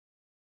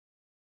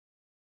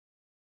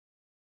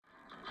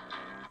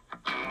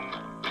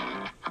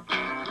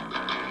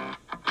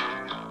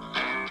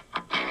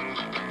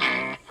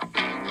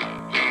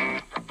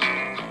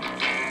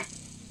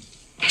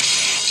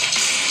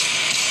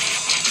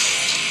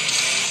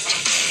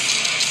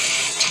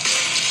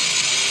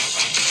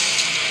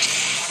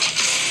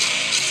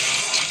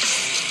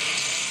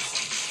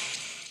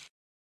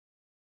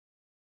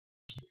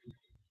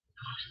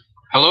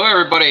Hello,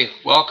 everybody.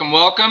 Welcome,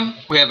 welcome.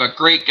 We have a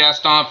great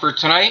guest on for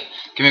tonight.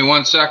 Give me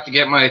one sec to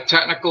get my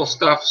technical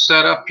stuff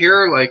set up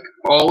here, like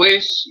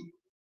always.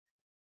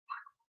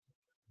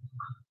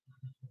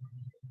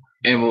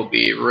 And we'll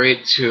be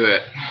right to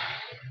it.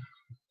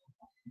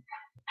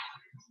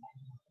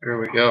 There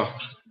we go.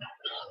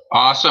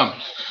 Awesome.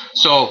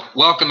 So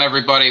welcome,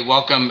 everybody.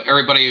 Welcome,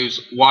 everybody who's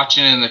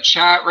watching in the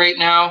chat right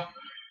now.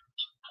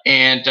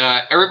 And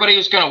everybody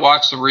who's going to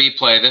watch the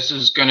replay, this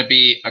is going to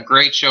be a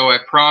great show, I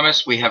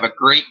promise. We have a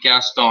great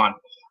guest on.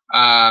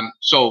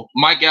 So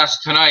my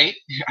guest tonight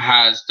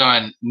has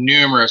done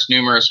numerous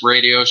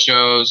radio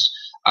shows.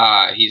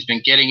 He's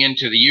been getting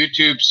into the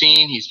YouTube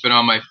scene. He's been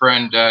on my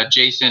friend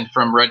Jason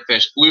from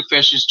Redfish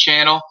Bluefish's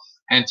channel.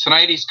 And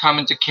tonight he's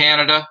coming to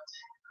Canada.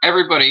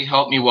 Everybody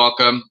help me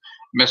welcome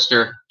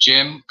Mr.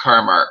 Jim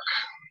Carmark.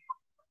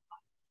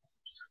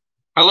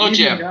 Hello,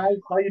 Jim. Hey guys,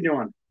 how you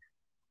doing?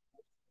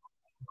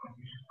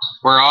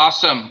 We're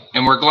awesome,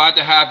 and we're glad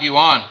to have you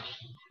on.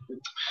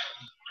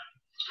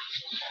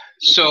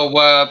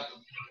 So,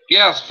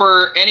 yes,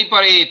 for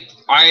anybody,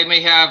 I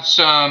may have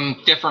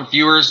some different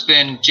viewers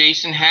than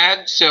Jason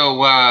had. So,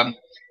 why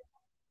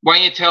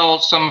don't you tell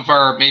some of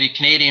our maybe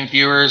Canadian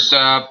viewers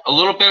a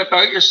little bit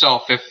about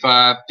yourself if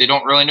they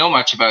don't really know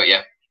much about you?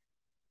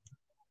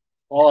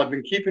 Well, I've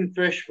been keeping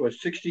fish for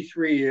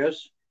 63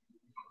 years.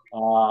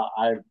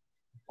 I've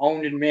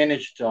owned and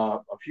managed a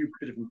few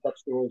different pet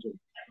stores.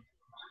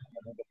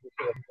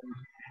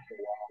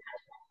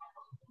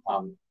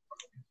 I'm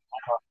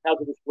a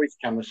hazardous waste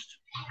chemist.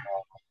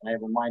 I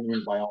have a minor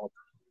in biology.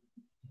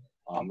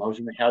 I was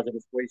in the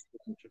hazardous waste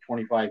business for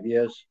 25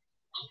 years.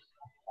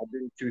 I've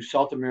been to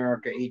South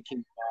America 18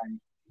 times.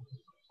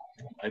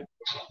 I've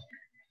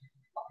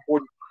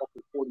 40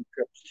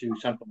 trips to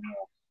Central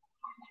America.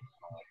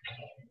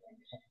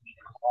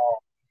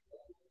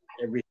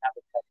 Every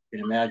habitat you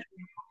can imagine.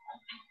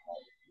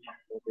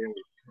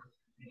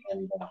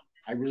 And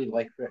I really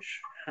like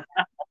fish.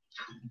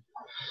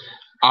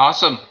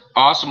 Awesome.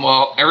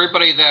 Well,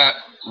 everybody that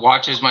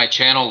watches my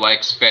channel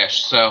likes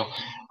fish, so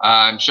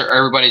I'm sure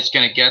everybody's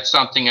going to get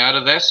something out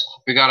of this.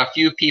 We got a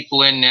few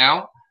people in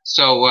now,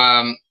 so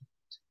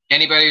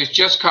anybody who's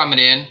just coming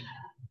in,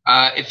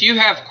 if you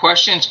have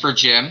questions for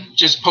Jim,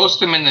 just post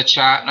them in the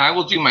chat, and I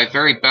will do my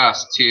very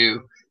best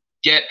to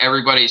get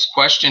everybody's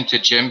question to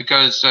Jim,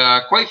 because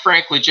quite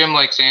frankly, Jim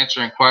likes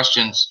answering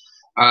questions.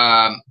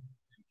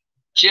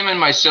 Jim and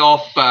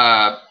myself,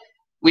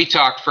 we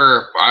talked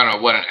for, I don't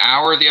know, what, an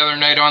hour the other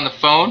night on the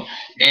phone,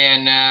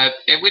 and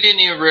we didn't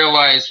even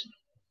realize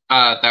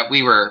that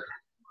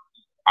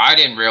I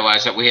didn't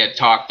realize that we had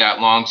talked that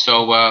long.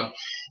 So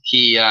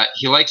he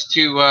likes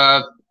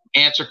to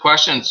answer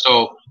questions,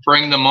 so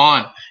bring them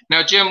on.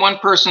 Now, Jim, one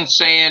person's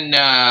saying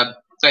that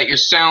your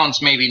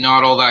sound's maybe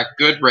not all that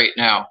good right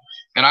now,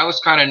 and I was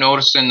kind of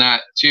noticing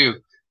that too.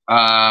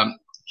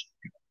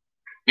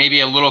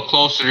 Maybe a little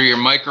closer to your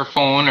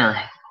microphone, or...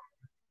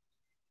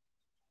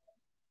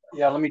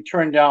 Yeah, let me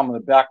turn down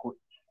the back.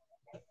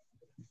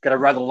 Got a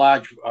rather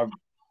large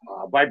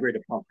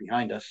vibrator pump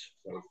behind us.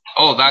 So.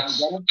 Oh,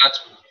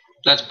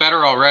 that's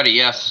better already.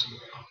 Yes.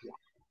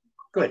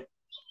 Good.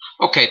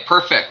 Okay,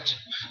 perfect.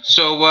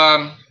 So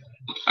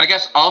I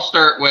guess I'll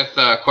start with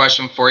a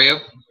question for you.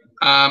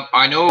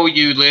 I know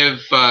you live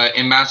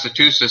in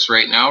Massachusetts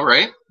right now,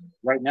 right?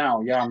 Right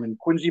now, yeah, I'm in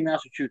Quincy,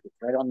 Massachusetts,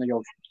 right on the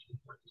ocean.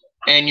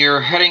 And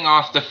you're heading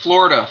off to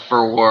Florida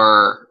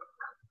for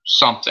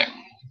something.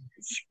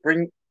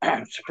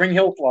 Spring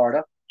Hill,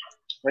 Florida,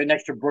 right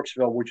next to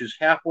Brooksville, which is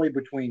halfway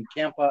between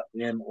Tampa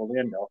and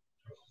Orlando.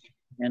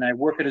 And I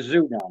work at a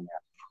zoo down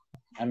there.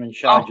 I'm in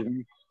charge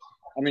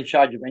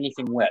of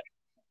anything wet.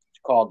 It's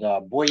called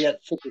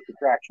Boyette Citrus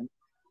Attraction,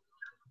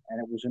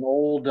 and it was an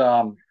old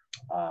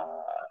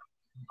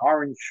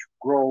orange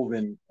grove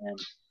and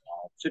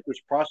citrus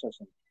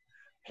processing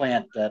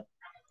plant that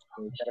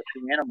had a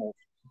few animals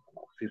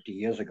 50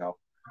 years ago.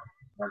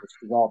 And it's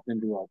developed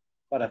into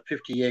about a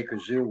 50-acre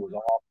zoo with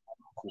all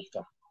cool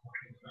stuff.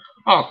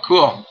 Oh,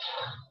 cool.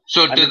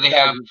 So did they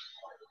have...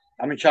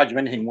 I'm in charge of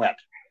anything wet.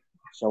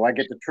 So I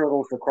get the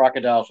turtles, the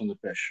crocodiles, and the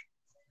fish.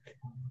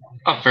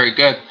 Oh, very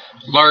good.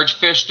 Large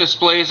fish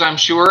displays, I'm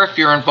sure, if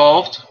you're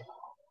involved?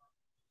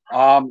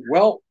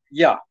 Well,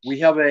 yeah. We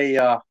have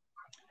a...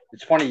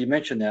 it's funny you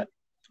mentioned that.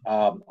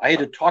 I had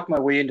to talk my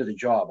way into the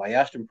job. I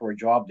asked him for a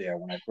job there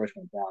when I first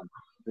went down.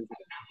 And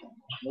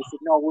they said,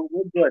 no,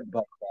 we're good,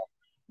 but,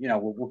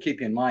 we'll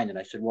keep you in mind. And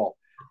I said, well,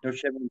 don't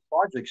you have any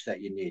projects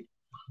that you need?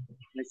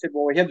 And they said,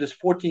 well, we have this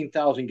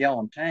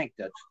 14,000-gallon tank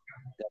that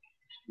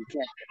you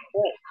can't get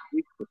full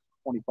for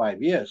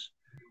 25 years.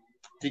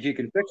 Think you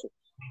can fix it?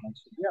 And I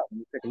said, yeah, let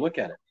me take a look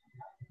at it.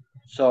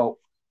 So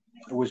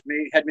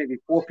it had maybe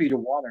 4 feet of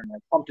water, and I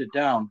pumped it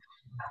down,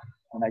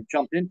 and I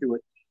jumped into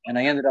it, and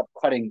I ended up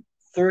cutting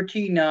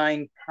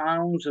 39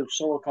 pounds of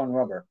silicone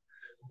rubber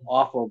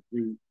off of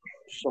the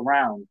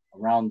surround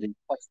around the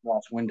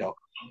plexiglass window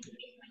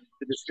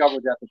to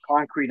discover that the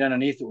concrete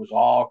underneath it was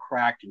all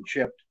cracked and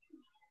chipped.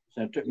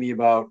 So it took me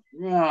about,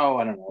 I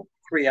don't know,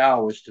 3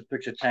 hours to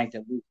fix a tank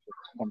that leaked for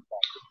 25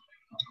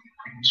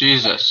 years.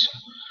 Jesus.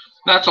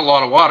 That's a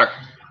lot of water.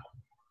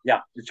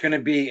 Yeah, it's going to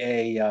be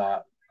a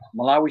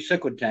Malawi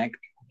cichlid tank.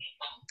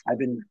 I've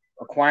been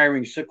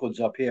acquiring cichlids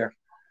up here.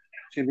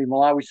 It's going to be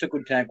Malawi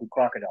cichlid tank with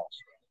crocodiles.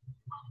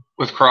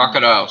 With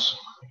crocodiles.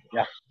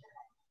 Yeah.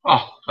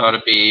 Oh,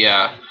 that'd be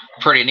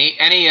pretty neat.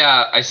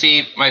 I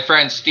see my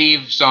friend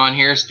Steve's on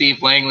here,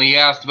 Steve Langley. He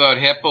asked about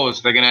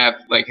hippos. They're going to have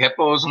like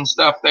hippos and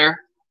stuff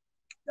there?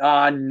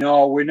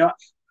 No, we're not.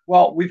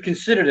 Well, we've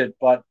considered it,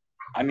 but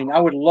I mean, I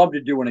would love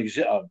to do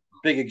a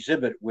big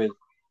exhibit with,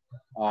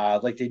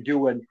 like they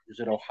do in, is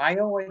it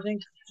Ohio? I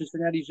think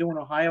Cincinnati Zoo in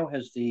Ohio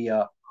has the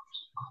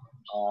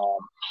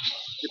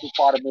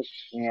hippopotamus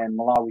and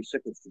Malawi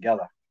cichlids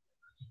together,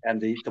 and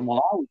the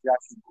Malawis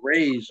actually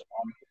graze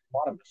on the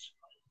hippopotamus,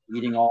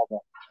 eating all the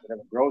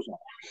whatever grows on it.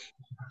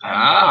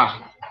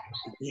 And,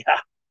 yeah,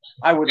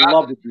 I would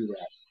love to do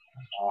that.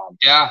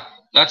 Yeah,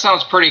 that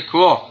sounds pretty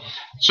cool.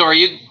 So are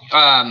you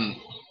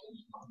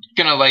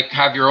gonna like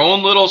have your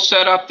own little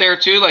setup there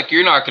too? Like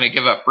you're not gonna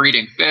give up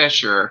breeding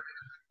fish or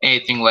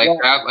anything like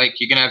that? Like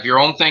you're gonna have your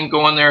own thing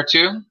going there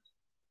too?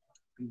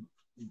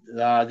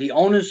 The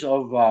owners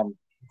of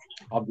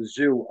the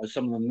zoo are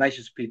some of the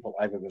nicest people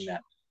I've ever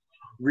met.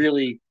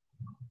 Really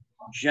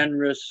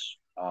generous.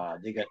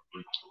 They got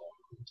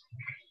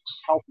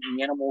helping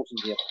the animals and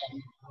their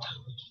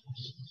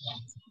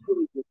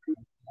really good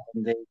people.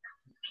 And they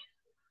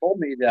told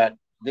me that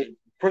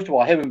first of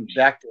all, I haven't been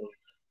back to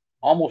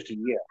almost a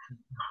year. I'm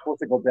supposed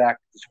to go back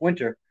this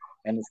winter,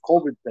 and this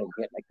COVID thing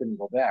hit, and I couldn't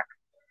go back.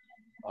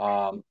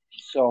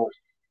 So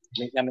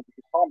they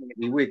call me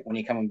every week, when are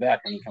you coming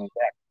back? When are you coming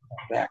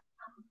back?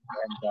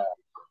 And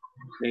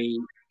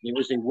there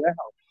was a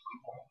warehouse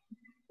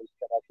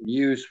that I could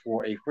use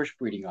for a fish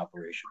breeding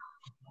operation,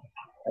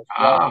 as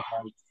well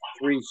as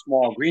 3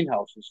 small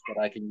greenhouses that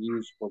I can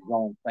use for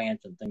growing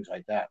plants and things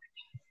like that.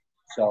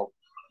 So,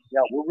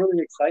 yeah, we're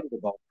really excited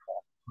about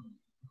that.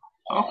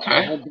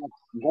 Okay.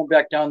 I'm going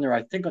back down there,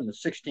 I think, on the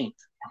 16th,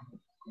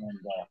 and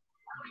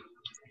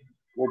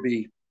we'll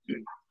be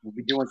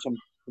doing some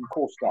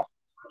cool stuff.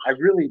 I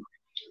really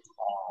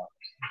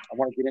I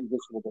want to get into this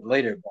a little bit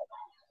later, but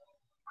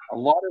a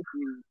lot of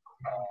the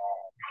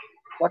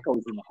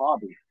plecos in the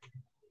hobby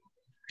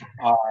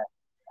are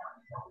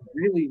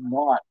really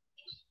not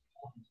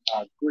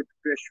good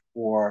fish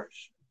for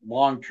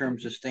long-term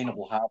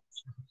sustainable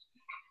harvest.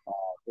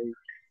 They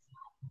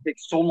take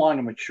so long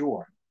to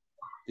mature.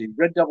 The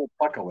red devil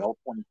pleco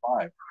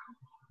L25,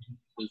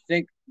 they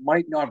think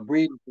might not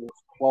breed until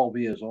it's 12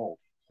 years old.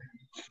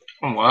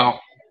 Oh, wow.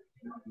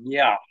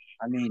 Yeah,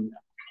 I mean,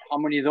 how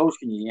many of those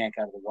can you yank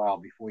out of the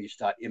wild before you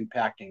start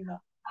impacting the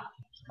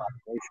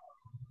population?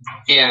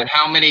 Yeah, and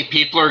how many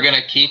people are going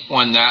to keep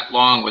one that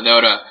long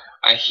without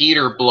a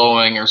heater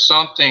blowing or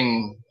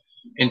something?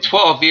 In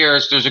 12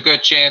 years, there's a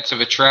good chance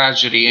of a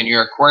tragedy in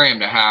your aquarium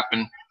to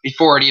happen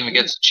before it even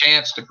gets a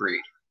chance to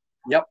breed.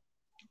 Yep,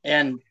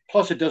 and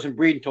plus it doesn't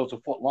breed until it's a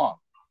foot long.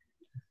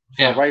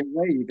 So right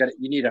away,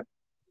 you need a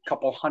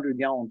couple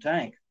 100-gallon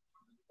tank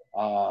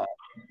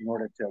in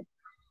order to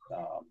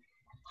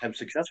have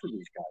success with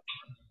these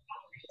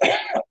guys.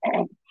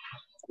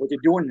 What they're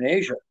doing in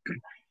Asia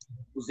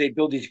is they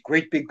build these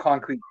great big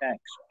concrete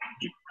tanks,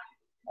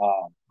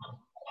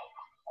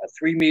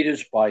 3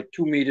 meters by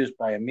 2 meters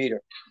by 1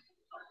 meter,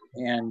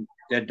 and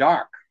they're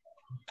dark.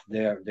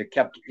 They're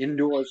kept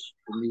indoors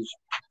in these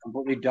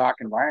completely dark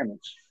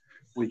environments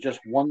with just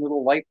one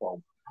little light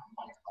bulb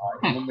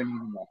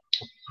illuminating a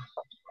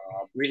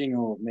breeding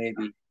room of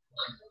maybe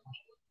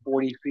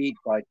 40 feet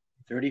by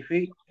 30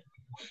 feet.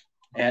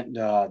 And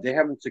they're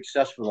having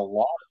success with a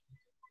lot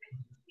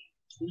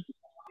of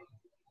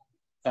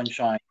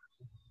sunshine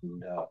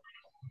and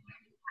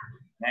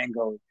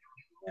mango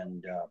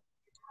and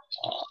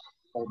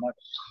whole much.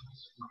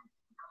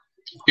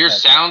 Your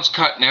sound's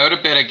cutting out a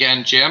bit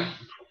again, Jim.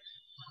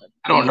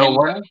 I don't know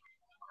what.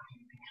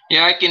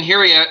 Yeah, I can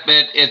hear you,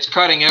 but it's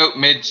cutting out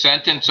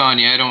mid-sentence on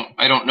you.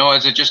 I don't know.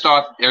 Is it just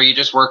off? Are you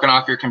just working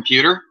off your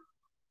computer?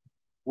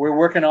 We're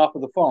working off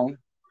of the phone.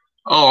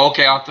 Oh,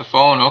 okay, off the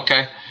phone.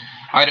 Okay,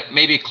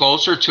 maybe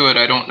closer to it.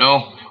 I don't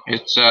know.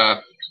 It's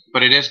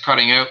but it is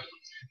cutting out.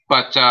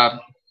 But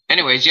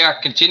anyways,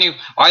 yeah, continue.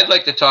 I'd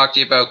like to talk to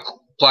you about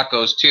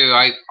plecos too.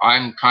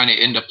 I'm kind of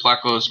into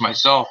plecos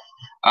myself.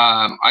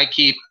 I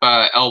keep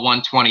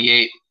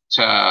L128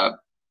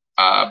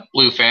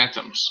 blue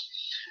phantoms.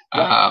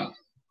 Yeah.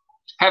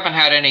 Haven't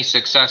had any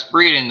success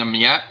breeding them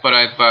yet, but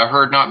I've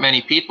heard not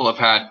many people have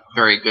had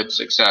very good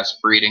success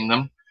breeding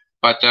them.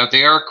 But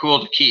they are cool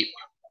to keep.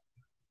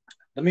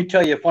 Let me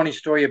tell you a funny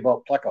story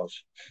about plecos.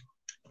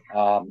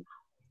 A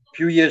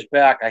few years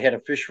back, I had a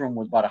fish room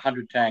with about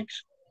 100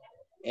 tanks,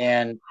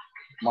 and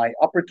my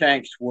upper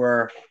tanks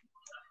were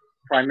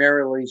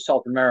primarily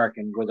South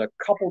American, with a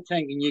couple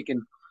Tanganyika,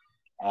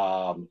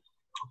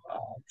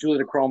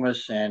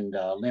 Julidochromis, and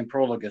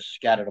Lamprologus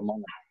scattered among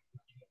them.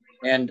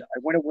 And I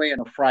went away on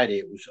a Friday.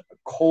 It was a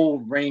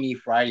cold, rainy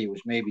Friday. It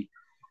was maybe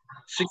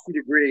 60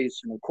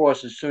 degrees. And of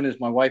course, as soon as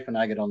my wife and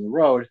I get on the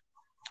road,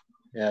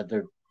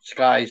 the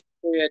skies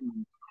cleared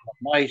and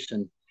nice.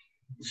 And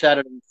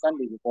Saturday and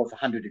Sunday were both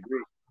 100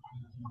 degrees.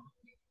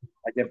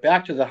 I get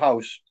back to the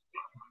house.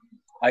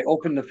 I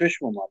open the fish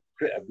room up.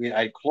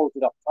 I close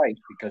it up tight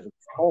because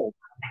it's cold,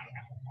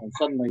 and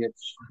suddenly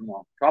it's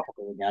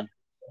tropical again.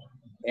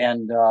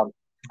 And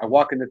I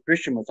walk in the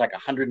fish room. It's like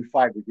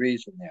 105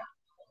 degrees in there.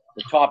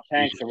 The top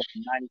tanks are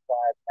around 95,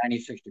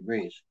 96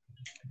 degrees.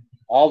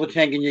 All the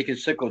Tanganyika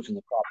cichlids in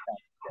the top tank.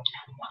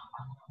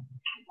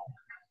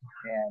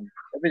 And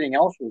everything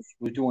else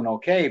was doing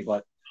okay,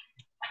 but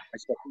I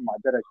said, I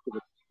better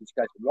give these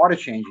guys a water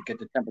change and get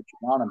the temperature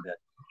down a bit.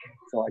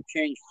 So I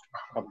changed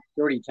probably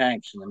 30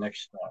 tanks in the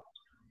next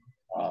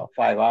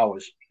 5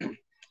 hours.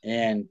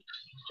 And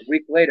a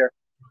week later,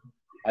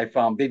 I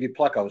found baby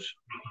plecos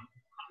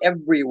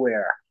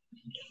everywhere.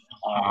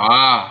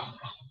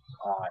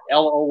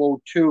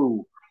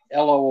 L002,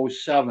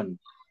 L007,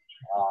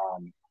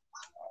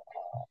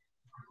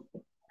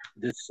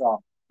 this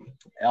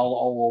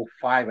L005,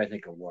 I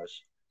think it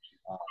was.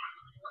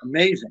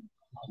 Amazing.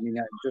 I mean,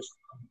 just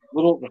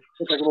look like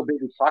little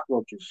baby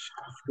cockroaches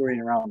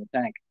scurrying around the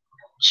tank.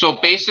 So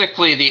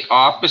basically the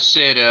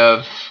opposite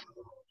of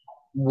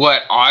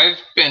what I've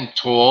been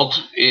told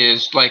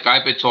is, like,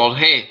 I've been told,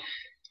 hey,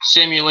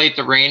 simulate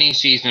the rainy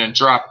season and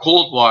drop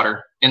cold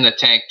water in the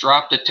tank,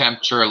 drop the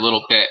temperature a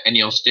little bit, and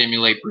you'll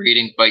stimulate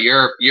breeding. But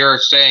you're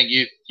saying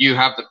you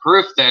have the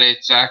proof that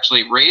it's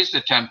actually raised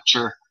the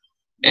temperature,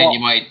 and you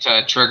might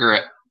trigger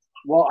it.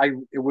 Well,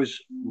 it was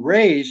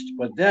raised,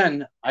 but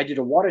then I did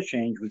a water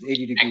change with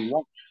 80-degree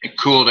water. It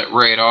cooled it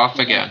right off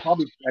again.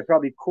 I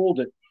probably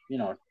cooled it,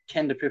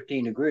 10 to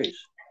 15 degrees.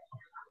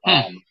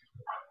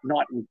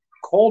 Not with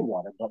cold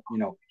water, but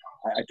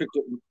I took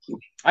it.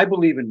 I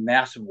believe in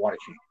massive water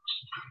change.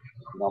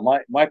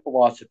 My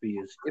philosophy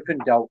is, if in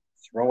doubt,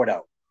 throw it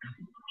out.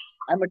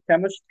 I'm a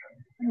chemist.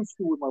 I don't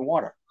screw with my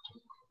water.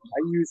 I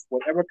use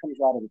whatever comes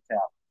out of the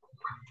tap.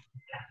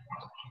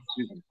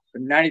 Excuse me. For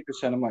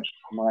 90% of my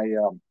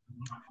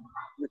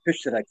the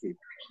fish that I keep.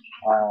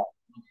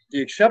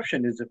 The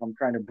exception is if I'm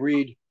trying to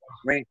breed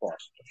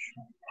rainforest fish.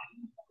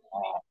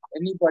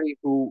 Anybody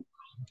who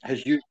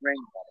has used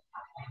rainwater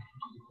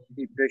to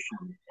keep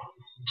fishing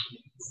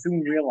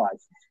soon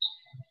realizes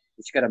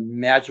it's got a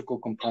magical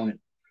component.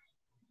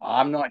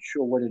 I'm not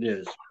sure what it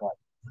is, but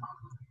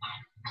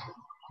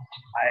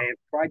I have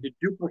tried to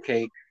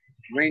duplicate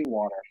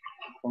rainwater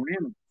from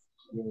animals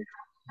with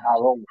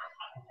RO water.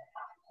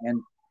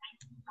 And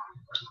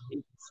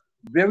it's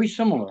very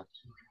similar,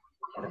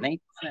 but it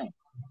ain't the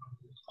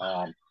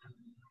same.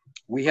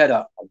 We had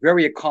a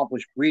very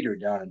accomplished breeder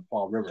down in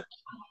Fall River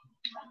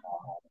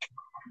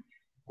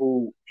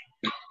who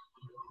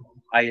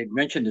I had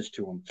mentioned this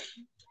to him,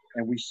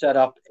 and we set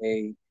up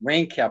a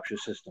rain capture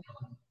system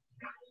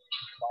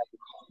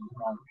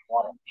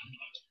water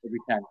every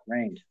time it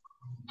rained,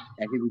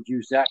 and he would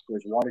use that for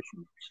his water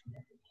changes.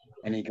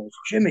 And he goes,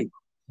 Jimmy,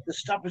 this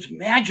stuff is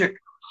magic.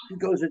 He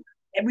goes,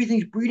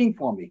 everything's breeding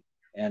for me.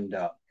 And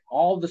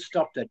all the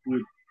stuff that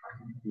the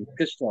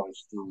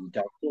pistos, the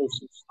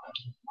dichlosis,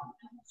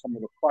 some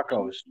of the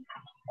plecos,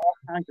 all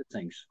kinds of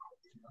things.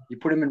 You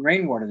put them in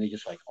rainwater, and they're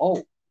just like,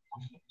 oh.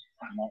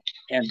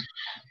 And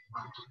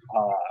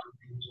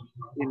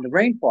in the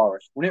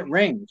rainforest, when it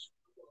rains,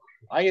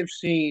 I have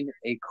seen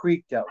a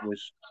creek that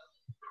was,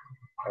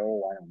 I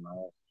don't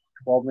know,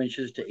 12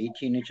 inches to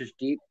 18 inches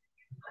deep,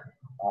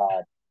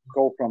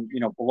 go from,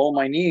 below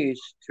my knees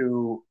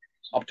to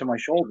up to my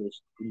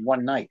shoulders in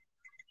one night.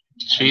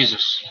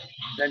 Jesus.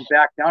 Then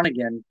back down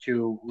again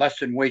to less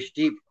than waist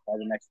deep by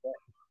the next day.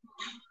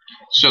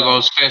 So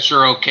those fish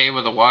are okay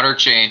with a water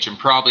change and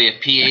probably a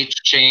pH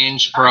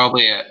change,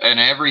 probably an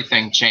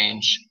everything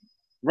change.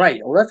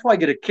 Right. Well, that's why I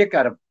get a kick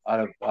out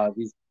of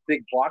these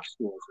big box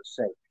stores that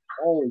say,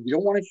 oh, you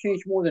don't want to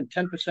change more than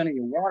 10% of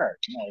your water.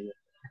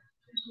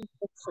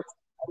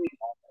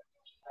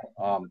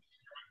 I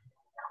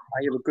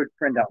have a good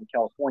friend out in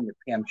California,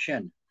 Pam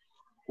Chin,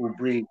 who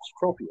breeds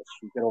Tropheus.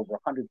 She's got over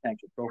 100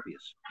 tanks of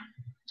Tropheus.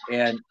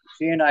 And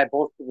she and I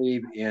both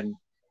believe in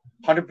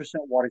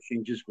 100% water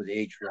changes with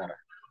aged water.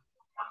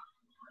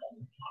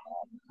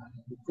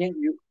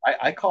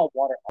 I call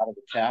water out of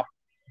the tap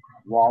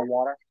raw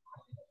water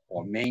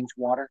or mains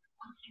water.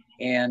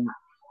 And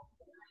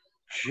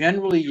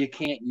generally, you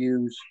can't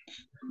use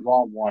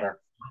raw water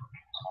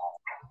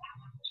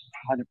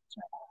 100%.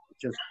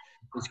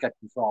 It's got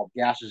dissolved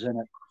gases in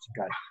it. It's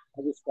got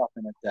other stuff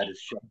in it that is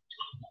just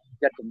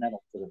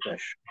detrimental to the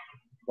fish.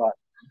 But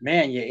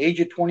man, you age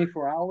it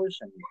 24 hours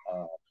and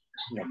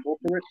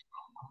filter it,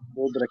 a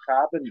little bit of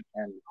carbon,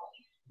 and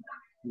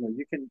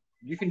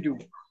you can do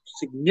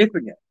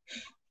significant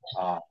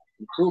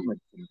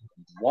improvements in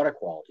water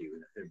quality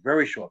in a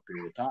very short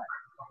period of time.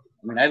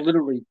 I mean, I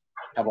literally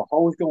have a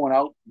hose going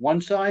out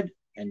one side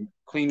and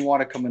clean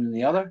water coming in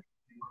the other,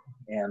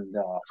 and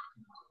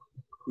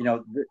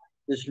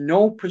there's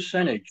no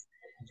percentage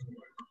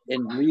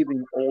in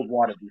leaving old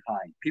water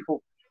behind.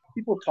 People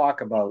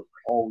talk about,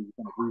 oh, you're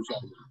going to lose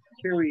all the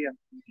bacteria.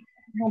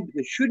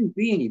 There shouldn't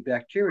be any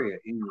bacteria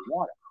in your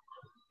water.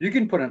 You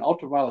can put an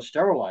ultraviolet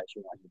sterilizer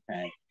on your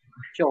tank,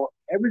 kill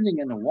everything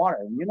in the water,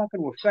 and you're not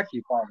going to affect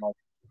your biological.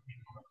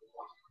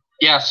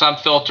 Yeah, some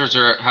filters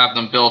have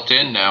them built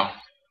in now.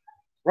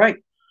 Right,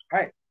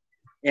 right.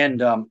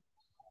 And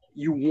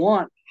you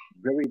want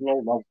very low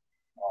level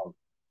of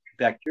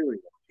bacteria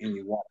in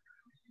your water.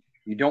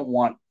 You don't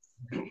want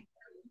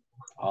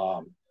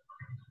um,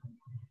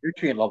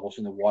 nutrient levels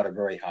in the water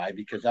very high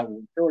because that will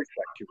encourage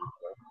bacteria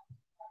growth.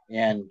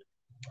 And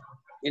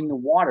in the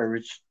water,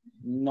 it's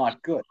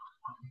not good.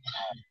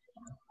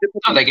 Oh,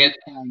 Typically, they we get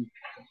find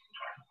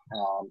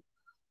um,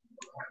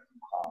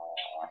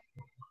 uh,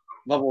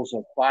 levels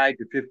of 5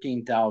 to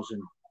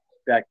 15,000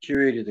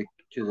 bacteria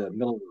to the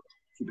milliliter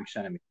cubic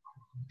centimeter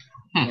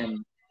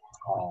in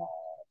uh,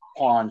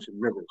 ponds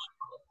and rivers.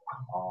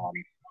 Um,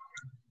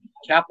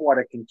 Tap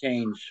water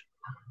contains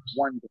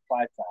 1 to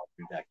 5,000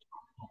 bacteria,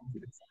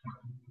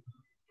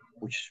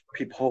 which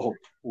people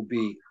will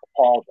be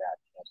appalled at.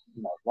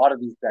 You know, a lot of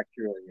these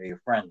bacteria are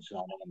your friends,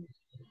 not enemies.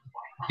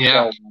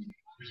 yeah.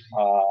 So,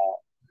 uh,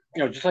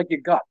 you know, just like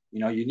your gut, you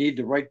know, you need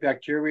the right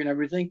bacteria and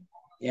everything.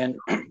 And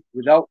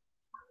without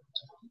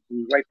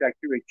the right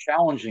bacteria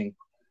challenging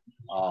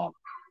uh,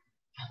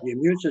 the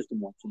immune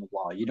system once in a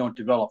while, you don't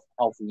develop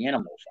healthy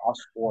animals, us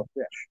or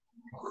fish.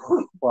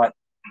 But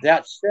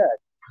that said,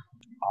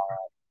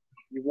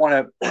 you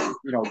want to,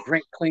 you know,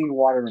 drink clean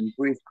water and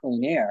breathe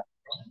clean air,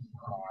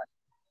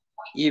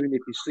 even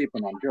if you're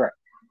sleeping on dirt.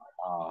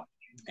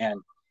 And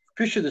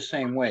fish are the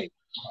same way.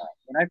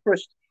 When I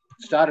first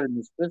started in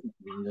this business,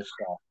 in this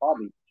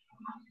hobby,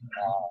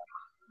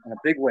 in a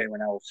big way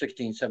when I was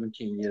 16,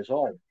 17 years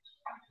old,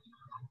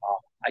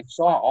 I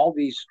saw all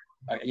these,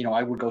 you know,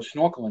 I would go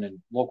snorkeling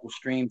in local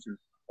streams and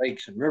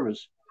lakes and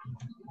rivers.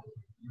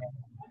 And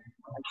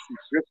I see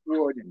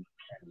driftwood and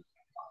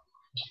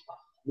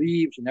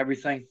leaves and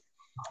everything.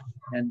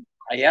 And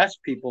I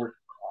asked people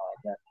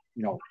that,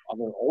 you know,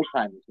 other old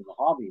timers in the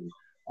hobby,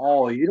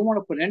 oh, you don't want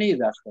to put any of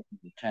that stuff in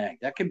the tank.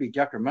 That can be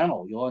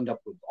detrimental. You'll end up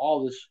with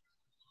all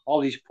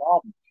these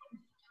problems.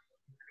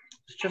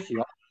 It's just the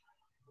opposite,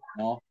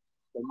 you know.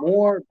 The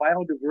more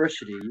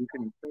biodiversity you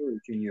can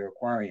encourage in your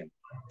aquarium,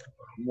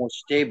 the more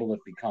stable it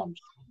becomes.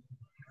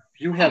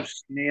 If you have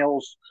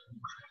snails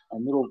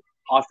and little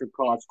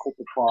ostracods,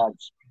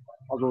 copepods,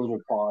 other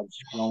little pods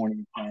growing in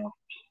the tank,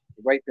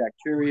 the right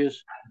bacteria,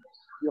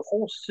 your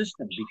whole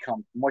system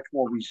becomes much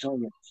more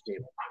resilient and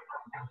stable.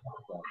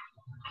 So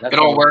It that's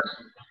how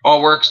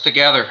all works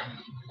together.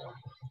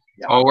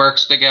 yeah. All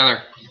works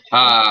together.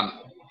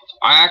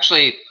 I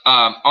actually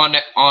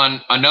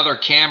on another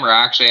camera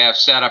I actually have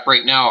set up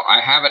right now. I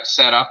have it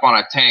set up on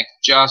a tank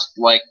just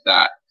like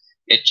that.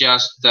 It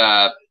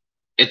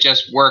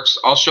just works.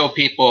 I'll show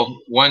people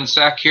one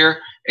sec here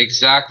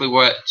exactly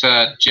what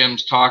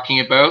Jim's talking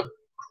about.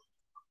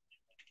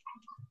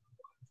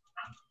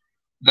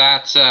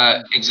 That's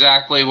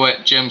exactly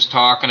what Jim's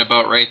talking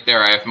about right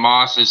there. I have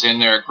mosses in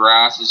there,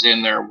 grasses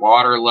in there,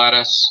 water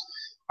lettuce,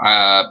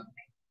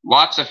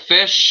 lots of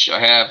fish. I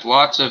have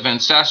lots of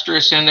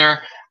ancestrus in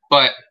there,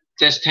 but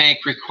this tank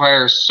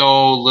requires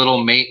so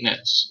little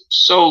maintenance,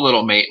 so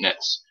little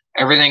maintenance.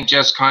 Everything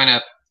just kind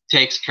of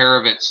takes care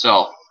of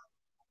itself.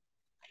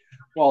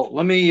 Well,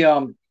 let me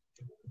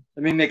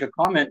make a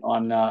comment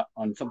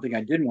on something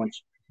I did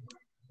once.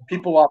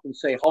 People often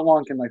say, "How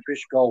long can my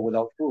fish go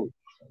without food?"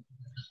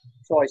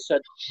 So I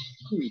said,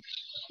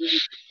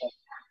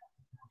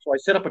 So I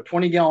set up a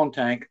 20-gallon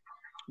tank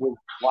with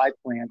live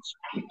plants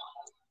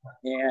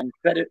and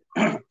fed it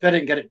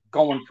and get it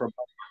going for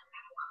about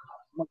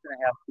a month and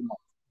a half, 2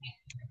 months.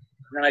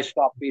 And then I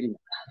stopped feeding it.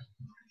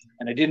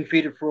 And I didn't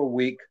feed it for a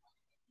week,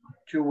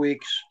 2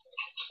 weeks,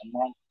 a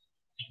month,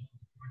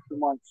 2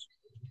 months,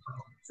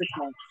 6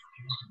 months,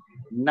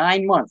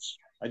 9 months.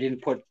 I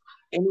didn't put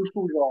any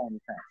food at all in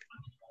the tank.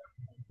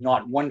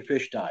 Not one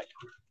fish died.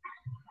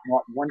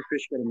 Not one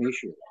fish got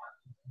emaciated.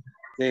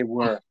 They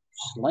were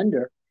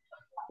slender,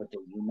 but they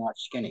were not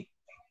skinny.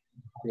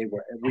 I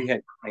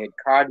had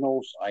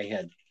cardinals, I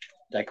had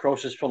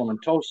Dichrosis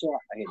filamentosa,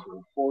 I had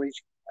Dolichores,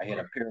 I had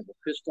a pair of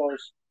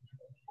Epistos,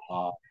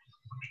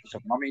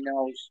 some mummy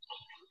nose,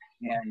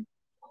 and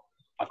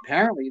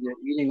apparently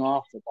they're eating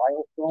off the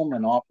biofilm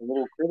and off the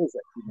little critters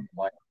that feed in the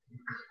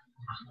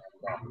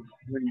biofilm.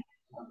 When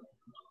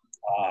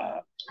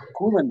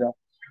Kulinda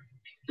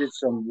did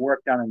some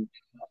work down in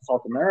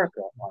South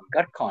America on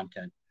gut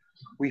content,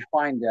 we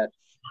find that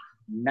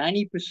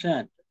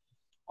 90%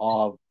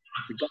 of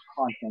the gut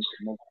content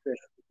of most fish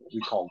is what we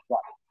call gut,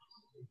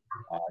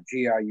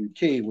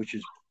 GRUT, which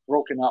is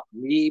broken up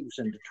leaves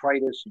and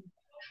detritus and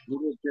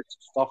little bits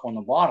of stuff on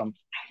the bottom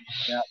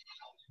that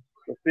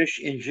the fish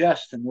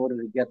ingest in order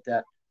to get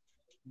that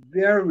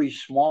very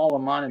small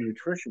amount of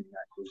nutrition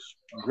that is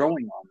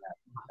growing on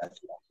that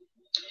stuff.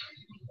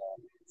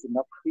 It's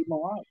enough to keep them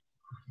alive.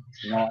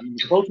 You know, I mean,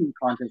 the protein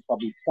content is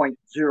probably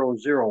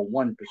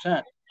 0.001%.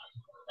 Better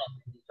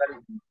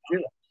than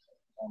zero.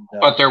 And,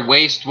 but their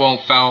waste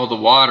won't foul the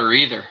water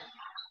either,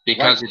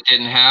 because right. it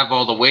didn't have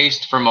all the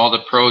waste from all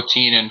the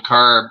protein and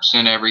carbs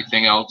and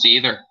everything else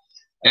either.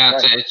 Yeah,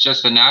 right. it's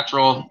just a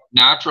natural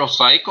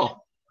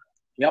cycle.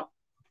 Yep.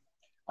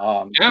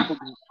 Yeah.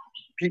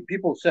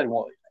 People said,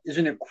 well,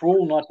 isn't it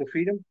cruel not to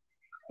feed them?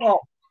 Well,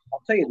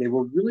 I'll tell you, they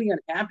were really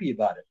unhappy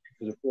about it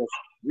for the first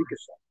week or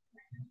so.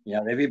 You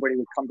know, everybody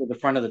would come to the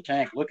front of the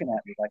tank looking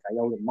at me like I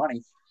owed them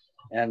money,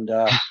 and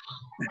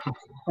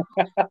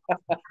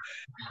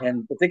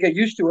but they get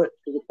used to it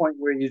to the point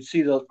where you'd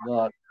see the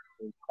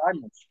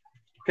cardinals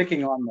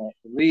picking on the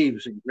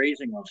leaves and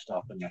grazing on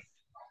stuff, and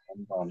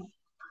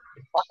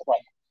talk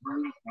about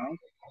clean tank,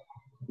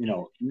 you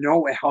know,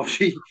 no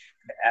algae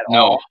at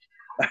No, all.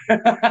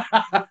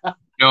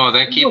 no,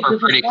 they keep her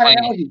pretty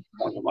clean.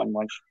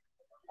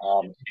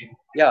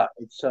 Yeah,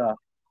 it's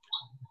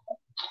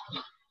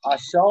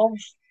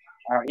ourselves,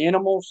 our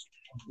animals.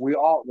 We're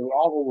all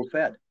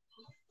overfed.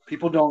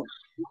 People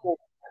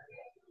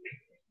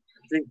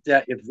think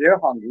that if they're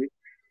hungry,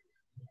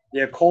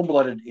 their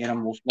cold-blooded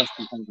animals must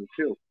be hungry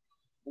too.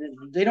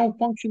 And they don't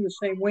function the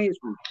same way as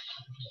we do,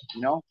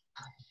 you know.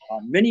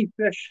 Many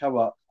fish have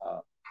a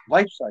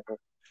life cycle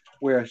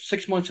where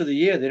 6 months of the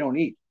year they don't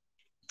eat,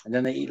 and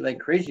then they eat like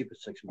crazy for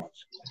 6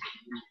 months.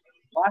 The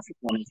classic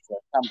one is the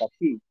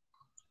tambaqui,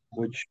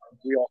 which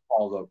we all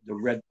call the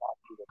red top,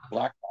 the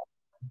black top.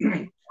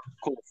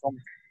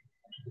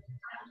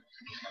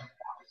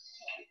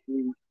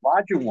 The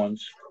larger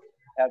ones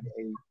have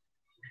a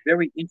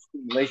very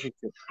interesting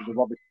relationship with the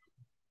rubber.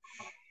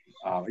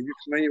 Are you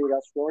familiar with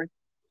that story?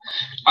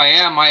 I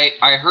am.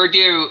 I heard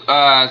you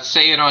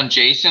say it on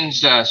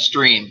Jason's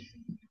stream.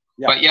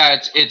 Yeah. But yeah,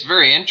 it's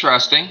very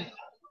interesting.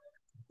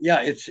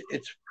 Yeah, it's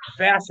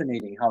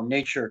fascinating how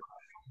nature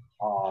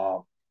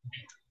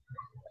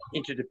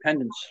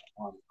interdependence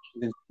on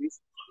within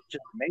species. It's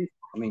just amazing.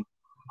 I mean,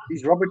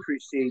 these rubber tree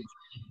seeds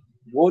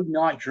would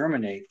not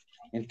germinate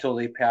until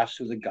they pass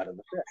through the gut of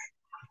the fish.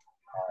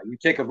 You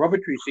take a rubber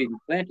tree seed and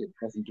plant it, it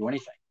doesn't do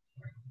anything.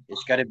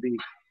 It's got to be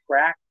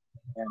cracked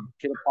and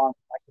hit upon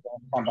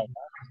by that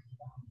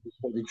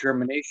before the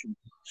germination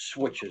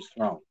switch is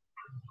thrown.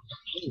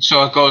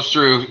 So it goes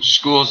through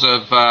schools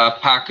of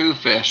pacu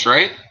fish,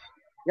 right?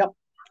 Yep.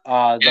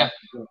 Yeah.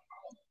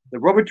 The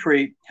rubber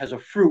tree has a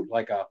fruit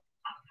like a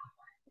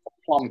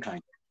plum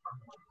kind,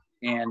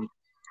 and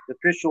the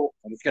fish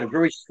it's got a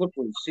very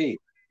slippery seed.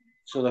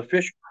 So the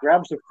fish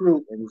grabs the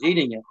fruit and is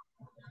eating it,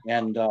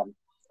 and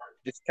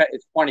it's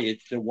funny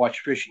to watch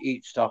fish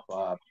eat stuff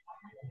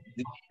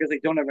because they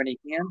don't have any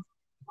hands.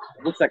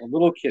 It looks like a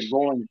little kid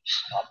rolling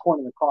corn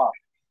in the cob,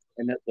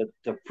 and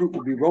the fruit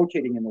will be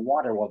rotating in the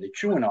water while they're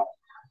chewing on it.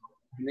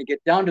 And they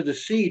get down to the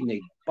seed and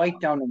they bite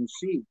down in the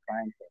seed,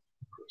 trying to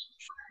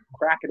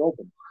crack it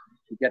open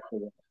to get to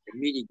the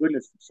meaty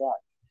goodness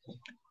inside.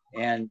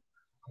 And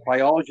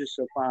biologists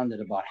have found that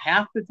about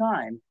half the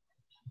time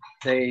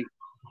they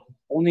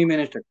only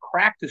manage to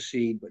crack the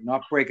seed but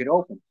not break it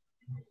open.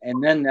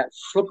 And then that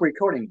slippery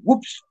coating,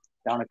 whoops,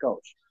 down it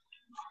goes.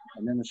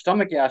 And then the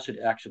stomach acid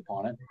acts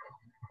upon it,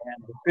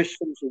 and the fish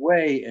swims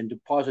away and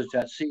deposits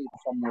that seed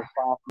somewhere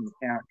far from the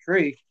parent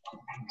tree.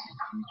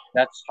 And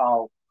that's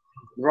how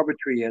the rubber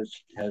tree has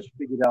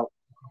figured out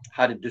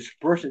how to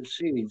disperse its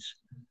seeds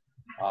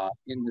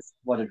in this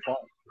flooded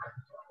forest.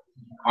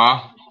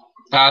 Wow,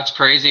 that's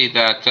crazy.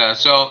 That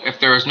so if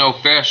there was no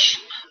fish,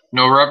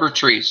 no rubber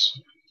trees.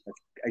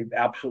 That's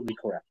absolutely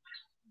correct.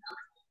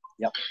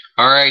 Yep.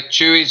 All right,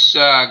 Chewy's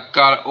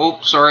got.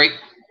 Oh, sorry.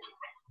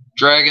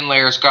 Dragon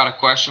Layer's got a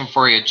question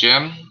for you,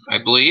 Jim, I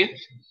believe.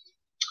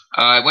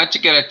 I went to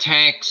get a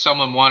tank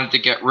someone wanted to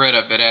get rid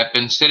of. It had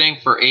been sitting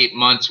for 8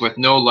 months with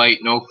no light,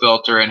 no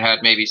filter, and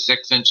had maybe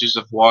 6 inches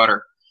of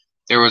water.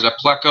 There was a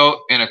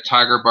pleco and a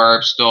tiger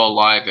barb still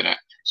alive in it.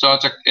 So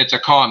it's a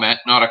comment,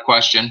 not a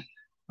question.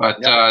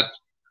 But yep.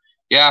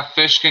 Yeah,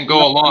 fish can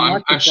go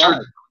along. I'm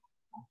sure.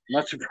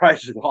 Not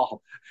surprised at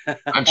all.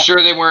 I'm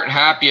sure they weren't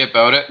happy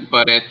about it,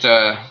 but it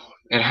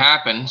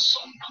happens.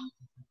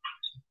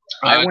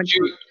 I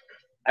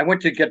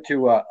went to get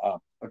to a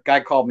guy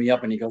called me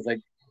up and he goes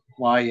like,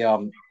 my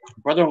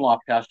brother-in-law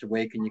passed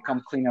away. Can you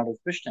come clean out his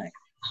fish tank?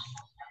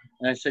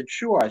 And I said,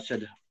 sure. I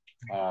said,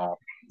 how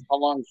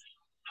long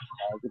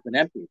has it been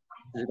empty?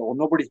 He said, well,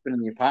 nobody's been in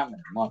the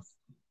apartment in a month.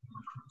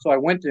 So I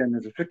went there and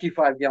there's a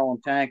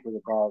 55-gallon tank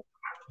with about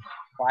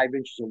 5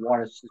 inches of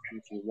water, 6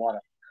 inches of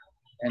water,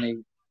 and a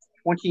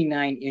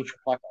 29-inch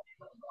pleco.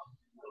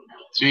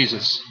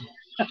 Jesus.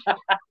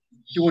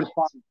 Doing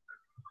fine.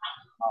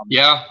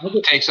 Yeah,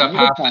 takes up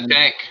half the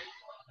tank.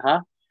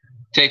 Huh?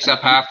 Takes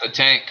up half the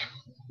tank.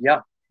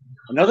 Yeah.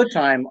 Another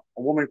time,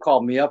 a woman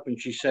called me up and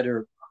she said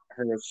her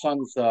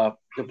son's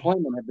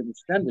deployment had been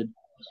extended,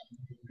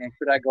 and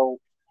could I go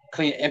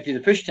empty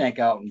the fish tank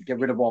out and get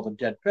rid of all the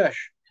dead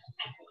fish?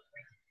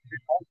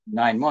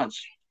 9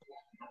 months.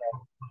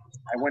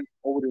 I went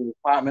over to the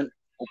apartment,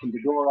 opened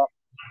the door up.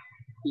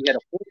 He had a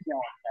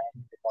 40-gallon tank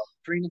with about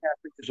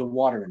 3.5 inches of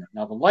water in it.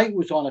 Now, the light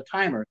was on a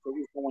timer, so it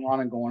was going on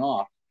and going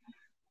off,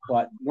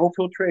 but no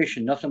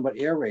filtration, nothing but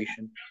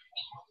aeration,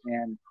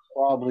 and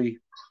probably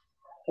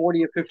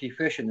 40 or 50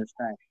 fish in this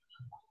tank.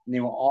 And they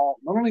were all,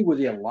 not only were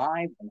they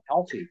alive and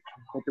healthy,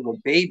 but there were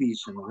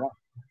babies in the run.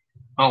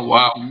 Oh,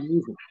 wow.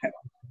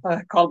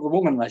 I called the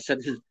woman and I said,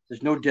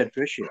 there's no dead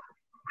fish here.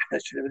 I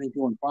said, everything's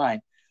doing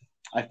fine.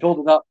 I filled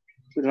it up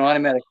with an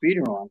automatic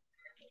feeder on,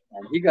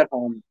 and he got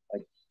home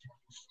like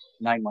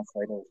 9 months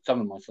later,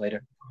 7 months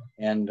later,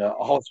 and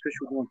all his fish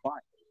were doing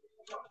fine.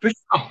 Fish,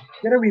 you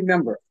gotta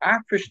remember,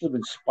 our fish live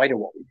in spite of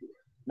what we do,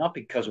 not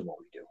because of what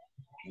we do,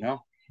 you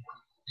know?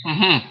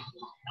 Mm-hmm.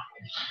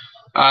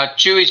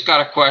 Chewy's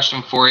got a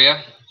question for you.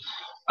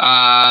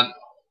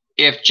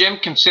 If Jim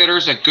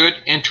considers a good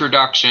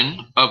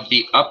introduction of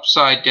the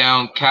upside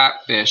down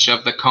catfish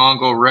of the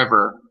Congo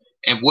River,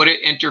 and would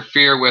it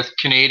interfere with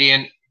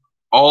Canadian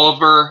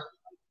Oliver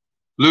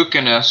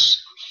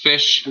Lucanus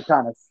fish?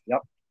 Lucanus,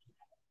 yep.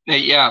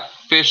 Yeah,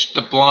 fish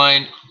the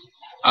blind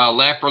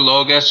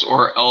Lamprologus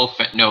or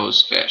elephant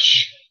nose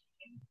fish.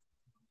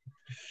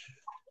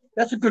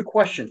 That's a good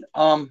question.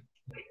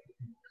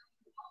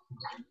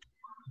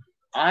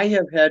 I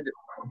have had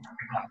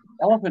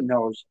elephant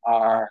nose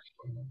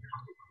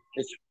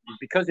it's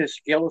because they're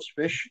scaleless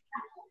fish,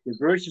 they're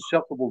very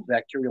susceptible to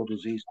bacterial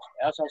diseases,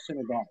 as are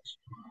Synodontis.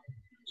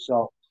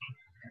 So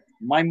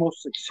my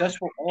most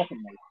successful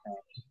elephant nose tank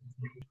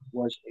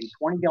was a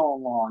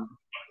 20-gallon long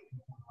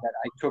that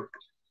I took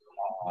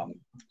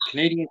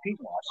Canadian peat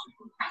moss,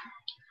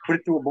 put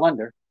it through a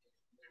blender,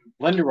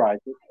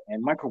 blenderized it,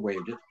 and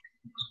microwaved it.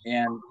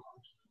 And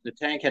the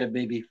tank had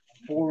maybe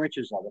 4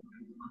 inches of it.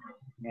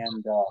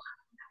 And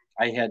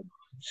I had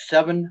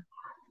 7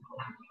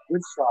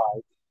 good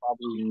size,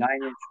 probably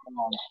 9-inch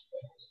long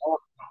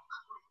elephants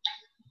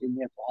in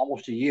there for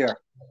almost a year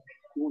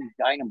doing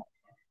dynamite.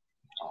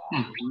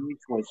 PH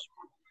was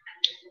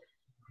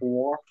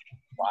 4,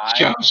 5.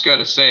 Yeah, I was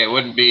gonna say it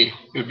would be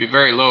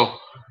very low.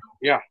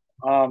 Yeah.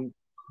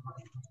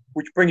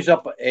 Which brings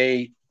up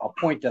a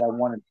point that I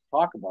wanted to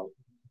talk about.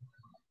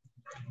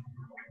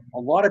 A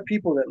lot of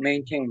people that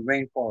maintain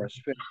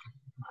rainforest fish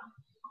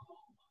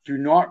do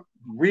not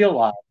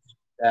realize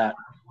that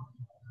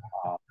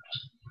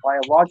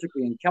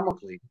biologically and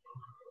chemically,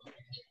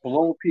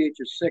 below a pH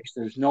of 6,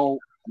 there's no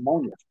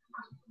ammonia.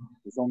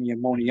 There's only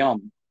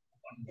ammonium,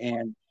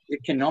 and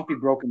it cannot be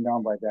broken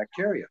down by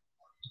bacteria.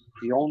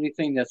 The only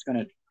thing that's going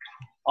to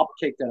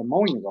uptake that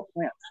ammonia are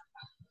plants,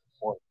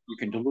 or you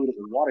can dilute it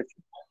with water.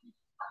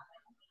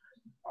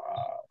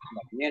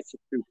 The answer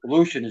to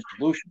pollution is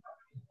dilution.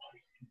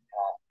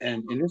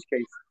 And in this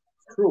case,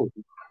 it's true.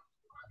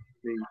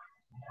 You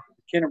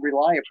can't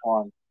rely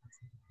upon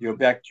your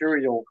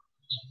bacterial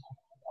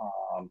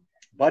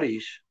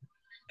buddies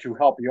to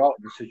help you out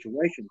in the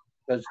situation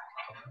because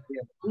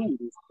their food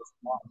is just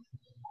not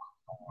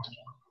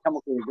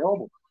chemically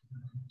available.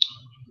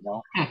 You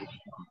know?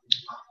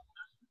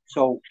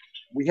 So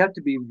we have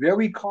to be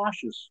very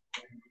cautious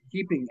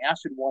keeping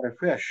acid water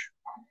fish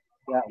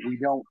that we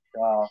don't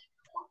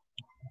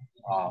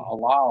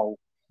allow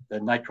the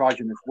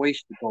nitrogenous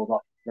waste to build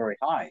up very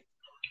high,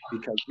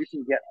 because you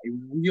can get a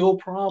real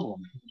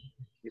problem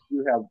if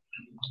you have,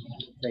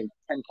 say,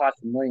 10 parts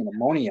per million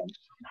ammonium,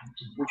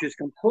 which is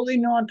completely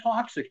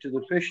non-toxic to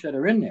the fish that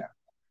are in there.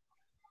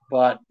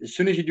 But as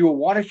soon as you do a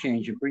water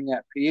change and bring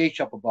that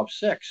pH up above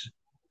 6,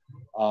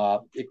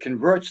 it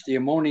converts the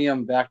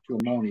ammonium back to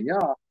ammonia,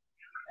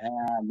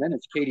 and then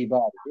it's Katie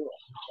Bar to do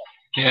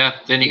it. Yeah,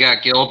 then you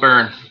got gill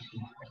burn.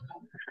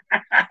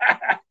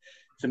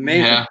 It's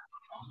amazing.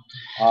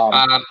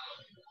 Yeah.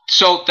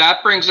 So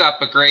that brings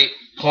up a great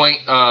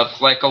point of,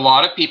 like, a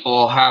lot of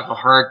people have a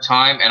hard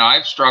time, and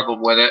I've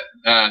struggled with it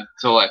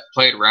until I've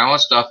played around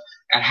with stuff,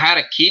 and how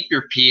to keep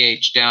your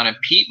pH down. And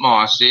peat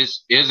moss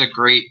is a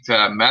great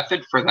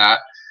method for that.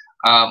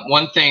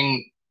 One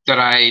thing that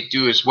I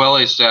do as well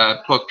is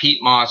put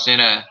peat moss in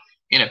a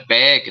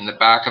bag in the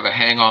back of a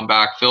hang-on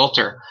back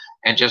filter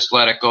and just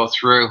let it go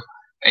through.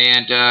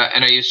 And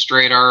I use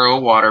straight RO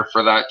water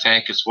for that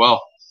tank as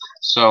well.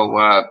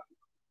 So,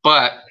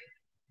 but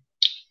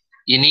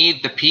you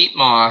need the peat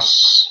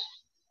moss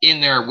in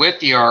there with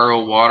the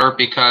RO water,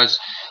 because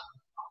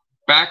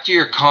back to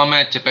your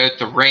comment about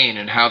the rain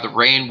and how the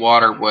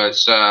rainwater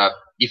was,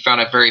 you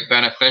found it very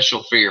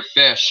beneficial for your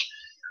fish.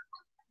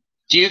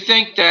 Do you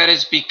think that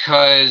is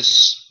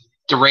because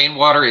the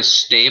rainwater is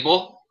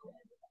stable,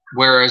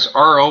 whereas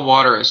RO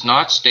water is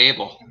not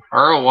stable?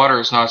 RO water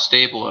is not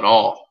stable at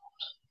all.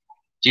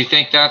 Do you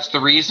think that's the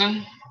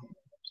reason?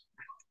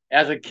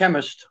 As a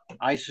chemist,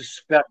 I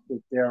suspect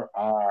that there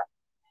are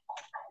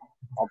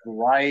a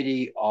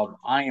variety of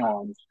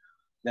ions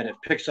that it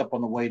picks up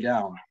on the way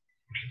down.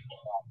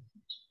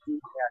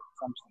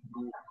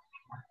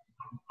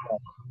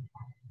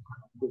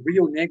 The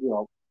Rio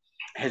Negro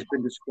has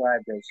been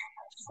described as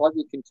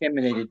slightly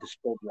contaminated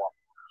distilled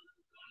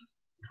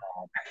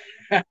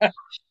water.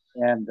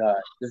 And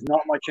there's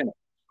not much in it.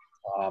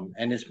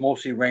 And it's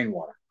mostly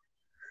rainwater.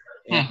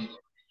 And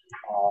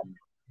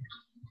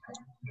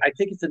I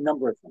think it's a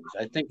number of things.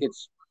 I think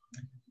it's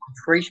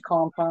trace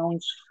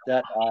compounds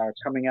that are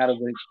coming out of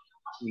the,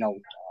 you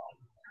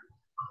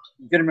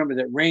got to remember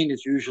that rain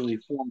is usually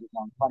formed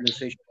on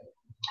condensation,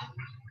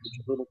 which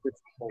is a little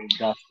difficult in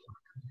dust.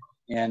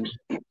 And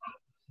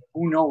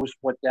who knows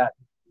what that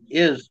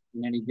is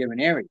in any given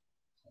area.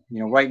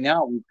 Right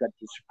now we've got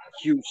this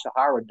huge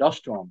Sahara dust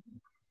storm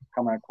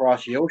coming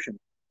across the ocean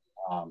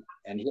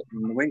and hitting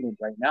New England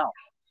right now.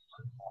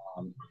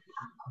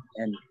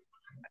 And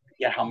I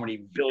forget how many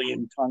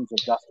billion tons of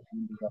dust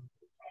into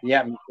the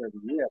atmosphere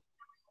every year.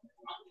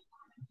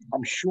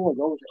 I'm sure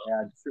those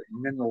add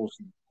certain minerals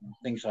and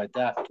things like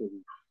that to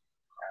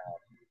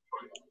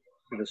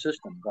the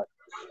system. But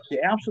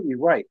you're absolutely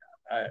right.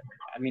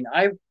 I mean,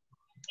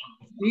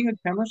 being a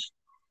chemist,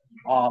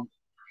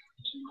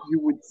 you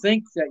would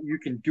think that you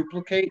can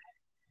duplicate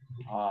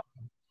a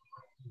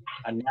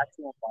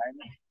natural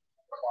environment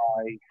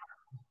by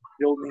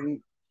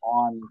building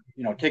on,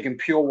 taking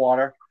pure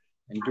water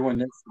and doing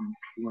this and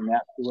doing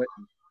that to it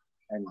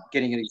and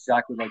getting it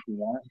exactly like you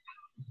want it.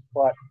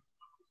 But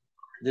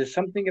there's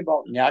something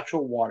about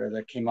natural water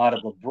that came out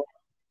of a brook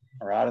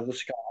or out of the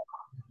sky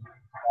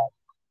that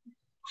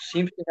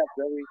seems to have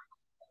very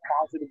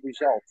positive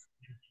results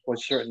for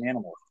certain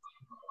animals.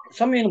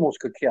 Some animals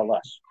could care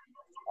less.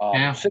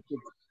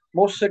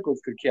 Most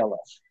cichlids could care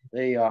less.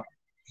 They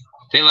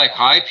like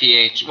high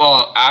pH.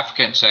 Well,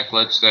 African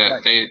cichlids,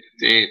 right.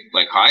 they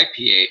like high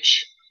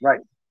pH.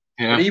 Right.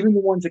 Yeah. But even the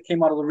ones that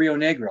came out of the Rio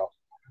Negro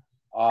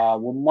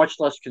were much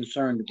less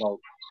concerned about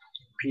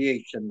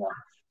pH than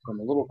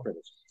the little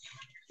critters.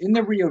 In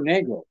the Rio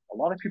Negro, a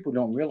lot of people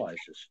don't realize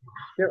this.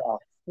 There are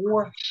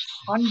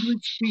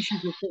 400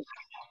 species of fish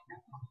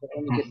that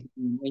only get to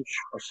be an inch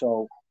or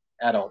so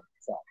adult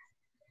size.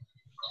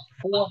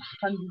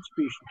 400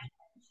 species.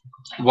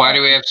 Why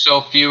do we have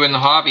so few in the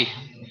hobby?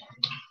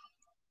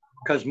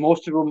 Because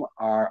most of them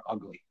are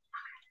ugly.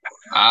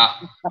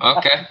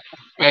 Okay.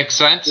 Makes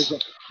sense.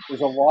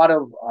 There's a lot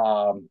of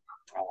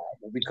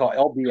what we call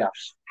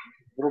LBFs,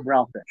 little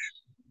brown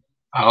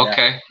fish.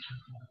 Okay.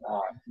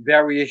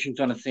 Variations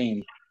on a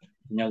theme.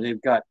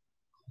 They've got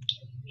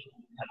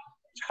a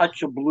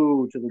touch of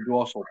blue to the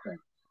dorsal fin.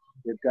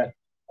 They've got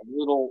a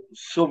little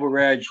silver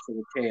edge to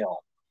the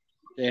tail.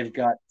 They've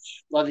got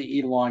slightly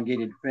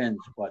elongated fins,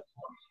 but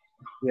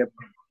they're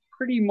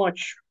pretty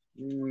much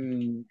a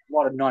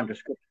lot of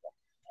nondescript stuff.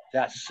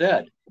 That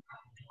said,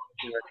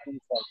 there are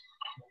things like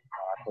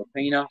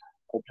Copena,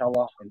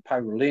 Copella, and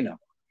Pyrulina,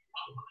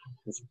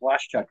 the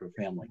splash tetra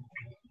family,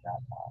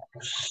 that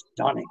are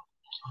stunning.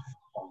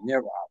 And there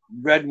are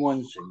red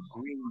ones and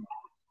green,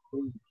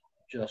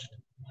 just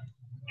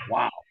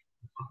wow.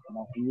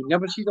 And you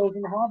never see those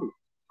in the hobby.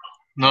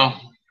 No.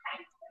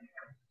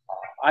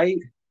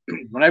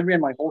 When I ran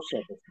my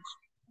wholesale business,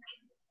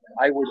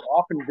 I would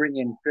often bring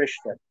in fish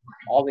that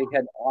all they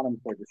had on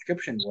them for a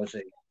description was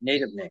a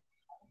native name.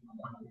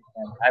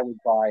 And I would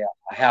buy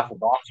a half a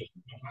box of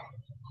them.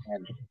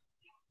 And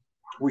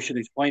we should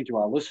explain to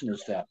our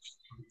listeners that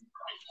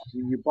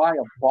when you buy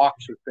a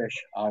box of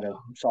fish out of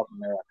South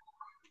America,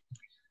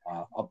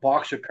 a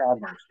box of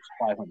cardinals is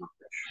 500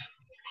 fish.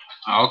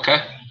 Okay.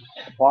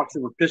 A box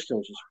of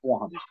Rapistos is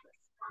 400 fish.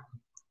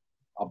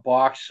 A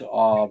box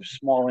of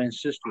small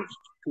ancestors is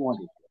 200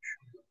 fish.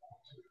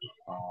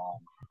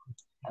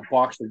 A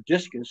box of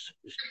discus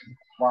is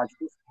large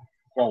discus,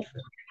 12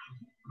 fish.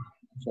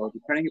 So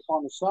depending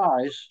upon the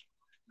size,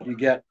 you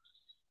get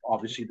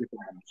obviously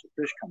different numbers of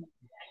fish coming.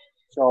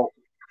 So,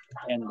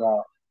 and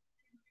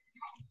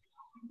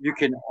you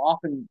can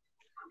often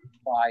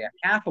buy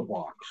a half a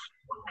box.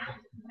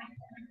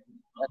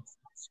 That's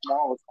the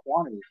smallest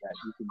quantity that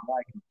you can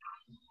buy.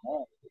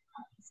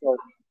 So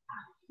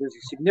there's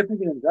a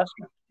significant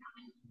investment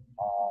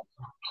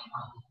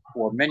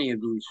for many of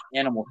these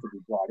animals to be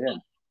brought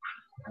in.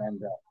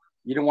 And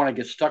you don't want to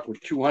get stuck with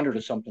 200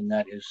 or something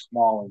that is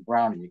small and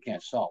brown and you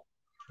can't sell.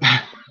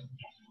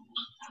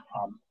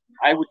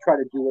 I would try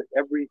to do it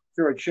every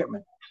third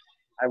shipment.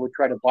 I would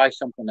try to buy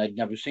something I'd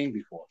never seen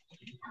before.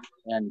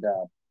 And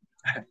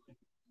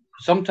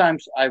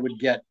sometimes I would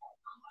get,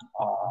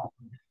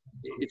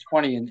 it's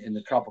funny in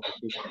the tropical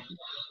fish,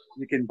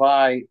 you can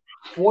buy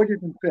 4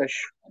 different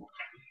fish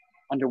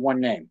under one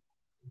name.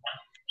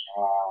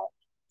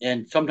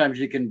 And sometimes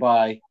you can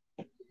buy,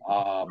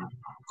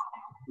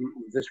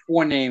 there's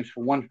 4 names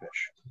for one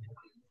fish.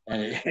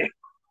 And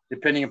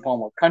depending upon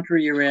what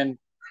country you're in.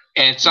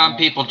 And some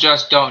people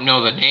just don't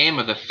know the name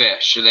of the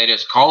fish, so they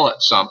just call it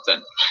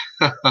something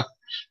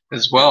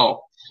as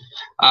well.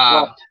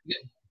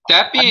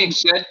 That being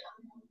said,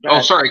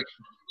 sorry.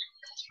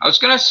 I was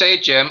going to say,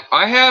 Jim,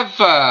 I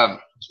have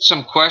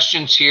some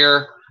questions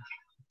here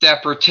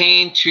that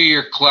pertain to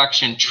your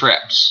collection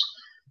trips.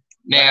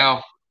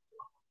 Now,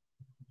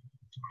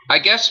 I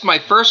guess my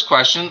first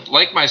question,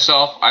 like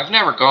myself, I've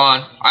never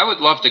gone. I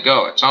would love to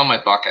go. It's on my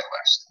bucket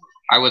list.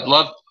 I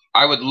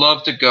would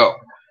love to go.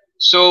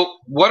 So,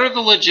 what are the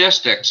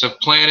logistics of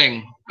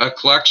planning a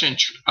collection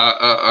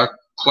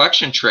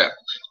trip?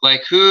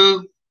 Like,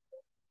 who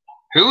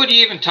would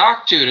you even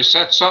talk to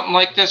set something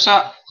like this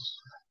up?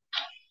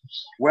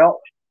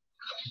 Well,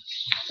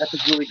 that's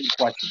a really good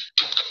question.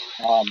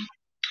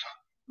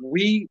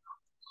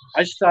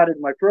 I started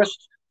my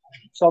first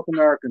South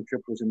American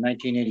trip was in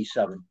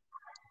 1987,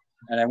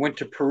 and I went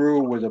to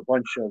Peru with a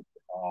bunch of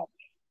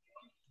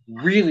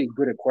really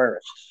good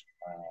aquarists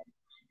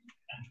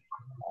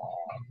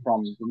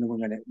from the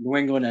New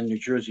England and New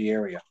Jersey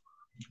area.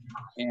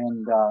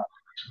 And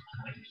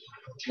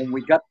when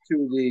we got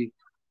to the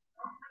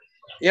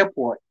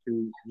airport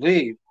to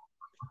leave,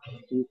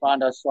 we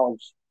found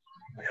ourselves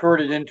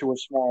herded into a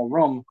small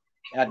room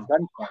at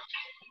gunpoint,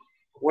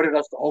 ordered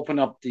us to open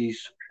up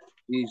these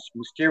these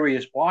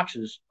mysterious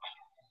boxes,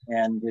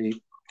 and the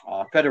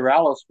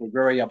federalists were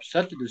very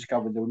upset to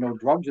discover there were no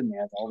drugs in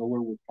there, although we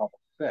were proper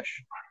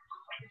fish.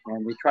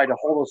 And they tried to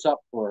hold us up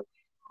for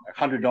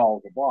 $100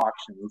 a box,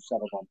 and we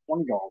settled on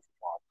 $20 a box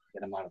to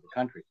get them out of the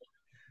country.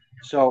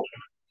 So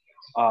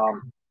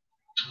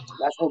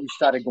that's when we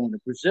started going to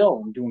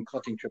Brazil and doing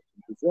collecting trips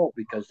in Brazil,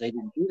 because they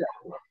didn't do that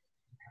before.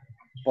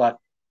 But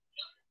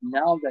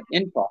now that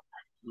INPA,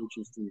 which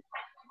is the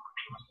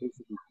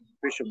basically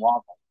Fish and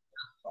Wildlife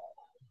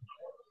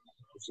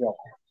Brazil,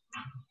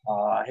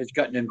 has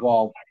gotten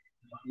involved,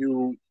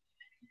 you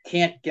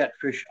can't get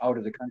fish out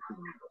of the country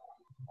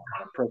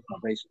on a personal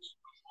basis.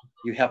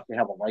 You have to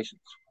have a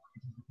license.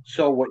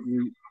 So what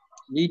you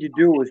need to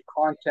do is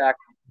contact,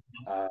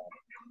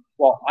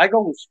 well, I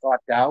go with Scott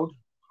Dowd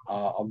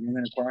of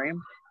Boston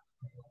Aquarium.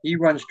 He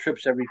runs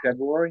trips every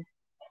February,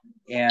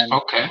 and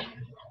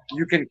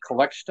you can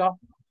collect stuff.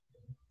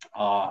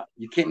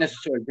 You can't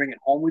necessarily bring it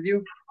home with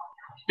you,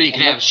 but you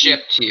can have it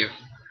shipped to you.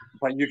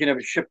 But you can have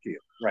it shipped to you,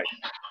 right?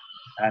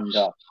 And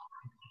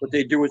what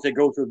they do is they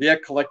go through their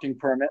collecting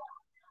permit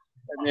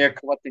and their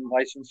collecting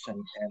license,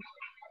 and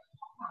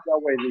that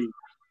way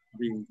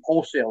the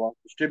wholesaler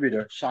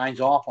distributor signs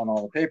off on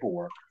all the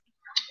paperwork.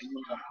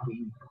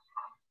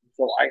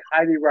 So I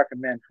highly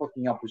recommend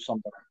hooking up with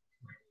somebody,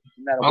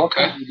 no matter what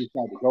country you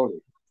decide to go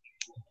to.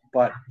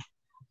 But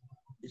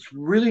it's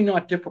really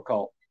not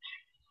difficult.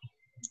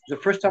 The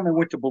first time I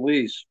went to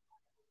Belize,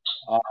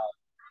 I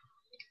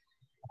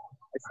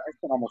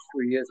spent almost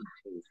 3 years in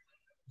Belize.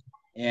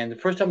 And the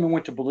first time I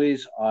went to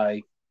Belize,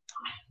 I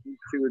went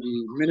to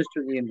the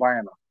Minister of the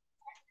Environment.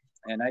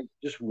 And I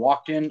just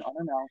walked in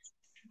unannounced,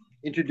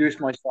 introduced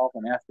myself,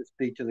 and asked to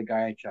speak to the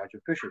guy in charge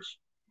of fishes.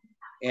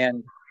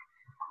 And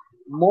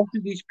most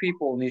of these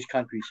people in these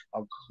countries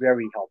are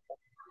very helpful.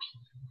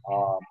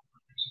 And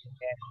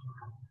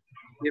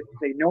if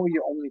they know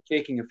you're only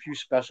taking a few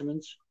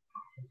specimens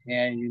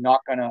and you're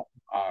not going to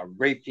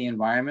rape the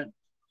environment,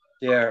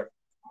 they're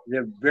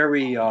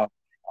very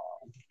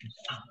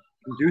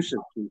conducive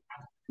to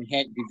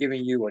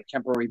giving you a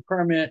temporary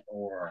permit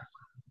or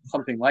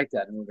something like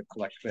that in order to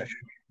collect fish.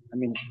 I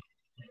mean,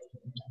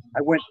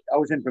 I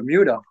was in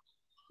Bermuda,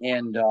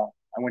 and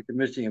I went to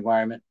Ministry of the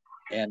Environment,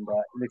 and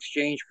in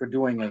exchange for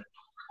doing a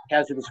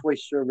hazardous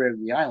waste survey of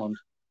the island,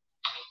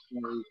 they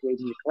gave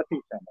me a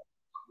collecting permit.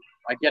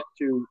 I get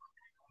to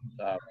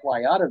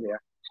fly out of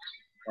there,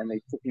 and they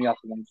took me off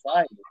to one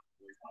side.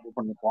 They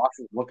opened the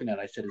boxes, looking at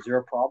it. I said, "Is there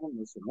a problem?"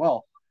 They said,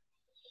 "Well,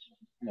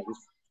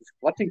 this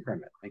collecting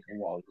permit." They go,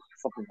 "Well, is there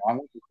something wrong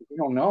with it?" We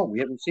don't know. We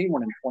haven't seen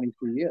one in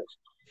 22 years.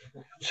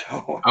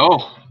 So.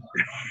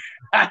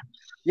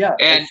 Yeah.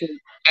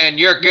 And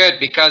you're good,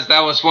 because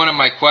that was one of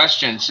my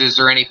questions. Is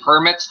there any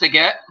permits to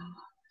get?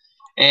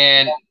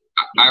 And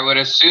I would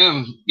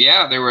assume,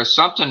 yeah, there was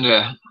something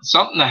to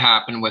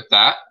happen with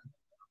that.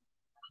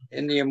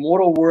 In the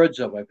immortal words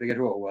of, I forget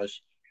who it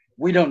was,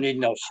 we don't need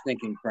no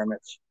stinking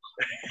permits.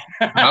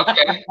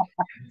 Okay.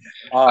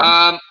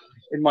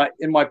 In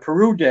my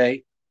Peru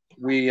day,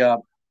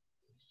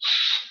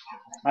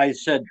 I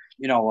said,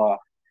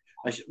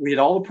 we had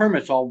all the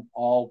permits,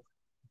 all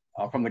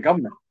from the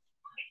government,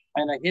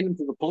 and I handed them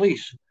to the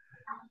police,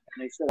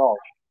 and they said, "Oh,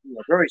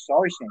 we're very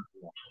sorry, St.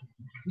 Pierre.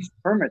 These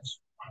permits,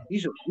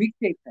 these are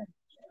weekday permits.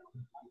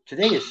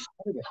 Today is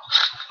Saturday.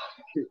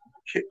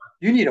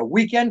 You need a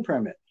weekend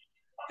permit."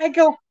 I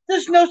go,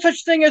 "There's no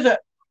such thing as a."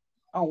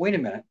 Oh, wait a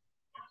minute.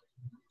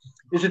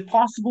 Is it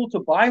possible to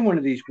buy one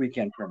of these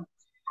weekend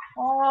permits?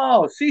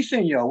 Oh, si,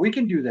 senor, we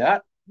can do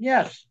that.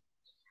 Yes.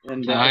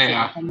 And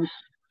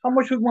how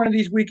much would one of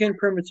these weekend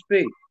permits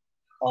be?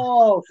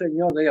 Oh,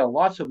 senor, they are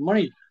lots of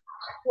money.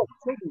 Oh,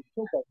 children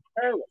killed by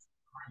terrorists.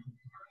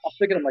 I'm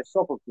thinking to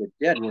myself, if they're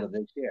dead, what do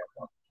they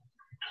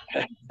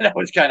care? That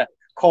was kind of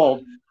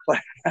cold,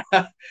 but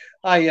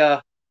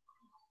I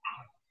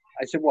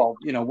said, "Well,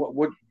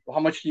 how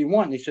much do you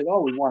want?" And they said,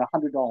 "Oh, we want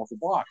 $100 a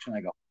box." And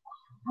I go,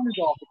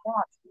 $100 a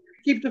box?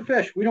 Keep the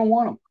fish. We don't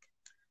want them.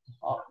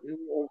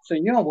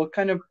 Senor,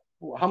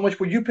 how much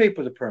would you pay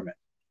for the permit?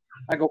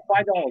 I go,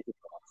 $5 a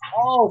box.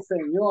 Oh,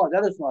 senor,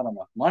 that is not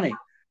enough money.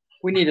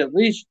 We need at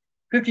least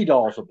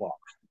 $50 a box.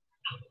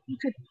 He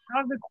said,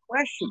 "Not a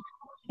question.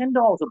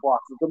 $10 a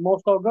box is the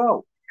most I'll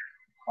go."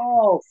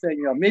 Oh,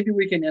 senor, maybe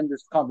we can end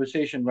this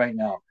conversation right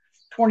now.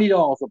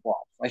 $20 a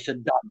box. I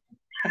said,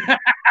 "Done."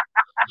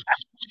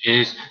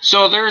 Jeez.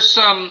 So there's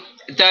some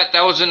that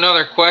was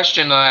another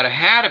question that I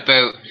had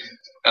about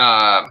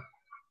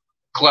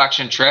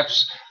collection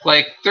trips.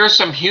 Like, there's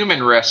some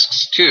human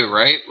risks too,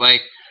 right?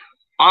 Like,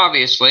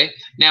 obviously,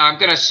 now I'm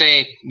gonna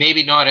say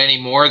maybe not any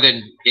more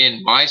than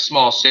in my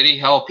small city.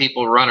 Hell,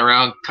 people run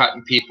around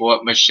cutting people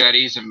with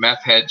machetes and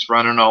meth heads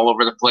running all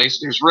over the place.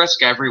 There's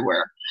risk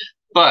everywhere.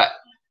 But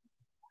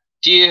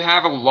do you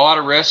have a lot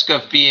of risk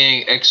of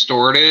being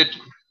extorted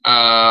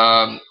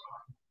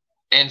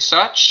and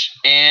such?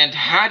 And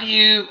how do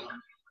you,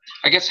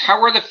 I guess,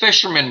 how are the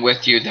fishermen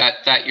with you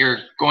that you're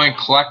going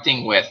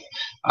collecting with?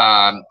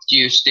 Do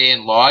you stay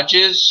in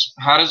lodges?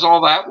 How does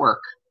all that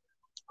work?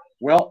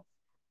 Well,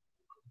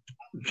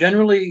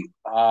 generally,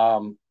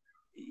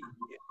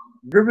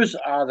 rivers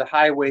are the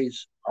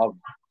highways of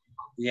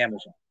the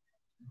Amazon.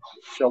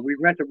 So we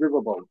rent a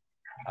riverboat,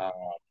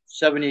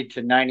 70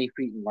 to 90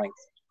 feet in length.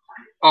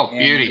 Oh,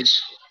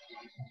 beauties.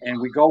 And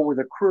we go with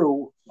a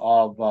crew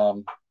of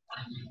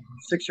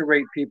 6 or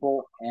 8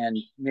 people and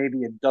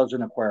maybe a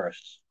dozen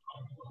aquarists.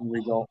 And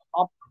we go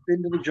up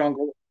into the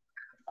jungle,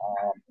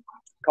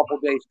 a couple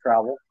days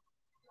travel.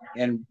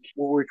 And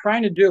what we're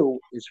trying to do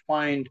is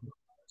find,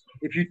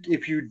 if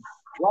you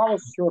draw a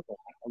circle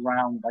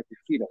around like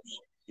the Iquitos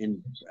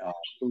in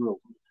Peru,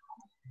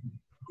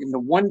 in the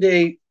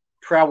 1-day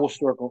travel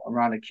circle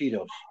around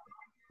Iquitos,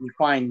 you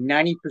find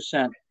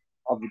 90%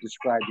 of the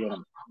described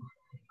animals.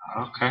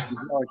 Okay. If you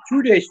draw a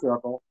 2-day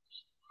circle,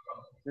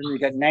 then you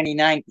got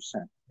 99% of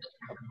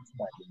the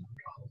described animals.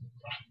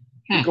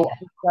 You go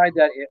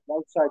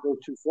outside those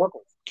 2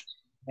 circles,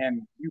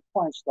 and you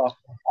find stuff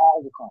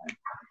all the time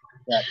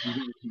that you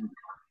never seen.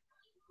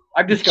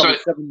 I've discovered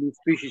 7 new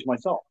species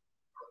myself.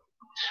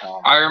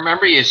 I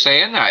remember you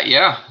saying that.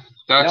 Yeah,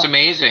 that's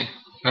amazing.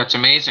 That's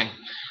amazing.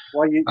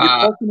 Well, you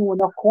poke into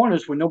enough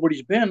corners where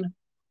nobody's been,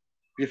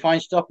 you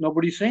find stuff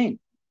nobody's seen.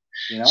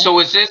 You know? So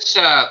is this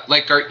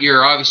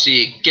you're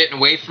obviously getting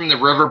away from the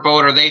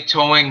riverboat? Are they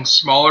towing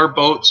smaller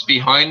boats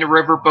behind the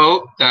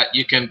riverboat that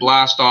you can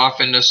blast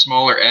off into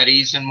smaller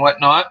eddies and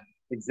whatnot?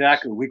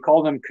 Exactly. We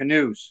call them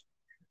canoes,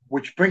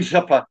 which brings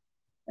up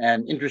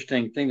an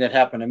interesting thing that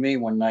happened to me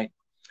one night.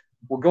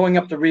 We're going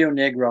up the Rio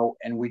Negro,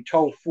 and we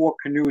tow 4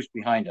 canoes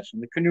behind us.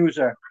 And the canoes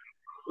are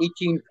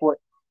 18-foot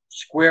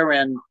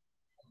square-end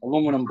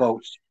aluminum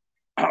boats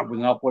with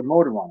an outboard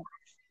motor on them.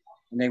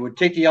 And they would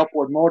take the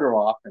outboard motor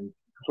off and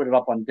put it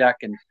up on deck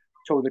and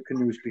tow the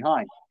canoes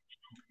behind.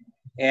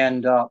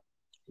 And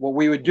what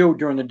we would do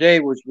during the day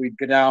was we'd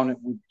go down and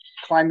we'd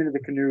climb into the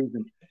canoes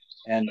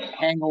and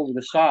hang over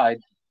the side.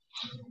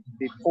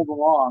 They'd pull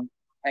along,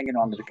 hanging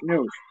onto the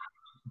canoes.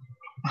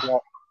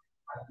 Well,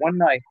 one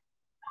night,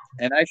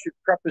 and I should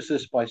preface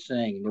this by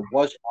saying there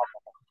was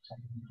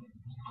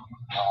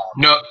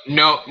alcohol.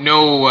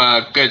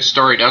 No good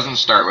story doesn't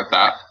start with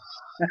that.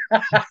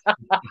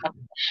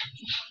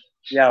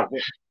 Yeah.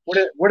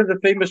 What are the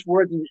famous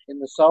words in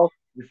the South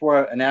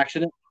before an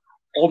accident?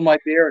 Hold my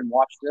beer and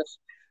watch this.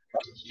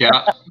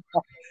 Yeah.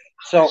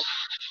 So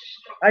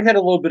I had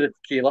a little bit of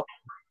tequila,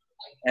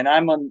 and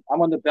I'm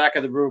on the back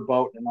of the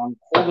riverboat, and I'm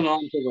holding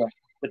on to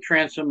the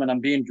transom, and I'm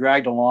being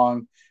dragged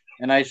along,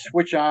 and I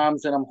switch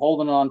arms, and I'm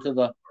holding on to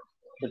the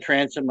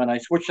transom, and I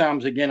switch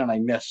arms again, and I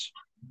miss,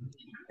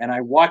 and I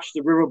watch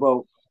the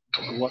riverboat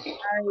look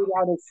right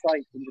out of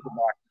sight into the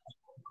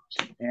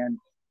darkness, and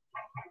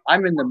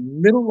I'm in the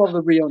middle of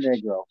the Rio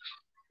Negro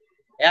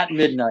at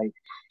midnight,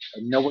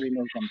 and nobody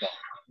knows I'm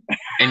gone.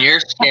 And you're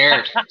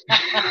scared.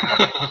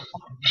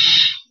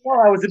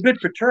 Well, I was a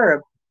bit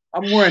perturbed.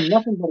 I'm wearing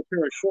nothing but a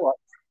pair of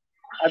shorts.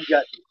 I've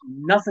got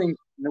nothing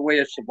in the way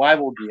of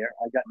survival gear.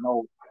 I got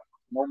no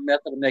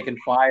method of making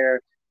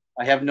fire.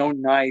 I have no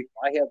knife.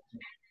 I have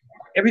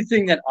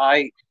everything that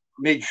I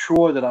made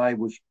sure that I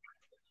was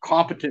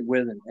competent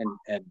with,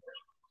 and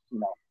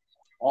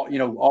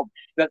all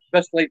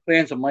best laid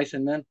plans of mice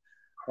and men.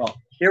 Well,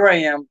 here I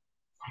am,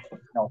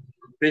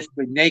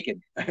 basically naked,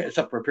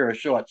 except for a pair of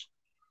shorts.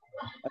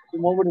 I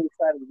came over to the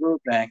side of the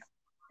riverbank,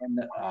 and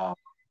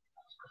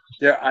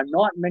there are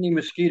not many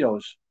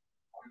mosquitoes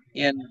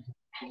in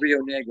Rio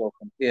Negro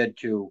compared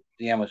to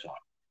the Amazon.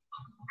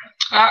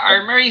 I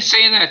remember you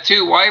saying that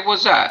too. Why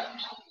was that?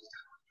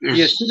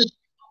 Yes,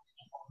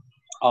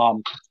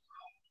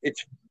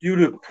 it's due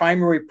to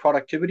primary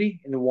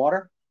productivity in the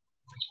water.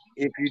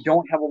 If you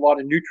don't have a lot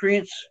of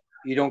nutrients,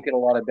 you don't get a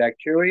lot of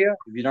bacteria.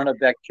 If you don't have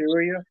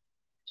bacteria,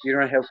 you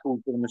don't have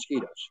food for the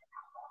mosquitoes.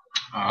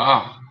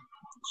 Oh.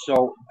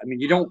 So, I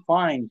mean, you don't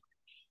find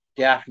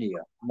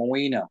Daphnia,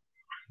 Moena,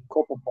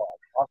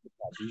 copepods,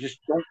 octopods. You just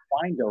don't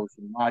find those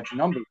in large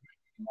numbers.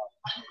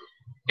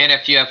 And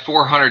if you have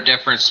 400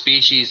 different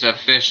species of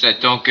fish that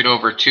don't get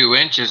over 2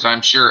 inches,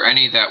 I'm sure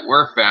any that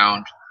were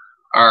found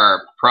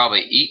are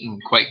probably eaten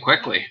quite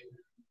quickly.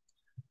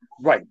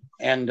 Right.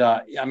 And,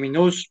 I mean,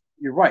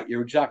 you're right.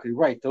 You're exactly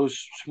right. Those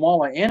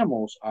smaller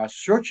animals are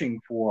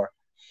searching for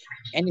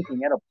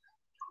anything edible.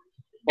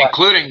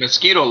 Including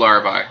mosquito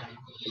larvae.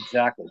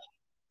 Exactly.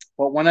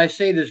 But when I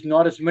say there's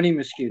not as many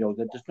mosquitoes,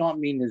 that does not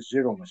mean there's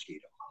zero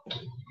mosquito.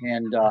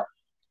 And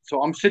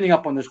so I'm sitting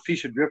up on this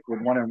piece of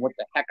driftwood wondering what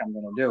the heck I'm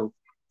going to do.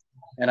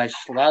 And I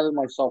slathered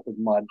myself with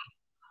mud.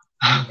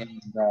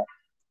 And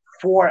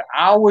 4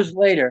 hours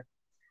later,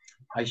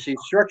 I see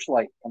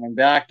searchlight coming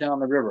back down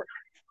the river.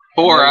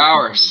 4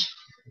 hours.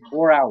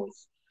 4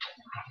 hours.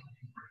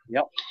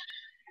 Yep.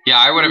 Yeah,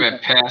 I would have been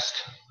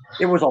pissed.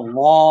 It was a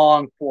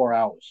long 4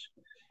 hours.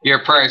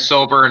 You're probably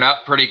sobering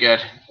up pretty good.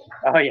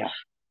 Oh, yeah.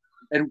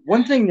 And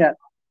one thing that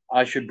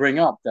I should bring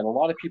up that a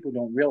lot of people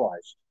don't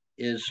realize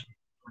is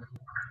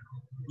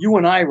you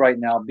and I right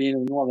now, being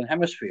in the Northern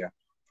Hemisphere,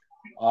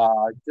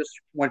 just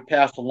went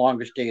past the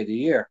longest day of the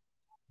year.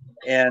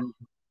 And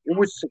it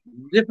was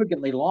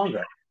significantly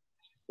longer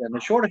than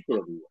the shortest day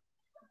of the year.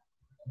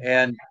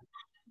 And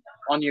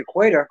on the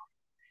equator,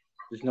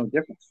 there's no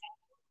difference.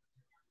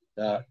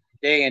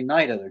 day and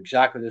night are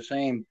exactly the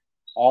same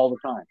all the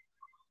time.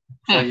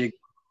 So you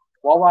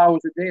 12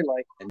 hours of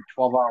daylight and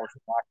 12 hours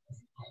of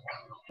darkness.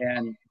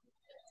 And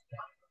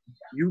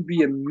you'd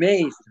be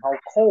amazed at how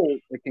cold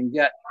it can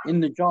get in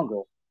the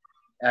jungle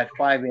at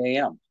 5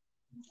 a.m.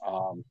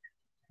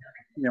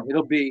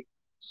 It'll be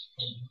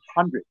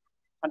 100,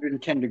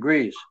 110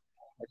 degrees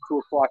at 2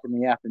 o'clock in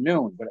the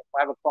afternoon, but at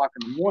 5 o'clock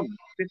in the morning,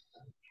 it's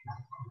 50.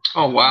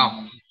 Oh,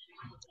 wow.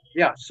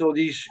 Yeah, so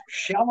these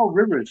shallow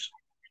rivers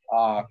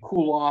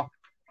cool off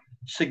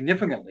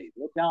significantly.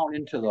 They're down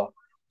into the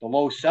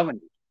low 70s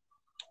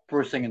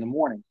first thing in the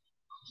morning,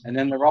 and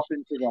then they're up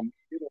into the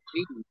middle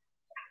 80s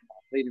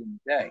later in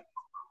the day.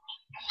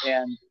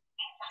 And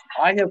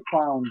I have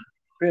found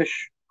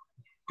fish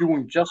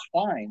doing just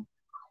fine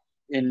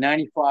in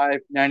 95,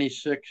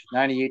 96,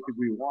 98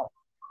 degree water,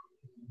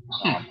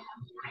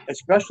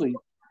 especially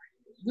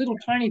little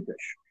tiny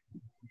fish.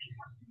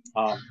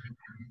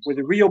 Where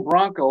the Rio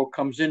Branco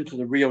comes into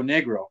the Rio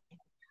Negro,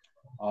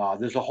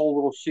 there's a whole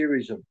little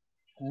series of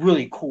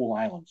really cool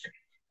islands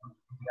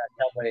that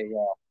have a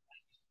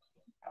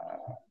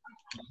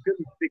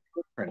really big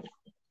footprint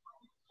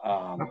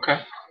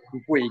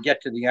before you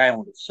get to the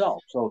island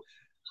itself. So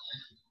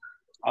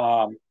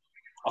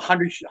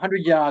 100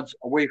 yards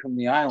away from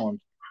the island,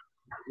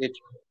 it's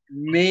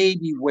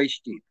maybe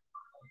waist deep,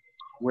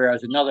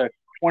 whereas another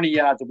 20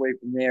 yards away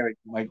from there, it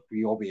might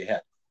be over your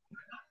head.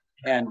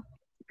 And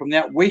from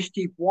that waist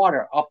deep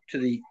water up to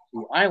the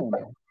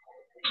island,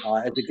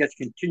 as it gets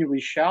continually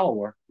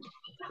shallower,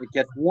 it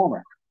gets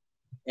warmer.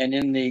 And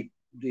in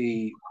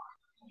the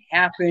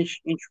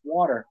half-inch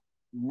water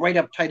right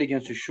up tight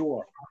against the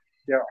shore,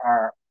 there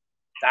are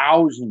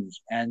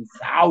thousands and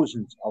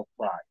thousands of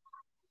fry.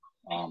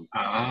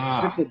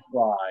 Triplet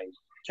fry,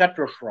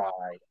 tetra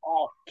fry,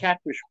 all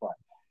catfish fry,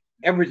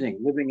 everything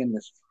living in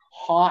this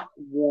hot,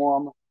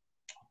 warm,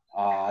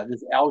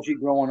 there's algae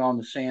growing on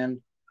the sand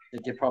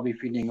that they're probably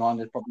feeding on.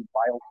 There's probably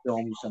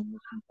biofilms and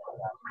things like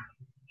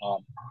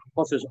that.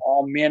 Plus, there's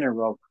all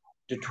manner of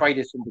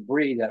detritus and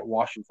debris that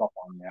washes up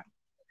on there.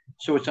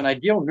 So it's an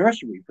ideal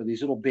nursery for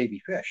these little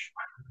baby fish.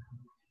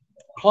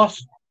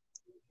 Plus,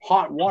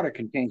 hot water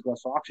contains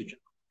less oxygen.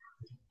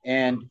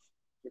 And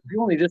if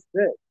you're only this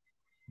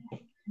big,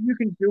 you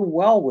can do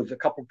well with a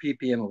couple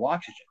ppm of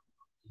oxygen.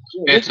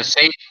 It's a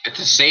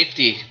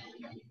safety.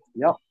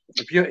 Yep.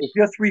 If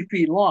you're 3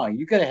 feet long,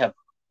 you got to have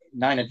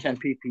 9 or 10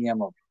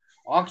 ppm of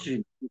oxygen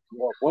to keep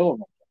your oil.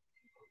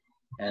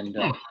 And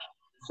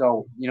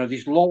so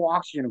these low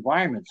oxygen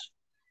environments,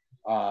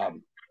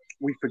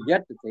 we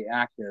forget that they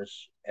act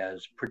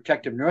as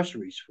protective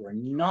nurseries for a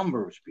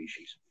number of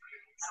species,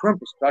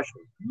 shrimp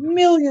especially,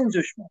 millions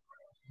of shrimp,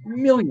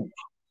 millions.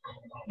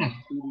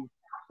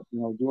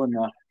 Doing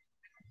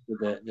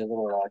the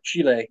little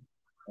Chile,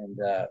 and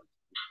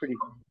pretty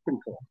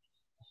cool.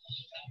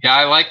 Yeah,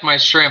 I like my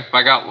shrimp.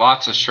 I got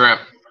lots of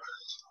shrimp,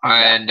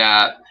 and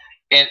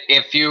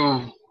if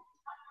you,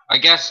 I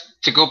guess,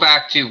 to go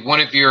back to one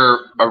of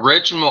your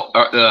original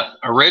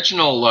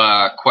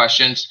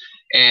questions,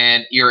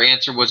 and your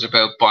answer was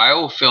about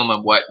biofilm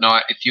and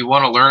whatnot. If you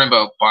want to learn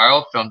about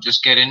biofilm,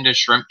 just get into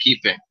shrimp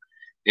keeping.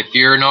 If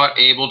you're not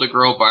able to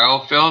grow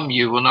biofilm,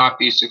 you will not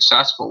be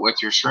successful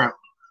with your shrimp.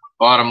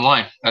 Bottom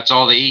line, that's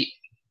all they eat.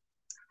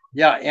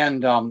 Yeah,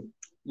 and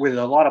with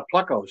a lot of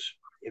plecos,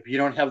 if you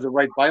don't have the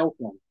right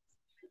biofilm,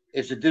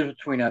 it's the difference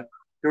between a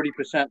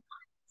 30%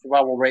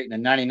 survival rate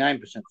and a 99%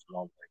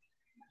 survival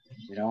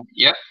rate.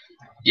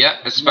 Yeah,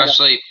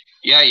 especially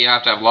you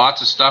have to have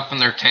lots of stuff in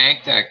their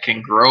tank that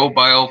can grow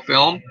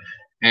biofilm,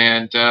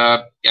 and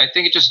I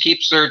think it just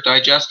keeps their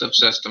digestive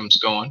systems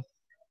going.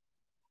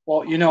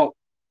 Well,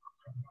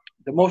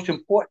 the most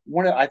important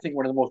one of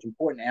the most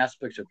important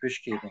aspects of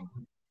fish keeping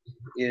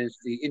is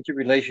the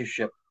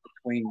interrelationship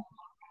between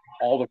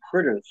all the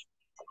critters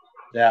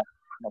that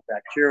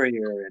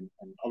bacteria and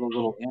other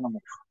little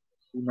animals,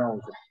 who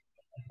knows,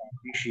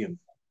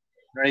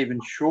 not even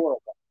sure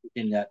about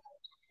something that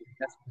is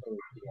necessary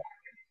to a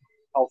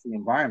healthy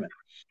environment.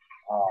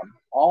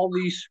 All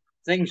these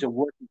things are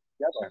working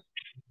together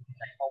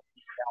to help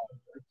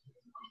balance.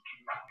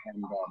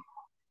 And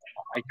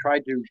I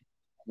tried to,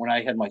 when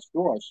I had my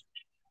stores,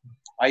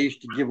 I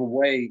used to give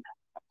away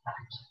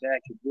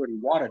bags of dirty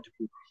water to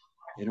people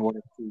in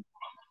order to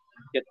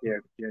get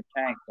their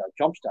tank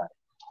jump started.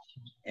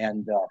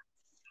 And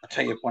I'll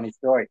tell you a funny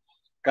story.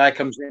 Guy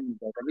comes in and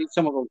goes, I need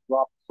some of those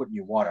drops to put in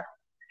your water.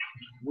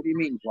 What do you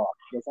mean drops?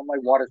 He goes, my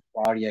water's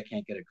cloudy, I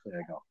can't get it clear.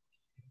 I go,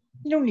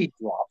 you don't need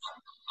drops.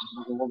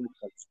 You go over,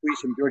 squeeze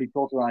some dirty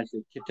filter on. I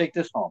said, take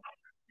this home.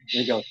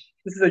 And he goes,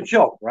 this is a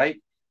joke, right?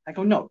 I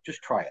go, no,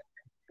 just try it.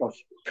 He goes,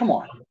 come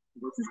on.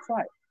 He goes, just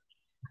try it.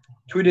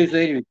 2 days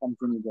later, he comes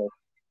in and goes,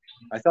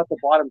 I thought the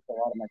bottom fell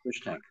out of my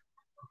fish tank.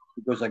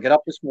 He goes, I get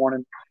up this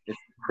morning, it's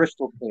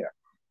crystal clear.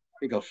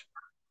 He goes,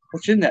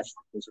 what's in that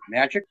stuff? Is it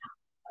magic?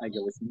 I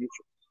go, it's nature.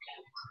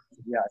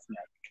 Said, yeah, it's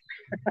magic.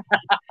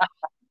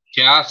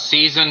 Yeah,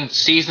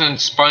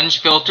 seasoned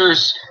sponge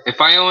filters.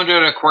 If I owned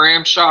an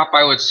aquarium shop,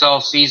 I would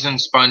sell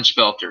seasoned sponge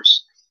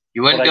filters.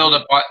 You wouldn't be able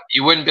to buy.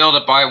 You wouldn't be able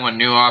to buy one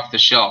new off the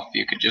shelf.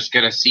 You could just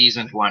get a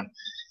seasoned one,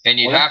 and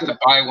you'd have to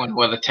buy one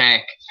with a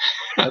tank.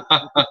 That's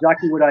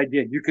exactly what I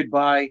did. You could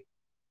buy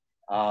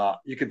a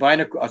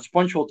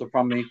sponge filter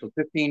from me for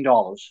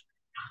 $15.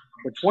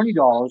 For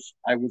 $20,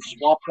 I would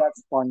swap that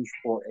sponge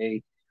for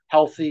a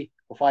healthy,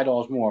 for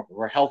 $5 more,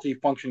 for a healthy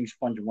functioning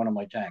sponge in one of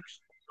my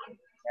tanks.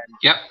 And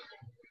yep.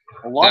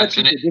 A lot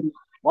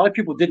of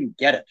people didn't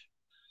get it,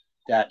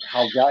 that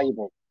how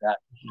valuable that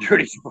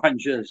dirty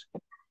sponge is.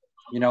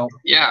 You know?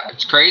 Yeah,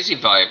 it's crazy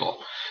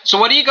valuable. So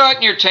what do you got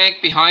in your tank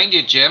behind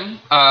you, Jim?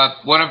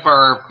 One of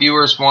our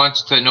viewers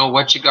wants to know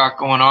what you got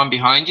going on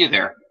behind you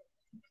there.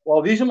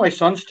 Well, these are my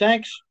son's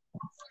tanks.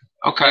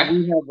 Okay.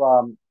 And we have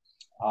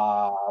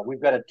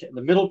we've got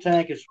the middle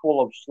tank is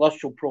full of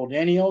celestial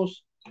prolanios.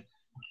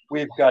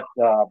 We've got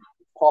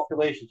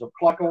populations of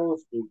pluckos.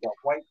 We've got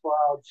white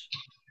clouds.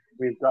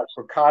 We've got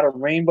fricata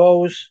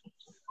rainbows.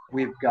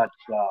 We've got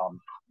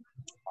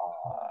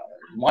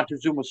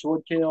Montezuma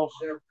swordtails.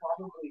 They're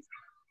probably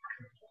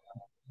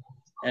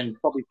and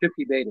probably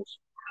 50 betas.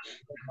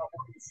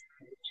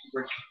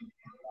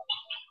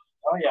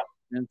 Oh yeah,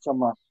 and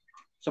some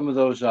of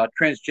those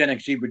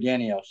transgenic zebra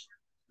danios.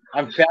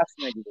 I'm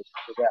fascinated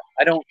with that.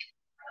 I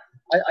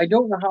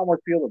don't know how I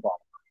feel about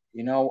it.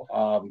 You know,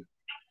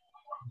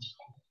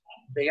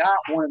 they are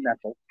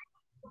ornamental.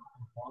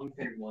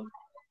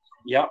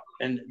 Yeah,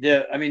 and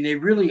they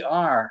really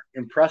are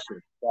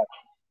impressive. But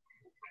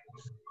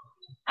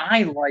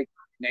I like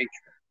nature.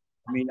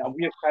 I mean,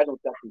 we have cardinal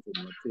tetras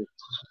in there too.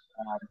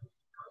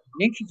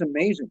 Nature's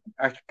amazing.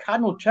 Our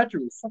cardinal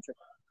tetra is such a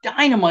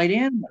dynamite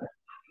animal.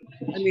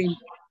 I mean,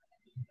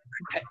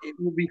 it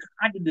will be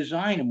hard to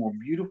design a more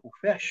beautiful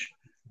fish.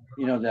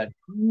 You know, that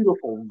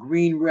beautiful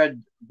green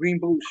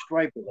blue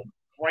stripe with a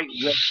bright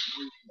red.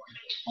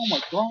 Oh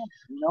my God!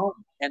 You know,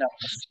 and a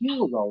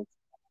slew of those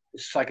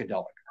is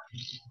psychedelic.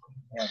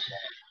 And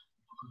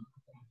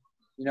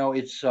you know,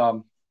 it's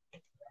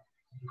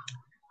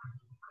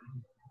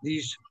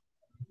these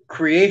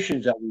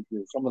creations that we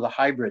do, some of the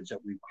hybrids that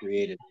we've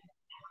created,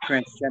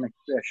 transgenic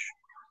fish,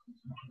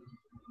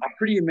 are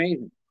pretty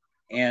amazing.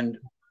 And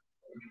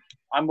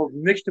I'm of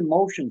mixed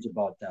emotions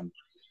about them.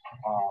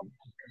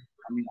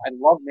 I mean, I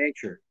love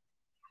nature,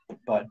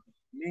 but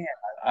man,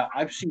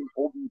 I've seen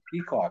OB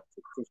peacocks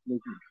that just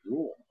make me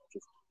drool.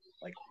 Just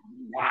like,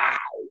 wow,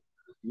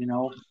 you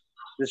know,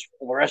 this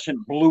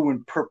fluorescent blue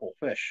and purple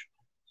fish.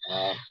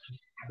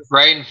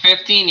 Right, and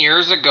 15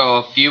 years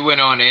ago, if you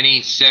went on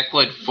any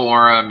cichlid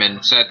forum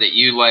and said that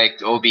you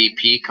liked OB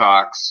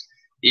peacocks,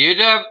 you'd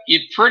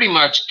pretty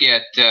much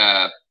get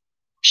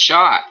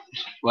shot.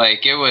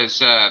 Like it was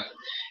the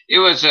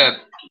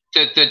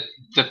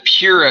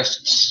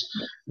purists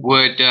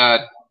would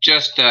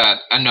just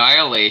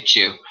annihilate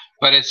you.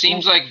 But it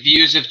seems like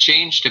views have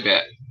changed a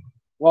bit.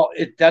 Well,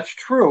 that's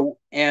true,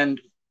 and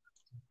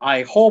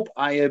I hope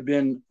I have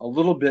been a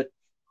little bit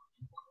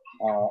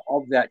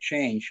of that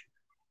change.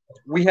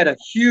 We had a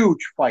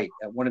huge fight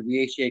at one of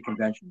the ACA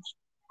conventions,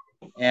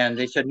 and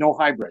they said no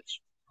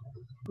hybrids.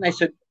 And I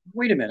said,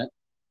 wait a minute.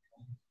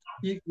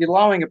 You're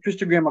allowing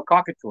Epistogramma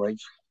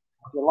cockatoids,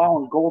 you're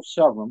allowing gold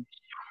severum,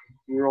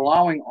 you're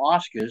allowing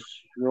Oscars,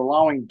 you're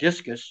allowing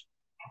discus.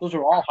 Those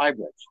are all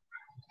hybrids.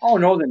 Oh,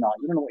 no, they're not.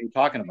 You don't know what you're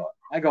talking about.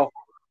 I go,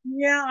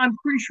 yeah, I'm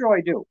pretty sure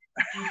I do.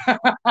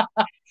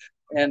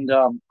 And,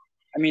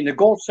 I mean, the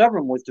gold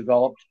severum was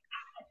developed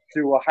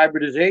through a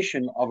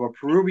hybridization of a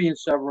Peruvian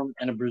severum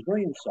and a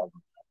Brazilian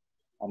severum.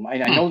 I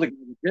know the guy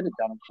who did it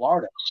down in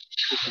Florida.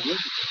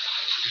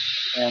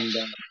 And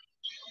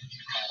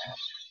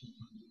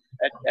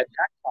at that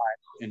time,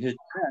 in his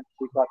defense,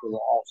 we thought they were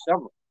all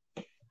several.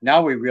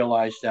 Now we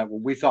realize that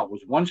what we thought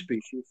was one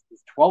species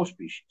is 12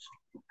 species.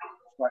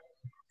 But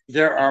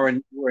there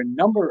were a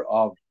number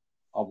of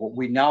what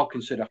we now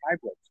consider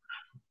hybrids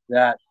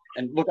that,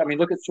 and look at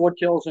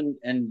swordtails and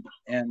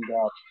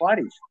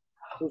platies.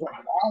 Those are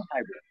all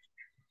hybrids.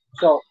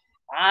 So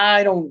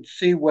I don't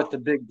see what the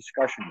big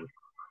discussion is.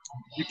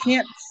 You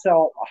can't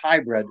sell a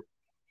hybrid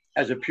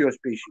as a pure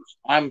species.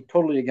 I'm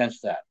totally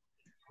against that.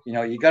 You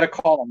know, you got to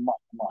call them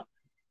mutt.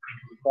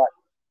 But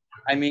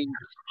I mean,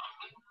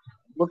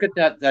 look at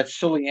that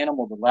silly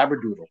animal, the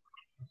labradoodle.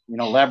 You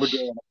know,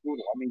 Labrador and a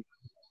poodle. I mean,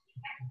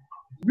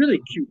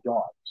 really cute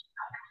dog.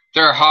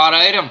 They're a hot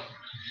item,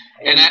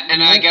 and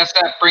I guess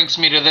that brings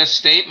me to this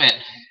statement.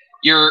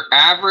 Your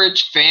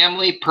average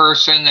family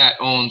person that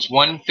owns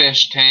one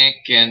fish tank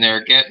and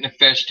they're getting a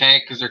fish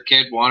tank because their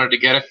kid wanted to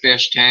get a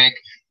fish tank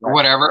or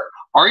whatever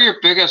are your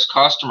biggest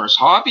customers.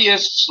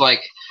 Hobbyists,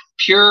 like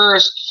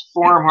purists,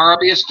 forum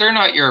hobbyists, they're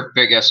not your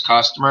biggest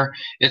customer.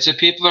 It's the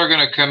people that are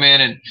going to come in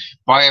and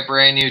buy a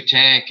brand new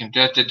tank and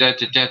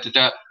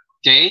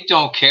They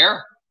don't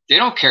care. They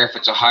don't care if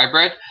it's a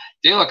hybrid.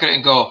 They look at it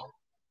and go,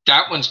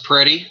 that one's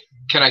pretty.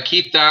 Can I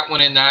keep that one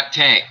in that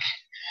tank?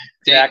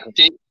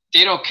 Exactly.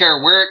 They don't care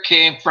where it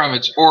came from,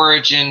 its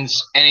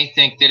origins,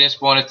 anything. They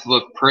just want it to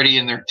look pretty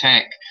in their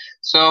tank.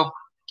 So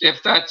if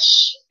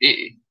that's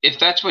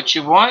what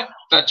you want,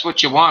 that's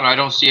what you want. I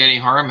don't see any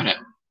harm in it.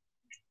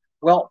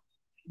 Well,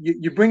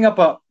 you bring up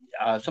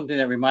something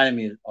that reminded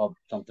me of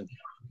something.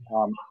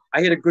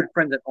 I had a good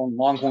friend that owned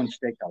Longhorn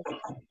Steakhouses.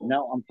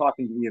 Now I'm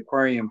talking to the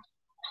aquarium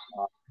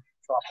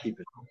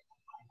shopkeepers.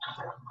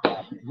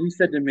 He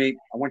said to me,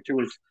 I went to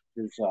his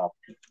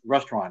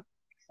restaurant,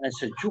 and I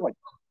said, George,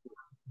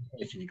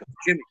 and he goes,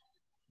 Jimmy,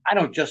 I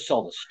don't just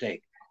sell the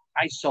steak.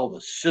 I sell the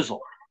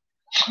sizzle.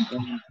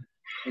 In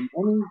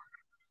any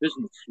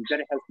business, you got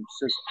to have some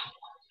sizzle.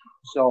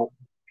 So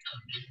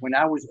when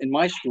I was in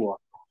my store,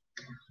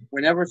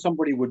 whenever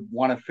somebody would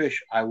want to fish,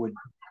 I would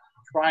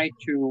try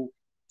to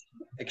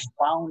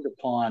expound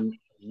upon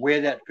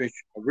where that fish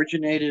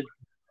originated,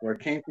 where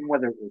it came from,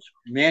 whether it was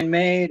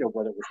man-made or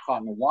whether it was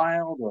caught in the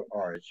wild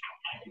or its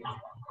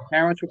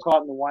parents were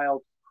caught in the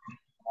wild.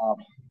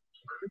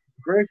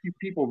 Very few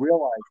people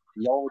realize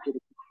the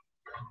yellow-lidded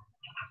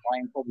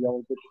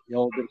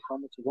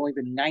chromis. There's only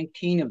been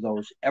 19 of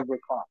those ever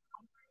caught.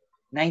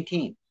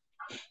 19.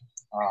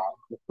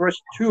 The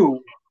first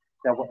 2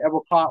 that were ever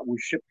caught were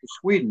shipped to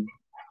Sweden,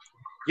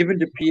 given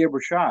to Pierre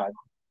Bouchard.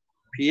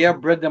 Pierre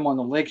bred them on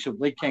the lakes of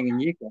Lake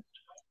Tanganyika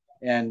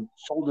and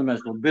sold them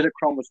as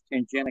Libidochromis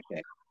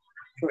tangenicae,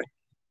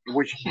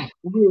 which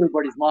blew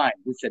everybody's mind.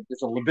 We said,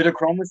 there's a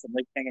Libidochromis in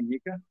Lake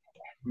Tanganyika?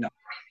 No.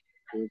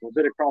 There's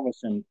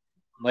Libidochromis in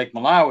Lake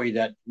Malawi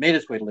that made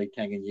its way to Lake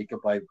Tanganyika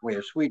by way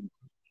of Sweden.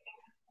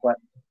 But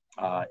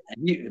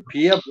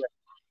Pierre,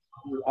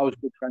 I was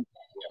good friends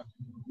with Pierre,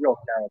 real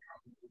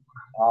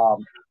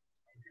character.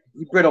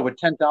 He bred over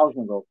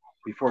 10,000 of those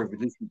before he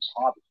released them to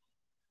hobby.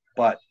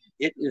 But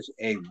it is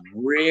a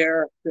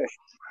rare fish.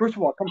 First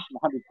of all, it comes from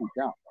 100 feet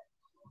down.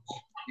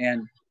 And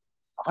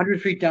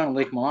 100 feet down in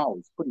Lake Malawi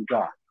is pretty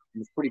dark.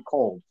 And it's pretty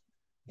cold.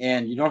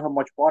 And you don't have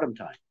much bottom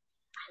time.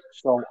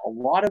 So a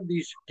lot of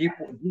these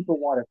deeper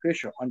water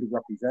fish are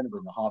underrepresented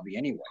in the hobby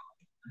anyway.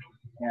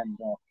 And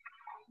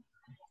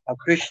a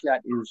fish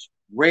that is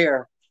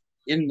rare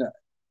in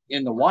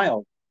the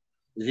wild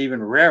is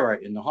even rarer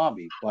in the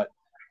hobby. But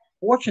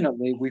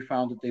fortunately, we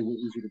found that they were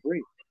easy to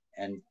breed.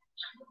 And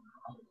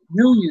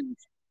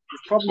millions,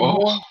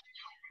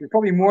 there's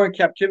probably more in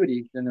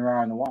captivity than there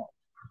are in the wild.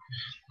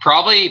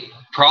 Probably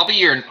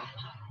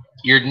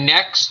your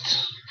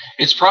next,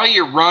 it's probably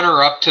your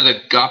runner up to the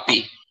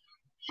guppy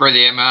for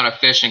the amount of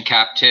fish in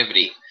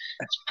captivity.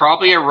 It's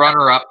probably a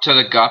runner up to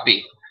the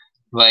guppy.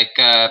 Like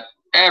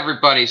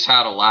everybody's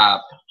had a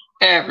lab.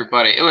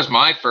 Everybody. It was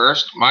my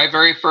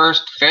very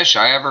first fish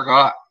I ever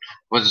got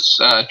was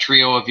a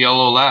trio of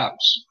yellow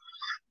labs.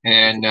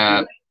 And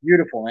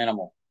beautiful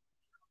animal.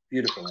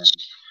 Beautiful animal.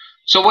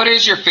 So what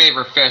is your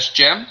favorite fish,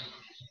 Jim?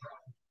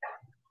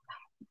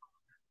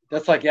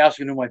 That's like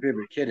asking who my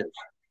favorite kid is.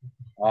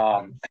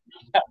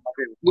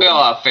 We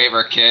all have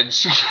favorite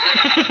kids.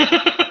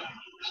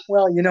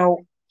 Well,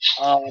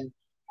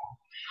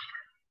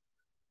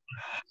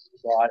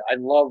 God, I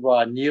love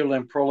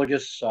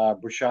Neolamprologus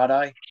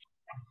bruschati,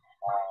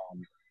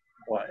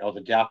 or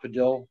the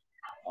daffodil.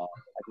 I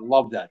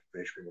love that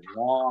fish. It's a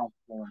long,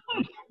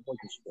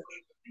 fish.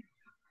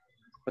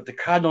 But the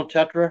cardinal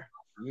tetra,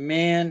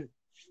 man,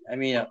 I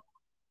mean,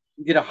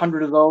 you get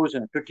 100 of those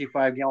in a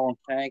 55-gallon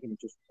tank, and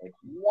it's just like,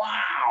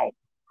 wow.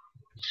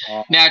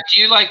 Now,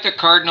 do you like the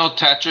cardinal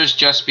tetras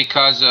just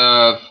because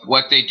of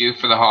what they do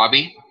for the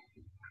hobby?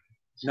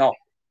 No.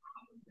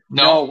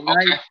 No.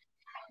 Okay.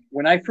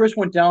 When I first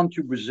went down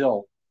to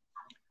Brazil,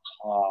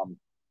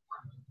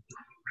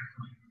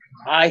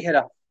 I had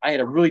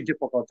a really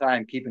difficult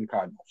time keeping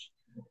cardinals.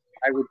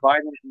 I would buy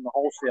them from the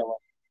wholesaler.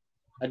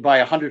 I'd buy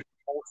 100 from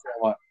the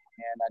wholesaler,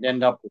 and I'd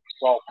end up with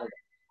 12 of them.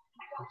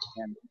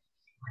 And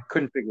I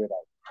couldn't figure it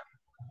out.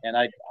 And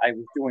I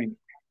was doing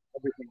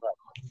everything right.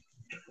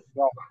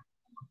 Well,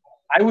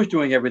 I was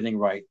doing everything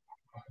right.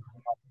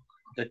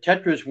 The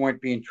tetras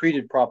weren't being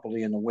treated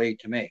properly in the way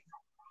to me.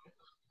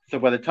 So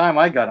by the time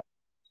I got them,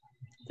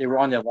 they were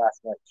on their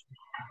last legs.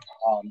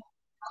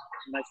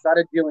 When I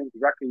started dealing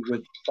directly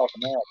with South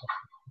America,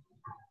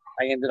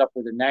 I ended up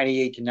with a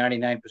 98 to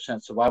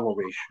 99% survival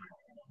ratio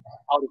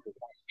out of the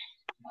water.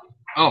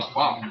 Oh,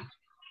 wow.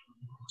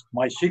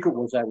 My secret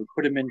was I would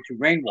put them into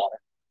rainwater,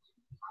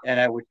 and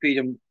I would feed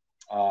them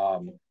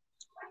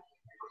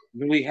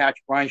newly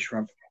hatched brine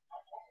shrimp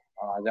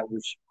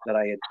that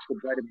I had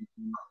put vitamins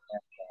in,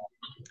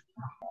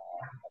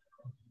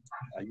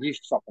 and a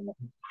yeast supplement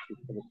to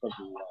put the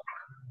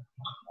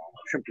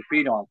shrimp to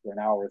feed on for an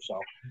hour or so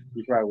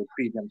before I would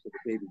feed them to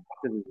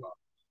the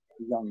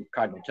young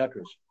cardinal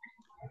tetras.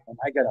 And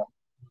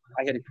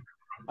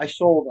I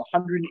sold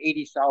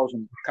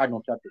 180,000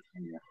 cardinal tetras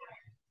in a year.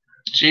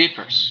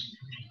 Jeepers.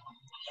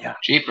 Yeah.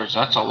 Jeepers,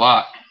 that's a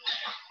lot.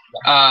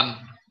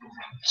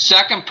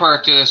 Second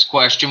part to this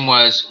question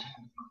was,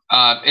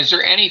 is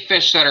there any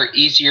fish that are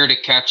easier to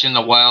catch in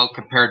the wild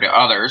compared to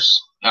others?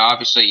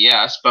 Obviously,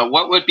 yes. But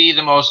what would be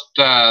the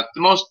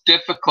most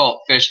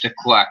difficult fish to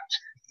collect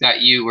that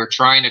you were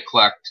trying to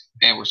collect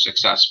and were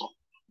successful?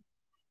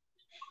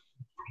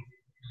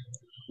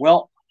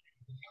 Well,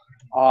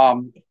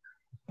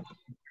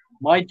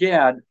 my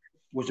dad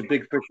was a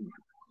big fisherman,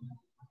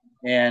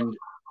 and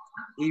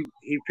he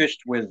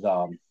fished with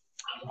a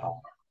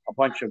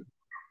bunch of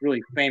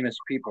really famous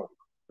people,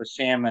 for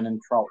salmon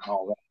and trout and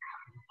all that.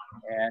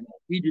 And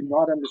he did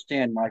not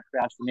understand my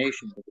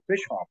fascination with the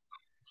fish hobby.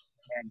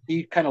 And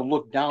he kind of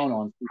looked down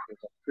on people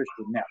that fished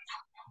with nets.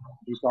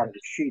 He thought it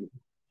was cheating.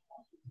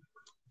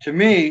 To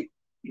me,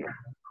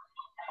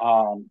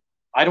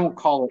 I don't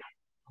call it,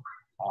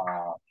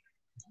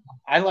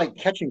 I like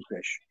catching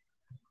fish.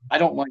 I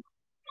don't like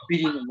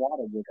feeding the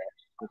water with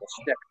a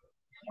stick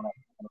on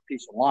a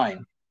piece of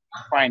line,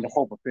 trying to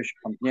hope a fish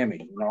comes near me.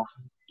 You know,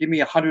 give me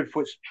 100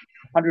 foot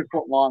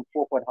long,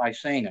 4 foot high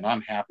seine, and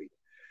I'm happy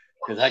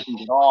because I can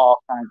get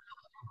all kinds.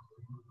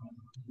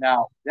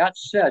 Now that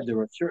said, there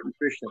are certain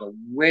fish that are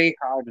way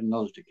harder than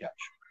those to catch.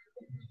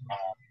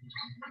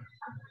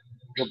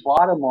 The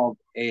bottom of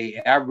a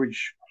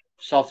average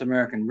South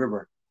American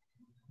river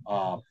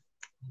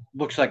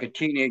looks like a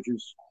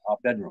teenager's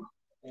bedroom.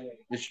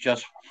 It's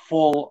just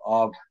full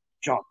of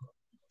junk,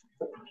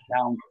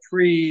 down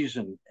trees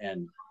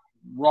and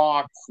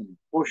rocks and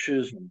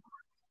bushes, and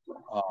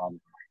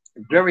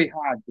very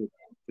hard to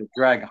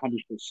drag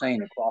 100-foot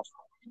seine across.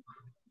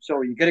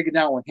 So you got to get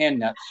down with hand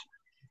nets,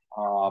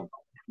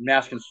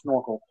 mask and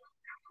snorkel.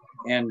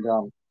 And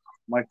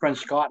my friend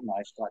Scott and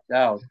I, Scott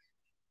Dowd,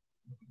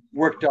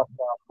 worked up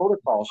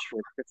protocols for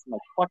fixing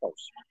like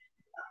plecos.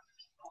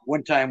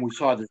 One time we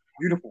saw this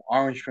beautiful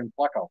orange fin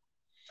pleco,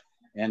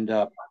 and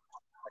I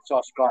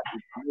saw Scott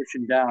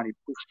pushing down. He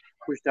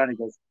pushed down. He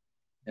goes,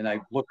 and I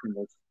looked and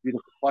goes,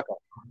 beautiful pleco.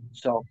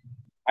 So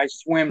I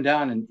swam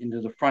down into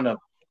the front of,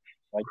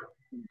 like,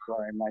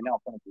 where I'm right now, in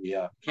front of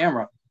the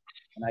camera,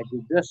 and I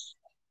did this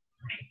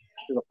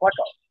to the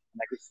pleco,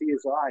 and I could see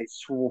his eyes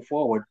swivel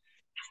forward,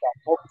 stop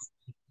focusing.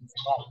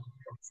 Scott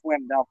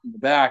swam down from the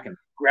back and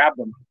grabbed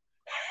him.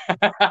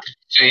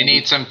 So you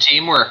need some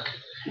teamwork.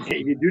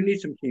 You do need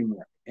some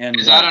teamwork. And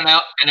is that an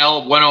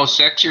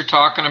L106 you're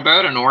talking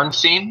about, an orange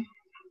seine?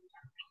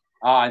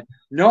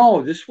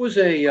 No, this was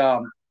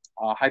a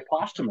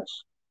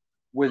hypostomus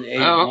with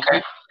a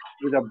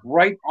with a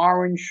bright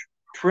orange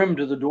trim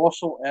to the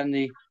dorsal and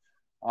the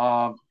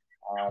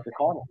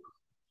caudal.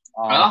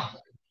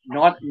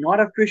 Not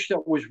a fish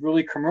that was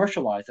really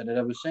commercialized that I'd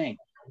ever seen.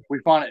 We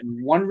found it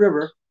in one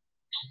river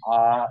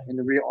off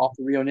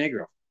the Rio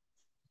Negro,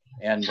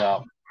 and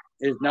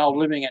is now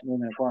living at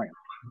Boston Aquarium.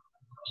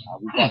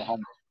 We brought it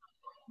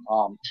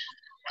home.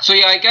 So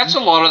yeah, I guess a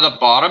lot of the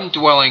bottom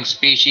dwelling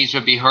species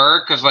would be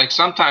hard because like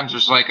sometimes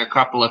there's like a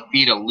couple of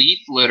feet of leaf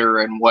litter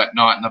and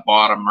whatnot in the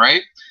bottom,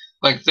 right?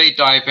 Like if they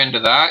dive into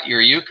that,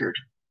 you're euchred.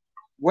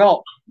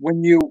 Well,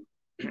 when you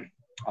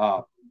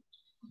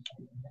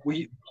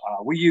we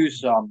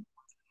use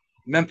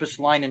Memphis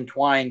line and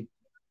twine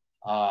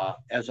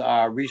as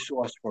our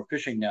resource for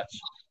fishing nets,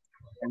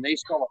 and they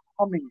sell a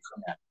Cummings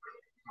net,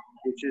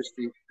 which is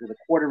the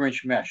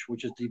 1/4-inch mesh,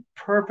 which is the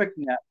perfect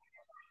net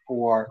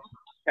for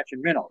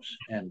catching minnows,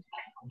 and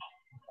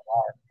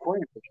our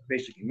aquarium fish are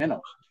basically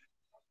minnows.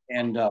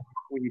 And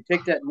when you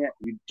take that net,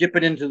 you dip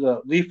it into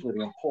the leaf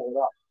litter and pull it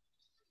up,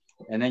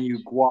 and then you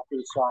go off to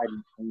the side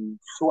and you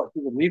sort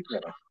through the leaf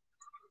litter.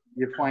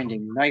 You're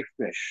finding knife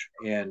fish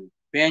and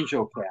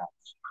banjo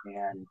cats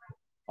and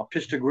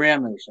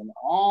apistogrammas and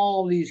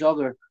all these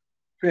other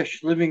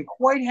fish living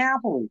quite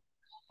happily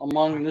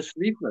among this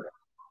leaf litter.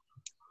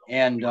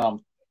 And I'll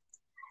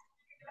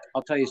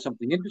tell you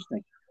something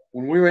interesting.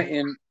 When we were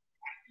in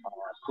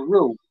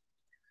Peru,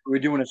 we were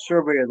doing a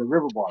survey of the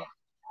river bottom.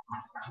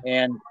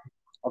 And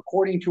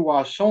according to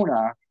our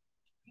sonar,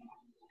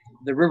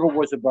 the river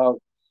was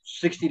about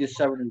 60 to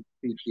 70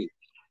 feet deep.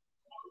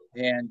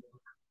 And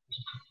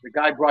the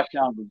guy brought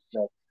down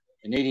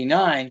in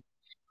 '89,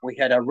 we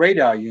had a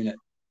radar unit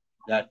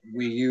that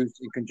we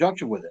used in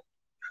conjunction with it.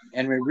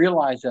 And we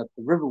realized that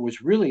the river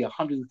was really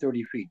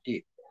 130 feet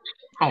deep.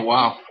 Oh,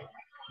 wow.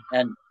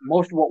 And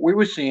most of what we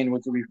were seeing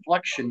was a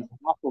reflection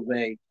off of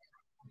a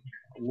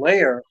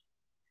layer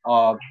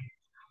of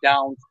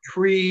down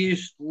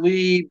trees,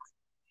 leaves,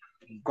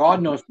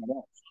 God knows what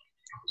else.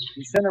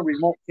 We sent a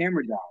remote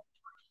camera down,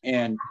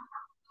 and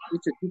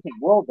it's a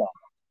different world down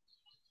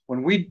there.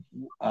 When we,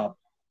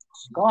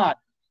 Scott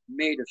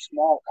made a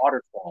small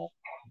otter trawl,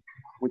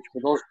 which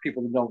for those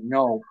people that don't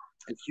know,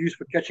 it's used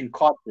for catching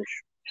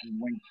codfish and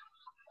wing.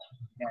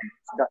 And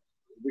it's got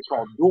what we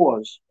call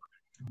doors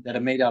that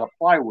are made out of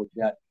plywood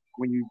that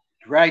when you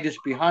drag this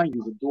behind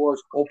you, the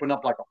doors open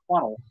up like a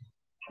funnel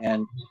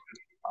and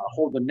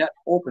hold the net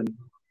open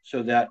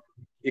so that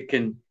it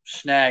can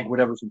snag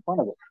whatever's in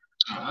front of it.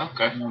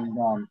 Okay.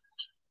 And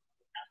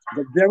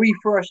the very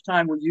first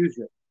time we used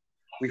it,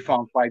 we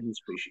found 5 new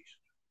species.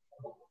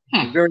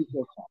 The very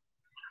first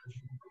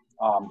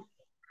time.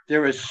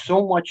 There is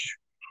so much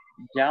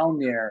down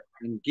there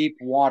in deep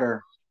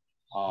water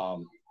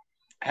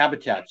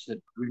habitats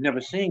that we've never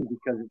seen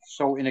because it's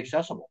so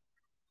inaccessible.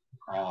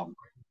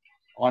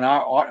 On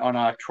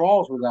our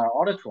trawls with our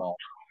otter trawl,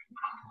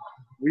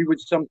 we would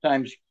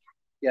sometimes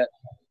get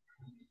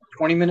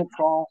a 20-minute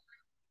trawl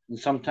and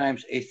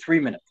sometimes a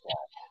 3-minute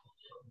trawl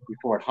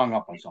before it hung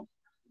up on something.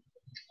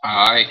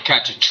 I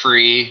catch a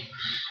tree,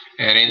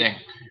 anything.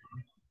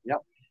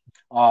 Yep.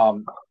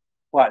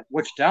 But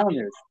what's down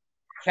there is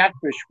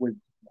catfish with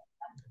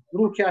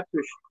little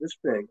catfish this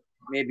big,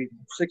 maybe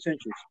 6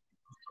 inches,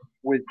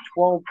 with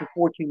 12 to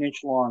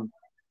 14-inch long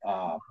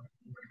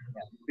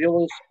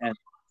feelers and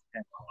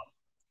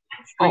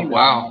Oh, streamers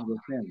wow. along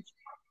their fins.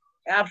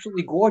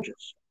 Absolutely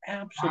gorgeous.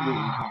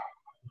 Absolutely.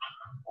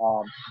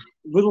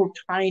 Little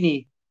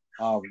tiny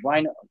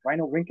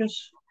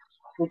rhinorhynchus,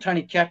 little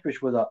tiny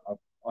catfish with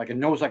like a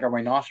nose like a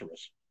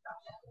rhinoceros.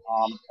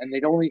 And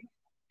they'd only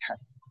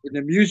in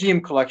the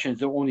museum collections,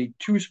 there were only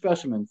 2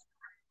 specimens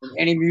in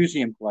any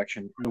museum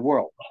collection in the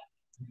world.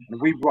 And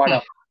we brought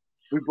up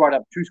 2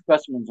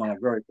 specimens on our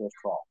very first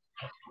trawl.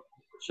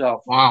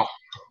 So Wow.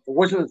 it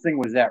wasn't the thing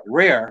was that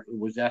rare; it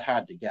was that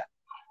hard to get.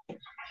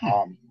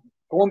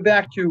 Going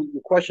back to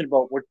the question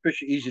about what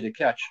fish are easy to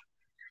catch,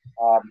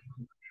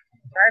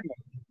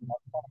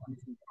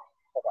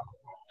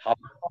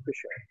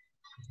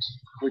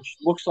 which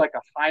looks like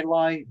a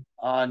highlight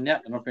net. I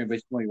don't know if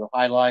anybody's familiar with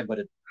highlight, but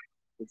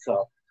it's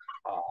a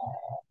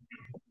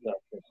the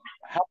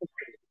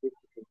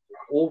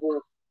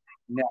oval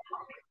net,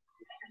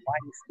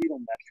 steel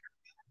mesh,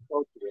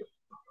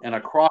 and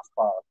a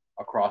crossbar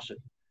across it,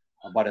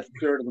 about a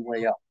third of the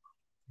way up.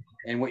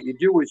 And what you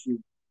do is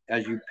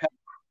as you pedal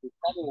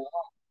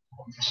along,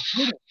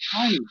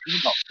 tiny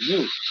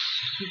canoes.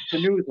 These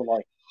canoes are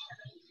like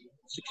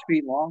 6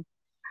 feet long.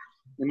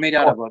 They're made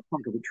out of a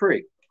trunk of a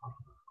tree.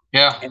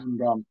 Yeah.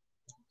 And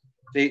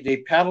they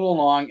paddle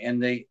along,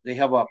 and they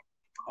have a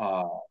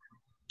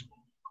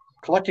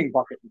collecting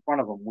bucket in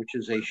front of them, which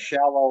is a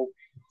shallow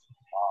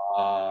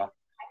 12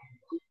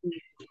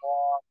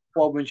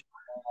 inches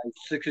wide,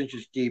 6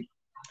 inches deep,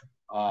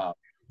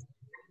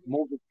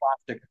 molded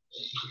plastic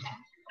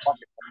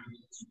bucket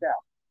stack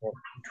or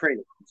tray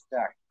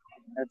stack,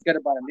 and it's got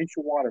about an inch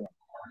of water in it.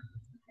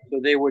 So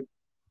they would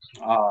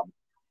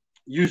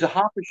use a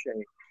hopper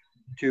shade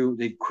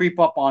they'd creep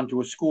up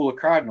onto a school of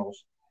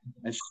cardinals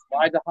and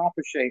slide the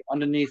hopper shade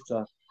underneath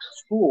the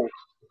school,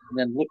 and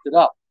then lift it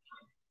up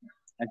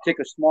and take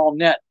a small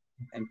net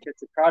and catch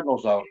the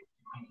cardinals out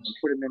and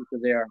put them into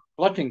their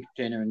collecting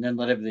container, and then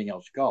let everything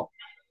else go.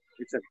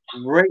 It's a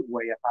great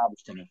way of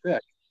harvesting a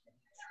fish,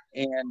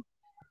 and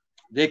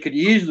they could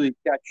easily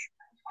catch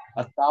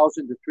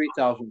 1,000 to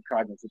 3,000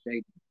 cardinals a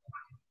day.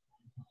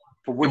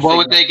 For which what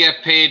would they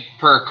get paid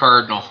per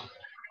cardinal?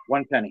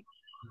 1 penny.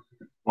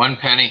 1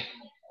 penny.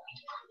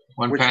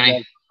 1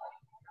 penny.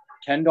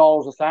 $10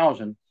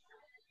 1,000,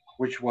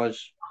 which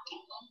was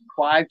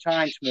 5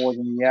 times more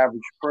than the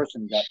average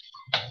person got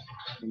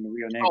in the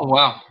Rio Negro. Oh,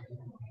 wow.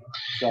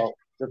 So,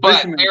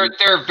 but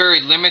they're very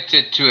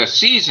limited to a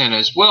season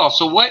as well.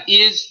 So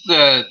what's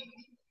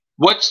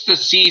the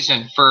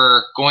season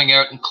for going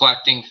out and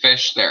collecting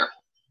fish there?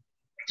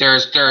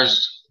 There's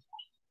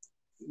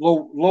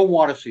low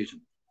water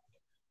season.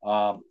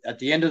 At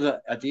the end of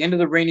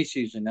the rainy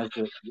season, as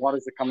the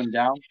waters are coming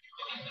down,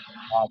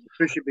 the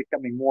fish are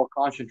becoming more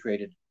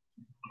concentrated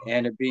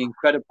and are being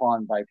fed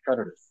upon by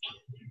predators.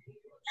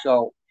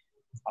 So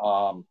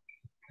I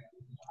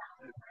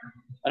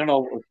don't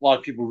know if a lot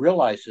of people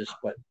realize this,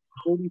 but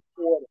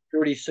 34 to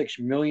 36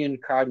 million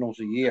cardinals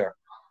a year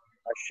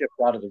are shipped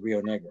out of the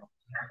Rio Negro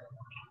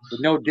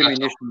with no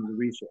diminution in the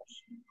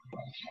resource.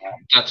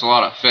 That's a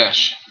lot of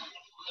fish.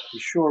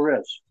 It sure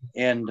is.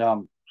 And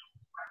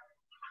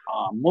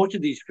most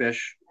of these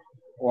fish,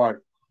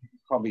 or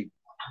probably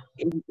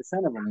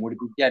 80% of them, would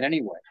be dead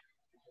anyway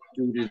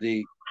due to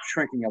the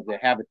shrinking of their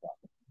habitat.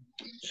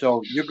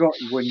 So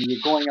when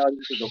you're going out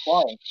into the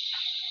forest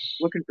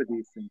looking for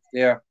these things,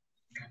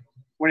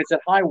 when it's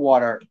at high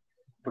water,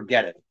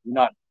 forget it.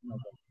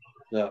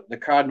 The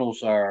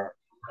cardinals are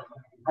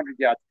 100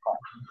 yards apart,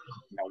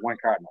 1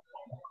 cardinal.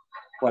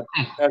 But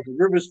as the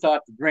rivers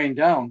start to drain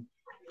down,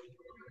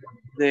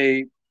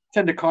 they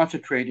tend to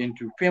concentrate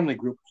into family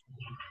groups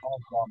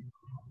of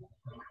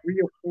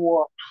 3 or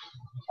 4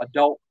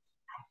 adult,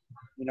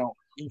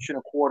 inch and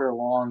a quarter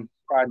long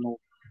cardinals,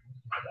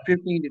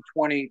 15 to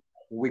 20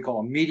 what we call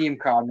a medium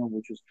cardinal,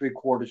 which is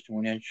 3/4 to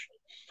an inch,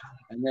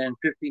 and then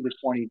 15 to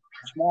 20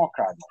 small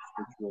cardinals,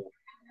 which were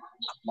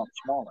much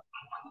smaller.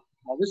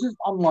 Now, this is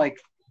unlike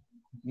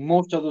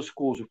most other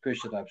schools of fish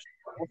that I've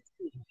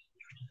seen.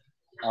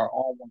 Are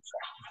all one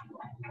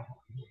size.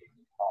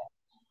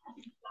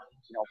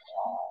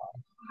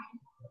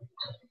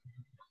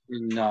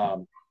 In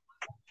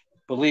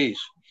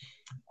Belize,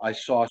 I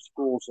saw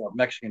schools of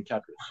Mexican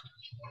tetras,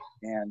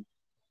 and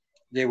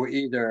they were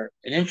either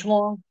an inch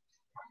long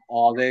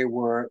or they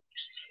were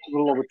a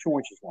little over 2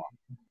 inches long.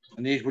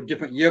 And these were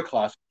different year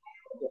classes,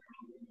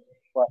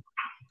 but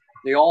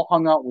they all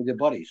hung out with their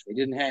buddies. They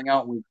didn't hang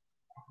out with,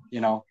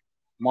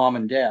 mom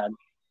and dad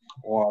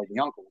or the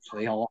uncles.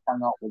 They all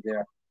hung out with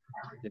their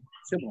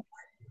siblings.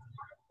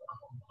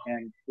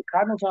 And the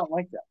cardinals aren't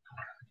like that.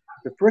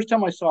 The first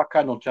time I saw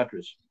cardinal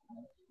tetras,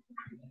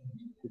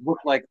 it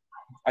looked like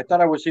I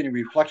thought I was seeing a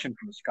reflection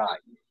from the sky,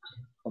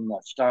 from the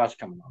stars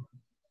coming up.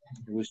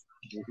 It was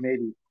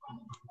maybe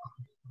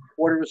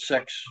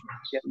 5:45,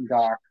 getting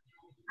dark.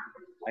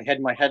 I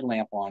had my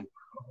headlamp on,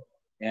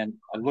 and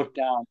I looked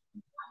down.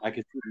 I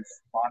could see the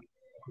spot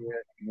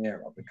here and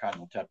there of the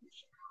cardinal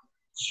tetras.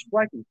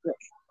 Striking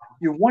fish.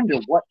 You wonder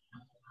what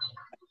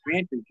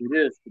advantage it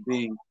is to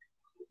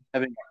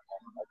having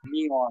a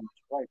neon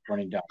stripe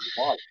running down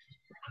your body.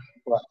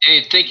 But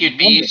I think you'd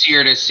be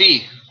easier to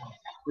see.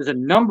 There's a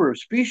number of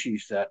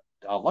species that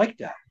are like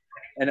that,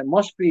 and it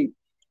must be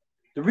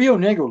the Rio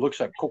Negro looks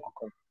like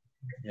Coca-Cola.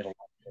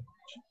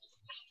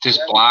 Just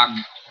black.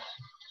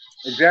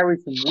 It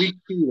varies from weak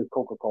tea to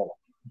Coca-Cola,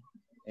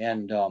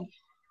 and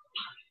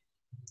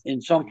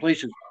in some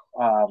places,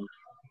 I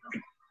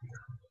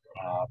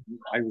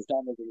was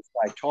down there with this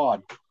guy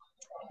Todd,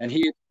 and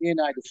he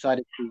and I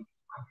decided to.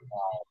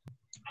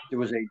 There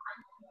was a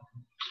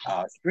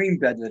stream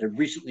bed that had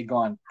recently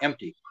gone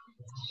empty,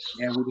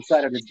 and we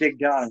decided to dig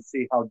down and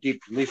see how deep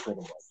the leaf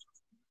litter was.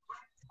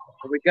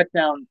 So we got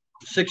down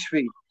 6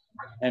 feet,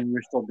 and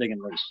we're still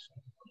digging leaves,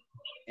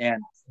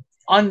 and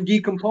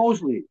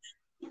undecomposed leaves.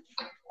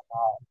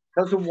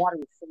 Because the water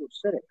was so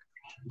acidic,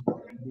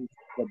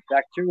 the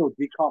bacterial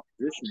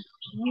decomposition is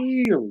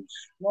really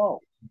slow.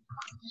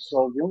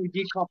 So the only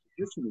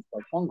decomposition is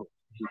by fungal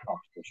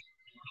decomposition.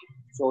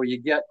 So you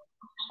get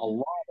a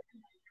lot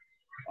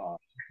of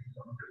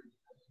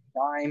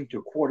dime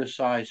to quarter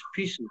size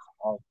pieces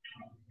of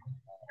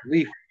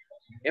leaf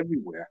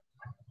everywhere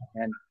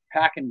and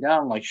packing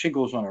down like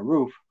shingles on a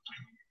roof.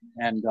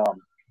 And I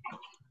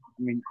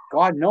mean,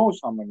 God knows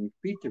how many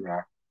feet there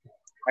are.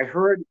 I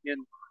heard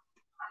in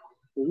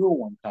Peru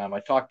one time, I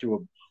talked to a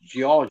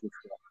geologist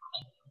there.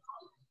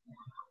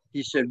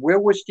 He said, where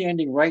we're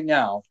standing right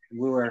now, we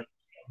were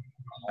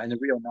in the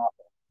Rio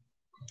Napa.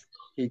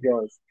 He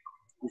goes,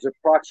 there's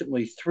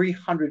approximately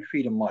 300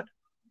 feet of mud.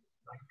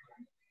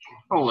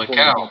 Holy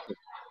cow.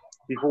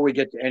 Before we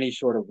get to any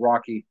sort of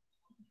rocky.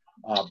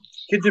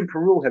 Kids in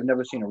Peru have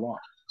never seen a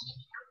rock.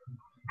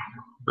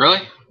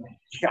 Really?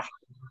 Yeah.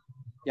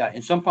 Yeah.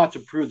 In some parts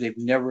of Peru, they've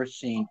never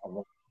seen a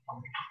rock.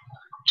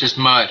 Just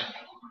mud.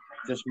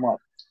 Just mud.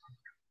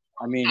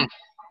 I mean,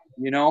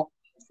 you know,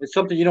 it's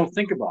something you don't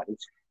think about.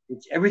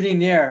 It's everything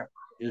there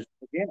is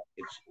organic.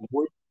 It's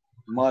wood,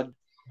 mud,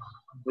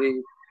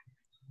 leaves,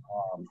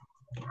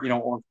 you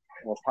know,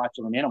 or parts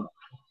of an animal.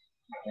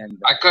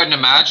 And I couldn't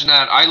imagine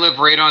that. I live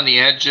right on the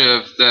edge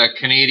of the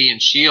Canadian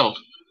Shield,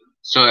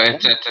 so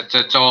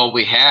it's all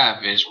we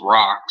have is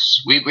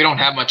rocks. We don't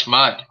have much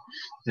mud.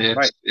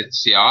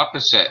 It's the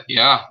opposite.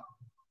 Yeah.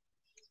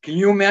 Can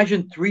you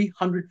imagine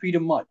 300 feet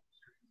of mud?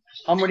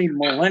 How many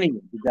millennia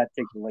did that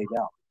take to lay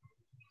down?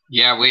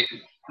 Yeah,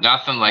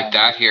 nothing like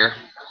that here.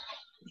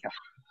 Yeah.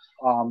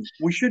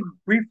 We should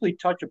briefly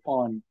touch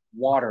upon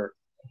water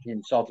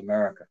in South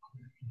America.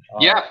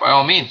 Yeah, by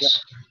all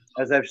means.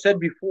 As I've said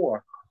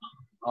before,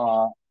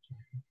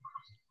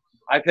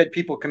 I've had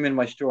people come in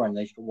my store and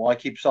they say, well, I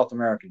keep South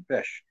American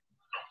fish.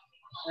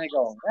 And I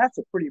go, that's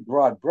a pretty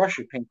broad brush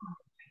you're painting.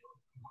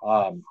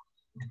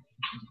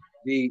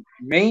 The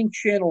main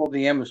channel of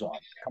the Amazon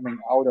coming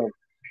out of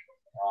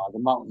the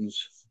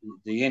mountains,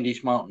 the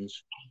Andes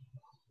Mountains,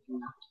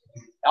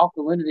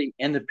 alkalinity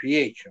and the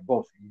pH are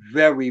both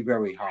very,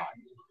 very high.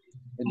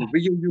 In the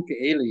Rio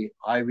Ucayali,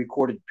 I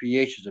recorded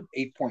pHs of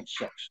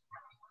 8.6.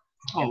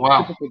 Oh,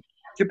 wow.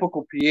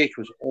 Typical pH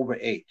was over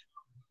 8.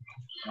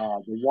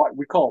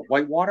 We call it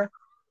white water.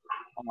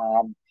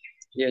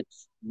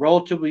 It's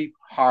relatively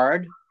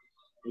hard.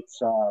 It's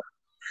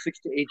 6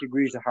 to 8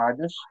 degrees of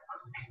hardness,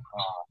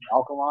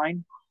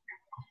 alkaline,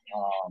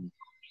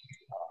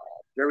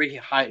 very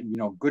high, you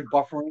know, good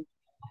buffering,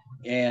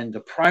 and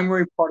the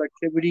primary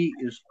productivity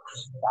is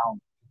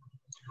astounding.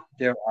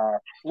 There are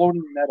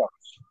floating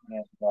meadows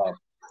and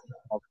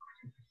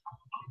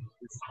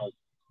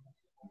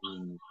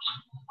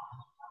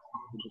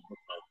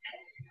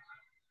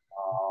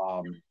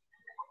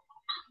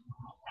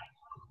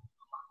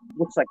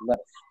looks like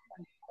lettuce,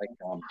 like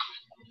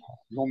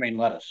romaine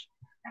lettuce,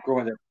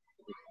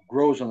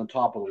 grows on the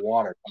top of the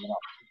water coming up.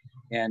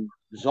 And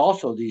there's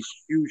also these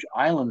huge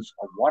islands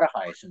of water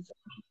hyacinths,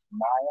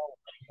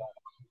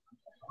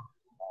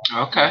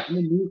 Okay.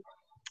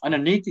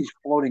 Underneath these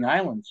floating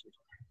islands,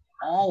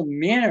 all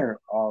manner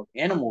of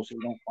animals that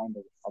you don't find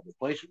in other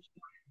places.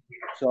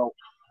 So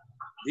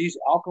these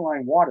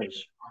alkaline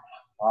waters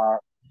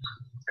are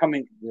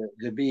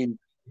they're being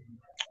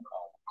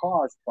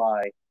caused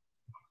by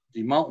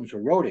the mountains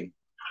eroding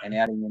and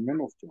adding the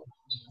minerals to it.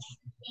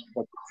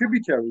 But the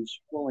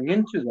tributaries flowing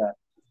into that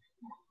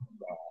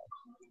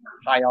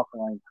high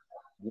alkaline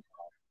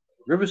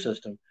river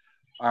system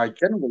are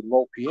generally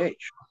low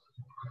pH.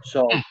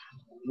 So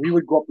we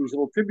would go up these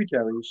little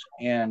tributaries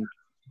and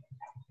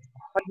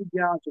 100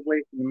 gallons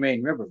away from the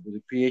main river, where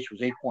the pH was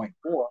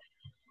 8.4,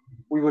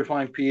 we would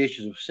find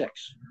pHs of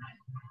 6.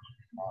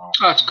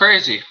 That's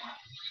crazy.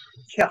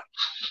 Yeah.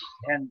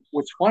 And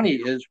what's funny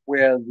is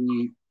where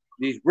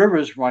these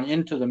rivers run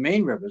into the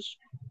main rivers,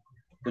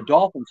 the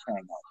dolphins hang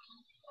out,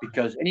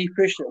 because any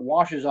fish that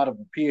washes out of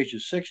a pH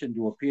of 6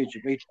 into a pH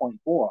of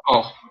 8.4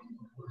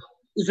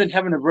 isn't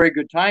having a very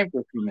good time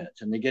for a few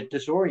minutes, and they get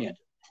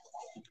disoriented.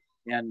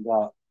 And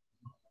the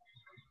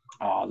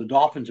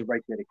dolphins are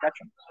right there to catch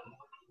them.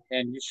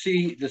 And you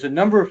see, there's a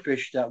number of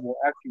fish that will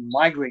actually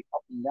migrate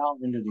up and down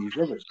into these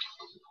rivers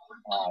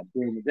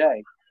during the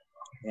day,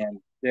 and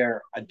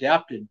they're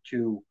adapted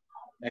to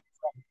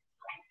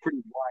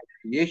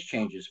pH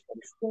changes, but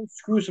it still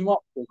screws them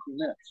up for a few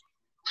minutes.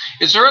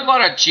 Is there a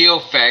lot of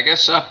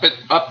geophagus up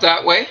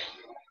that way?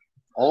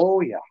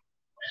 Oh yeah.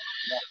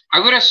 I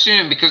would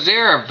assume, because they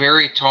are a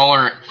very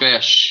tolerant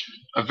fish,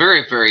 a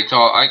very, very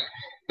tall. Like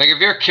if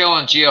you're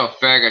killing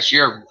geophagus,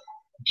 you're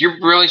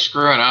really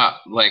screwing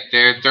up. Like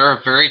they're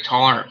a very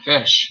tolerant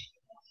fish.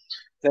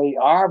 They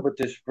are, but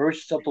they're very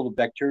susceptible to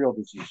bacterial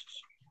diseases.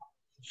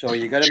 So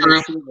you got to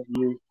make sure that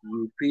you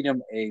feed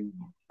them a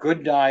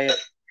good diet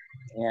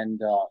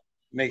and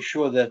make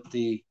sure that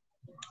the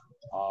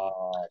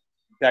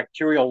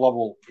bacterial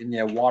level in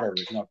their water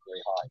is not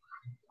very high.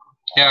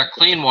 Yeah,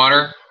 clean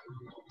water.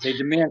 They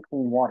demand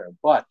clean water,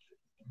 but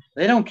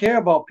they don't care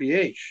about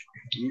pH.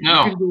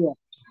 No.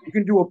 You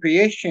can do a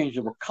pH change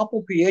of a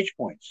couple pH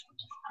points,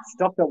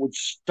 stuff that would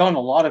stun a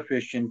lot of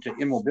fish into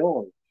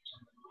immobility.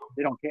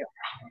 They don't care.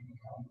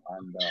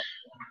 And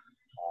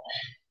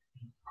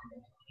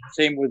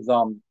same with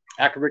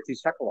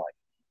Acarictes heculi,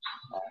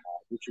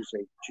 which is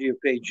a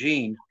GFA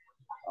gene.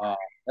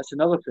 That's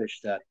another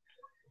fish that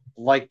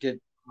liked it,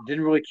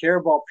 didn't really care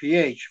about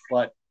pH,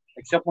 but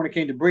except when it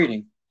came to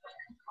breeding.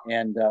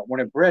 And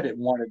when it bred, it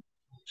wanted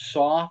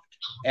soft,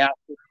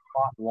 acid,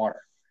 hot water.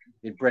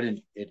 It bred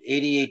in at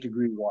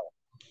 88-degree water.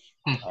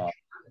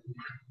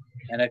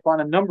 And I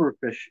found a number of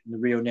fish in the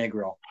Rio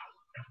Negro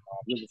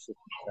river system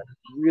that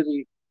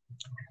really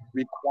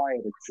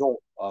required a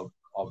jolt of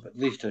at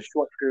least a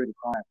short period of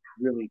time,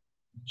 really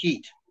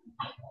heat.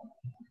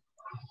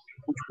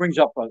 Which brings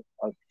up a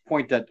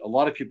point that a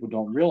lot of people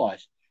don't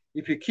realize.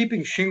 If you're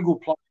keeping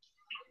Xingu plus,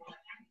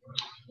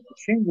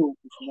 Xingu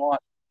is not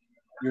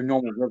your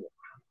normal river.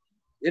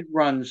 It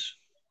runs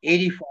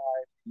 85,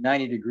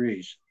 90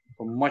 degrees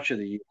for much of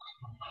the year.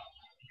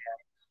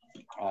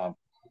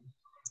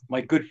 My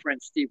good friend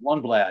Steve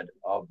Lundblad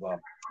of out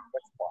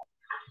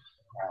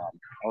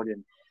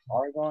in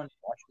Oregon,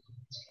 Washington.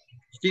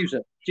 Steve's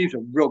a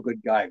real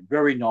good guy,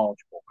 very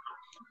knowledgeable.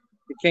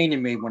 He came to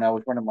me when I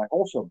was running my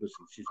wholesale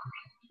business. He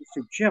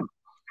said, Jim,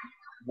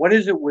 what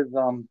is it with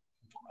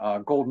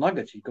gold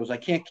nuggets? He goes, I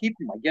can't keep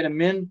them. I get them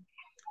in,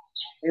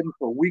 leave them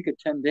for a week or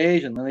 10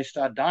 days, and then they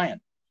start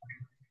dying.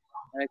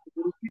 And I said,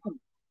 what do you keep them?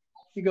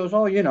 He goes,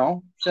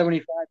 75,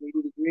 80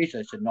 degrees.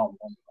 I said, no.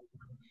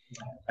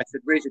 I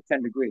said, raise it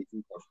 10 degrees. He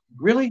goes,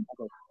 really? I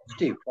go,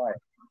 Steve, try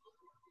it.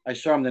 I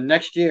saw him the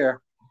next year.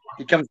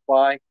 He comes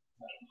by,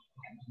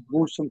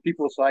 moves some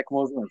people aside,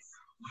 comes over and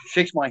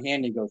shakes my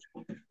hand. He goes,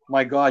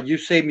 my God, you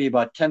saved me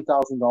about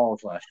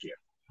 $10,000 last year.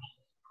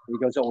 He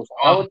goes, it was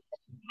hard.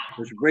 It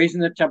was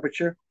raising the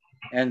temperature,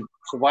 and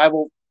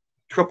survival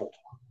tripled.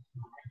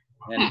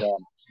 And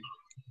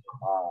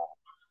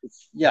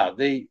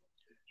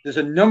there's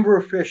a number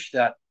of fish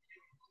that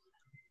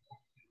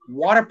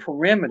water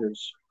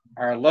parameters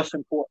are less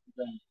important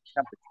than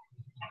temperature.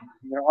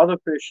 And there are other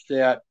fish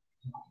that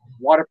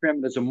water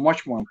parameters are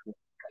much more important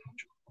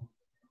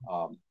than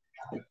temperature.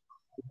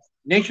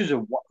 Nature's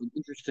an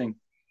interesting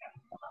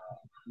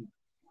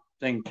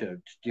thing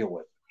to deal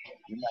with.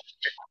 No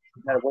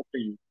matter what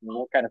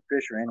kind of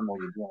fish or animal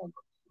you're dealing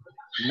with.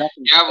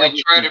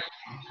 Yeah,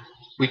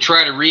 we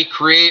try to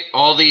recreate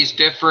all these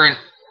different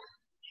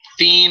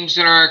themes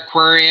in our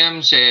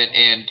aquariums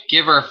and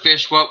give our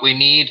fish what we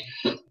need.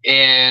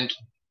 And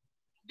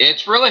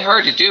it's really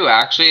hard to do,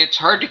 actually. It's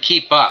hard to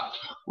keep up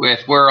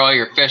with where all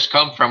your fish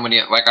come from. When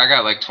I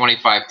got like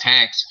 25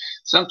 tanks.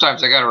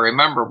 Sometimes I got to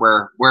remember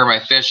where my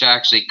fish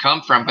actually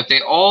come from, but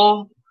they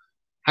all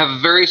have a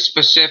very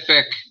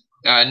specific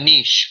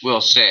niche,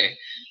 we'll say.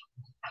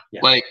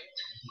 Yeah.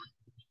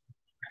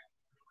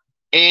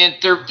 And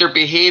their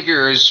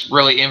behavior is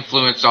really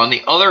influenced on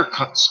the other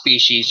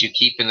species you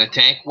keep in the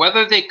tank,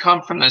 whether they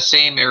come from the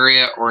same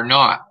area or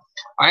not.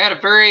 I had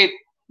a very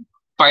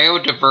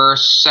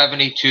biodiverse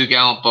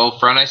 72-gallon bow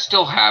front. I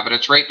still have it.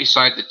 It's right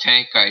beside the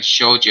tank I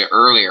showed you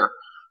earlier.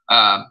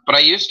 But I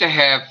used to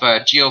have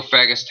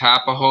Geophagus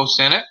tapajos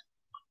in it,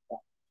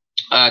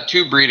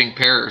 2 breeding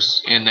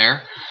pairs in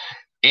there.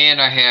 And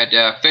I had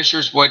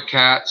Fisher's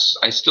woodcats.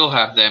 I still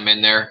have them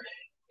in there.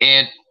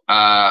 And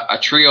a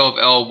trio of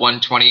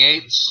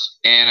L128s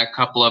and a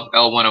couple of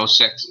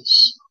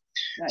L106s.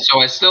 Nice. So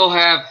I still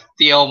have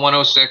the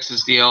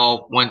L106s, the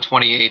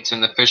L128s,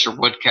 and the Fisher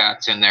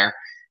woodcats in there.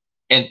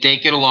 And they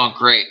get along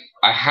great.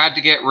 I had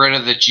to get rid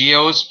of the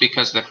geos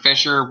because the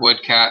Fisher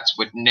woodcats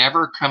would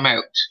never come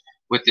out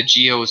with the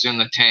geos in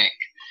the tank.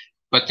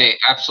 But they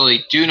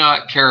absolutely do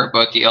not care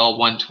about the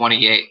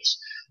L128s.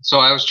 So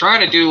I was trying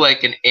to do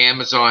like an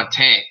Amazon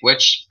tank,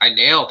 which I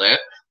nailed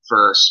it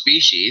for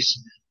species,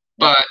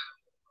 but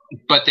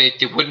they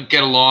wouldn't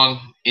get along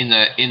in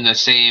the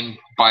same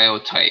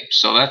biotype.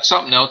 So that's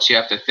something else you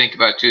have to think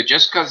about too.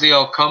 Just because they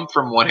all come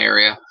from one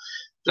area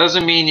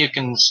doesn't mean you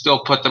can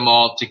still put them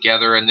all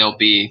together and they'll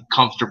be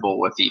comfortable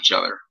with each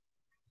other.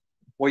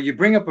 Well, you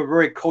bring up a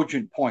very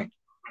cogent point.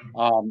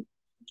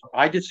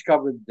 I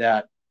discovered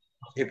that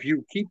if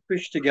you keep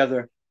fish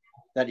together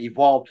that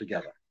evolve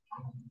together,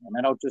 and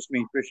I don't just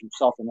mean fish in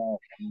South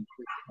America, I mean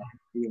fish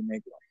in Rio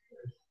Negro,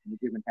 in a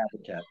given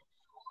habitat,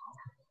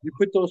 you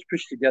put those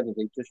fish together,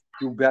 they just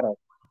do better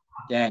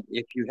than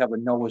if you have a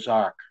Noah's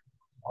Ark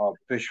of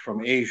fish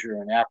from Asia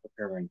and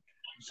Africa and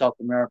South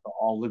America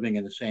all living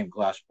in the same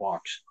glass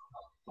box.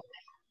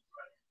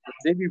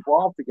 They've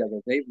evolved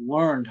together. They've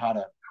learned how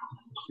to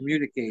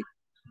communicate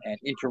and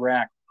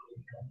interact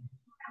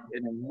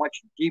in a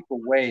much deeper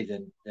way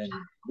than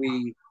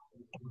we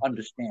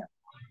understand.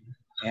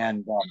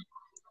 And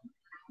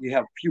you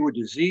have fewer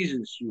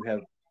diseases. You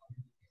have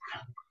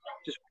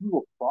just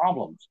fewer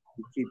problems.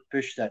 You keep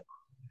fish that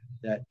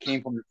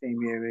came from the same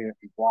area,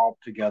 evolved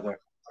together.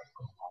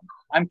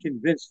 I'm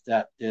convinced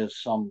that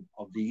there's some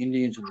of the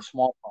Indians and the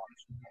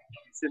smallpox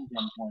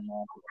syndrome going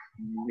on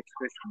here. You mix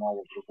fish from all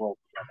over the world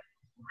together.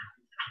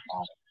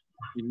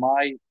 In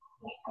my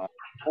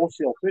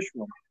wholesale fish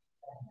room,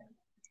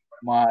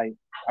 I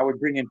would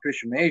bring in fish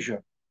from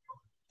Asia.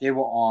 They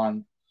were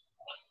on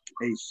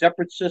a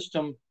separate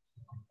system,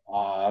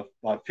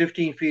 about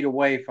 15 feet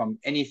away from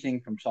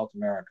anything from South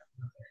America,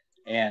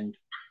 and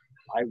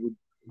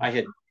I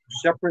had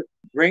separate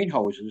drain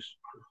hoses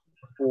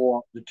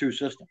for the two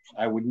systems.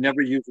 I would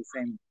never use the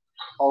same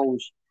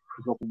hose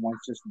to go from one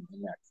system to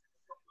the next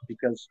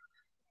because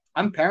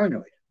I'm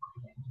paranoid.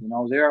 You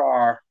know, there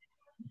are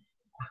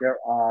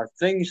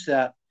things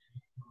that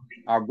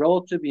are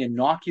relatively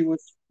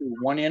innocuous to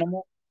one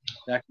animal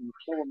that can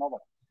kill another.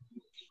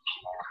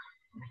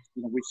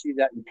 You know, we see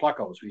that in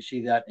plecos. We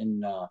see that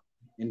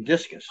in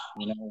discus.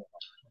 You know,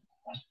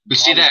 we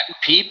see that in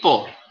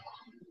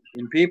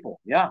people.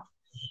 Yeah,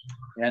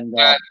 and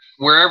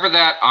wherever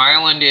that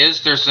island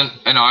is, there's an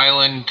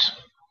island.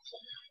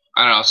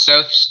 I don't know,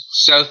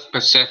 South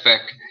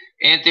Pacific,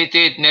 and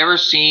they'd never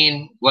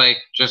seen like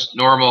just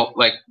normal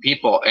like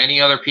people, any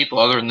other people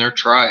other than their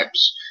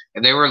tribes,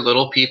 and they were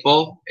little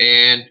people,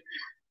 and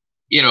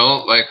you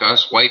know, like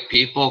us white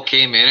people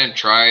came in and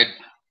tried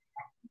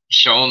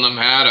showing them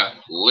how to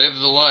live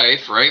the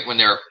life, right, when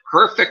they're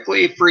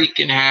perfectly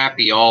freaking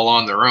happy all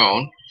on their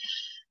own.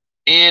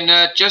 And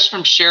just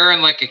from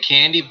sharing like a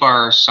candy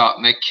bar or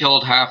something, it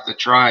killed half the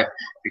tribe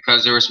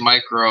because there was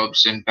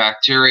microbes and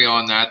bacteria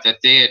on that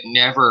they had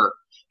never,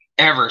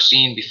 ever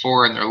seen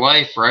before in their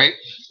life, right?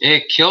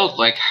 It killed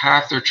like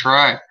half their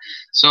tribe.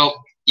 So,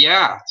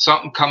 yeah,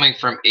 something coming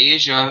from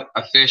Asia,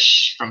 a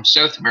fish from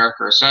South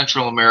America or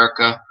Central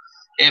America,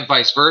 and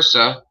vice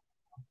versa,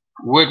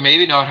 would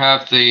maybe not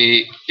have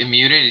the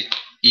immunity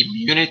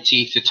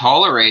to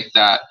tolerate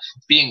that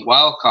being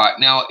wild caught.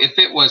 Now, if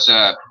it was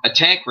a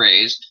tank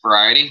raised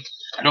variety,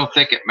 I don't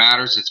think it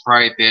matters. It's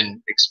probably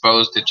been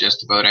exposed to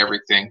just about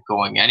everything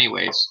going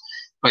anyways.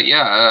 But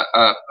yeah,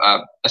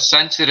 a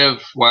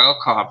sensitive wild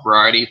caught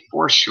variety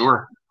for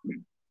sure.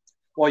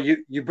 Well,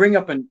 you bring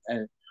up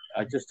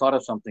I just thought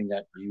of something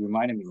that you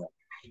reminded me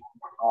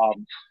of.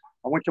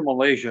 I went to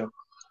Malaysia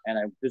and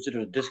I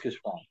visited a discus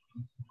farm,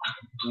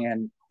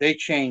 and they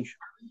change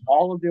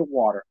all of their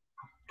water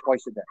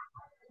twice a day.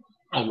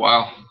 Oh,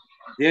 wow.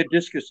 Their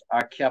discus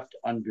are kept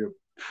under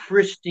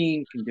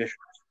pristine conditions.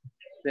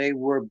 They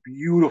were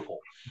beautiful,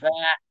 fat,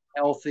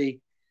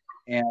 healthy,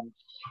 and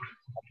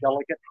a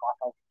delicate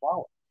hothouse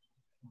flower.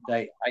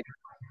 I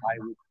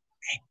would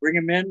bring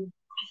them in,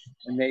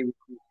 and they would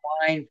be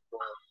fine for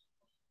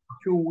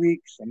 2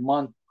 weeks, a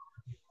month,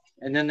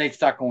 and then they'd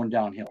start going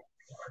downhill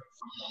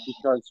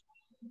because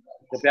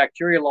the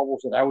bacteria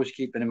levels that I was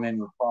keeping them in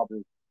were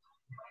probably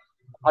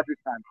 100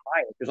 times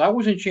higher because I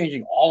wasn't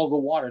changing all of the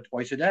water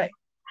twice a day.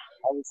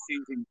 I was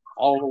changing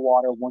all of the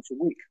water once a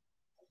week.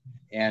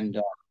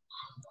 And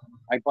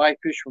I buy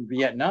fish from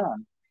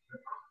Vietnam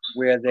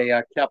where they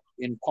are kept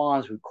in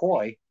ponds with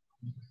koi,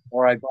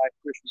 or I buy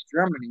fish from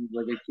Germany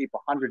where they keep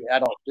 100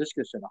 adult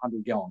discus in a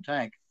 100-gallon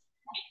tank.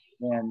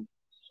 And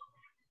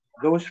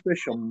those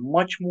fish are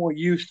much more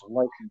used to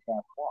life in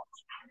fast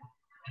ponds.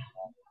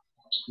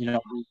 You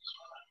know,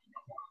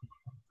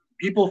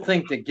 people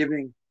think that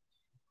giving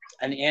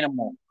an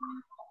animal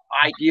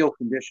ideal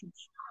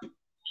conditions is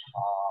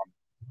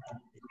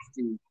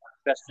the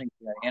best thing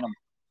for that animal,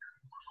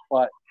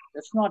 but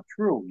that's not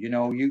true. You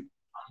know,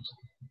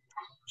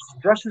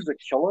 stress is a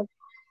killer,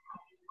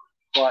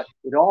 but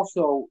it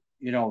also,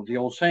 you know, the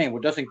old saying,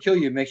 what doesn't kill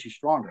you makes you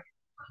stronger.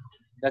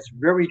 That's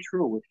very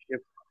true.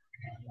 If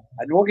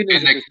an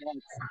organism is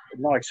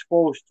not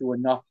exposed to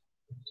enough,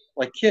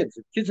 like kids,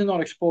 if kids are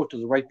not exposed to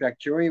the right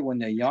bacteria when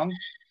they're young,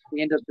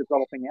 they end up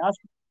developing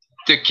asthma.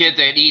 The kid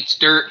that eats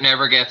dirt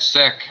never gets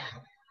sick.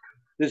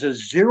 There's a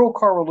zero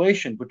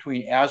correlation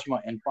between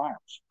asthma and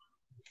farms.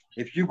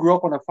 If you grew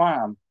up on a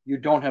farm, you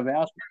don't have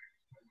asthma.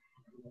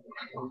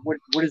 What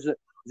is it?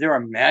 Is there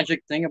a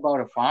magic thing about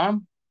a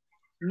farm?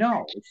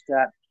 No, it's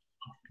that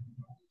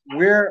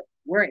we're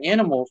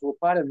animals. We're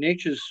part of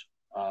nature's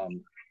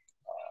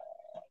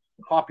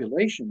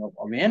population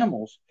of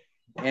animals,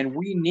 and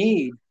we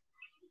need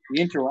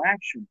the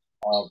interaction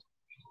of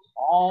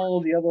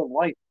all the other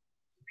life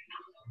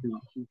to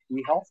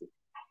be healthy.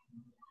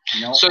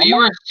 You know, so you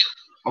were.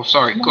 Oh,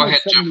 sorry. Go ahead.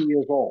 70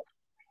 years old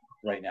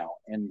right now,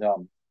 and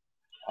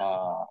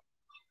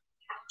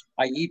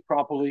I eat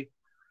properly.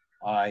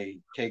 I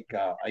take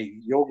I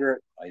eat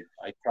yogurt.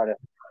 I try to,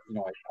 you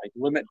know, I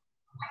limit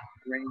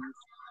grains.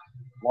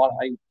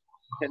 I eat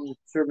 10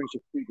 servings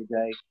of fruit a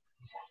day.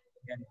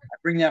 And I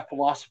bring that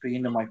philosophy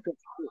into my fish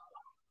too.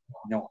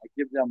 You know, I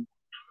give them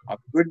a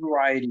good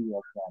variety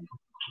of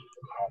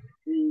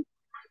food.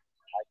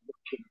 I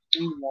give them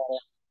clean water,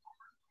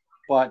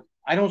 but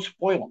I don't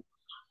spoil them.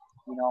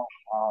 You know,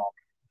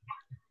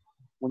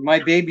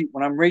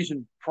 when I'm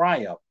raising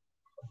fry up,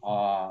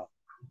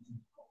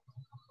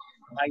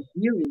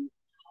 ideally,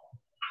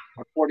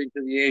 according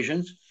to the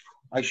Asians,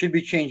 I should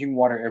be changing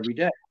water every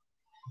day,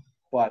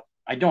 but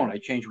I don't. I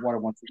change water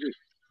once a week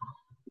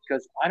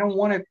because I don't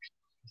want to,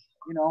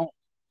 you know,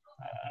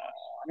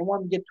 I don't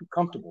want to get too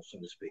comfortable, so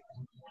to speak.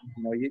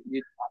 You know,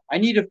 I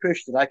need a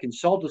fish that I can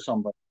sell to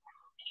somebody.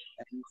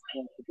 And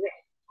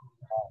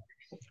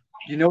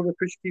you know the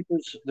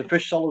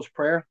fish seller's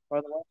prayer, by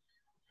the way?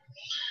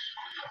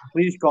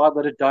 Please, God,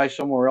 let it die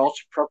somewhere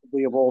else,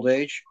 preferably of old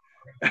age.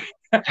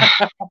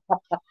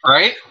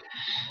 Right?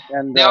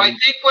 And now, I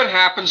think what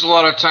happens a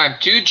lot of time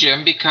too,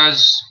 Jim,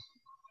 because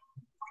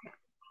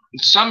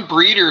some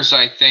breeders,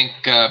 I think,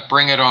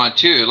 bring it on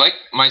too. Like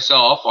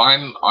myself,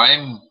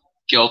 I'm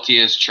guilty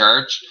as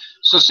charged.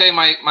 So say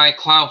my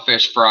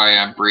clownfish fry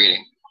I'm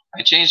breeding.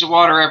 I change the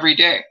water every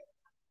day.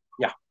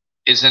 Yeah.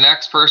 Is the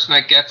next person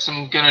that gets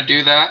them going to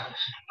do that?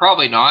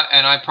 Probably not.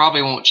 And I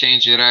probably won't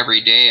change it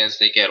every day as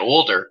they get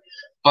older.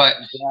 But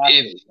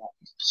if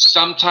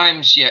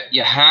sometimes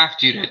you have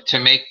to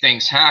make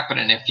things happen.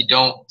 And if you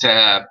don't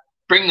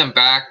bring them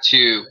back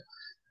to,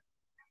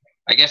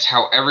 I guess,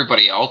 how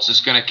everybody else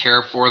is going to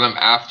care for them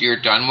after you're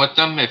done with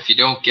them, if you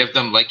don't give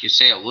them, like you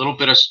say, a little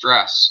bit of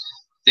stress,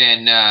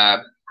 then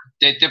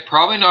they're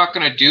probably not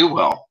going to do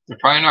well. They're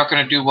probably not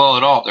going to do well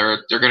at all.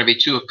 They're going to be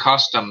too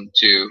accustomed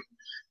to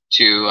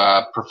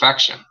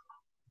perfection.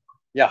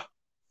 Yeah.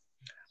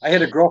 I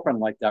had a girlfriend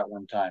like that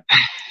one time.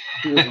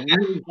 She was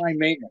really high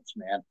maintenance,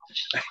 man.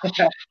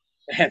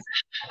 And,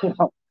 you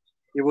know,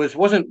 it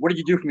wasn't, what did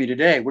you do for me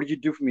today? What did you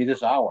do for me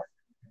this hour?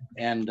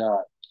 And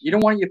you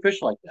don't want your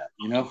fish like that,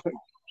 you know?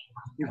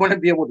 You want to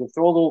be able to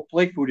throw a little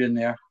flake food in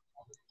there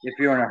if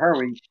you're in a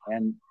hurry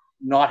and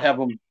not have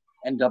them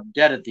end up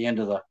dead at the end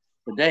of the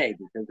day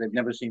because they've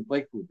never seen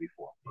flake food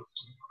before.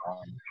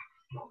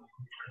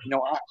 You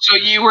know, so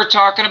you were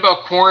talking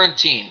about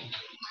quarantine.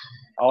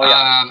 Oh,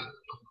 yeah.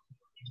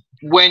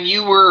 When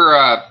you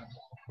were,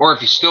 or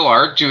if you still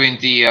are, doing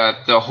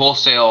the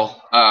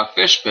wholesale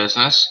fish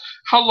business,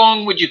 how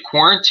long would you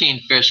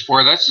quarantine fish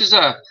for? This is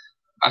a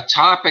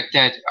topic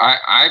that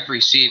I've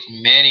received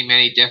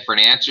many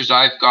different answers.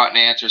 I've gotten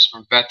answers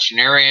from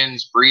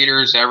veterinarians,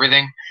 breeders,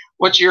 everything.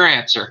 What's your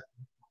answer?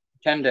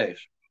 10 days.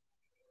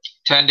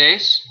 10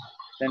 days?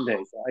 10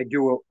 days. I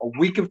do a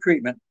week of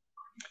treatment,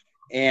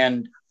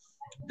 and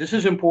this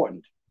is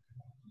important.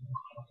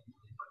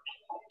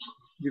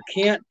 You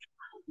can't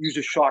use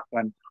a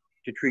shotgun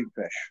to treat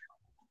fish.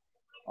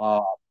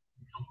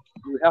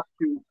 You have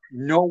to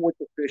know what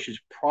the fish is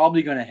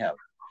probably going to have.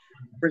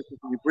 For instance,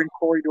 when you bring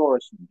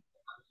Corydoras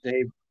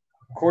in,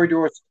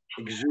 Corydoras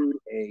exude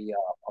a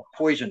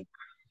poison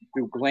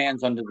through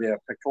glands under their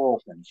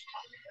pectoral fins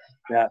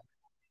that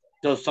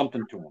does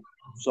something to them.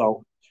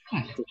 So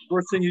the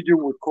first thing you do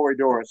with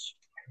Corydoras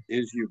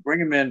is you bring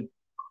them in,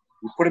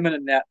 you put them in a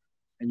net,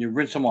 and you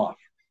rinse them off.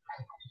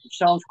 It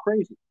sounds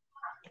crazy.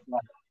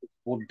 It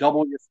will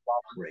double your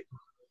spot rate.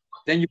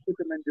 Then you put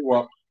them into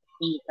a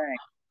clean tank,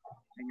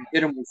 and you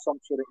hit them with some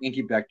sort of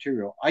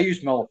antibacterial. I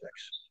use Melafix.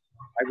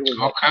 I really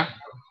like it.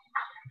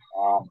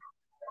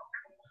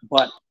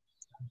 But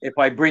if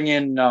I bring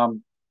in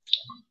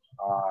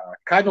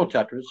cardinal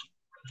tetras,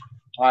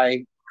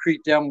 I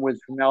treat them with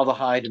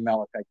formaldehyde and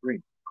malachite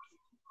green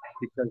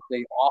because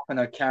they often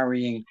are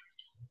carrying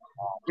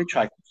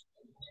hitchhikers.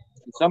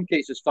 In some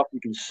cases, stuff you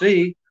can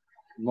see.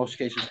 In most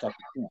cases, stuff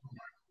you can't.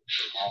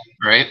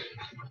 Right.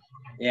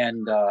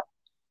 And a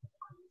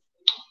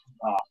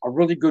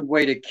really good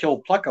way to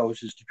kill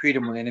plecos is to treat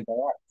them with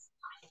antibiotics.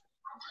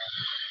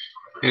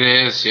 It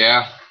is,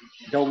 yeah.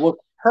 They'll look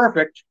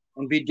perfect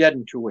and be dead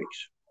in 2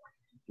 weeks,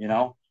 you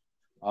know,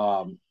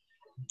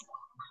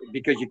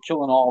 because you're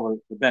killing all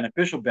the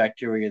beneficial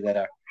bacteria that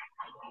are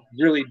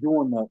really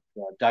doing the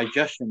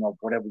digestion of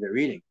whatever they're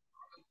eating.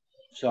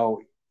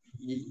 So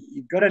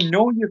you got to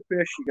know your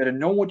fish. You got to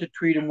know what to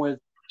treat them with.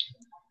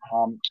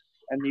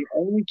 And the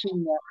only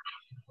thing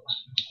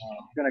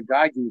that's going to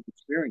guide you is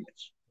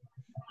experience.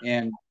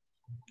 And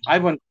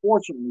I've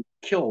unfortunately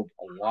killed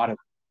a lot of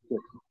fish,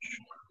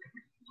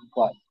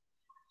 but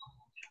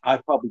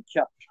I've probably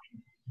kept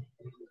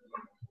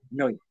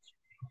millions,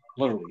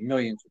 literally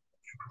millions of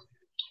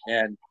fish.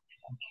 And,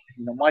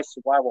 you know, my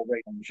survival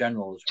rate in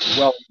general is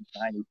well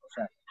in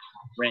 90%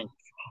 range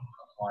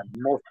on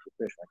most of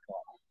the fish I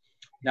caught.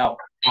 Now,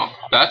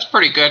 that's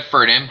pretty good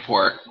for an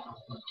import.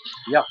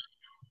 Yeah.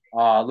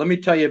 Let me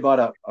tell you about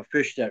a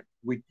fish that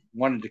we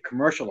wanted to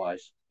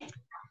commercialize.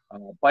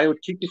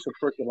 Bioticus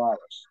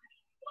opercularis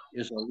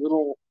is a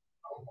little,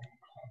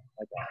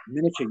 like a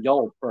miniature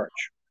yellow perch.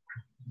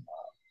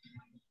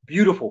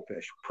 Beautiful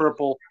fish,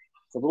 purple.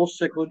 It's a little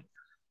cichlid.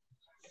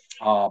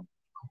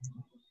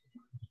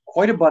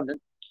 Quite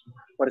abundant,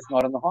 but it's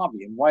not in the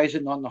hobby. And why is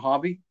it not in the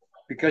hobby?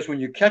 Because when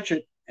you catch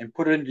it and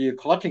put it into your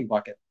collecting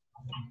bucket,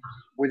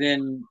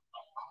 within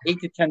 8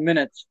 to 10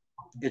 minutes,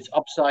 it's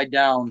upside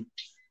down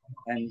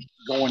and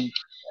going,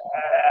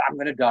 I'm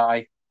going to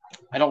die.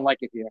 I don't like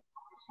it here.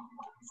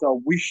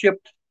 So we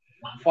shipped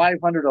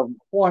 500 of them,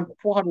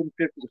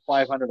 450 to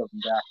 500 of them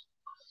back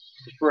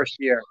the first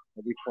year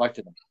that we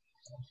collected them.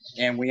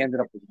 And we ended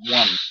up with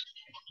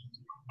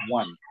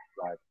one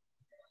drive.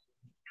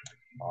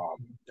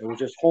 It was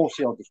just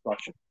wholesale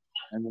destruction.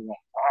 And we went,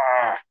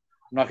 I'm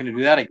not going to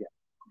do that again.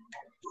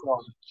 So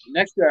the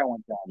next year I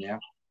went down there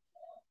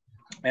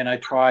and I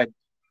tried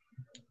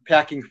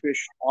packing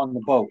fish on the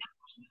boat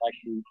like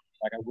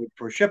I would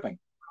for shipping.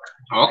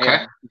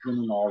 Okay.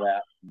 And all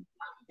that.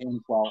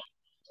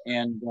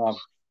 And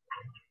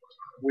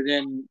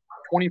within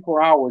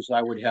 24 hours,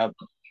 I would have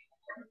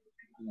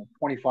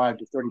 25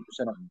 to 30%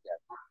 of them dead.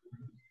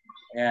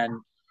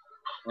 And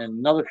in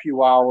another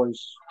few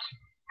hours,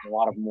 a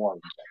lot of more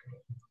of them dead.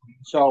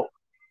 So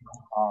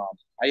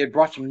I had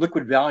brought some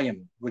liquid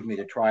Valium with me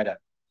to try to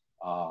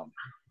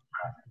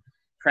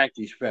crank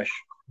these fish.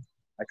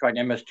 I tried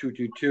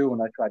MS-222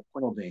 and I tried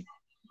quinidine.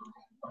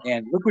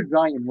 And liquid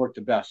Valium worked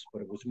the best,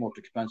 but it was the most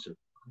expensive.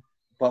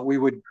 But we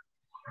would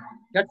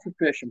catch the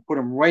fish and put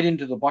them right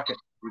into the bucket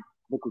with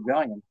liquid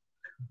Valium.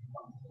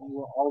 And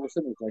all of a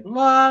sudden, it's like,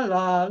 la,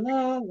 la,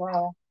 la,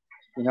 la.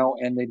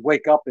 And they'd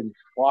wake up in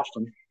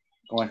Boston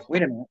going,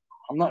 wait a minute,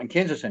 I'm not in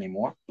Kansas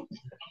anymore.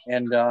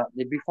 And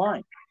they'd be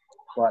fine.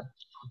 But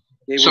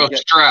they would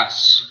get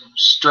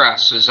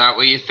stress. Is that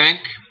what you think?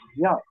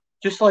 Yeah.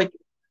 Just like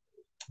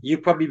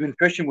you've probably been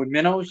fishing with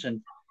minnows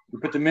and you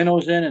put the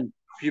minnows in and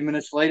a few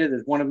minutes later,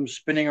 there's one of them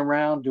spinning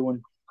around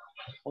doing,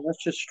 well,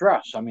 that's just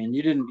stress. I mean,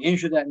 you didn't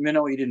injure that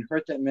minnow, you didn't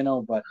hurt that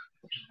minnow, but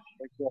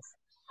they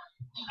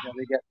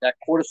get that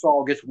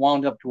cortisol gets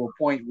wound up to a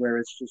point where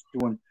it's just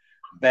doing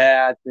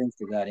bad things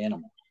to that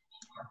animal.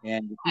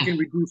 And if you can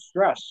reduce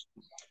stress.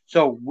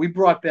 So we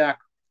brought back,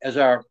 as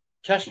our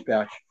test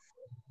batch,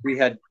 we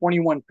had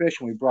 21 fish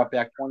and we brought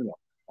back 20 of them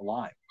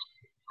alive.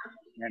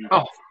 And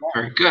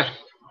very good.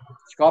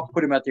 Scott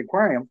put them at the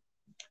aquarium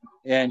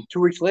and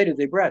 2 weeks later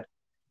they bred.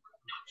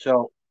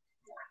 So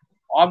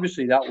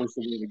obviously that was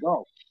the way to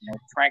go.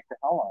 Crank the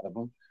hell out of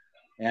them.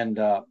 And,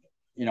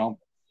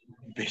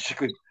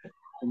 basically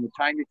from the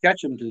time you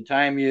catch them to the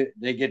time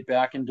they get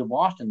back into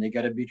Boston, they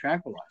got to be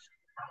tranquilized.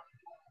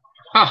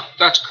 Huh,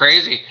 that's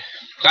crazy.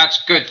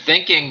 That's good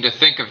thinking to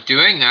think of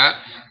doing that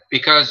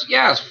because,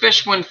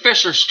 when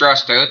fish are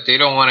stressed out, they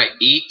don't want to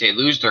eat. They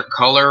lose their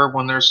color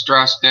when they're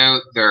stressed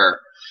out.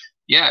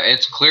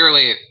 It's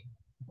clearly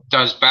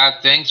does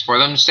bad things for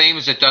them, same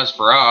as it does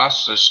for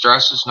us. So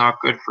stress is not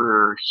good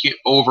for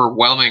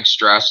overwhelming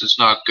stress. It's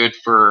not good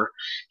for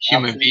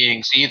human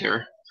beings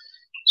either.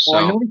 So,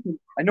 well,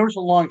 I noticed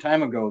a long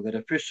time ago that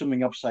a fish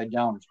swimming upside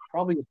down is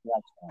probably a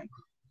bad sign.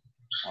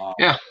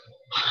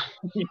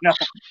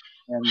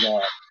 And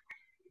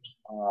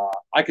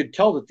I could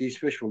tell that these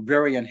fish were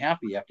very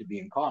unhappy after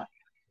being caught.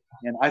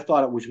 And I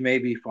thought it was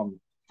maybe from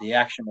the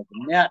action of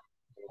the net,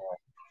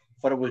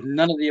 but it was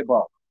none of the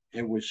above.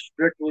 It was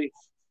strictly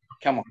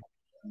chemical.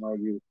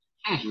 You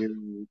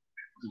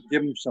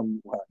give them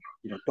some,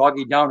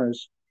 doggy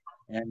downers,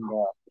 and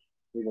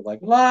they were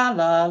like, la,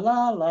 la,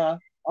 la, la,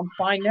 I'm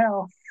fine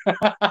now.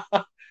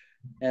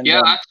 And,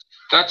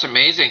 that's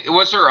amazing.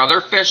 Was there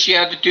other fish you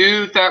had to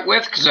do that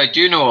with? Because I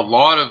do know a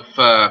lot of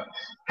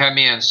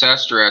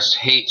hemiancestris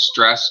hate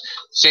stress.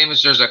 Same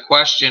as there's a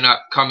question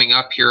coming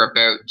up here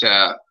about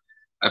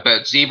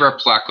zebra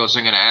plecos.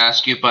 I'm going to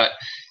ask you, but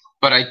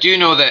I do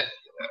know that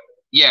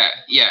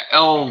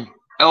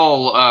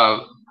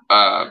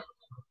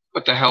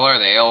what the hell are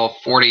they?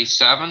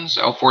 L47s,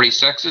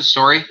 L46s,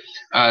 sorry,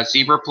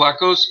 zebra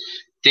plecos.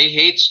 They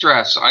hate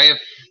stress.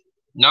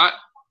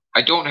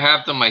 I don't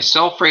have them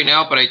myself right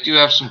now, but I do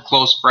have some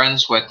close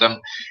friends with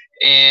them,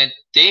 and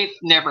they've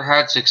never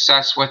had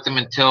success with them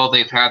until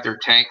they've had their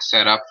tank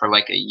set up for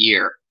like a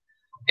year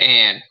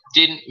and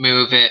didn't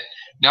move it.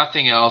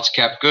 Nothing else,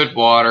 kept good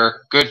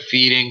water, good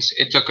feedings.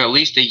 It took at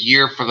least a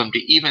year for them to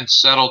even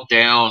settle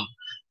down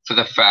for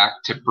the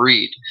fact to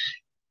breed.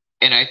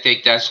 And I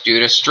think that's due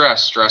to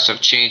stress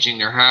of changing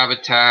their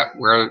habitat,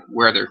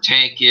 where their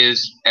tank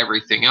is,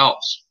 everything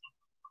else.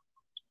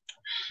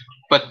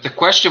 But the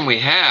question we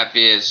have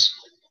is,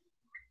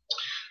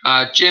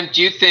 Jim,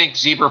 do you think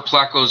zebra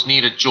plecos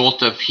need a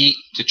jolt of heat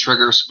to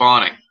trigger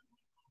spawning?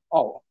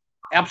 Oh,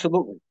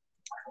 absolutely.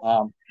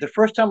 The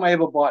first time I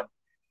ever bought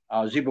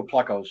zebra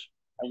plecos,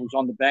 I was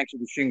on the banks of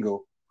the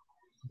Shingo,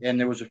 and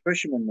there was a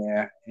fisherman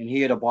there, and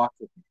he had a box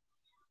with me.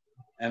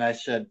 And I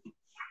said,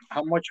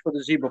 how much for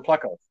the zebra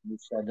plecos? And he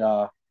said,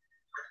 $50.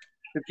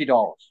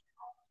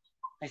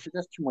 I said,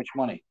 that's too much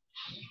money.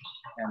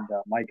 And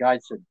my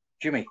guide said,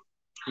 Jimmy,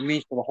 he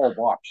means for the whole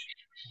box.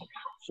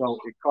 So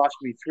it cost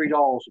me $3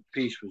 a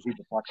piece for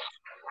zebra plecos.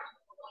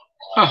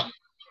 Huh.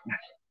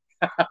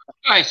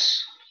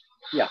 Nice.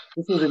 Yeah,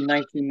 this was in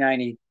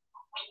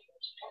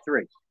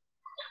 1993.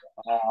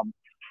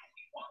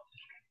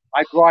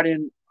 I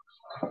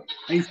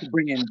used to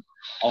bring in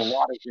a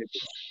lot of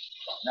zebras,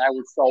 and I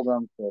would sell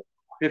them for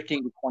 $15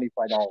 to $25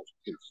 a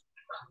piece.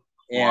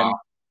 And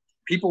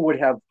people would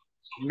have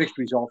mixed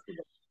results with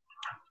it.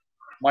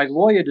 My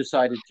lawyer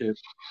decided to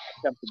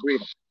attempt to breed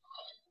them.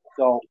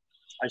 So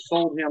I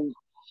sold him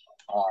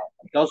a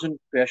dozen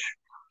fish,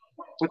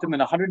 put them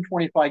in a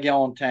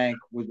 125-gallon tank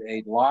with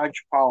a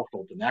large power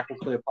filter, an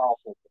Aquaclear power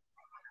filter,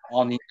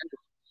 on the end.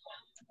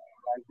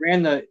 I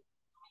ran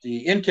the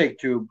intake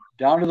tube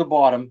down to the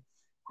bottom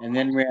and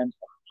then ran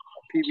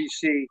a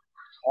PVC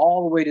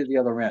all the way to the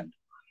other end.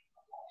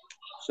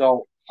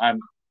 So I'm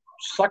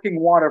sucking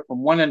water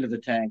from one end of the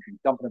tank and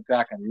dumping it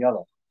back on the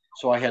other.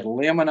 So I had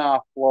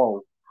laminar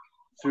flow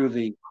through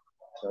the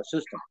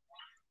system.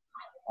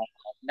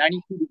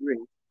 92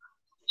 degrees.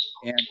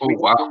 And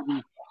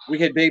we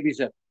had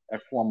babies at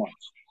 4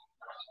 months.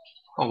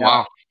 Oh, now,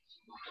 wow.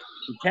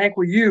 The tank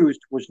we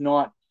used was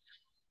not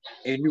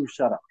a new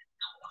setup.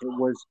 It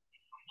was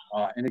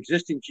an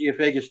existing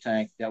Geophagus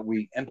tank that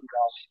we emptied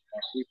out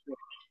and refilled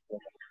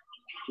with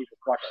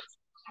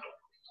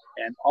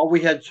and all we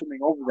had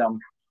swimming over them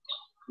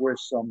were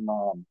some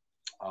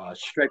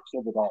striped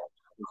silver dollars.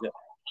 That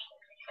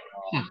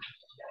was it.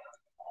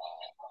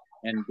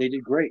 And they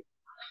did great.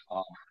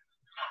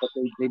 But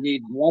they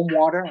need warm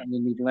water and they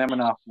need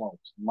laminar flow,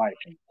 in my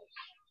opinion.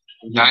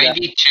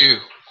 92.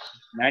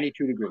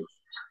 92 degrees.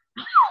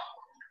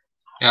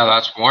 Yeah,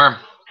 that's warm.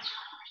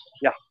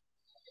 Yeah.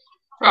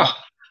 Oh.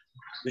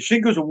 The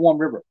Shinko's a warm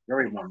river,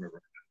 very warm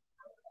river.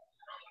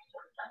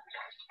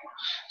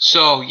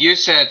 So you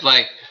said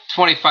like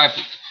 25.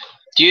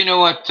 Do you know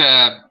what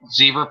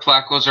zebra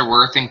plecos are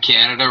worth in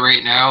Canada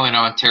right now, in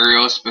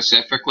Ontario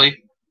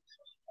specifically?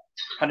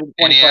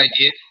 Any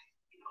idea?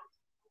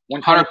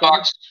 $100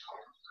 bucks.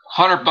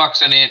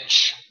 $100 an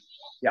inch.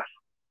 Yeah.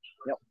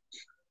 Yep.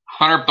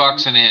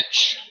 $100 an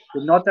inch.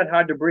 They're not that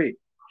hard to breed,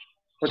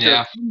 but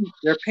they're a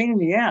pain in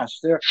the ass.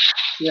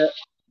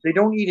 They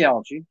don't eat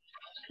algae.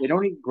 They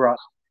don't eat grut.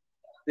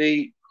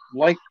 They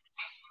like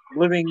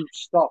living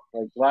stuff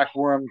like black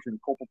worms and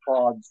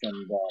copepods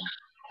and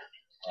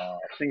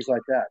things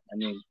like that. I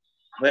mean,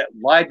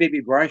 live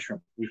baby brine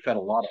shrimp we fed a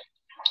lot of.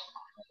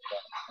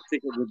 I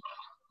think it would,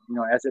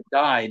 as it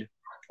died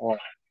or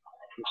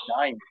was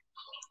dying,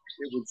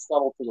 it would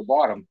settle to the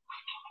bottom,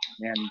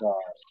 and the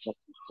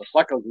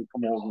plecos would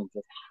come over and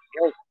just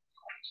kill them.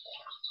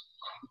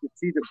 You could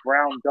see the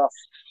brown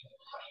dust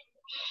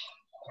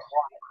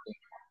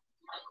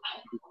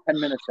 10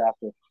 minutes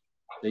after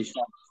they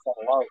start to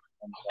settle out,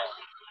 and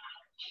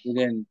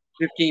within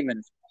 15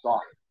 minutes, it's gone.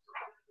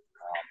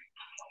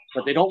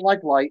 But they don't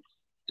like light.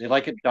 They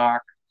like it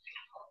dark,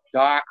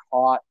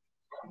 hot,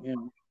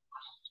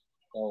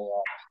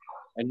 So,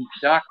 and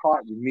dark,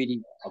 hot with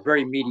a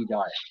very meaty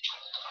diet.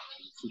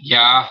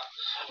 Yeah,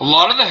 a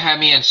lot of the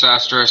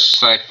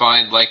hemiancestrus I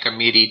find like a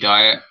meaty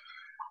diet.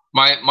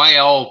 My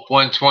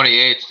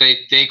L128s,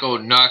 they go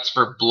nuts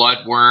for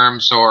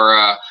bloodworms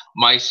or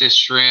mysis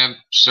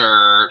shrimps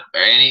or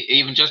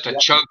even just a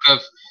chunk of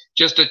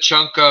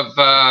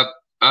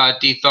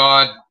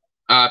dethawed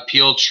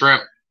peeled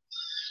shrimp.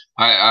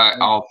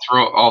 I'll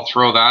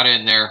throw that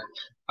in there.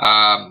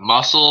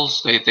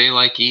 Mussels, they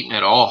like eating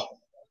it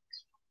all.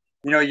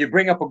 You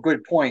bring up a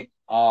good point.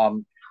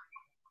 You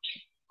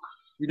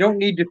don't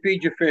need to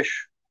feed your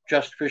fish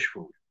just fish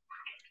food.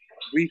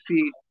 We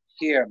feed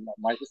here.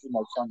 This is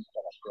my son's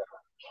setup here.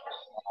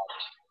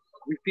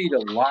 We feed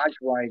a large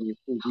variety of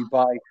food. We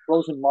buy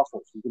frozen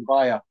mussels. You can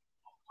buy a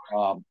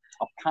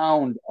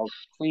pound of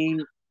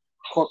clean,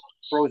 cooked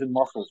frozen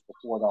mussels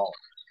for $4. And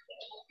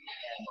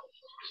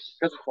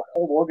because it's a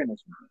whole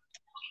organism,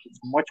 it's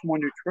much more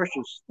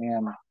nutritious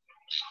than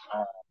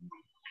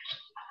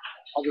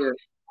other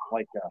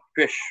like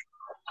fish.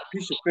 A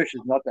piece of fish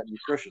is not that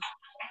nutritious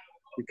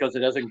because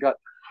it hasn't got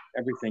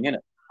everything in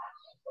it.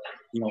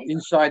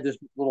 Inside this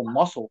little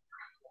mussel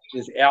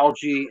is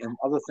algae and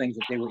other things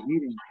that they were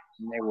eating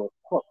when they were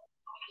cooked.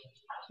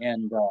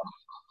 And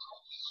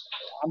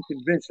I'm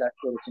convinced that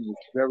sort of thing is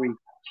very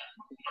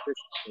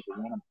nutritious for the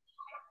animal.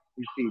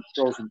 We feed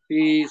frozen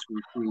peas,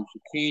 we feed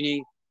zucchini,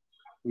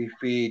 we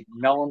feed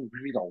melon, we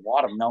feed a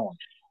lot of melon.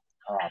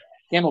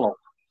 Cantaloupe.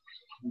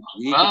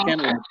 We eat the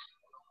cantaloupe.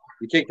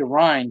 We take the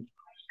rind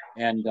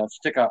and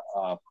stick a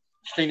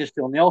stainless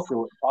steel nail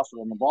through it and toss it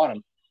on the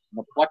bottom. And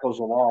the plecos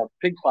will all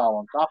pig pile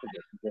on top of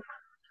it.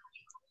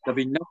 There'll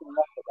be nothing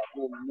left of that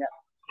little net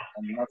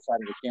on the outside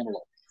of the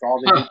cantaloupe. It's all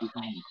they eat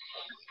behind.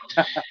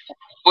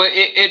 Well,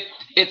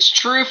 it's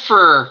true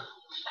for,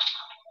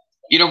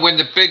 when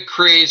the big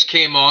craze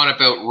came on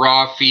about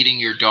raw feeding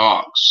your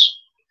dogs.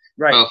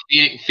 Right. About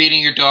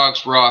feeding your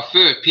dogs raw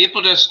food.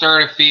 People just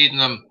started feeding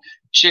them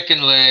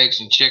chicken legs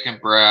and chicken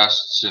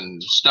breasts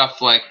and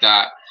stuff like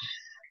that.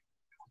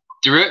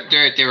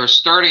 They were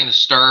starting to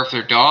starve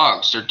their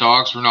dogs. Their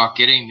dogs were not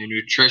getting the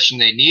nutrition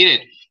they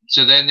needed.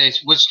 So then they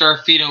would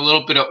start feeding a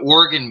little bit of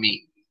organ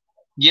meat.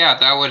 Yeah,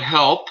 that would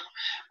help.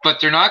 But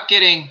they're not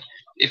getting,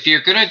 if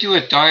you're going to do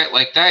a diet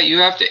like that, you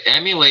have to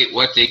emulate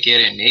what they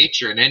get in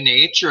nature. And in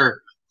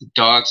nature, the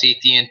dogs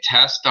eat the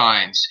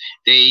intestines.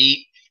 They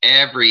eat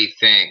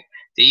everything.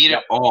 They eat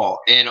it all.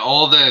 And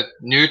all the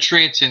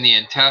nutrients in the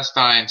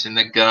intestines and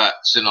the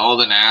guts and all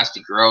the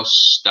nasty, gross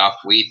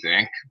stuff we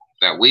think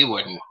that we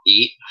wouldn't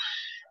eat,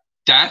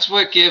 That's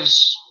what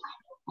gives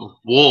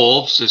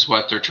wolves, is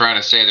what they're trying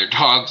to say their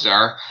dogs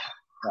are.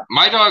 Yeah.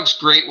 My dog's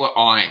great with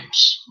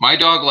imes. My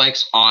dog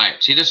likes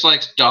imes. He just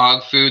likes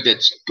dog food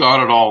that's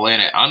got it all in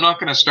it. I'm not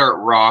going to start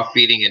raw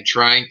feeding and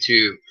trying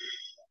to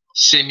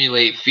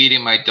simulate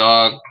feeding my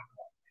dog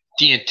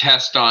the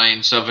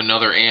intestines of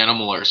another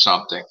animal or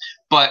something.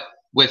 But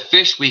with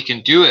fish, we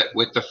can do it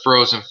with the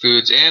frozen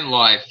foods and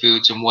live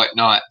foods and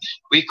whatnot.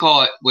 We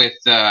call it with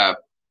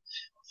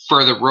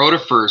for the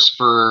rotifers,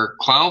 for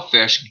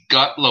clownfish,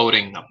 gut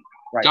loading them.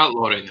 Right. Gut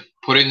loading them,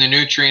 putting the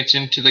nutrients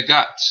into the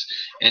guts,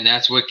 and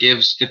that's what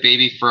gives the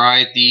baby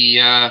fry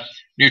the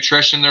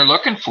nutrition they're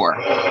looking for.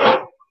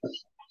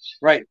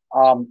 Right.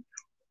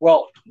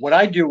 Well, what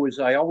I do is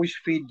I always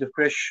feed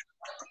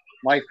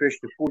my fish,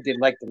 the food they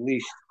like the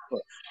least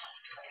first.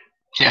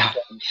 Yeah.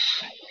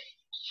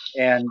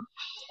 And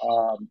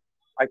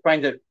I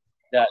find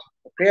that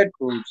prepared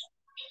foods,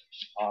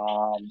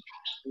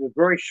 with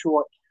very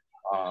short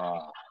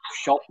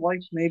shelf life,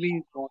 maybe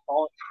you want to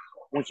call it,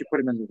 once you put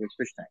them into the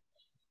fish tank.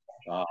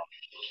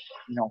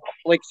 You know, a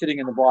flake sitting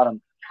in the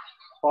bottom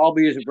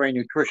probably isn't very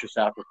nutritious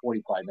after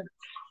 45 minutes.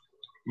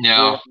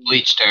 No,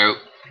 bleached out.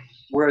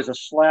 Whereas a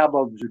slab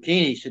of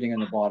zucchini sitting in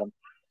the bottom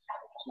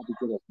will be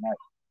good overnight.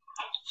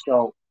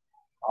 So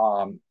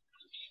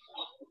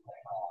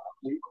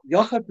you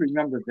also have to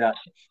remember that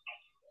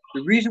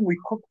the reason we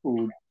cook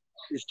food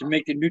is to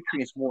make the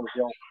nutrients more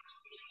available.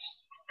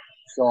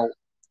 So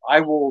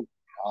I will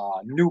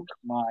nuke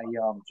my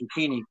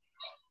zucchini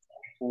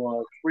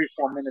for 3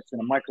 or 4 minutes in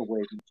a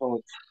microwave until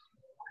it's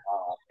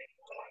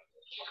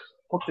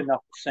cooked enough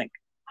to sink.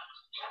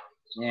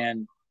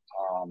 And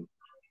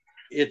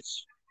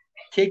it's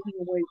taking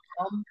away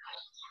some,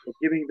 but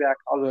giving back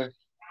other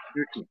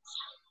nutrients.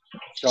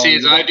 So, see,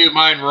 as I do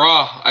mine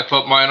raw, I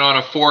put mine on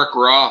a fork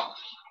raw.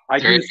 I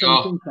do the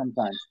same thing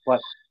sometimes,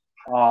 but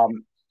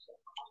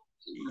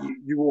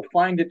you will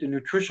find that the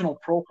nutritional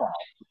profile,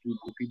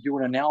 if you do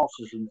an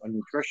analysis of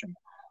nutrition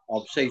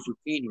of, say,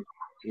 zucchini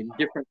in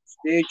different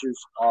stages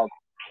of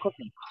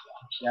cooking,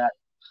 that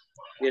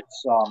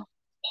its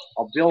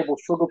available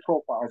sugar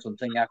profiles and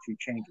thing actually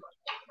changes.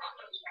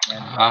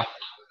 And I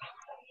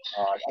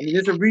mean,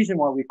 there's a reason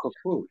why we cook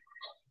food.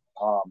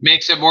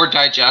 Makes it more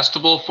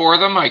digestible for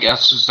them, I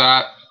guess. Is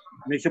that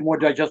makes it more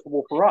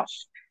digestible for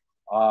us?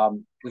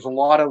 There's a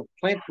lot of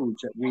plant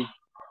foods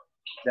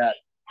that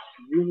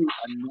really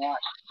are not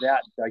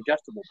that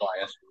digestible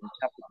by us when we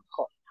have to be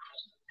cooked.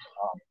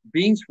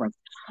 Beans, for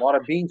instance, a lot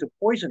of beans are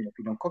poison if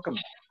you don't cook them.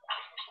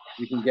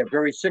 You can get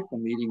very sick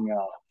from eating,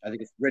 I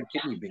think it's red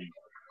kidney beans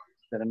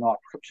that are not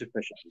cooked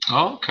sufficiently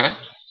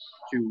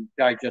to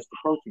digest the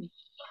protein.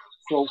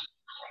 So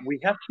we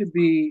have to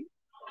be,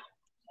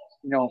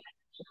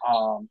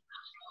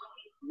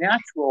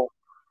 natural,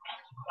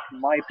 in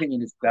my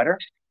opinion, is better.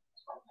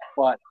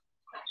 But,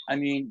 I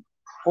mean,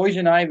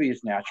 poison ivy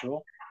is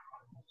natural.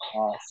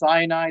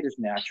 Cyanide is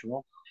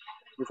natural.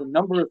 There's a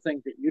number of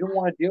things that you don't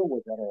want to deal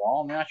with that are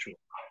all natural.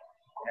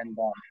 And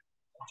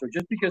so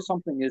just because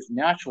something is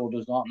natural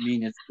does not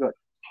mean it's good.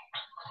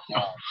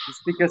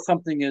 Just because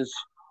something is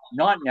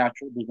not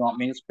natural does not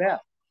mean it's bad.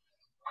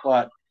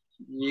 But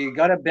you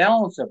got to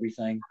balance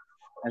everything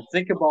and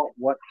think about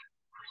what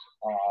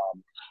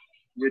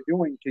you're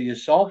doing to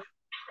yourself,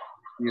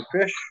 to your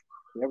fish,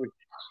 to everything.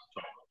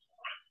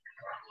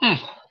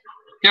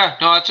 Yeah,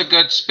 no, that's a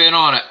good spin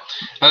on it.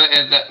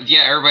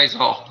 Yeah, everybody's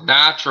all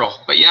natural,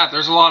 but yeah,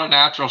 there's a lot of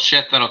natural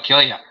shit that'll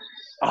kill you.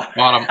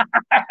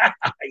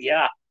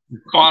 Yeah.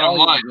 Bottom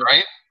line,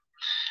 right?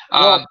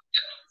 Well,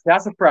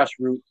 sassafras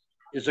root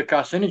is a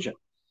carcinogen.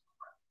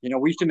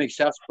 We used to make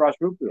sassafras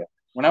root beer.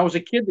 When I was a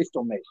kid, they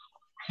still made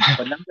it.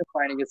 But now they're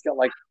finding it's got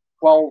like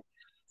 12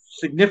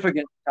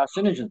 significant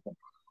carcinogens in it.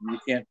 You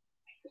can't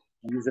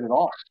use it at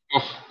all.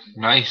 Oh,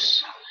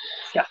 nice.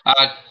 Yeah.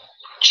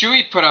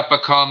 Chewy put up a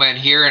comment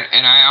here,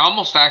 and I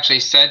almost actually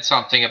said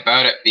something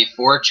about it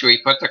before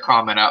Chewy put the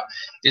comment up.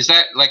 Is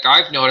that, like,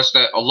 I've noticed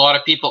that a lot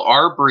of people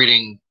are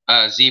breeding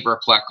zebra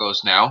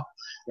plecos now.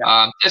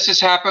 Yeah. This has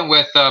happened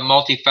with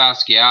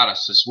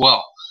multifasciatus as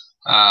well.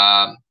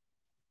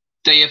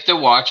 They have to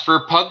watch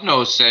for pug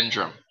nose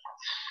syndrome,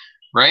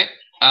 right?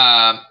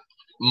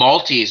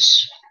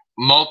 Maltese,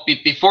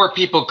 before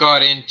people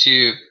got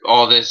into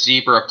all this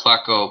zebra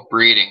pleco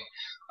breeding,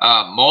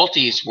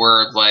 Maltese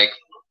were like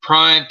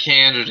prime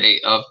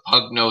candidate of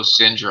pug nose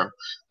syndrome,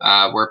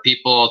 where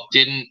people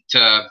didn't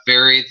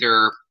vary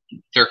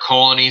their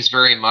colonies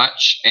very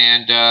much,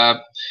 and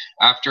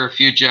after a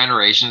few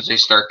generations they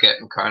start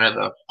getting kind of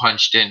the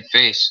punched in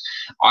face.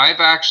 I've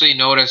actually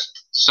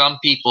noticed some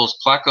people's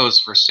plecos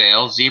for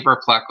sale, zebra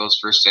plecos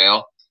for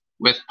sale,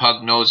 with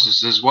pug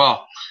noses as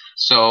well.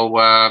 So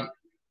I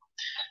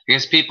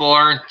guess people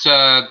aren't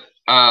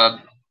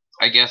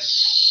I guess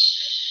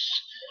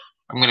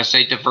I'm going to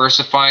say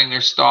diversifying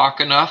their stock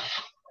enough.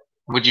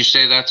 Would you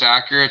say that's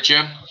accurate,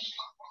 Jim?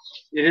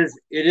 It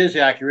is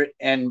accurate,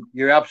 and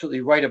you're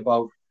absolutely right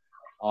about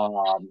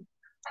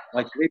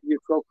like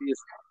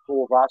Labiotrophius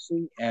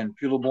colivasi and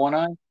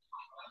Puliborni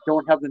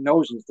don't have the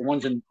noses. The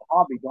ones in the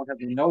hobby don't have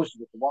the noses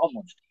that the wild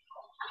ones do.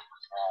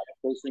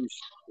 Those things,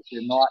 if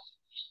they're not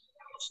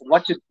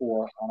selected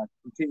for on a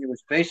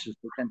continuous basis,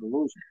 they tend to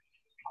lose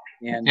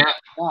them. And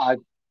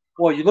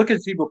well, you look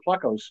at zebra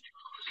pluckos.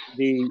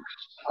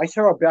 I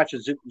saw a batch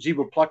of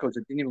zebra pluckos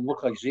that didn't even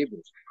look like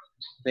zebras.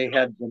 They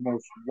had the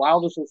most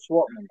wildest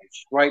assortment of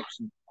stripes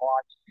and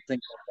spots and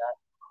things like that.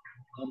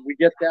 And we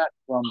get that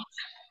from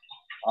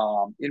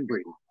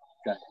inbreeding.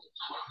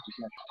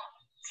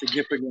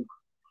 Significant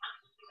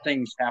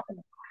things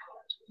happening.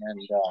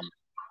 And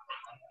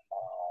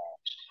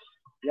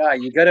yeah,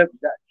 you got to.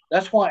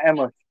 That's why I'm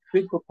a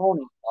big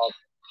proponent of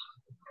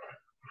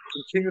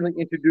continually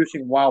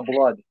introducing wild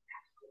blood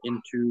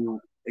into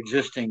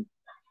existing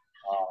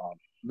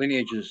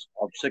lineages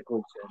of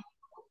cichlids, and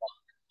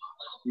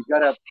you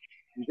gotta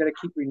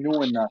keep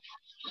renewing the,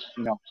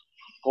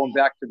 going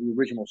back to the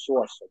original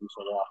source every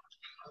so often.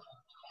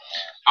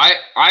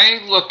 I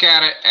look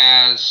at it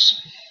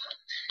as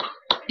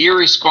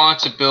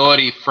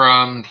irresponsibility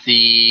from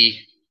the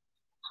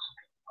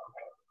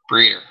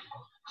breeder.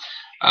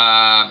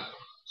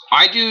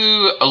 I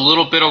do a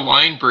little bit of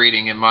line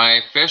breeding in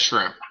my fish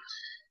room,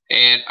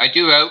 and I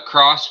do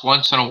outcross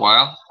once in a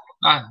while.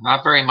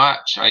 Not very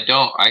much. I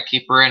don't. I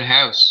keep her in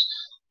house,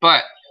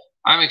 but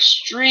I'm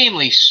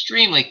extremely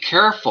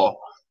careful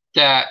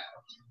that.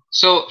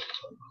 So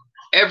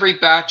every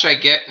batch I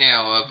get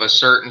now of a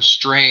certain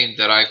strain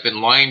that I've been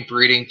line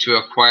breeding to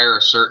acquire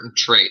a certain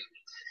trait,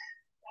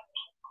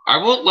 I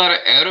won't let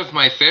it out of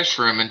my fish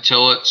room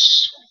until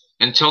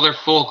they're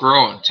full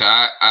grown,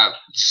 to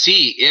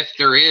see if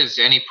there is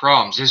any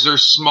problems. Is there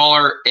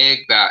smaller egg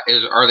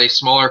are they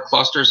smaller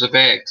clusters of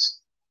eggs?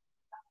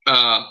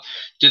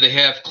 Do they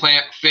have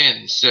clamp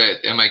fins?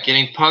 Am I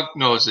getting pug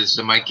noses?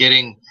 Am I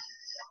getting,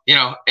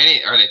 are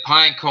they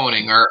pine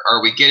coning?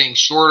 Are we getting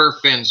shorter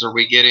fins? Are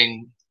we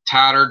getting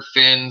tattered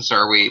fins?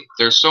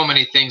 There's so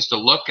many things to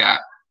look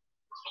at.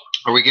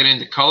 Are we getting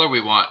the color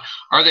we want?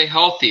 Are they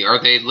healthy? Are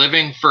they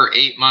living for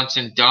 8 months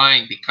and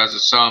dying because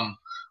of some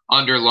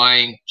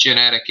underlying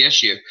genetic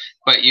issue?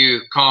 But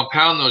you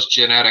compound those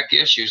genetic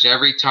issues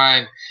every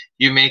time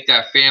you make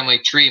that family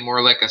tree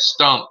more like a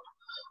stump.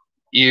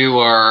 You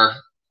are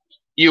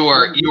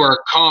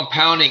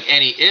compounding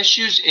any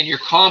issues, and you're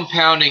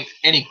compounding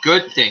any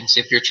good things.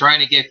 If you're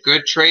trying to get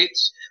good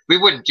traits, we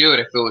wouldn't do it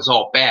if it was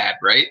all bad,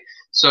 right?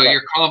 So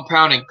you're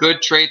compounding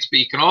good traits, but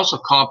you can also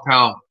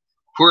compound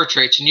poor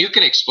traits. And you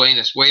can explain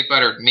this way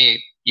better than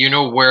me. You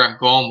know where I'm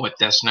going with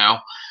this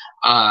now.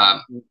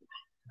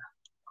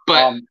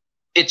 But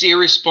it's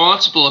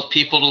irresponsible of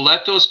people to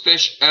let those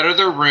fish out of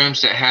their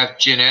rooms that have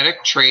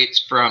genetic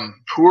traits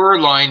from poor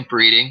line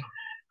breeding,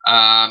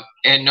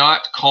 and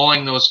not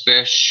calling those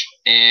fish.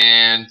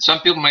 And some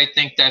people might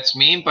think that's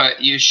mean,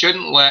 but you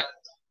shouldn't let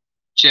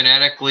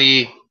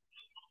genetically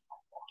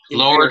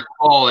lowered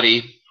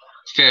quality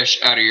fish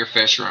out of your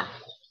fish room.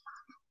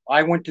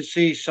 I went to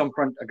see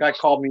a guy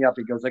called me up.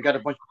 He goes, I got a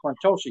bunch of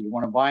frontosa. You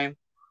want to buy them?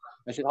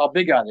 I said, how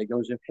big are they? He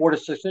goes, they're 4 to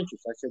 6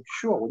 inches. I said,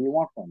 sure. What do you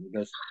want from them? He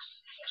goes,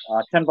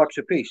 $10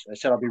 a piece. I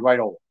said, I'll be right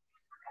over.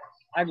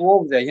 I go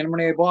over there. You know how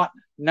many I bought?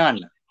 None.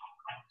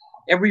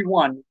 Every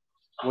one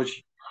was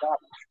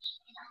garbage.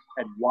 It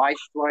had Y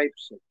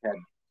stripes. It had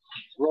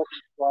broken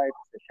stripes.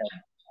 It had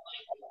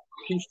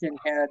pinched in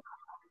head.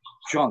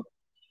 Junk.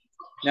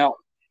 Now,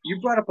 you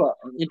brought up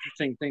an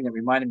interesting thing that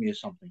reminded me of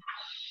something.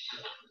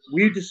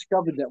 We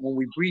discovered that when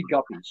we breed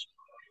guppies,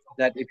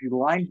 that if you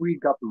line breed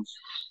guppies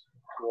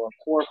for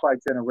 4 or 5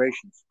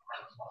 generations,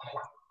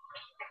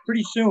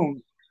 pretty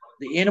soon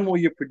the animal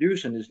you're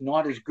producing is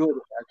not as good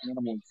as the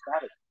animal you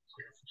started.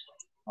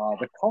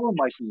 The color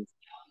might be,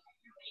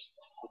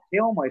 the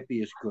tail might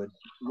be as good.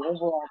 The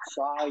overall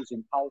size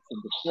and health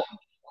and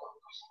development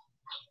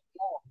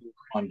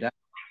on that.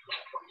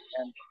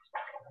 And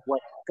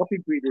what guppy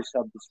breeders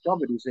have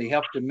discovered is they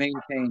have to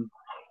maintain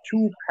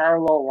 2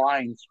 parallel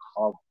lines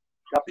of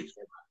guppies,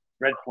 like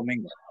red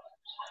flamingo,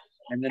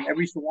 and then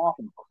every so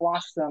often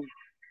cross them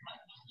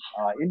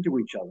into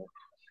each other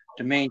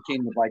to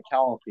maintain the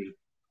vitality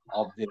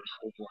of the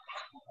overall.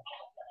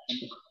 And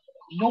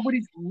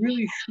nobody's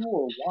really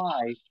sure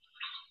why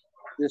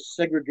this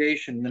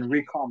segregation and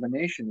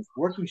recombination is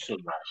working so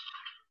well,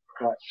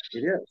 but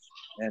it is.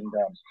 And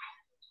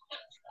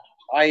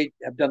I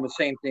have done the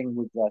same thing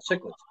with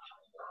cichlids.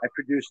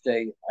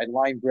 I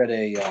line bred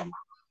a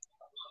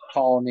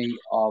colony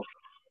of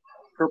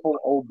purple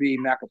OB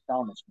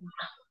macrophthalmus.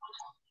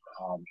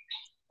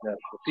 The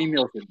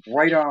females are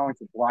bright orange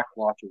with black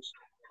blotches,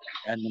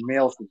 and the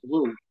males are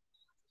blue.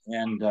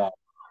 And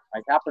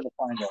I happened to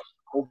find an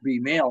OB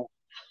male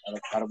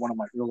out of one of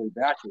my early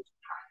batches,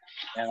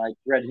 and I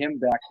bred him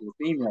back to the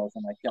females,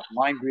 and I kept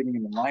line breeding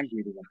him and line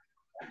breeding him.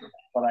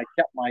 But I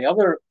kept my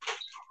other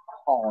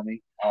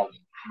colony of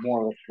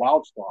more or less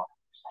wild stock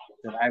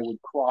that I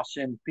would cross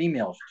in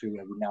females to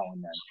every now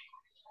and then.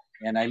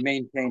 And I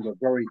maintained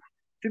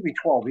should be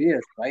 12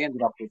 years, but I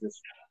ended up with this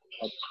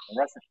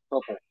fluorescent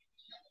purple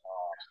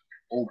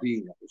OB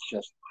that was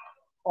just,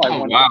 I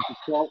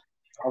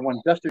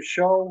won Best of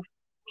Show,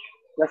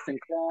 Best in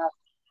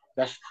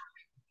Class,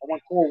 I won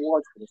 4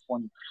 awards for this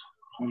one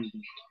when you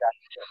catch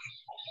fish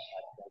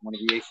at one of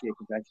the ACA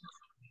conventions.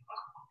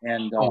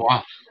 And Oh,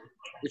 wow.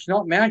 it's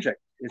not magic.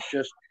 It's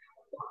just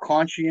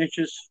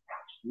conscientious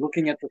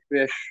looking at the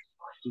fish,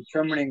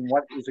 determining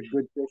what is a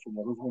good fish and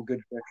what isn't a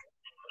good fish.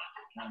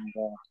 And,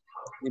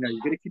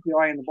 you got to keep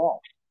your eye on the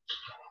ball.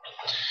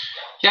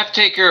 You have to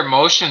take your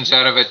emotions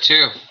out of it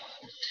too.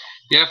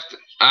 You have to,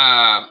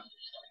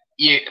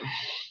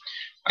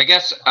 I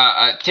guess,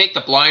 take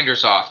the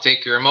blinders off.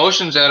 Take your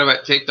emotions out of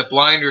it. Take the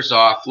blinders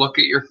off. Look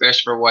at your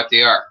fish for what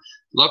they are.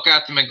 Look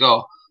at them and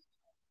go,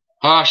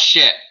 oh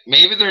shit,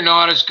 maybe they're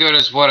not as good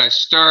as what I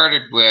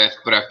started with,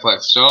 but I've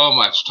put so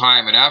much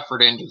time and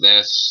effort into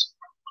this.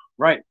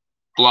 Right.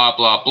 Blah,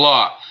 blah,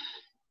 blah.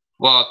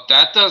 Well,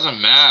 that doesn't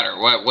matter.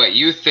 What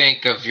you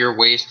think of your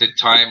wasted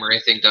time or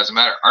anything doesn't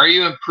matter. Are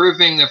you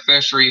improving the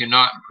fish or are you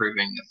not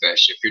improving the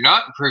fish? If you're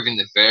not improving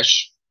the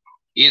fish,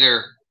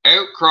 either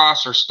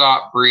outcross or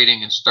stop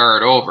breeding and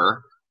start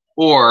over,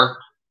 or,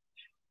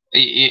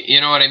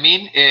 you know what I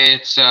mean?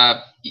 It's,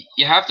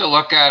 you have to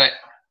look at it.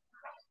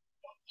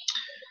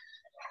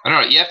 I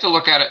don't know. You have to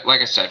look at it,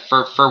 like I said,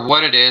 for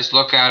what it is.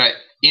 Look at it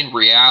in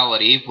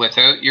reality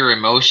without your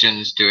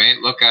emotions doing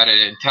it. Look at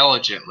it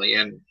intelligently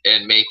and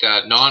make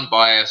a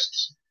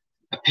non-biased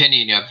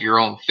opinion of your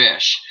own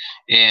fish.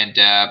 And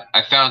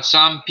I found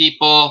some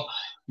people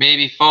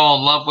maybe fall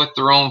in love with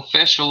their own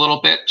fish a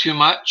little bit too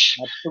much.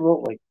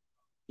 Absolutely.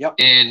 Yep.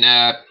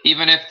 And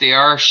even if they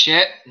are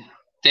shit,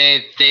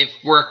 they've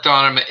worked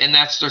on them, and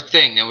that's their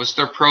thing. It was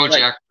their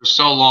project for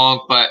so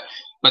long, but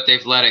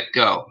they've let it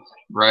go,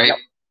 right? Yep.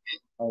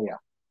 Oh yeah.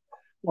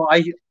 Well,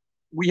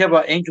 we have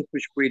an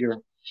angelfish breeder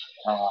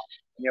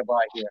nearby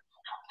here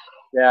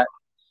that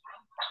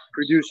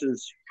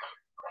produces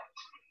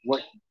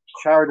what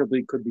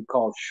charitably could be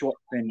called short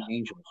fin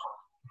angels.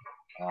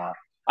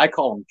 I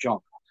call them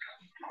junk.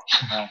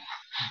 I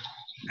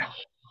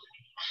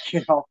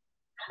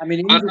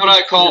mean, that's what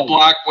I call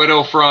black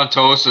widow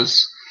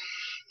frontoses.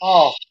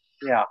 Oh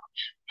yeah.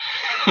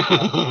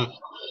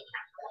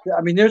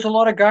 I mean, there's a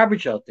lot of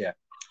garbage out there.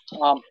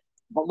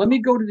 But let me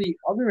go to the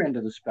other end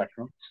of the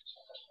spectrum.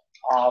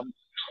 I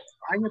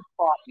have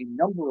caught a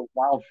number of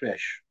wild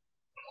fish.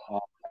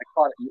 Are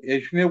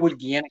you familiar with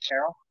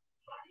Guianacara?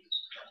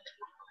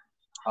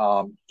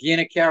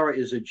 Guianacara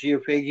is a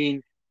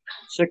geophagine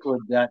cichlid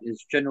that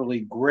is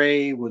generally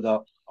gray with a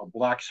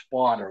black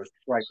spot or a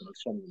stripe in the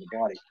center of the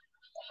body.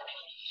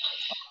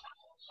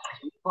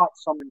 We caught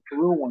some in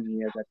Peru one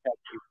year that had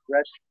a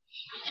red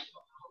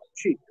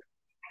cheek,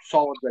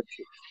 solid red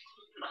cheek.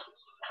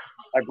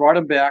 I brought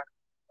him back.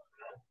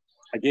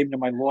 I gave him to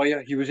my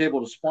lawyer. He was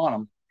able to spawn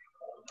them.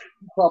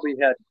 He probably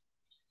had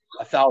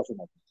 1,000 of them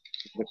over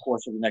the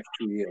course of the next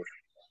 2 years.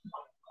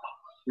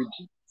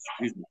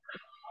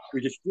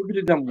 We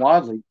distributed them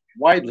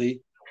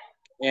widely,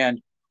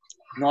 and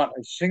not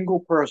a single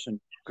person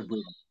could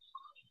breed them.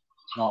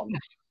 Not one.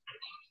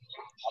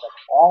 Out of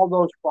all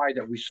those fry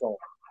that we sold,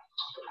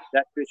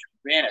 that fish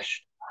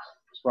vanished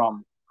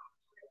from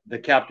the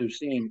captive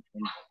scene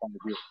in the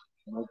deal.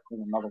 And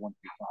another one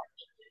we found.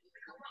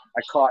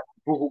 I caught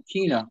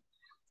buhukina,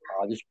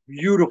 this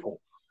beautiful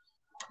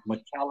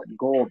metallic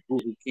gold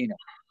buhukina.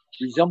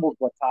 Resembled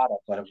batata,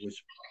 but it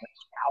was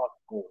metallic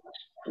gold.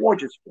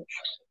 Gorgeous fish.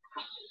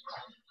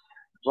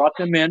 Brought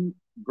them in,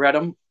 bred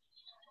them.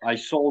 I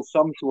sold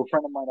some to a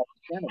friend of mine up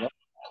in Canada.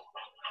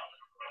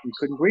 He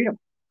couldn't breed them.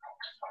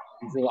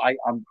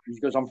 He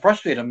goes, I'm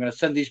frustrated. I'm going to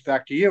send these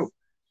back to you.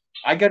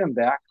 I got them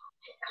back.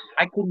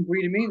 I couldn't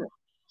breed them either.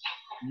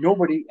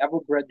 Nobody ever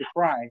bred the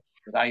fry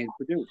that I had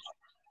produced.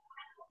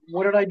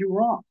 What did I do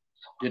wrong?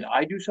 Did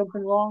I do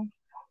something wrong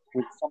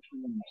with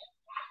something in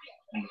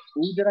the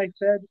food that I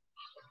fed?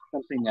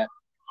 Something that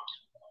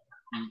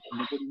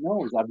nobody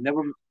knows.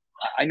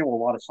 I know a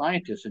lot of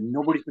scientists, and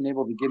nobody's been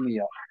able to give me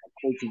a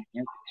cogent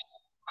answer.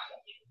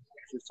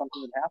 It's just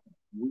something that happens.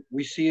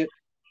 We see it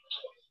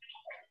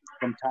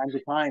from time to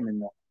time in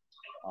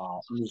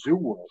the zoo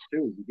world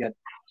too. You get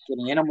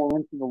an animal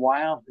into the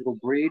wild, it'll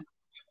breed.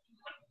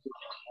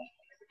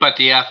 But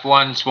the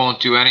F1s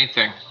won't do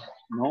anything.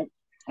 No.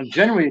 And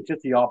generally, it's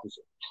just the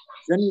opposite.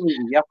 Generally,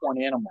 the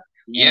F1 animal.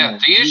 They're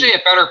usually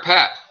a better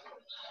pet.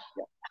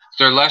 Yeah.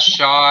 They're less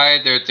shy.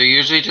 They're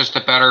usually just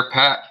a better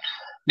pet.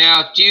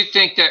 Now, do you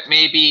think that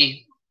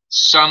maybe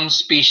some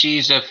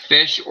species of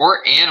fish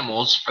or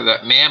animals,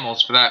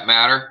 mammals for that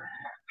matter,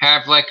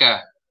 have like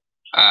a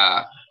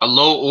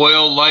low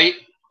oil light,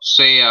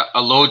 say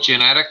a low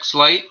genetics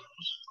light?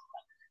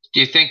 Do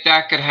you think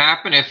that could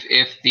happen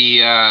if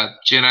the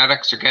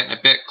genetics are getting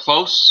a bit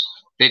close?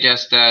 They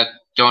just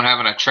don't have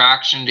an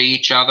attraction to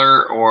each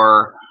other,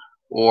 or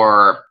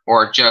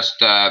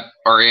just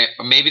or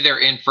maybe they're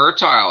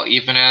infertile,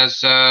 even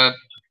as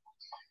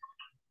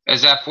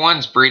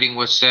F1s breeding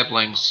with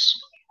siblings.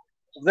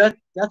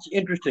 That's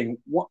interesting.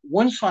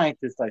 One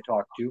scientist I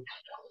talked to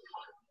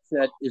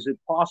said, "Is it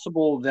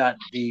possible that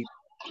the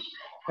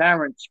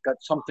parents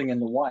got something in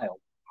the wild,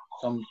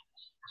 some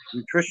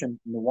nutrition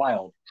in the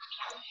wild,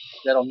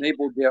 that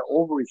enabled their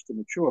ovaries to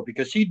mature?"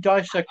 Because he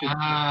dissected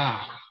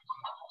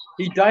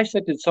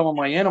some of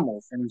my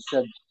animals, and he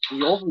said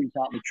the ovaries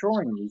aren't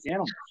maturing in these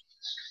animals.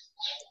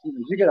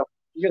 You get a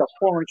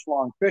 4-inch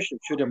long fish that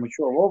should have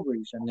mature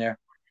ovaries, and they're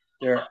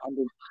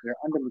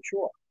under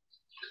mature,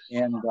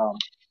 and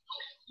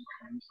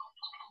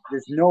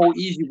there's no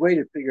easy way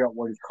to figure out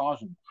what is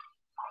causing it.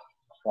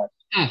 But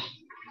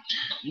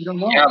we don't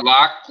know. Yeah,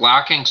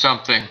 lacking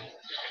something,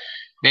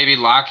 maybe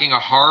lacking a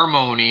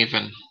hormone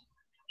even.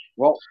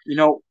 Well, you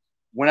know,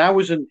 when I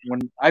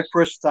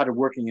first started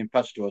working in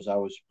pet stores, I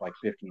was like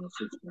 15 or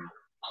 16,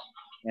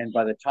 and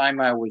by the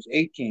time I was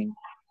 18,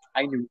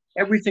 I knew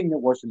everything there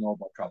was to know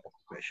about tropical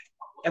fish.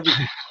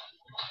 Everything.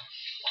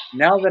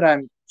 Now that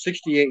I'm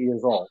 68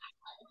 years old,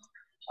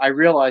 I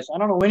realize I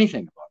don't know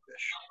anything about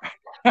fish.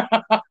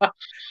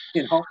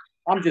 You know,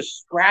 I'm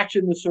just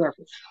scratching the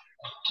surface.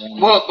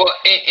 Well,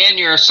 and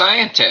you're a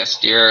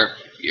scientist. You're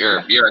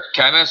a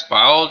chemist,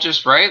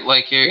 biologist, right?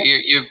 Like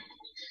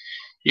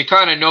you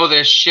kind of know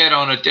this shit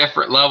on a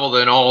different level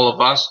than all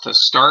of us to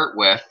start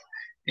with,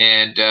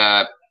 and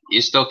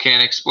you still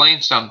can't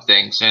explain some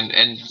things,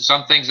 and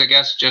some things, I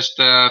guess, just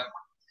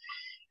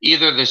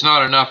either there's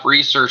not enough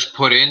research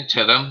put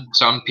into them.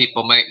 Some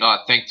people might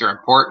not think they're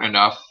important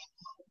enough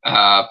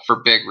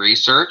for big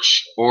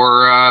research,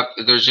 or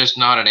there's just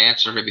not an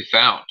answer to be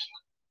found.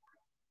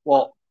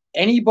 Well,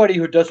 anybody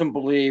who doesn't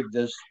believe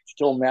there's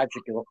still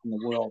magic in the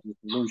world is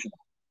delusional.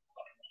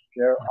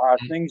 There are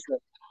things that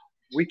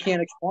we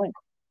can't explain.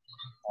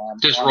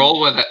 Just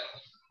roll with it.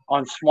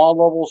 On small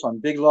levels, on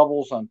big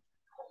levels,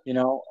 you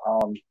know,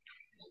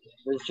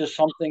 there's just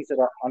some things that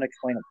are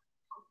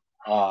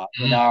unexplainable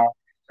in our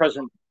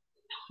present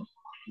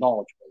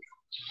knowledge base.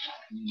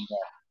 And,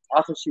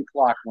 Arthur C.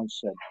 Clarke once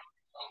said,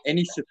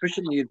 any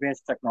sufficiently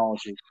advanced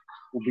technology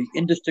will be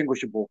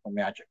indistinguishable from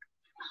magic.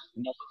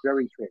 And that's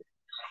very true.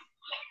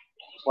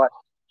 But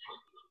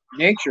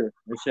nature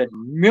has had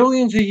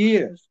millions of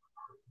years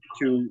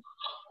to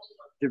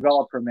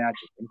develop her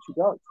magic, and she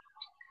does.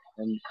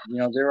 And, you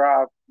know, there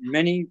are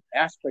many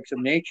aspects of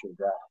nature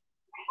that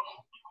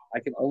I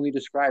can only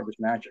describe as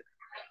magic.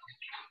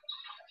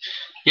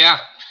 Yeah.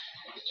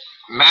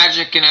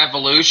 Magic and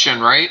evolution,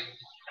 right?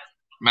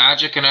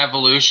 Magic and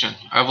evolution.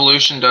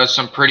 Evolution does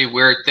some pretty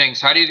weird things.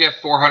 How do you get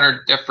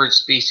 400 different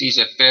species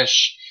of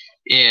fish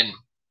in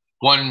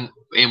one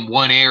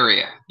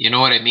area? You know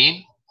what I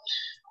mean?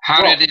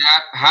 How did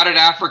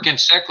African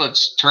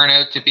cichlids turn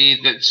out to be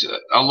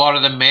a lot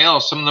of the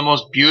males, some of the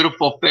most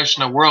beautiful fish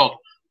in the world,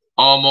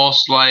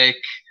 almost like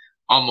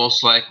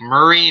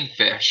marine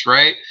fish,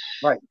 right?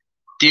 Right.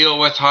 Deal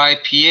with high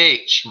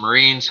pH,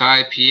 marines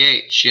high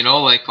pH, you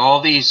know, like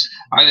all these,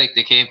 I think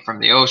they came from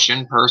the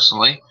ocean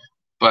personally,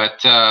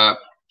 but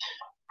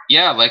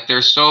yeah, like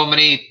there's so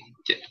many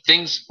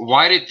things.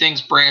 Why did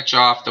things branch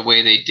off the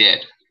way they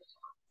did?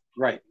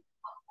 Right.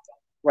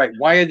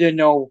 Why are there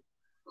no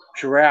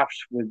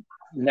giraffes with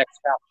necks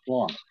half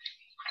long?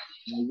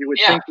 You would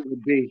think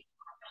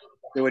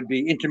there would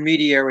be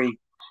intermediary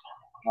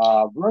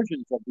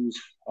versions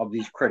of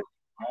these critters.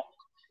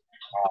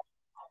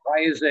 Why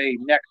is a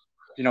neck,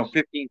 15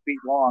 feet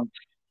long,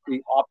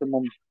 the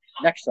optimum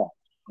neck size?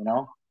 You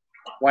know,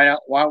 why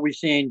aren't we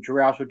seeing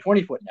giraffes with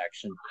 20-foot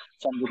necks and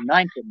some with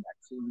 9-foot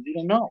necks? And we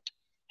don't know.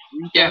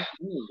 We don't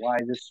know why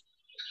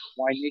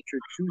nature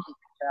chooses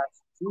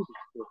to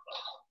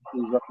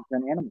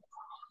represent animals.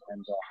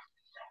 And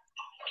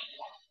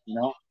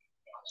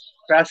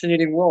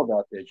fascinating world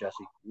out there,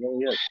 Jesse. It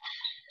really is.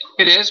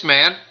 It is,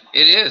 man.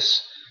 It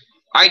is.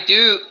 I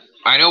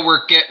know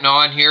we're getting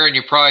on here, and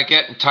you're probably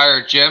getting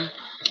tired, Jim.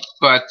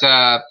 But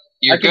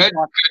you're good.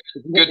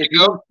 Good to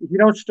go. If you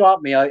don't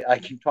stop me, I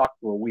can talk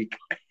for a week.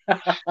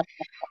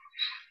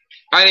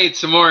 I need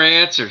some more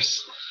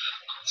answers.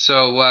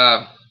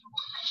 So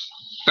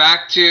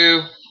back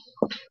to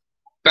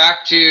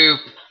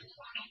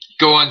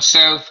going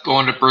south,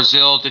 going to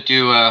Brazil to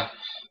do a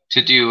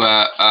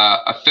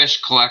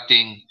fish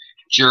collecting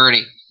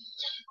journey.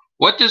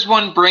 What does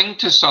one bring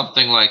to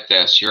something like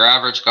this? Your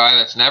average guy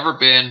that's never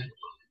been,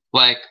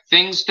 like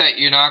things that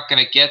you're not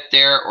going to get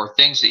there, or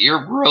things that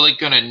you're really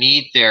going to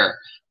need there.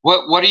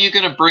 What are you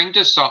going to bring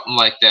to something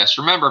like this?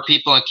 Remember,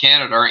 people in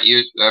Canada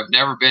have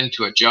never been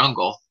to a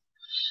jungle.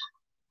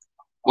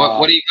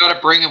 What do you got to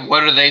bring, and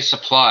what do they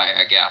supply?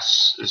 I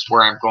guess is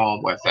where I'm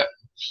going with it.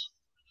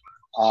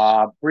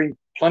 Bring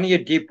plenty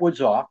of deep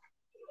woods off.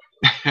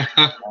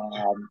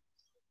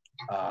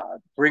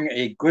 Bring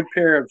a good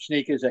pair of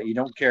sneakers that you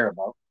don't care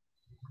about.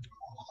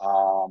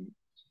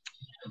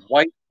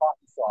 White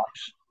cotton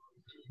socks.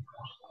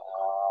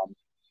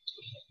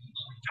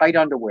 Tight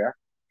underwear.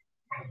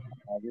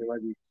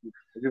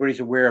 Everybody's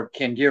aware of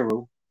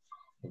kangaroo.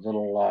 The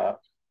little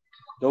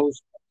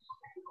those,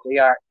 they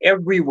are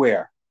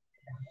everywhere.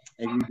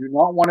 And you do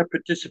not want to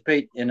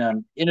participate in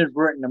an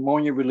inadvertent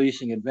ammonia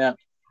releasing event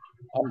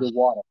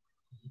underwater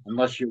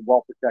unless you're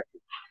well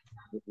protected.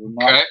 It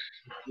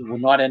will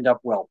not end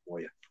up well for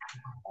you.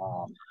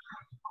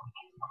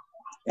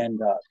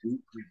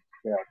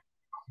 The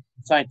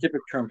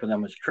scientific term for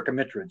them is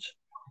trichomotrids,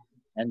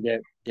 and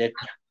they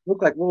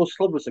look like little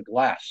slivers of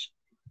glass.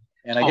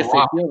 And I guess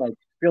they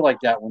feel like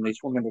that when they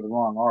swim into the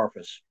wrong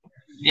orifice.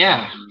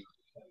 Yeah.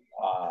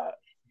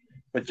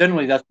 but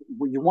generally, that's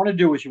what you want to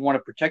do is you want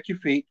to protect your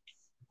feet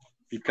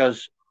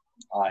because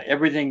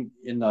everything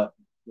in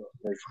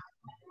there's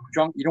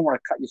junk. You don't want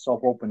to cut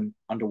yourself open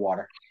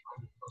underwater.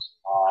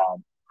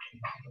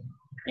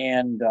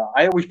 And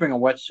I always bring a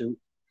wetsuit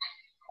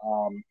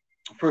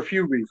for a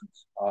few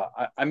reasons.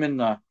 I'm in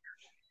the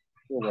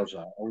where was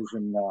I? I was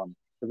in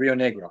the Rio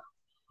Negro,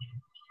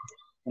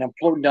 and I'm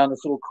floating down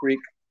this little creek,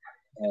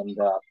 and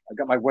I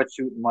got my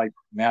wetsuit and my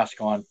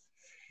mask on,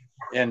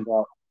 and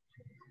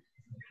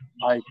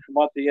I come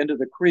out the end of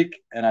the creek,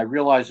 and I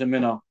realize I'm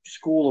in a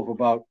school of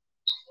about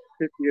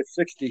 50 or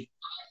 60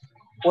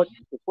 foot,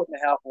 a foot and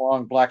a half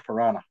long black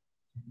piranha,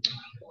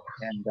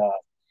 and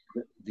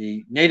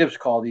the natives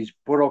call these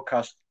burro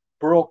castrado,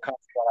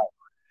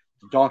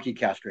 the donkey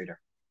castrator.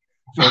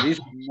 So these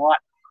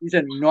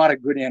are not a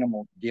good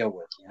animal to deal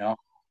with, you know.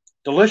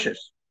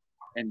 Delicious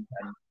and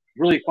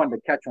really fun to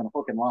catch on a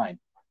hook and line,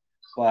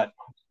 but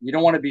you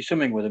don't want to be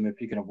swimming with them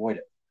if you can avoid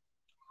it.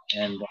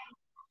 And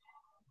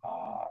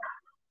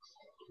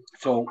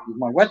so with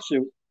my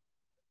wetsuit,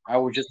 I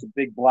was just a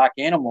big black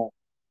animal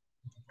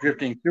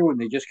drifting through,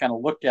 and they just kind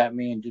of looked at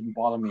me and didn't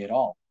bother me at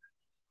all.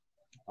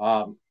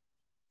 I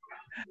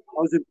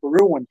was in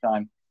Peru one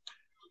time,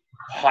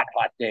 hot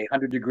day,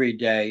 100-degree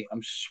day.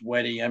 I'm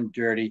sweaty, I'm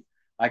dirty.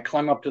 I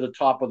climb up to the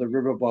top of the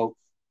riverboat,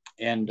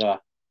 and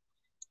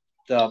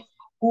the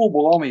pool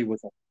below me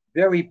was a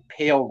very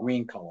pale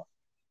green color,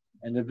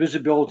 and the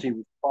visibility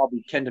was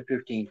probably 10 to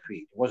 15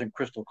 feet. It wasn't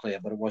crystal clear,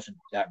 but it wasn't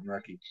that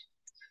murky.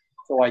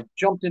 So I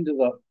jumped into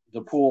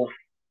the pool,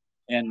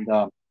 and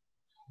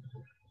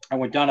I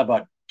went down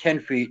about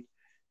 10 feet,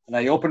 and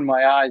I opened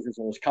my eyes as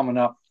I was coming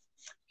up,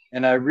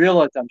 and I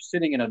realized I'm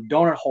sitting in a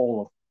donut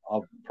hole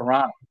of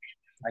piranha.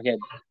 I had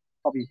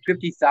probably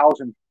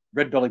 50,000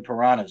 red-bellied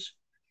piranhas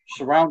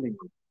surrounding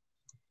me,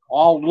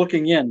 all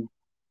looking in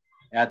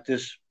at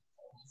this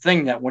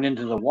thing that went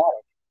into the water.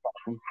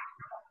 And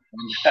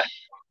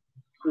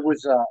it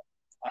was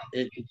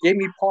it gave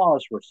me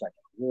pause for a second.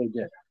 It really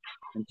did,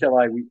 until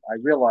I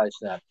realized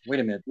that, wait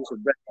a minute, these are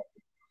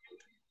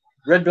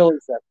red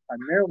bellies that are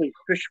primarily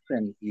fish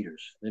fin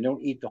eaters. They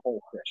don't eat the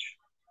whole fish.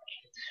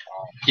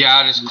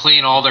 Yeah, just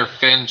clean all their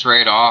fins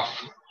right off.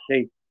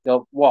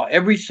 Well,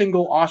 every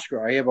single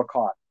Oscar I ever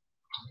caught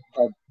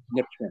had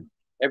nip fin.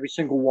 Every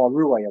single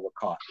Waru I ever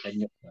caught had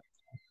nip fin.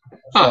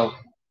 So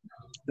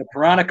the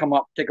piranha come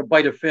up, take a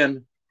bite of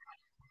fin,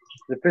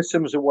 the fish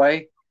swims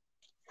away,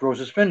 grows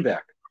his fin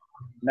back.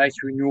 Nice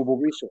renewable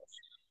resource.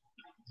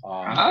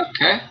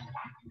 Okay.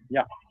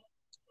 Yeah.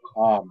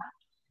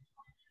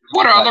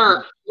 What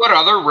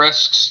other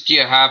risks do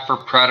you have for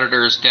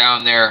predators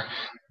down there?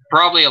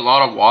 Probably a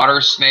lot of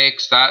water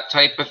snakes, that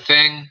type of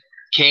thing.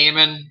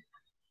 Caiman.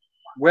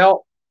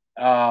 Well,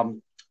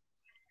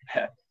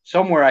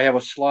 somewhere I have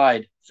a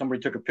slide.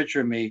 Somebody took a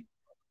picture of me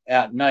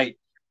at night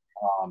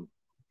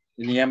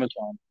in the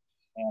Amazon,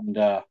 and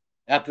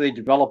after they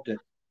developed it,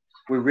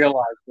 we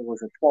realized there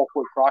was a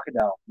 12-foot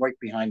crocodile right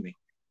behind me.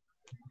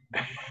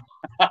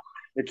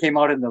 It came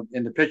out in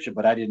the picture,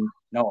 but I didn't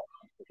know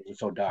it. It was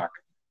so dark,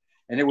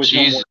 and it was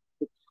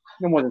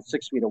no more than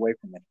 6 feet away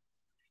from me.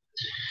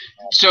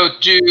 So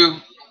do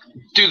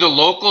the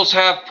locals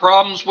have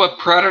problems with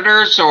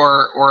predators,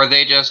 or are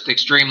they just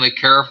extremely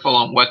careful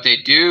on what they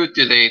do?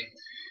 Do they?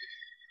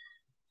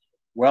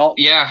 Well,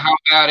 yeah. How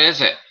bad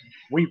is it?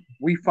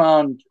 We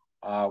found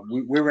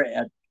we were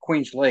at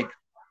Queens Lake,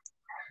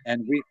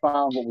 and we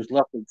found what was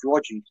left of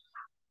Georgie,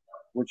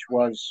 which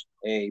was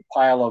a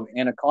pile of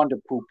anaconda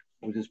poop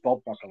with his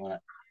belt buckle in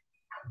it.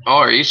 Oh,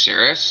 are you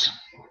serious?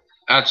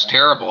 That's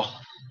terrible.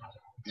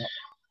 Yep.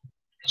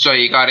 So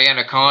you got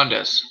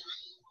anacondas.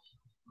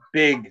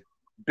 Big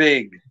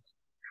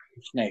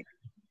snake.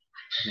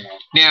 You know.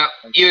 Now,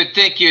 you'd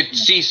think you'd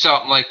see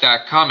something like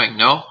that coming,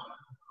 no?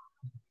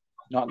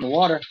 Not in the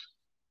water.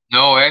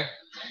 No way.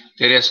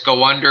 They just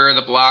go under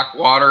the black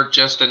water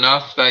just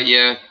enough that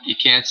you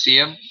can't see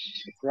them?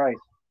 That's right.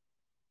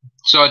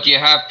 So do you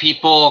have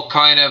people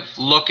kind of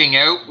looking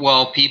out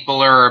while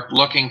people are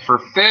looking for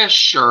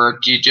fish, or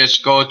do you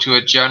just go to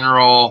a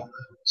general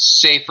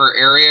safer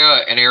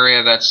area, an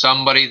area that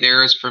somebody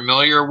there is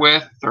familiar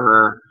with,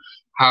 or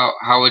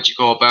how would you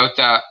go about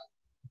that?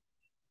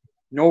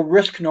 No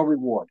risk, no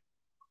reward.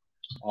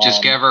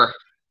 Just ever.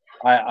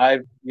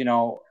 I've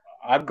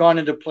gone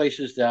into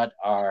places that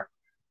are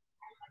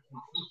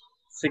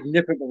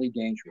significantly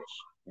dangerous.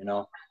 You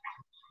know,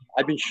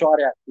 I've been shot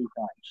at 3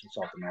 times in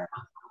South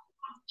America.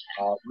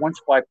 Once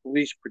by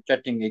police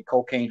protecting a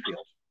cocaine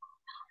field.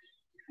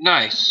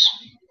 Nice.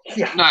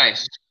 Yeah.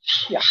 Nice.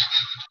 Yeah.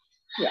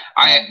 Yeah.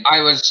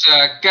 I was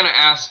gonna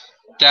ask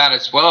that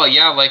as well.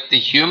 Yeah, like the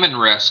human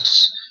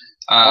risks.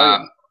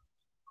 A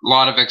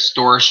lot of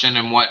extortion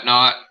and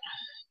whatnot.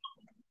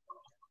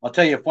 I'll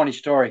tell you a funny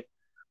story.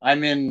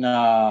 I'm in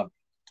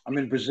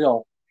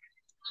Brazil.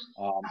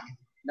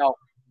 Now,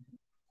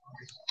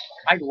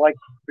 I like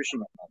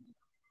fishing at night.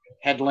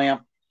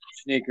 Headlamp,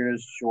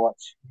 sneakers,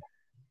 shorts,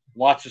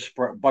 lots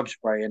of bug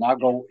spray, and I'll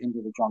go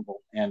into the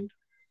jungle. And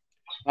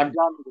I'm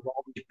down with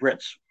all these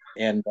Brits,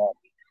 and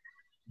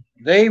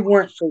they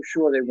weren't so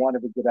sure they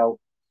wanted to get out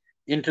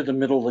into the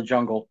middle of the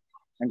jungle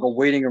and go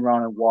wading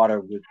around in water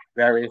with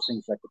various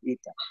things that could eat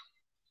them.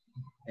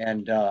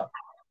 And I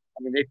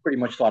mean, they pretty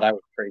much thought I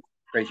was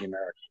crazy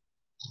American.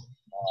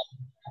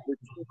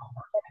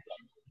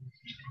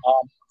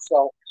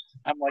 So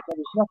I'm like, well,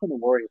 there's nothing to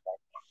worry about.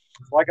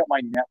 So I got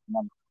my net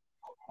and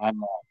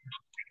I'm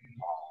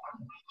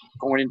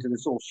going into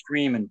this little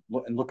stream and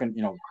looking,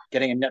 you know,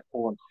 getting a net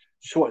full and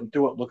sorting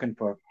through it, looking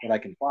for what I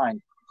can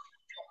find.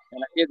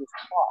 And I hear this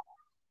pop.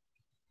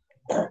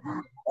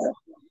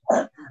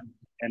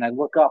 And I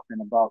look up,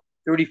 and about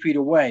 30 feet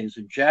away, there's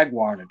a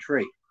jaguar in a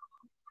tree.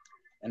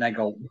 And I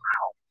go,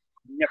 wow,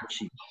 never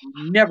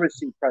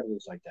see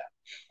predators like that.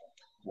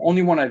 The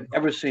only one I've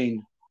ever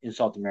seen in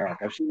South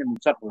America. I've seen them in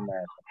Central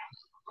America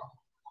a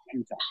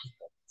few times.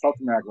 South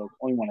America was the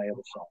only one I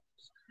ever saw.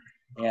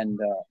 And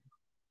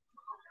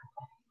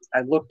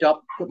I looked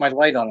up, put my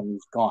light on him,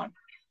 he's gone.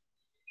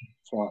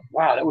 So,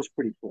 wow, that was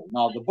pretty cool.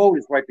 Now, the boat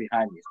is right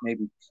behind me. It's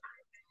maybe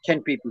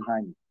 10 feet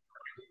behind me.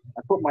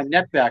 I put my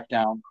net back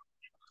down,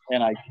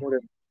 and I put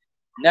a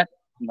net,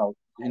 you know,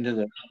 into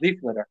the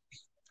leaf litter,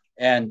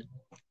 and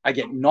I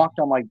get knocked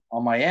on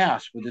my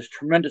ass with this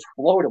tremendous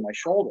blow to my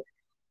shoulder.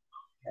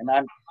 And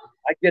I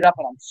get up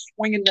and I'm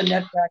swinging the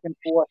net back and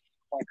forth,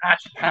 my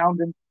heart's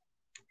pounding,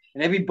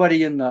 and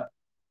everybody in the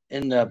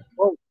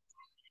boat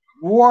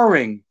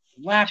roaring,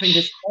 laughing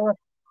hysterically.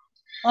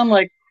 I'm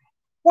like,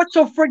 what's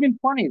so friggin'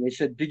 funny? They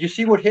said, did you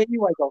see what hit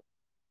you? I go,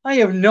 I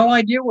have no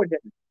idea what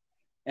hit me.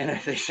 And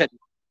they said,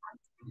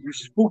 you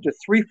spooked a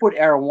 3-foot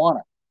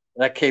arowana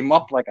that came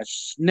up like a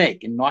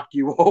snake and knocked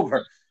you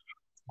over.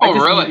 Oh, I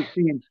just really?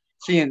 remember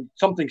seeing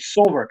something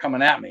silver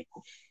coming at me.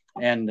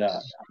 And I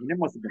mean, it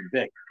must have been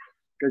big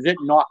because it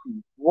knocked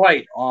me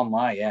right on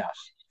my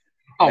ass.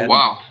 Oh, and,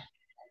 wow.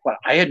 But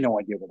I had no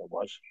idea what it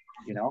was,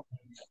 you know.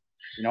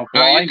 For No,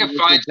 all you I knew, can it was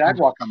find a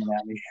jaguar coming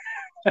at me.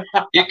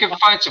 You can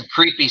find some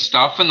creepy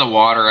stuff in the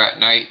water at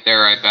night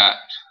there, I bet.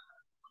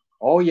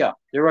 Oh yeah,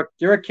 there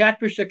are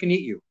catfish that can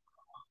eat you.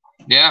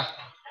 Yeah.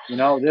 You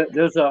know,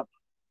 there's a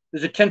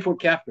 10-foot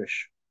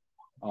catfish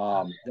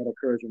that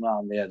occurs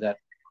around there that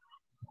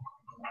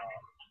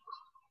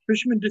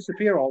fishermen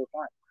disappear all the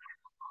time.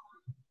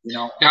 You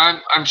know. Yeah,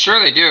 I'm sure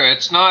they do.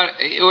 It's not.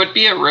 It would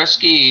be a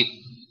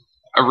risky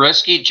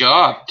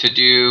job to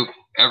do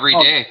every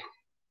day.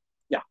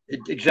 Yeah,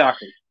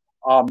 exactly.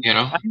 You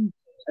know. I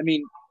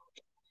mean,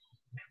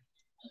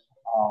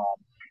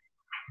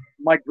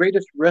 my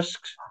greatest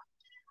risks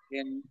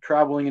in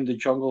traveling in the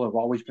jungle have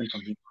always been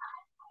from humans,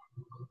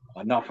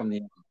 not from the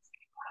animals.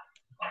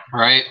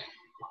 Right.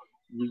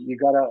 You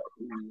gotta,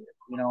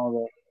 you know,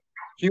 the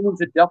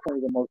humans are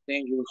definitely the most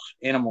dangerous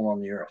animal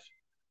on the earth.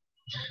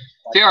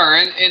 They are,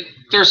 and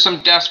there's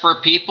some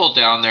desperate people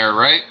down there,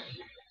 right?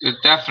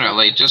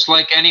 Definitely, just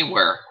like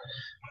anywhere.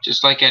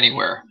 Just like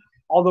anywhere.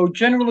 Although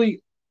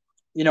generally,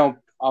 you know,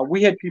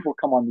 we had people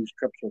come on these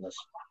trips with us,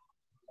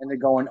 and they're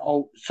going,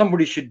 oh,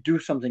 somebody should do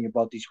something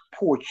about these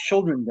poor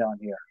children down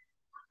here,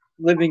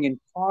 living in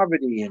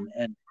poverty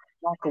and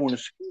not going to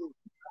school.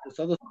 This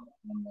other thing.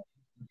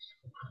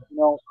 You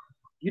know,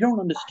 you don't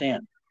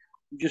understand.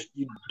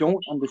 You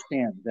don't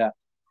understand that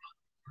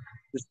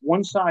this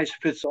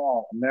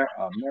one-size-fits-all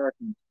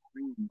American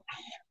dream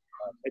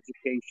of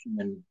education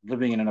and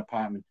living in an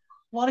apartment,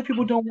 a lot of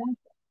people don't want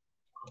that.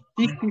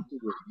 These people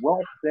were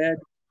well-fed,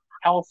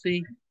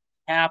 healthy,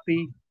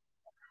 happy.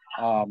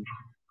 You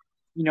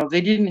know,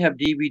 they didn't have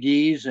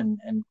DVDs and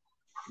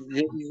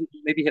they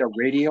maybe had a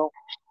radio.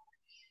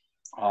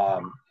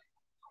 But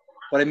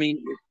I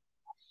mean,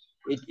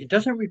 it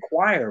doesn't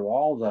require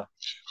all the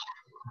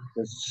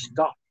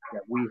stuff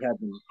that we have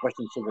in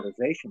Western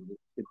civilization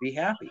to be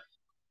happy.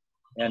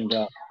 And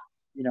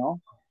you know,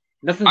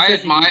 nothing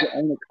says you need to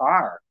own a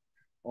car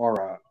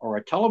or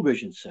a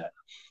television set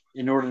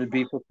in order to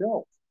be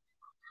fulfilled.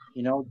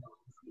 You know,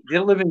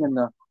 they're living in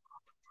the.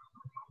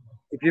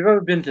 If you've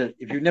never been to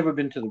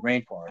the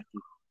rainforest,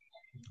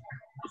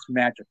 it's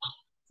magical.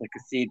 It's like a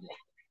cathedral.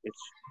 It's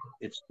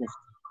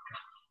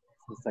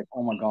like,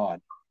 oh my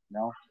God, you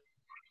know,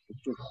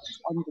 it's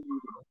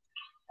unbelievable.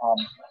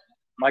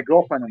 My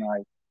girlfriend and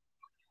I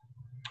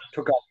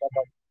took out. I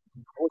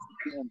wasn't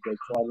feeling good,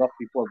 so I left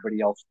before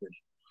everybody else did.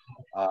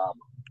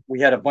 We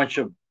had a bunch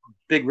of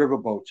big river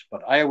boats,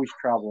 but I always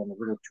travel in a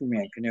little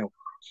 2-man canoe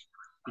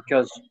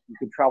because you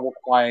can travel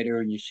quieter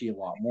and you see a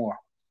lot more.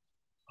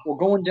 Well,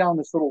 going down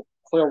this little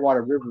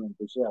Clearwater River in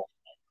Brazil,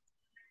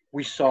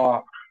 we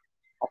saw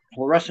a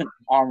fluorescent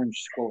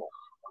orange squirrel.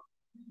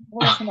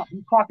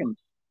 I'm talking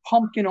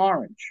pumpkin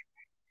orange.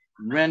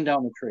 Ran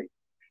down the tree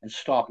and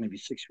stopped maybe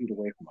 6 feet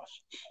away from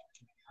us.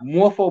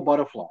 Morpho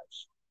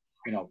butterflies,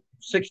 you know,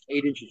 6 to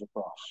 8 inches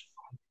across.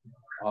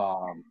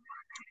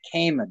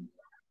 Caiman,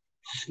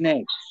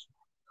 snakes,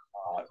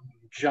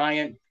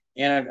 giant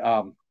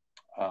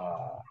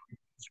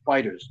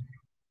spiders,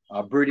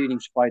 bird-eating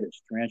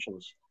spiders,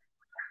 tarantulas,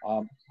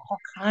 all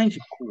kinds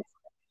of cool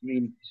stuff. I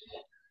mean,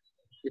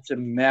 it's a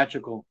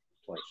magical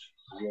place.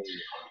 It really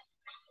is.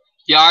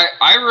 Yeah,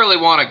 I really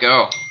want to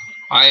go.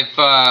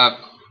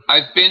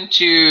 I've been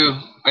to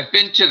I've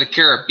been to the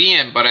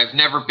Caribbean, but I've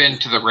never been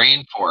to the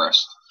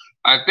rainforest.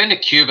 I've been to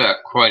Cuba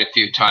quite a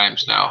few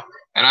times now,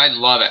 and I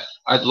love it.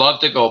 I'd love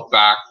to go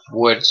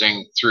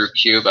backwoodsing through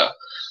Cuba.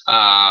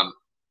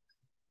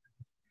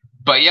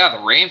 But yeah, the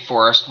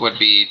rainforest would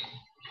be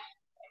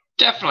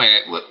definitely,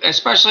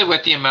 especially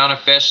with the amount of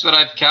fish that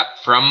I've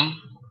kept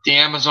from the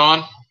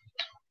Amazon.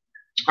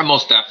 I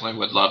most definitely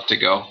would love to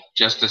go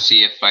just to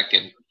see if I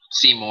can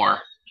see more.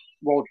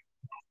 Well,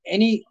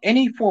 any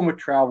form of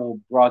travel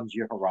broadens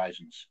your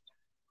horizons,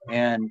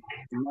 and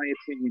in my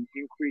opinion,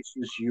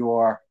 increases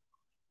your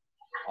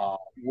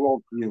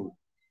worldview,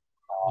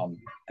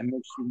 and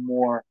makes you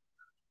more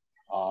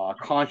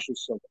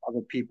conscious of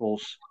other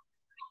people's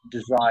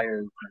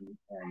desires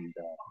and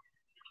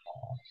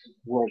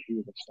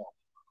worldview themselves.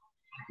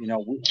 You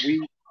know,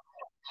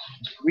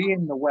 we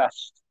in the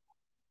West,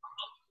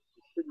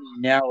 pretty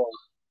narrow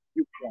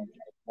viewpoint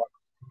of what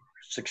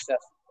success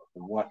is,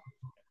 and what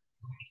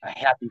a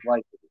happy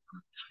life is.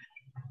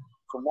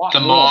 It's a lot the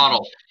more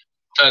model,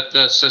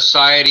 the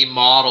society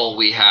model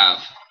we have.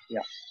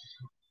 Yeah.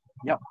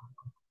 Yep.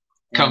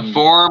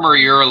 Conform or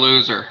you're a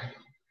loser.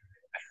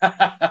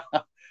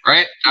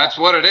 Right? That's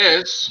what it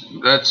is.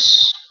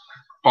 That's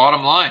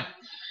bottom line.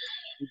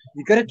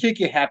 You got to take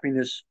your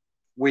happiness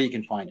where you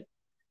can find it.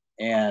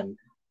 And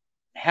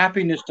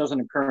happiness doesn't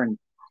occur in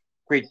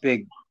great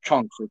big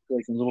chunks. It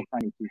occurs in little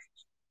tiny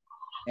pieces.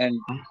 And,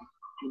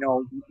 you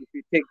know, if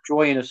you take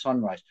joy in a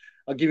sunrise,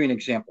 I'll give you an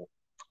example.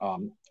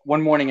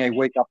 One morning I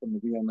wake up in the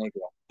Rio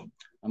Negro.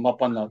 I'm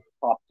up on the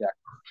top deck.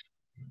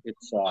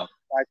 It's 5:30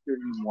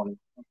 in the morning.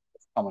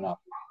 It's coming up.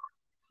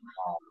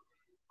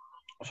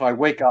 So I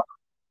wake up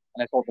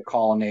and I felt the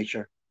call of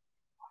nature.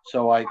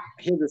 So I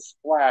hear this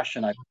splash,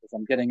 and as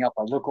I'm getting up,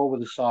 I look over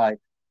the side.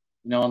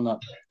 You know, on the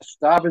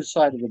starboard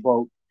side of the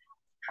boat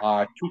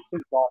are two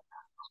big dolphins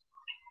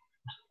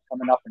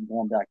coming up and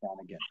going back down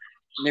again.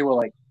 And they were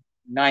like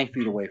 9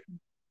 feet away from me.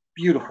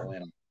 Beautiful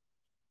animal.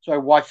 So I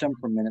watched them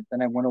for a minute.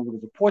 Then I went over to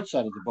the port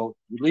side of the boat,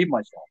 relieved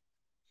myself.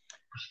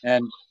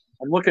 And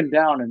I'm looking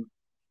down, and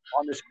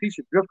on this piece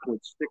of driftwood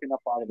sticking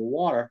up out of the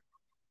water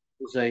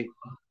is a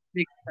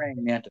big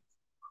praying mantis.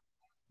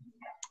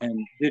 And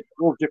they're a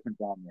little different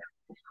down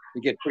there.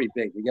 They get pretty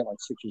big. They get like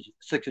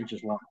 6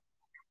 inches long.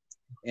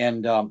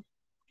 And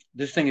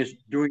this thing is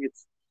doing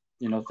its,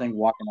 thing,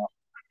 walking up.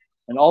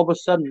 And all of a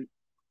sudden,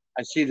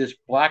 I see this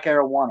black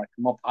arowana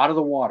come up out of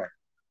the water,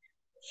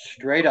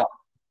 straight up,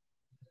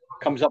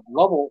 comes up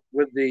level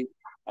with the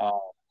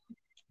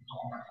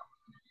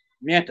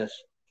mantis,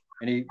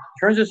 and he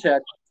turns his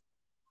head,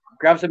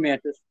 grabs the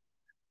mantis,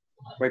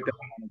 right back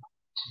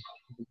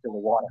into the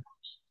water.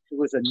 It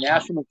was a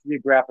National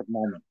Geographic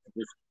moment. It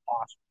was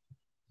awesome.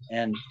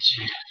 And,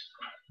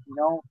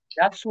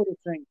 that sort of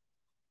thing,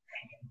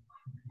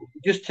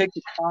 you just take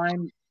the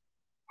time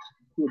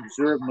to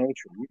observe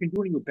nature. You can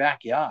do it in your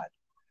backyard.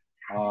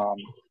 Go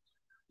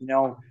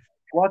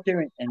out there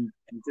and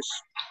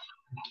just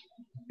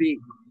be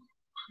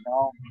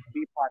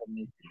part of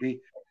nature.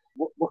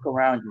 Look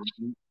around you,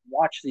 and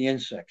watch the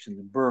insects and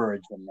the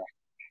birds and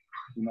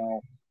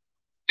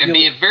and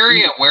be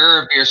very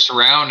aware of your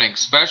surroundings,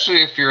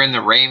 especially if you're in the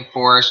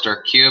rainforest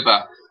or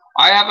Cuba.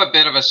 I have a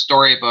bit of a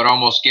story about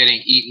almost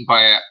getting eaten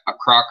by a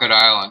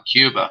crocodile in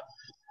Cuba.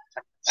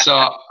 So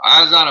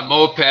I was on a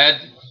moped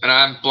and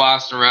I'm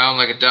blasting around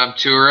like a dumb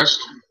tourist.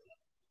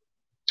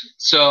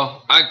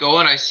 So I go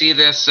and I see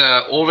this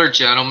older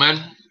gentleman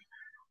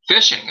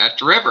fishing at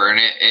the river,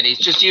 and he's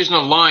just using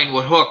a line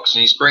with hooks,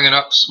 and he's bringing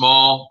up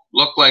small,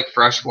 look like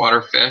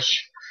freshwater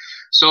fish.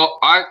 So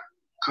I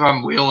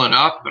come wheeling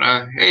up,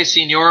 and hey,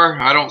 senor,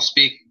 I don't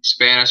speak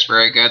Spanish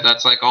very good.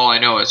 That's like all I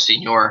know is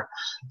senor,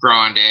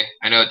 grande.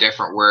 I know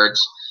different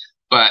words.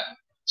 But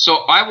so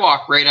I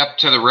walk right up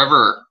to the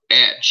river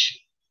edge,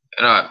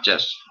 and I'm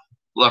just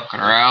looking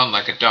around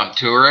like a dumb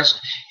tourist.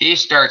 He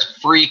starts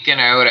freaking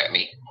out at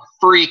me.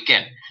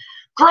 Freaking.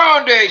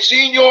 Grande,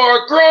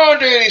 senor,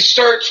 grande. He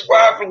starts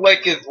laughing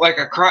like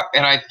a crap,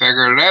 and I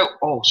figured it out.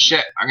 Oh,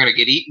 shit, I'm going to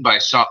get eaten by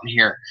something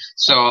here.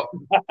 So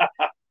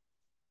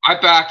I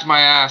backed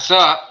my ass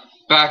up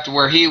back to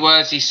where he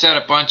was. He said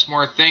a bunch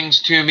more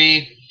things to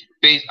me.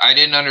 I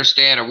didn't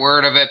understand a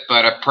word of it,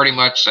 but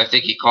I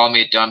think he called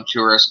me a dumb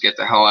tourist, get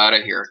the hell out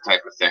of here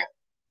type of thing.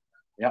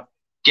 Yep.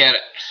 Get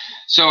it.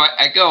 So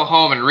I go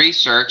home and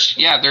research.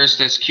 Yeah, there's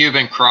this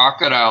Cuban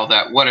crocodile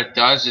that what it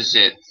does is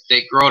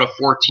they grow to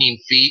 14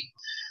 feet,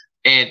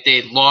 and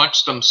they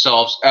launch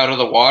themselves out of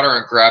the water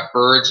and grab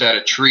birds out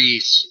of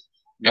trees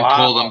and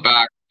pull them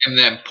back, and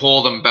then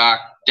pull them back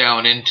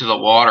down into the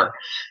water.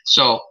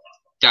 So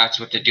that's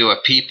what they do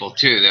with people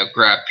too. They'll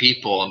grab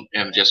people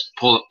and just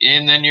pull them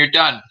in, and then you're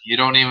done. You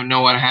don't even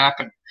know what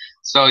happened.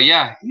 So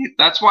yeah,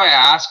 that's why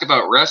I ask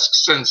about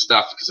risks and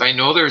stuff, because I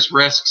know there's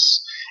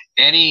risks.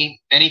 Any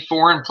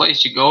foreign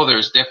place you go,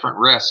 there's different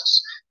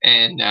risks,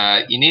 and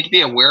you need to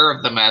be aware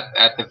of them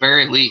at the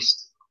very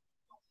least.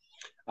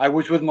 I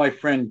was with my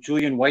friend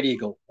Julian White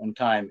Eagle one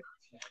time,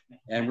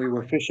 and we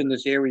were fishing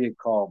this area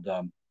called,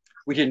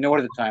 we didn't know it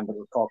at the time, but it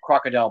was called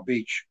Crocodile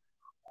Beach.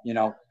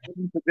 Heaven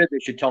forbid they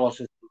should tell us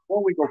this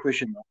before we go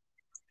fishing there.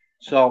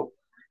 So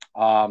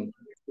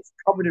it's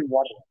covered in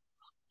water,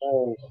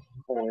 whole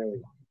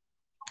area.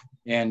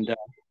 And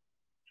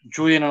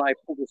Julian and I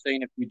pulled this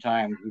in a few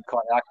times. We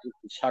caught Actis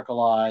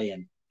heculi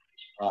and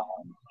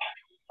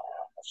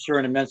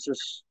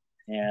Surinamensis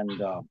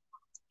and a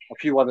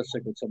few other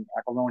cichlids, some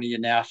Aquilonia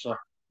nassa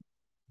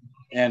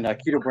and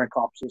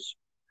Ketobrancopsis.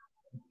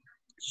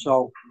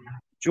 So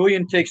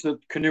Julian takes the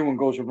canoe and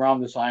goes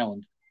around this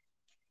island,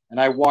 and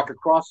I walk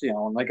across the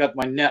island. I got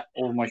my net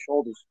over my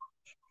shoulders,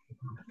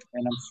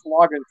 and I'm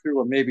slogging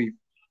through maybe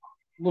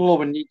a little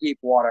over knee-deep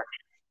water,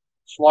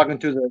 slogging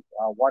through the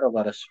water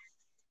lettuce,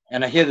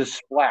 and I hear this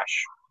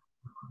splash,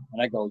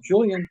 and I go,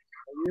 Julian,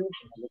 are you?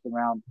 And I look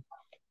around,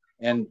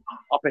 and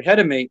up ahead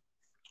of me,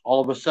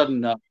 all of a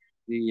sudden, the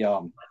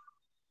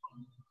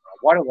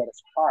water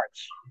lettuce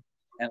parts,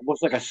 and it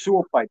looks like a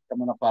sewer pipe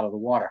coming up out of the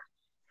water.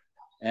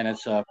 And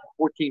it's a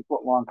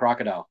 14-foot long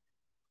crocodile.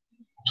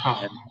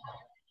 And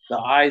the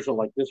eyes are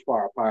like this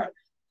far apart.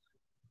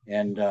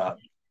 And I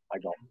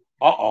go,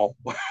 uh-oh.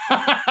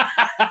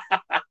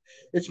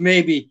 It's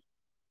maybe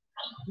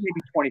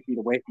 20 feet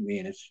away from me,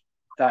 and it's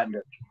starting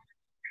to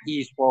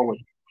ease forward.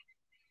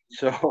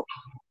 So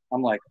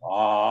I'm like,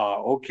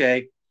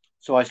 okay.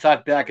 So I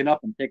start backing up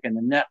and taking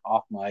the net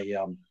off my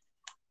neck.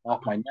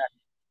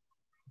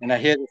 And I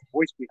hear this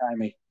voice behind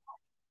me.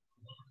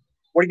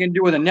 What are you going to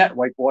do with a net,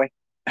 white boy?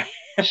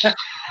 I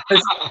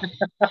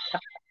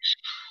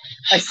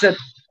said,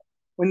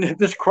 when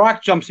this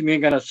croc jumps at me,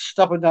 I'm going to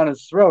stuff it down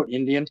his throat,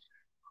 Indian.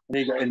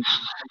 And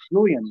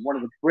Julian, one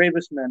of the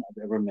bravest men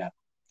I've ever met.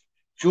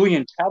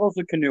 Julian paddles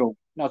the canoe.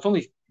 Now, it's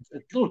only a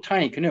little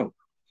tiny canoe.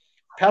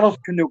 Paddles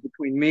the canoe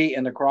between me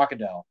and the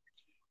crocodile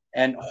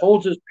and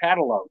holds his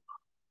paddle out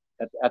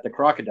at the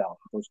crocodile.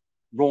 He goes,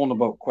 roll in the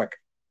boat quick.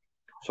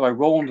 So I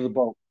roll into the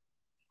boat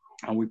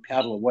and we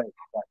paddle away.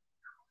 But,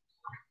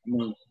 I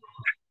mean,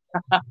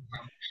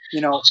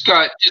 just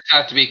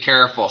have to be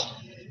careful.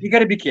 You got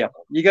to be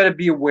careful. You got to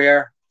be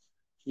aware.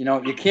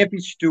 You can't be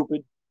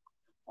stupid.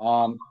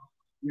 You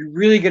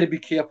really got to be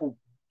careful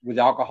with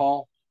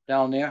alcohol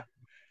down there.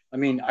 I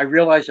mean, I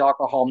realize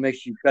alcohol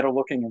makes you better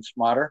looking and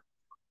smarter,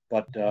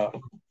 but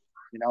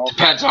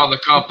depends on the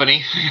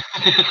company.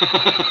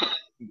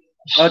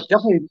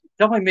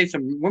 Definitely made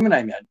some women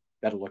I met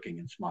better looking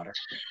and smarter.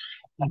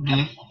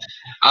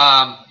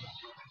 Mm-hmm.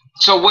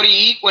 So what do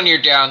you eat when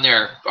you're down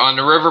there on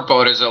the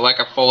riverboat? Is it like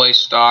a fully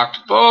stocked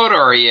boat, or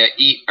are you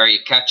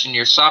catching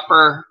your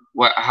supper?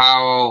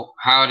 How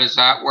does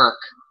that work?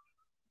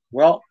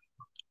 Well,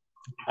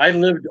 I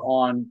lived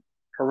on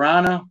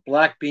piranha,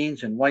 black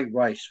beans, and white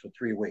rice for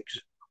 3 weeks.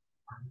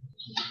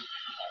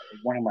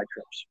 One of my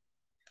trips.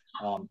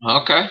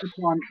 Okay.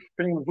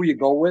 Depending on who you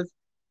go with.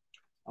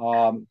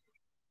 I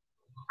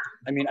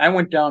mean, I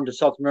went down to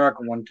South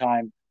America one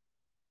time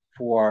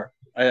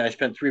I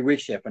spent 3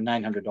 weeks there for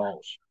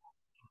 $900.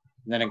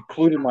 And that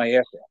included my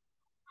airfare.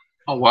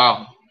 Oh,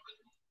 wow.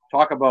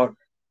 Talk about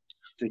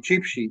the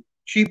cheap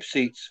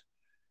seats,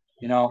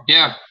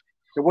 Yeah.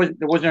 There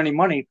wasn't any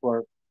money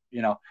for,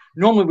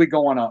 normally we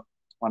go on a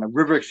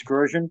river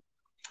excursion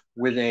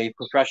with a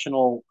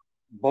professional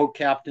boat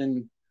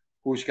captain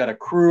who's got a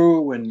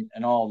crew and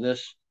all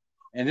this.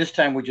 And this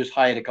time we just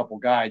hired a couple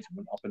guides and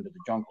went up into the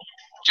jungle.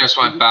 Just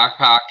went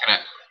backpacking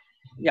it.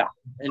 Yeah.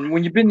 And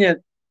when you've been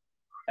there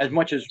as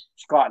much as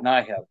Scott and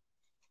I have,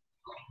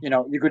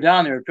 you go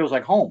down there, it feels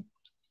like home.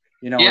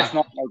 Yeah.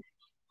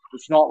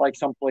 It's not like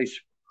someplace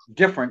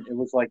different. It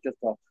was like just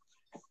like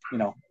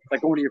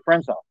going to your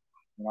friend's house.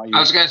 I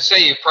was going to say,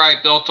 you probably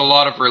built a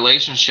lot of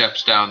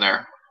relationships down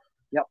there.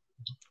 Yep.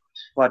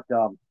 But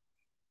a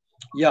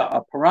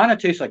piranha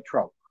tastes like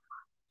trout.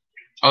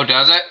 Oh,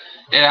 does it?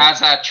 It has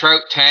that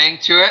trout tang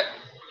to it?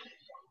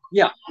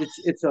 Yeah,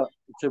 it's a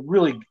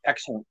really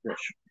excellent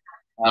fish.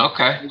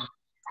 Okay.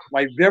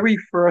 My very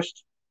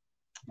first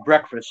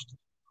breakfast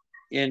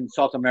in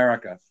South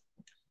America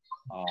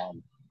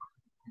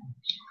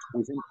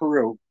was in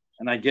Peru,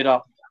 and I get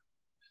up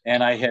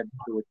and there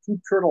were 2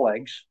 turtle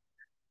eggs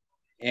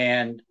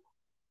and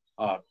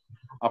a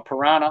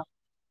piranha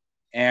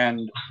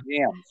and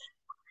yams.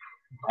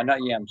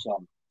 Not yams,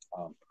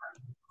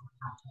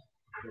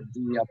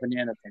 the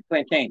banana thing,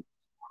 plantain.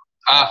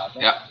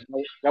 Yeah.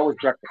 That was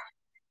breakfast.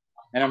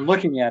 And I'm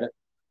looking at it,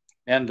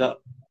 and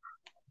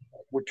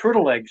with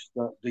turtle eggs,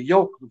 the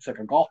yolk looks like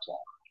a golf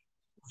ball.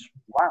 It's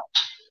wow.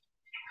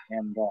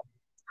 And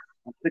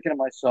I'm thinking to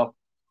myself,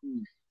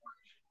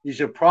 these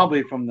are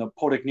probably from the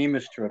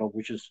Podocnemus turtle,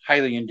 which is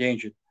highly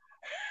endangered.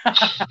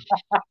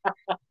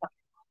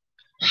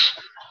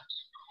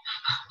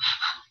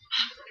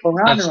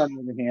 Piranha, on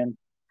the other hand,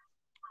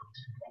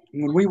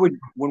 when we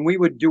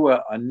would do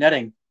a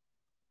netting,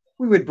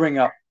 we would bring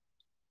up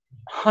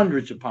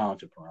hundreds of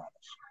pounds of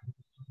piranhas.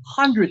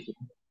 Hundreds of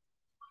them.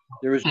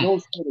 There is no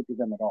shortage of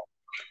them at all.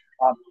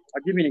 I'll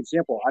give you an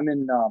example.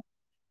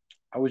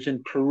 I was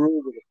in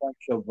Peru with a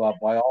bunch of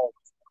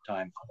biologists at the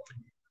time,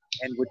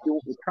 and we're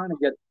trying to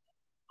get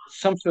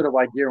some sort of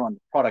idea on the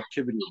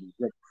productivity of these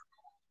rigs.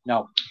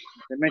 Now,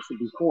 as I mentioned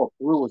before,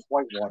 Peru is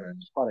whitewater, and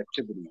the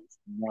productivity is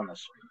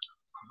enormous.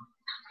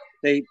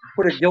 They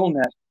put a gill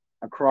net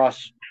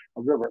across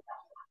a river.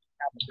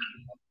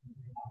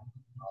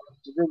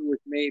 The river was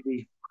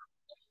maybe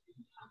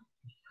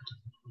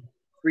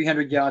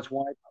 300 yards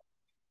wide,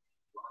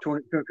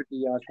 250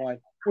 yards wide.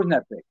 It wasn't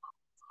that big.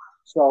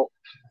 So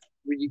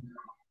we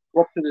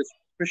go up to this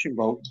fishing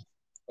boat,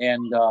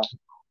 and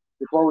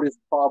the boat is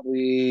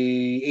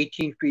probably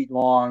 18 feet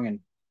long and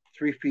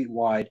 3 feet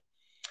wide,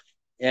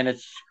 and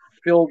it's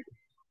filled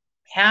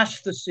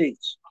past the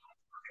seats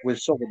with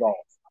silver dollars.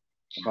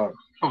 About it.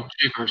 Oh,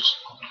 jeepers.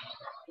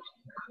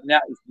 And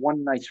that is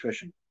one night's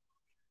fishing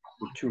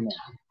with 2 men.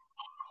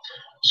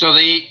 So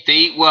they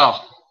eat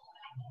well.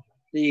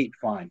 They eat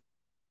fine.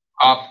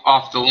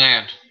 Off the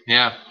land.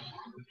 Yeah.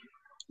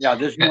 Yeah,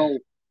 there's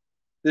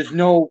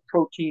no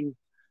protein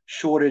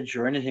shortage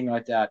or anything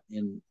like that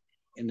in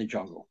the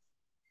jungle.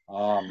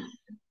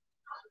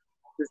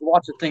 There's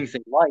lots of things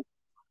they like.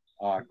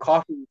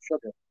 Coffee and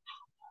sugar.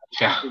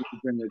 Yeah.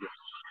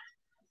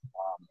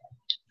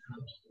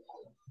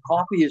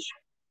 Coffee is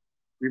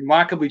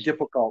remarkably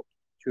difficult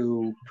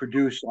to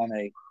produce on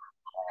a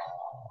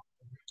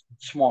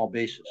small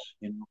basis.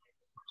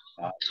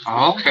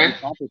 Okay.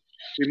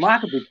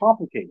 Remarkably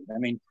complicated. I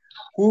mean,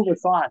 who would have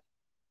thought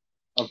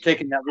of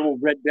taking that little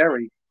red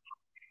berry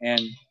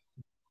and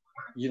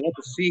you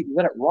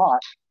let it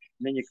rot,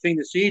 and then you clean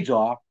the seeds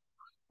off,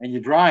 and you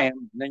dry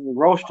them, and then you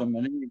roast them,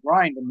 and then you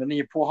grind them, and then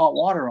you pour hot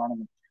water on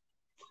them.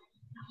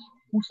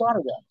 Who thought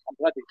of that? I'm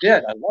glad they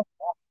did. I love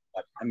coffee,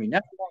 but I mean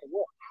that's a lot of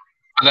work.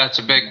 That's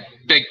a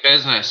big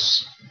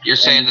business. You're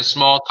saying the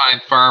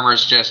small-time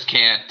farmers just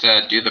can't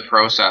do the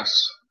process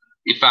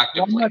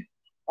effectively. Well,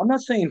 I'm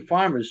not saying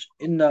farmers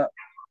in the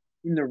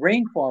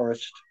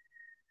rainforest,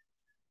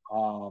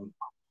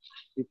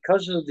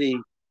 because of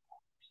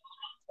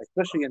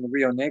especially in the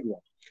Rio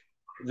Negro.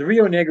 The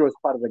Rio Negro is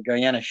part of the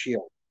Guyana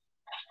Shield,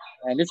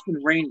 and it's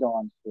been rained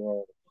on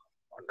for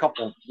a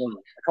couple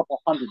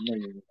hundred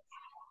million years.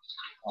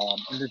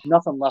 And there's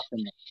nothing left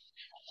in there.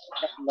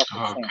 Nothing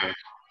left in sand.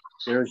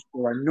 There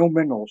are no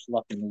minerals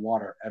left in the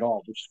water at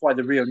all, which is why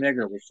the Rio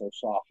Negro was so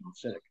soft and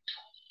acidic.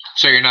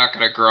 So you're not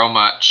going to grow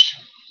much.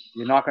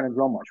 You're not going to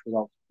grow much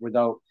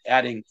without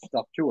adding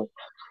stuff to it.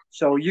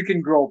 So you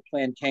can grow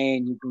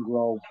plantain, you can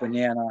grow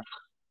banana.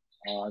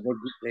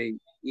 They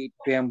eat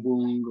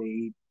bamboo. They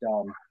eat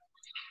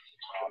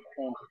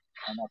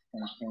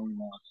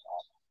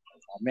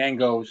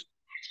mangoes.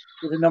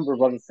 There's a number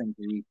of other things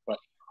they eat, but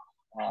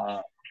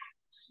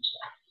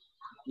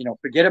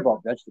forget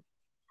about vegetables.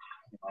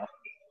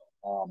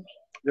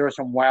 There are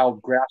some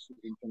wild grasses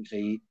and things they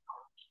eat,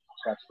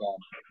 but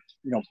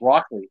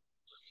broccoli.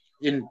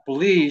 In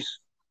Belize,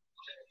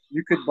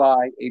 you could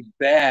buy a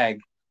bag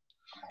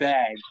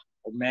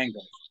of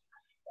mangoes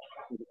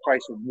for the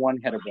price of one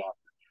head of broccoli.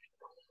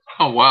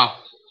 Oh wow!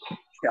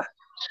 Yeah,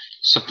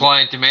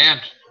 supply and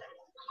demand.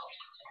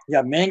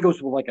 Yeah,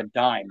 mangoes were like a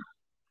dime,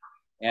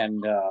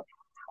 and a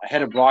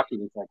head of broccoli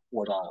was like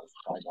 $4,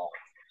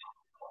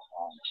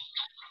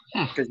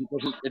 $5, because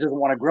it doesn't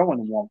want to grow in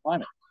the warm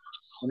climate.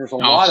 And there's a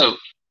lot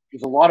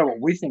of what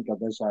we think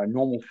of as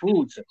normal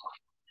foods that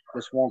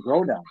just won't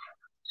grow down there.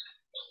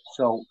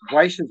 So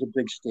rice is a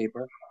big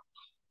staple.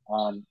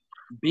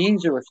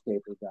 Beans are a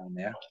staple down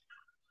there,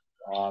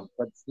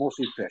 but it's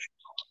mostly fish.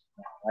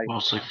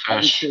 Mostly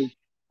fish.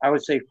 I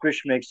would say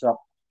fish makes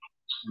up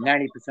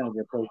 90% of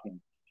their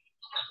protein.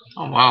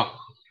 Oh wow!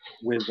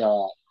 With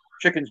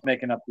chickens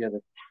making up the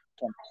other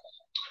 10%.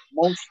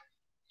 Most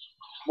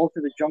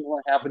of the jungle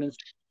inhabitants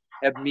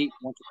have meat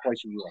once or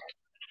twice a year.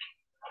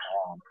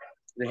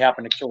 They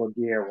happen to kill a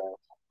deer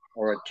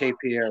or a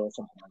tapir or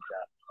something like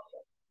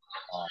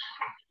that.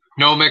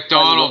 No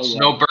McDonald's,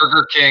 no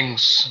Burger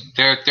Kings.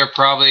 They're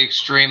probably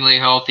extremely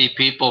healthy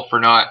people for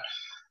not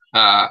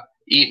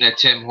eating a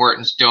Tim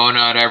Hortons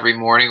donut every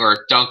morning,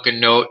 or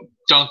Dunkin'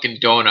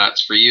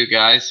 Donuts for you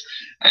guys.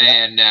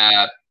 And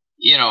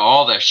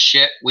all the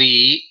shit we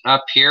eat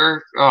up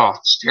here. Oh,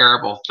 it's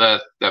terrible.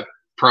 The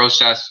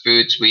processed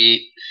foods we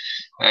eat.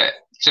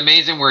 It's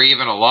amazing we're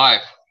even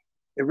alive.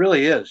 It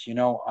really is.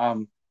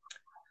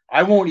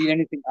 I won't eat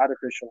anything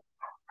artificial.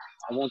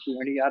 I won't do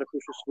any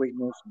artificial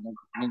sweeteners and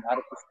any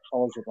artificial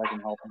colors if I can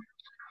help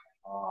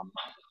them.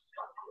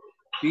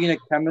 Being a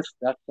chemist,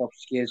 that stuff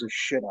scares the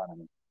shit out of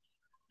me.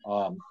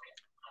 When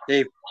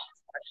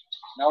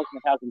I was in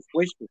the hazardous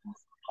waste business,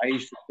 I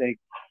used to think,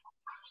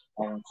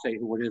 I won't say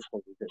who it is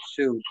because we get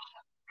sued,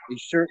 a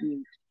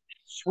certain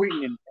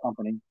sweetening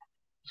company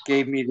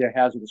gave me their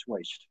hazardous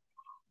waste.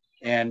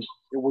 And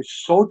it was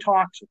so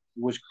toxic.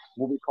 It was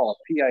what we call a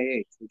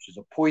PIH, which is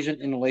a poison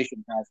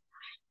inhalation hazard.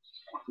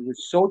 It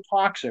was so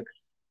toxic,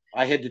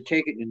 I had to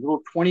take it in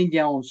little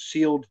 20-gallon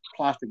sealed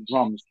plastic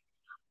drums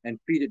and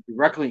feed it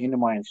directly into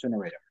my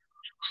incinerator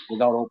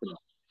without opening it.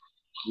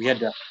 We had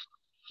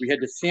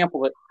to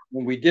sample it.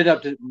 When we did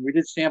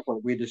sample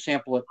it, we had to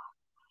sample it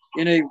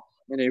in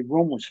a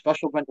room with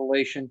special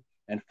ventilation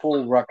and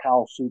full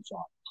Racal suits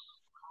on.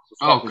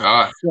 Oh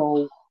God!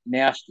 So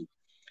nasty.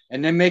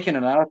 And then making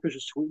an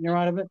artificial sweetener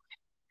out of it?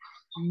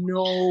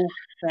 No,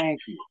 thank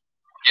you.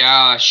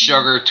 Yeah,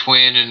 sugar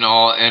twin and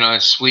all, and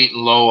a sweet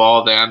and low,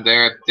 all them.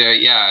 They're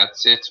yeah,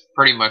 it's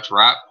pretty much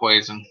rat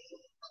poison.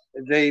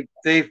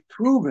 They've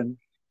proven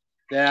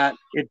that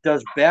it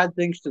does bad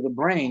things to the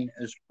brain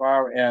as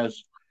far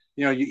as,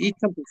 you eat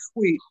something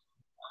sweet,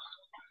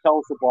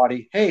 tells the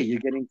body, hey, you're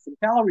getting some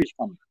calories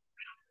coming.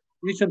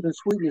 You eat something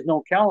sweet and there's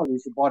no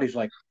calories, the body's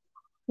like,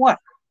 what?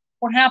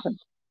 What happened?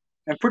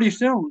 And pretty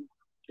soon,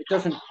 it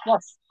doesn't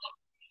trust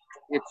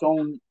its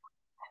own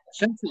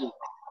sensory.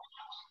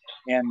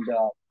 And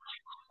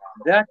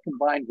that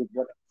combined with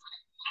what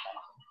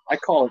I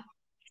call it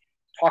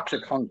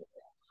toxic hunger.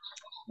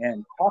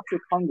 And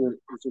toxic hunger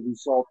is a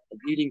result of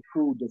eating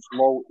food that's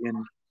low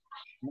in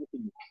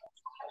nutrients.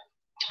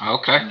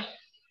 Okay.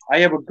 I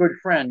have a good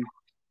friend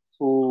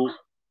who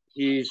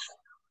he's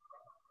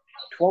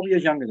 12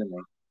 years younger than me.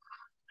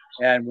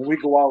 And when we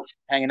go out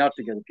hanging out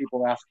together,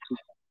 people ask,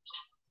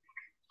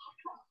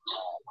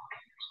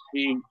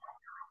 he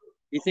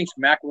he thinks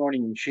macaroni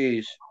and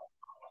cheese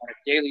on a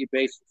daily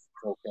basis is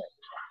okay.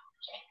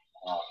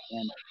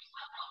 And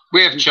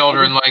We have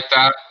children like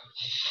that.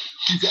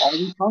 he's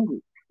always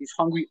hungry. He's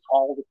hungry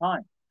all the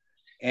time.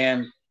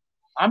 And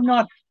I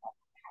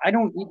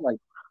don't eat like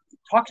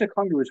toxic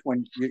hunger is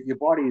when your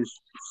body is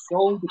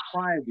so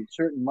deprived of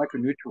certain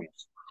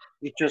micronutrients.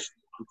 It's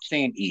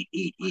saying, eat,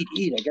 eat, eat,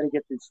 eat. I got to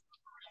get this,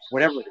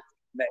 whatever it is,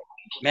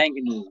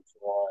 manganese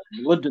or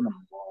molybdenum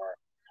or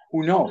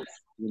who knows.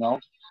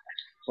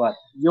 But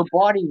your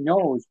body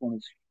knows when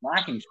it's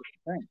lacking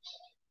certain things,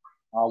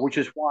 which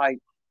is why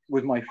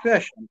with my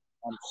fish, I'm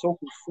so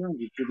concerned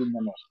with giving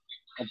them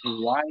a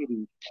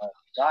variety of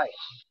diet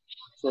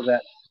so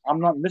that I'm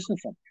not missing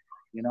something.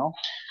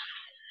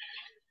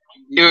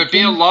 It would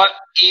be a lot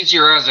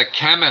easier as a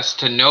chemist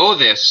to know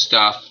this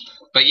stuff.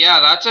 But yeah,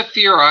 that's a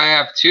fear I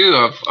have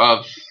too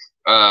of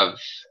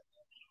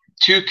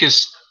too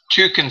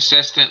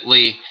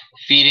consistently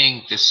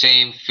feeding the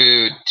same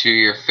food to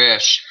your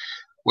fish.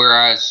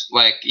 Whereas,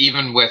 like,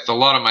 even with a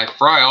lot of my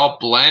fry, I'll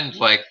blend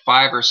like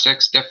 5 or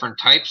 6 different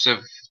types of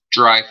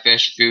dry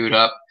fish food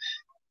up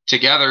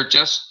together,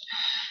 just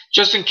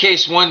in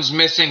case one's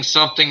missing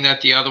something that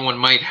the other one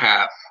might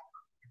have.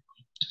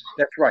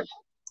 That's right.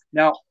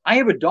 Now, I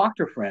have a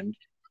doctor friend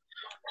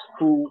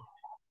who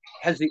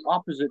has the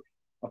opposite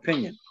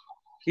opinion.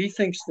 He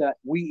thinks that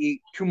we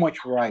eat too much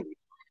variety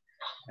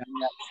and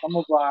that some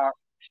of our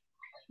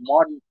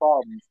modern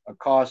problems are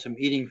caused from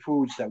eating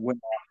foods that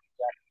went off.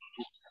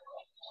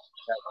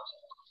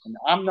 And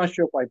I'm not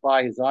sure if I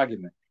buy his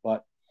argument,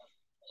 but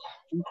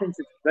he thinks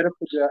it's better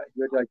for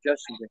your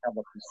digestion to have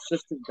a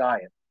consistent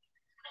diet.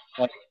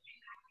 Like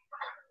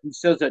he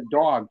says that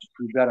dogs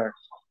do better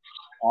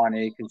on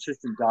a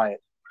consistent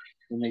diet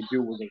than they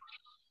do with a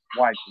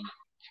wide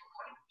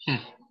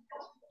range.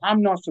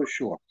 I'm not so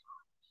sure.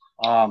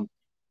 Purina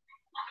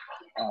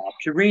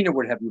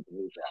would have you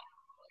believe that.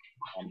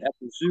 At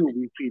the zoo,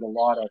 we feed a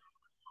lot of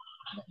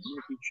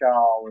Yankee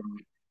chow and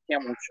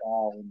camel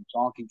chow and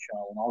donkey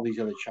chow and all these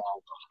other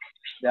chows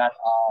that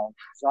are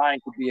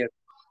designed to be a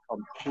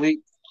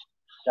complete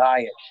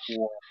diet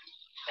for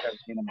whatever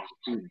animal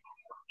you're feeding.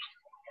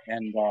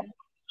 And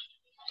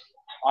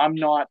I'm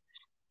not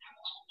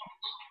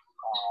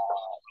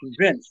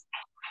convinced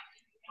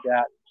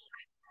that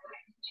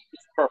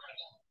it's perfect.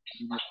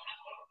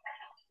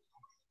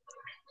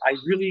 I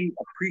really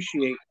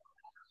appreciate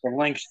the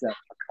lengths that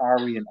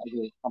Akari and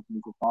other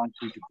companies have gone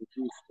to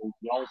produce a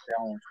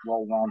well-balanced,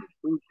 well-rounded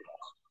food for us.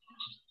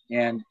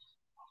 And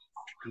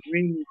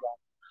green,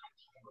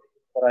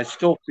 but I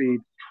still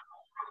feed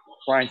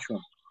brine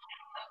shrimp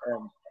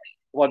and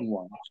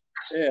bloodworms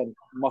and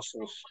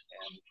mussels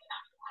and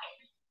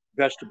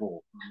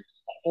vegetables, and a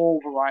whole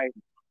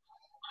variety.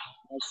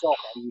 Myself,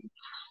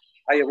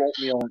 I have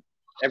oatmeal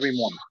every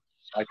morning.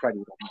 I try to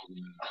eat oatmeal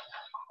every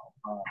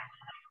morning.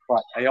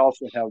 But I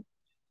also have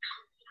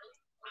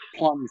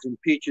plums and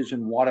peaches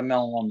and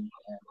watermelon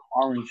and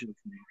oranges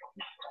and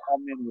all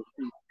manner of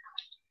fruit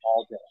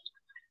all day.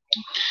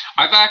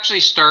 I've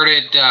actually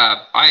started,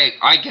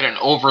 I get an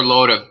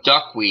overload of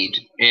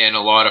duckweed in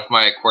a lot of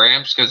my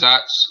aquariums because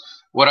that's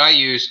what I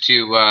use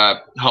to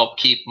help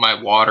keep my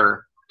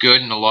water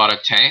good in a lot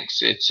of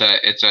tanks. It's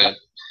a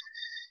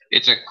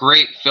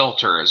great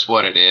filter is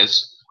what it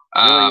is.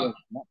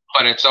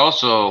 But it's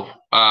also,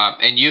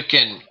 and you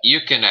can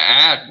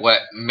add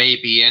what may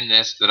be in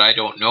this that I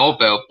don't know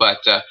about,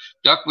 but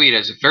duckweed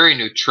is a very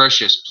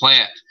nutritious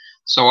plant.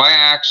 So I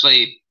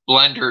actually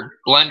blend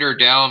her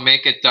down,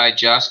 make it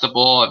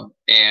digestible,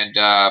 and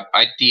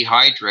I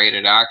dehydrate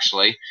it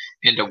actually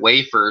into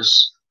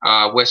wafers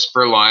with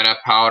spirulina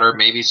powder,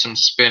 maybe some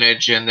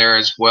spinach in there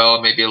as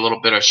well, maybe a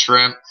little bit of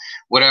shrimp,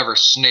 whatever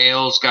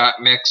snails got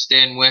mixed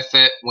in with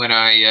it when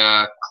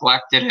I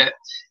collected it.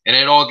 And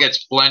it all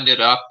gets blended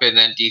up and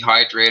then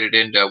dehydrated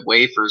into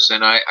wafers.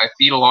 And I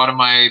feed a lot of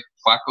my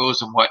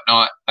flecos and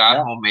whatnot that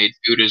homemade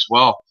food as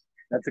well.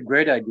 That's a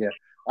great idea.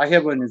 I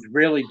have an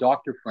Israeli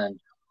doctor friend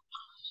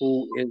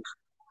who is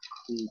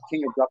the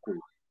king of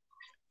duckweed.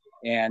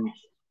 And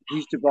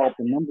he's developed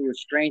a number of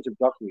strains of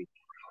duckweed.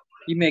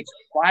 He makes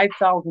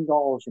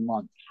 $5,000 a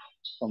month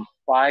from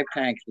 5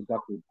 tanks of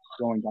duckweed,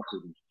 growing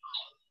duckweed.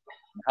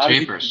 How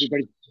does he,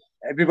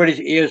 everybody's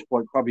ears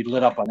probably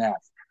lit up on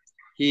that.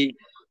 He,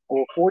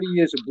 over 40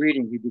 years of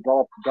breeding, he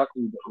developed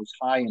duckweed that was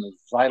high in a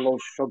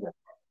xylose sugar,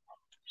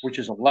 which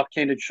is a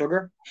left-handed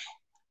sugar,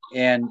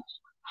 and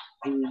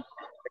he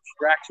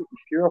extracts it and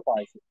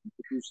purifies it and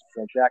produces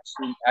a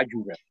vaccine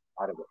adjuvant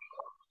out of it.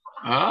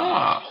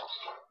 Ah.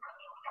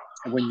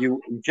 And when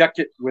you inject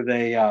it with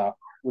a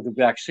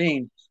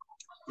vaccine,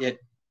 it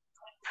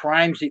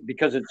primes it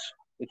because it's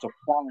a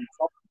foreign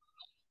substance.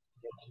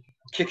 It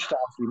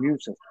kickstarts the immune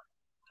system.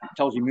 It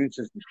tells the immune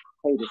system,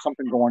 "Hey, there's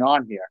something going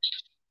on here.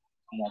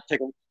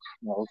 Take a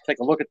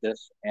look at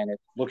this," and it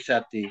looks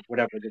at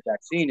whatever the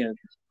vaccine is.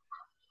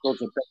 Goes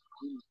a bit.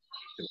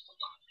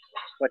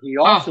 But he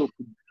also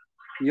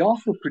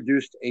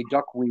produced a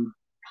duckweed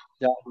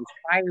that was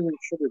higher in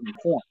sugar than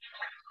corn,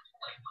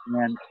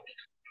 and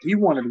he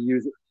wanted to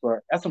use it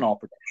for ethanol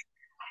production.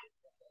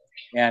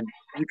 And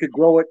you could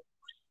grow it.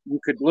 You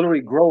could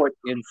literally grow it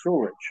in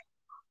sewage,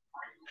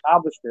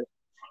 harvest it,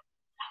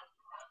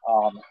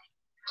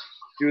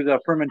 do the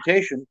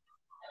fermentation,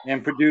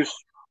 and produce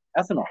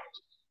ethanol.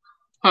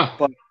 Huh.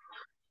 But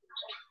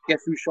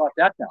guess who shot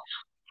that down?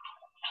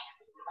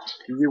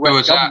 The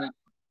U.S. government.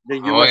 The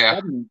U.S.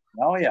 government.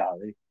 Oh yeah.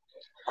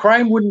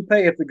 Crime wouldn't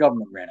pay if the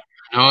government ran it.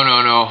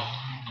 No.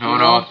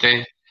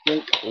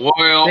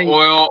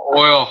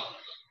 Oil.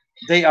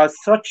 They are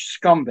such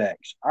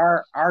scumbags.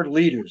 Our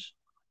leaders,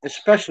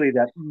 especially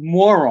that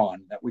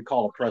moron that we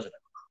call a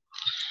president.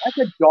 I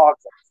get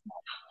dogs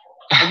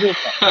on this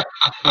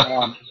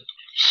one.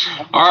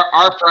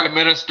 Our prime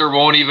minister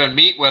won't even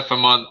meet with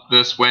him on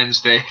this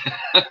Wednesday.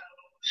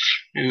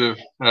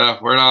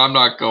 I'm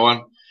not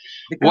going.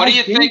 What do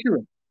you think?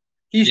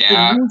 He's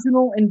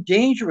delusional and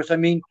dangerous. I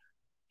mean,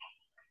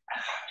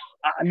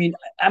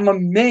 I'm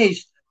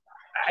amazed.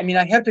 I mean,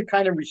 I have to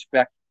kind of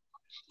respect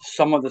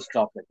some of the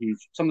stuff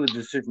some of the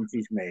decisions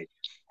he's made.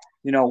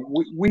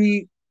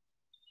 We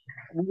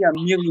are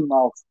mealy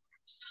mouthed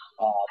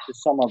to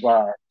some of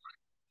our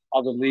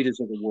other leaders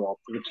of the world,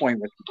 to the point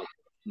where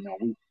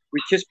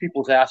we kiss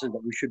people's asses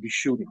that we should be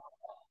shooting,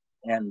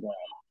 and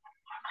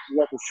we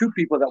have to shoot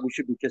people that we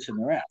should be kissing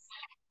their ass.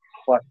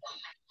 But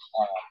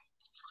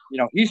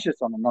he's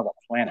just on another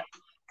planet.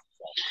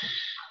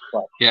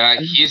 So,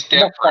 he's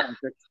different.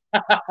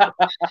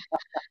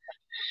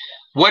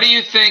 What do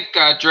you think?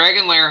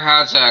 Dragon Lair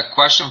has a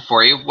question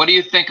for you. What do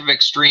you think of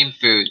Extreme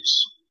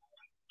Foods?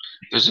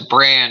 There's a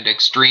brand,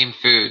 Extreme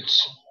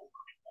Foods.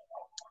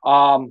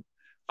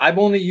 I've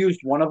only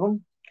used one of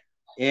them,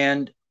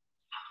 and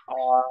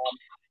I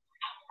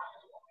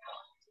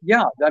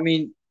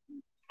mean,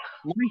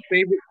 my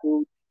favorite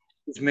food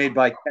is made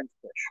by Ken's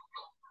Fish.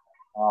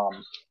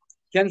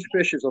 Ken's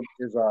Fish is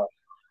a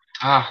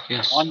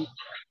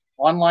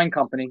online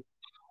company.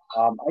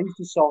 I used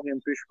to sell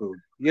him fish food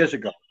years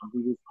ago. He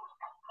was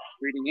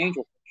breeding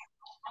angelfish,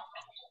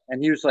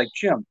 and he was like,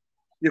 "Jim,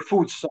 your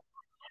food sucks.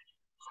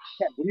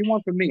 Ken, what do you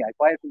want from me? I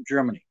buy it from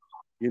Germany.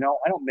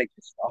 I don't make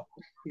this stuff."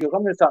 He goes,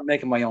 "I'm going to start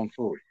making my own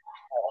food."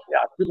 Oh,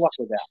 yeah, good luck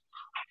with that,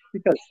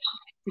 because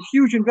it's a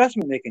huge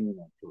investment making your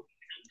own food.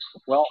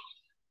 Well,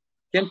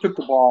 Ken took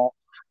the ball,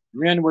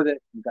 ran with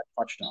it, and got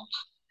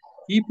touchdowns.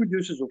 He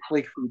produces a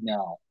flake food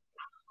now.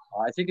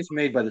 I think it's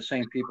made by the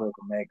same people at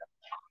Omega.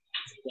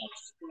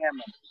 It's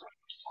salmon.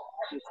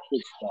 It's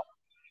good stuff.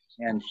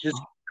 And his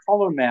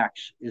color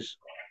max is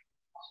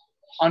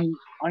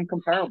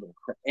uncomparable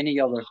to any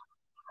other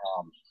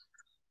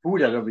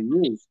food I've ever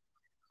used,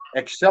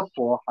 except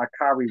for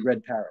Akari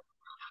Red Parrot.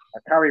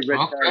 Akari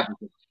Red Parrot.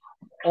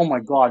 Oh my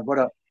God, what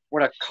a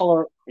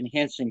color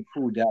enhancing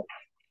food that is.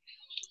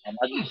 I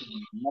don't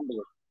even remember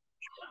it.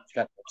 It's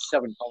got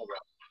 7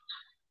 colors.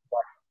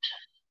 But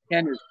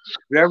Ken is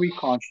very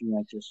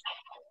conscientious,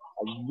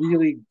 a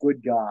really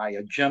good guy,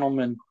 a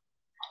gentleman,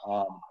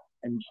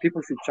 and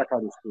people should check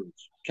out his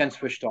foods.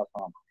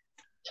 KensFish.com.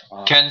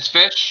 Ken's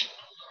Fish?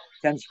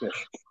 Ken's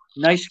Fish.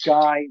 Nice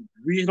guy,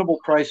 reasonable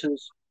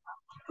prices,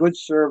 good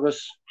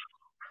service.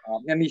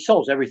 He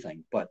sells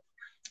everything, but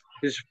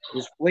his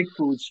flake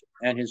foods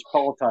and his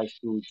pelletized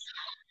foods,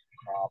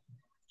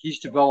 he's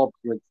developed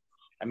with,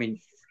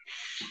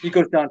 he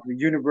goes down to the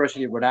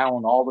University of Rhode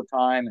Island all the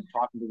time and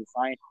talking to the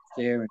scientists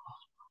there. And,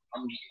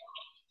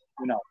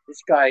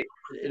 this guy,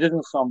 it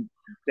isn't some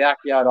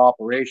backyard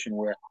operation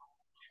where,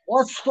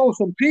 let's throw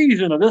some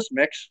peas into this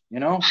mix,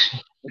 Yeah,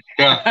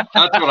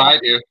 that's what I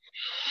do.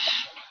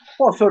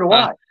 Well, so do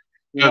I.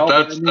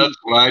 That's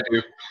what I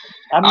do.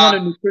 I'm not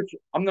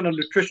a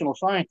nutritional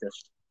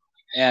scientist,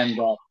 and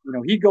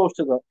he goes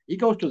to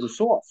the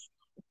source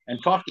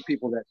and talks to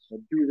people that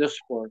do this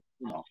for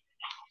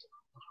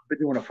been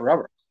doing it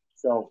forever.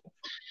 So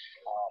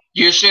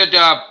you should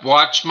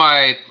watch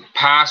my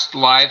past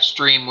live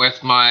stream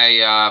with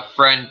my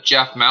friend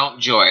Jeff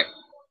Mountjoy.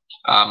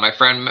 My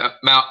friend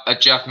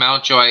Jeff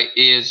Mountjoy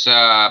is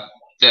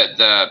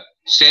the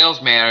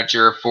sales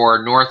manager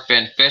for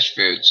Northfin Fish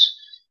Foods.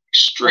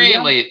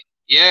 Extremely,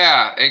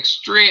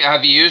 extreme.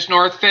 Have you used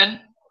Northfin?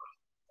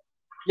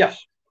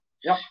 Yes.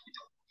 Yep.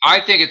 I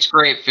think it's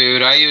great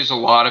food. I use a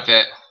lot of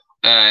it.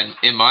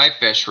 in my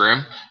fish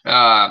room.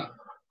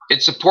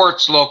 It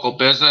supports local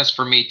business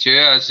for me too,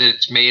 as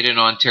it's made in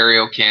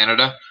Ontario,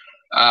 Canada.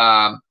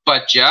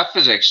 But Jeff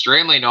is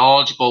extremely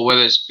knowledgeable with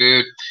his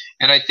food.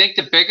 And I think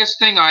the biggest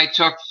thing I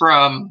took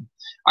from,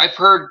 I've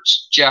heard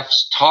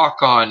Jeff's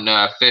talk on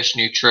fish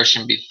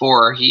nutrition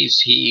before.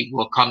 He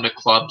will come to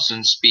clubs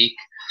and speak.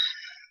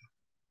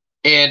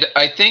 And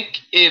I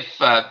think if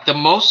the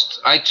most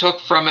I took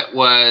from it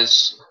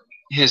was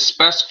his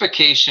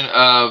specification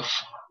of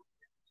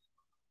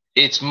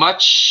it's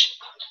much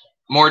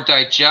more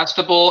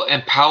digestible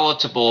and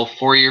palatable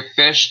for your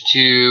fish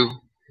to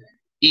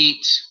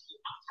eat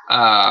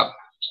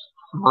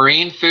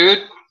marine food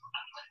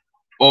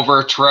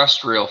over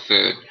terrestrial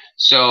food.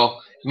 So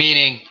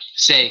meaning,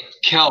 say,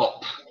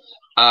 kelp,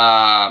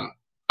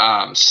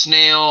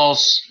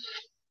 snails,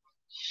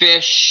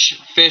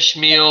 fish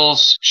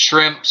meals,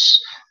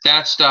 shrimps,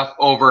 that stuff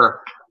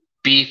over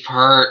beef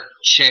heart,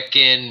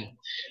 chicken,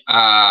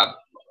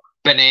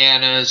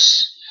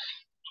 bananas,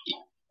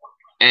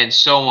 and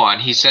so on.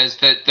 He says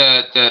that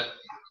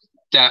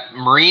that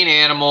marine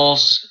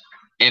animals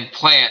and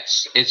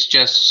plants, it's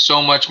just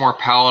so much more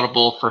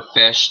palatable for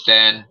fish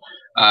than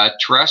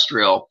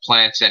terrestrial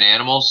plants and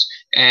animals,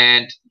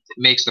 and it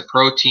makes the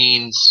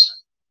proteins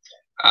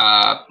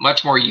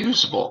much more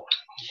usable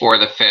for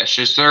the fish.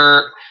 Is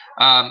there,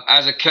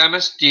 as a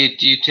chemist, do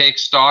you take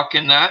stock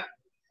in that?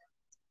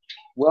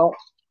 Well,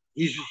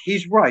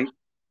 he's right,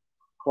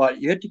 but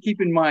you have to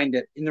keep in mind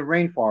that in the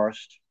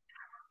rainforest,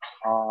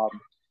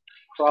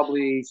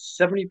 probably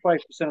 75%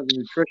 of the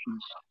nutrition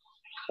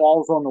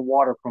falls on the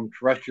water from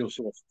terrestrial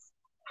sources.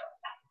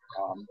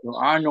 There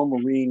are no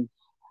marine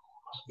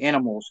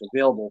animals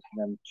available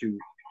for them to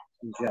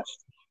ingest.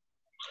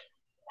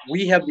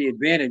 We have the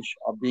advantage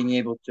of being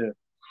able to,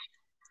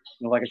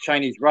 like a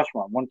Chinese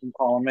restaurant, one from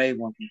column A,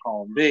 one from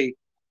column B,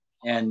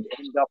 and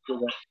end up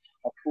with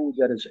a food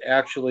that is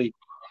actually,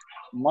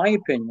 in my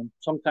opinion,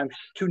 sometimes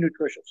too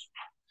nutritious.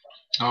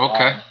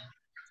 Okay.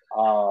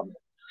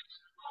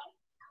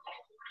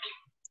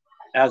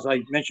 As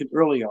I mentioned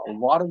earlier, a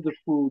lot of the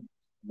food,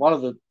 a lot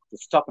of the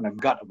stuff in the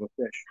gut of a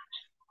fish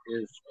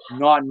is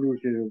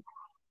non-nutritive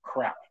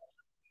crap.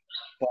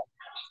 But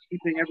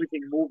keeping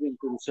everything moving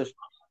through the system.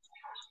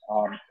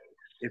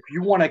 If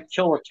you want to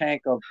kill a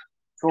tank of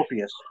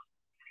Tropius,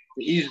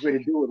 the easiest way to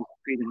do it is to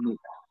feed them meat.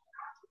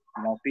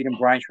 Feed them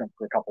brine shrimp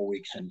for a couple of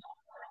weeks, and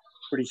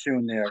pretty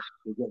soon they're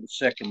getting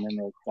sick, and then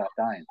they'll start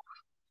dying.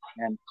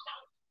 And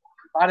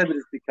part of it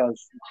is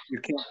because you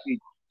can't feed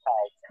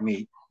cows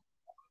meat,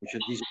 which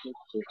is these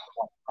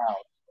are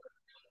cows.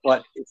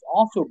 But it's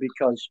also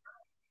because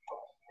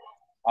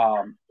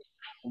a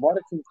lot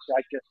of things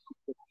digest.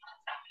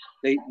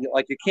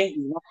 You can't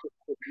use enough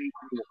meat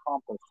into a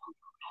compost.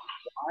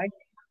 Why?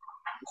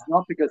 It's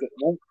not because it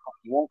won't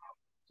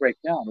break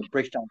down. It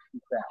breaks down too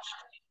fast.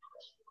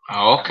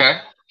 Oh,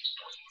 okay.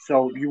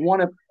 So you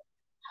want to,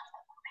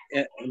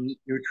 in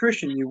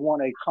nutrition, you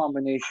want a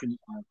combination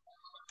of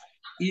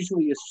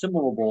easily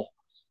assimilable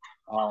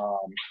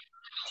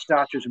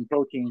starches and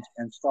proteins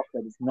and stuff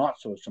that is not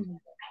so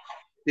assimilable.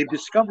 They've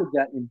discovered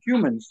that in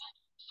humans,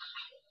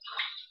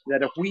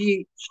 that if we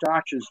eat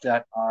starches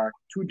that are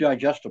too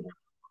digestible,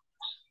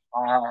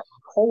 our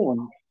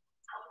colon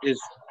is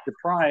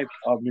deprived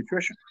of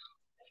nutrition,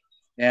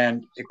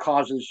 and it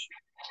causes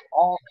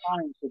all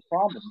kinds of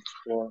problems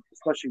for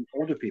especially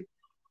older people.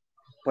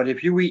 But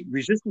if you eat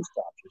resistant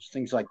starches,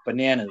 things like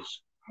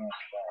bananas and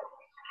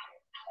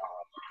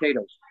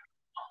potatoes,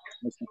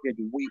 as compared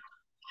to wheat,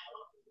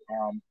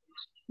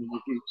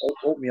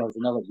 oatmeal is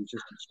another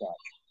resistant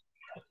starch.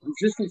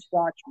 Resistant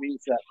starch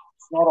means that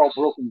it's not all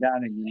broken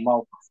down in your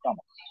mouth and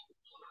stomach,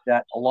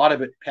 that a lot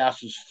of it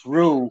passes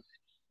through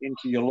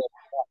into your lower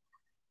gut,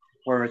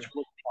 where it's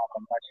working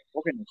on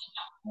microorganisms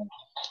and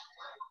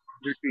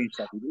nutrients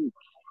that we need.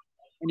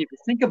 And if you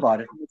think about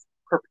it, it makes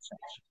perfect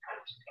sense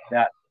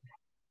that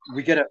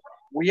we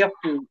have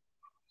to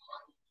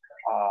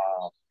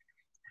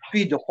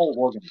feed the whole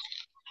organism,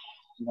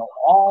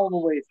 all the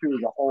way through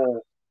the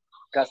whole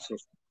gut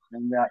system,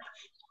 and that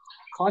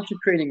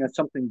concentrating on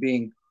something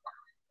being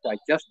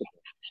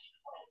digestible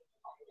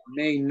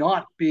may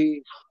not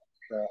be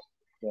the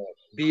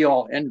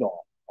be-all,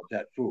 end-all of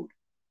that food.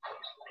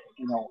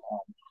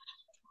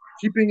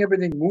 Keeping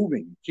everything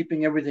moving,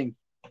 keeping everything,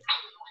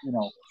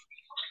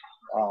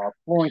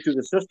 flowing through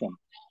the system.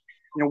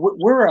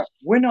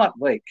 We're not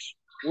lakes.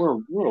 We're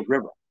a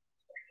river.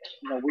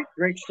 We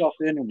drink stuff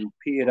in and we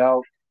pee it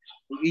out.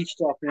 We eat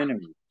stuff in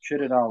and we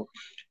shit it out.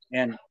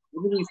 And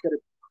everything's got to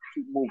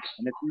keep moving.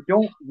 And if you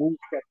don't move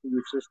stuff through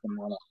your system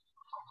on a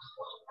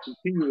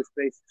continuous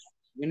basis,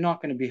 you're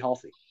not going to be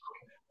healthy.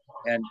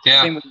 And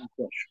same with the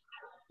fish.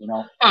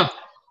 Huh.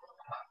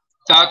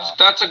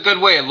 That's a good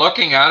way of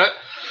looking at it.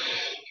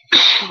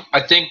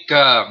 I think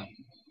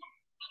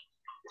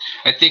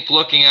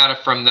looking at it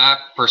from that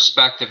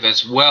perspective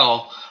as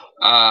well,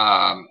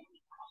 I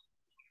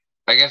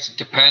guess it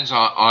depends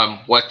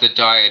on what the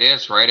diet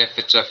is, right? If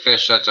it's a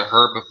fish that's a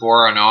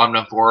herbivore, an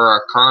omnivore, or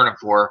a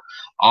carnivore,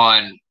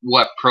 on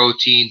what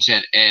proteins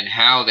and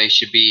how they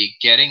should be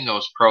getting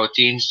those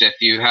proteins.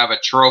 If you have a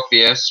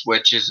tropheus,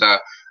 which is a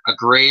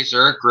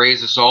grazer,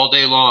 grazes all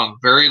day long,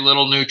 very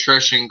little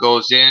nutrition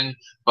goes in,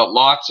 but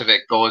lots of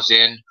it goes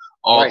in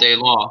all day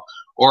long.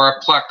 Or a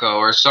pleco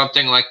or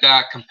something like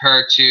that,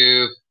 compared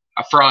to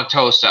a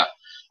frontosa,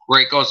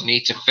 where it goes and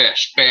eats a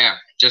fish. Bam,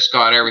 just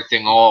got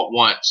everything all at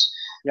once.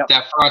 Yep.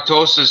 That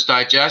frontosa's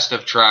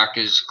digestive tract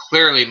is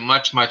clearly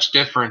much, much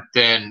different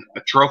than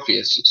a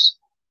tropheus's.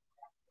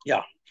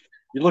 Yeah.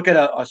 You look at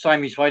a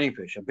Siamese fighting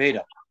fish, a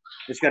beta.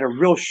 It's got a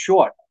real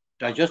short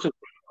digestive.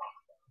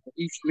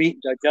 Each meat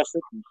digests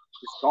it and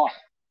it's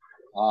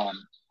gone.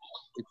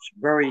 It's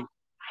very,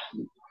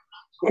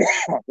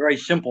 very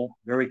simple,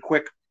 very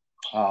quick.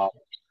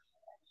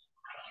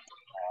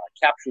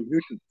 Capture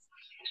nutrients,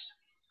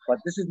 but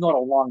this is not a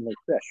long-lived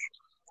fish.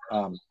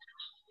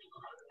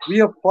 We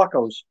have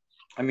plecos.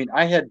 I mean,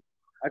 I've had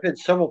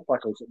several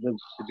plecos that live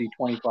to be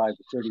 25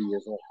 to 30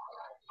 years old.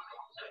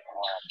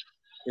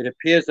 It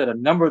appears that a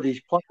number of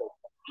these plecos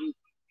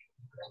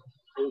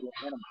are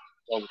animals,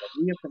 so that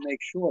we have to make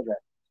sure that,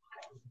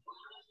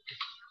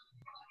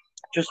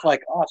 just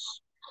like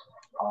us,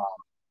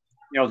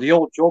 the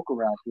old joke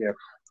around here,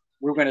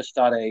 we're going to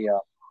start a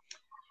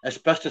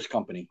asbestos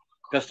company,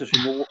 asbestos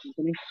removal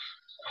company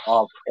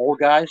of old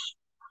guys,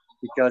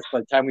 because by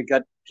the time we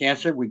got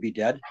cancer, we'd be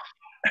dead.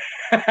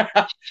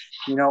 If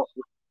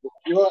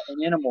you're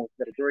an animal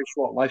that's got a very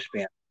short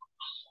lifespan,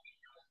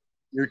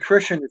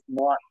 nutrition is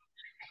not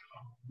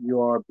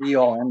your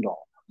be-all,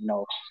 end-all.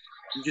 You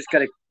just got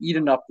to eat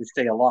enough to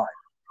stay alive.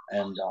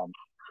 And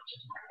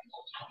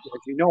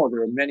as you know,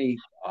 there are many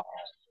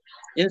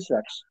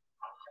insects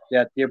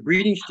that their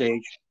breeding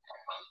stage,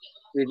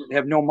 they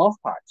have no mouth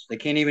parts. They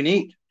can't even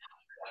eat.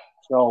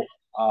 So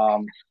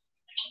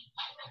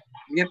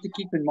we have to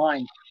keep in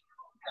mind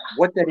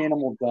what that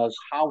animal does,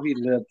 how he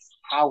lives,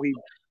 how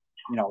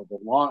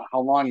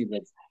long he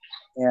lives,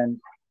 and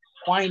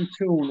fine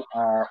tune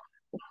our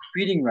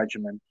feeding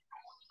regimen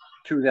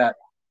to that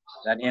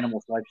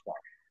animal's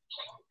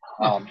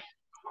lifestyle.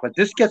 But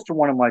this gets to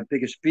one of my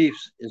biggest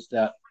beefs, is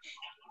that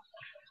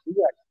we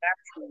are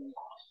capturing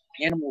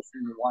animals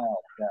in the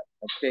wild that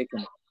have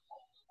taken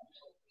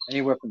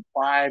anywhere from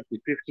 5 to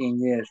 15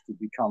 years to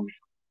become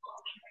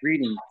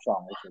breeding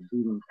size or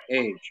breeding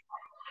age.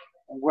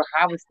 And we're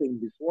harvesting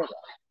before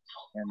that.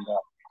 And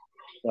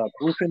the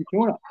bluefin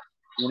tuna,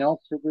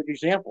 it's a good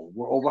example.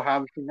 We're over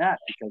harvesting that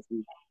because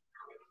we're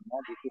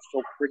just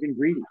so friggin'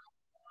 greedy.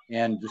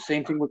 And the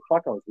same thing with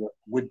plecos.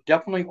 We're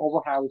definitely over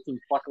harvesting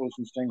plecos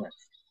and stingrays.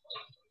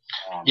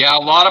 Yeah, a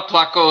lot of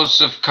plecos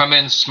have come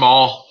in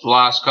small the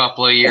last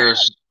couple of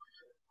years.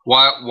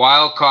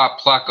 Wild caught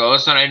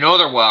plecos, and I know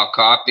they're wild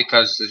caught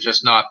because they're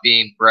just not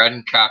being bred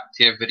in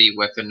captivity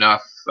with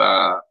enough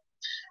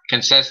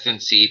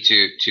consistency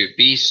to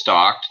be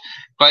stocked.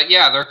 But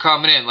yeah, they're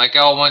coming in. Like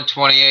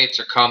L128s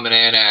are coming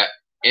in at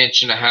 1.5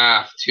 inches,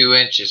 2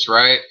 inches,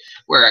 right?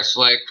 Where it's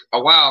like,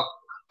 oh wow,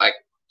 like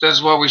this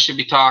is what we should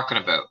be talking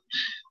about,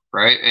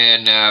 right?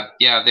 And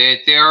yeah,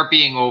 they are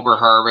being over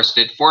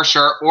harvested for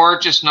sure, or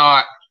just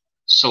not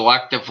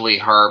selectively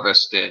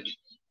harvested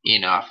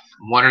enough.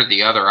 One or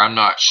the other, I'm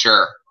not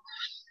sure.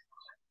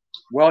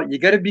 Well, you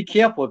got to be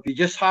careful if you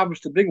just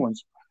harvest the big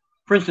ones.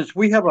 For instance,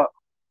 we have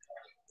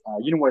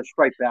you know what a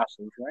striped bass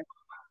is, right?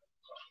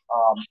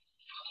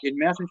 In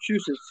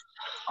Massachusetts,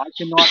 I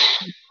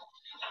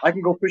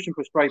can go fishing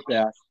for striped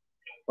bass,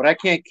 but I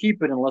can't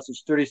keep it unless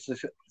it's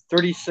 36 inches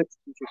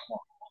long,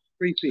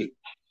 3 feet.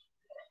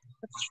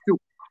 That's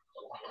stupid.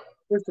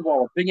 First of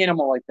all, a big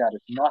animal like that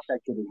is not that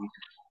good to eat.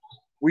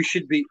 We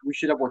should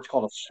have what's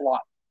called a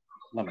slot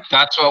limit.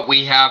 That's what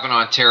we have in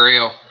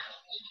Ontario.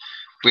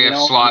 We have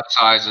slot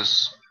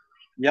sizes.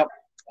 Yep.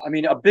 I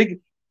mean, a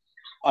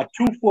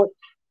 2-foot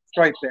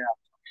striped bass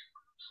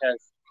has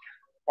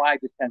 5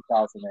 to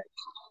 10,000 eggs.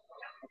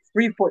 A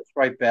 3-foot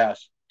striped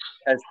bass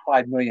has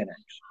 5 million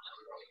eggs.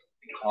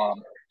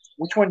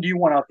 Which one do you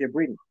want out there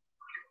breeding?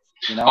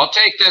 I'll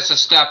take this a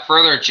step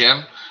further,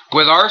 Jim.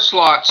 With our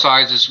slot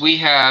sizes, we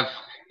have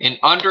an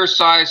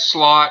undersized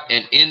slot,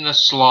 an in the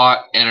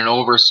slot, and an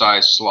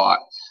oversized slot.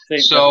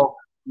 So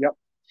yep.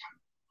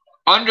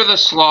 Under the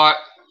slot,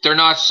 they're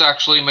not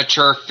sexually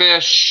mature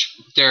fish.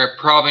 They're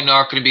probably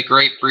not going to be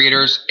great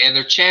breeders, and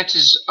their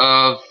chances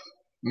of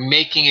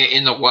making it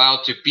in the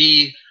wild to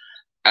be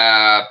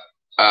a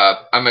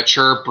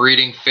mature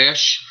breeding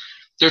fish,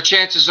 their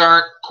chances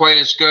aren't quite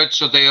as good,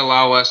 so they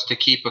allow us to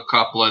keep a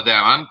couple of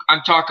them.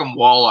 I'm talking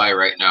walleye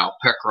right now,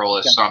 pickerel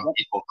as some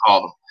people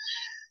call them.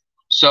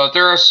 So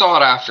they're a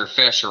sought-after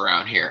fish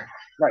around here.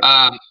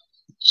 Right.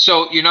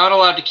 So you're not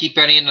allowed to keep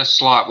any in the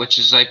slot, which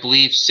is, I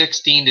believe,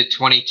 16 to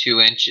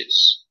 22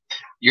 inches.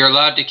 You're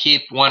allowed to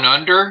keep 1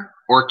 under,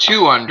 or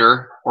 2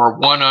 under, or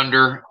 1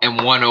 under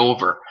and 1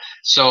 over.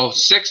 So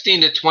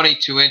 16 to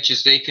 22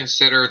 inches, they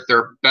consider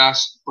their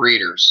best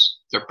breeders,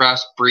 their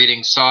best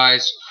breeding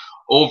size.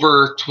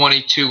 Over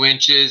 22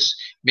 inches,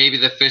 maybe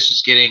the fish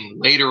is getting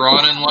later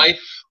on in life,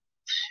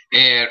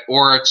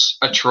 or it's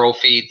a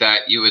trophy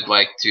that you would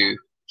like to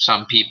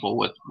some people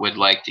would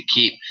like to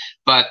keep.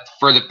 But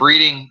for the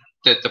breeding,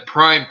 that the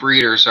prime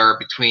breeders are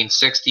between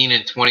 16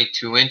 and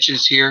 22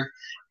 inches here,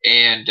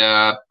 and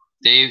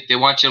they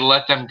want you to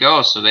let them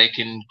go so they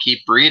can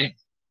keep breeding.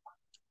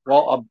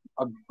 Well,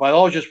 a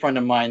biologist friend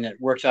of mine that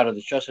works out of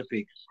the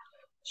Chesapeake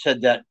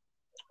said that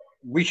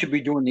we should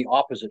be doing the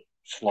opposite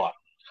slot.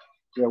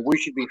 You know, we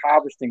should be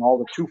harvesting all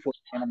the 2-foot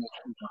animals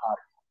we can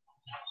harvest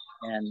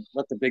and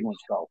let the big ones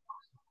go.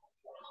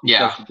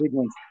 Because the big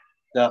ones,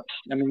 I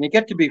mean, they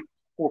get to be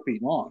 4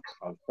 feet long,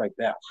 striped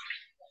bass.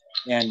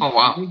 And oh,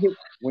 wow.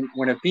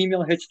 when a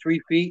female hits 3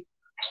 feet,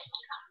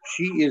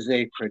 she is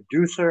a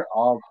producer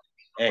of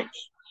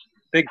eggs,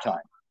 big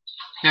time.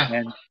 Yeah.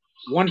 And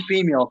one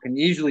female can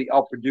easily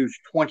outproduce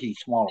 20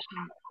 smaller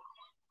females.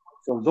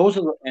 So those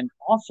are and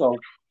also,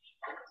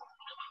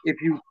 if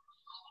you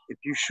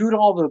shoot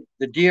all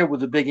the deer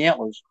with the big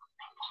antlers,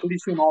 pretty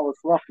soon all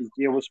that's left is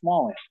deer with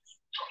small antlers.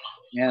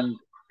 And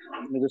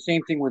you know, the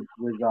same thing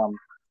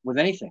with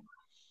anything.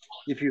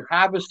 If you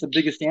harvest the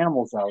biggest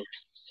animals out,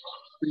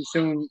 pretty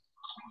soon,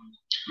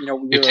 you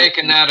know, you're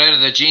taking that out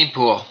of the gene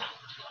pool.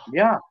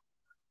 Yeah,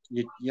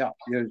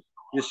 you're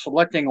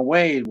selecting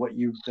away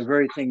the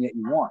very thing that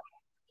you want.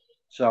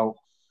 So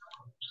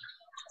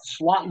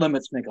slot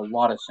limits make a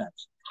lot of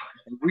sense,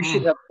 and we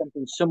should have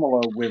something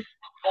similar with.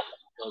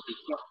 We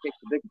can't take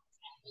the big ones.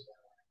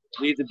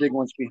 Leave the big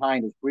ones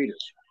behind as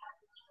breeders.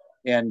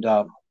 And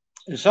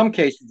in some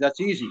cases, that's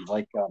easy.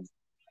 Like,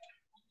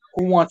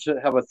 who wants to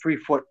have a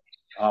 3-foot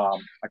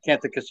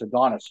Acanthicus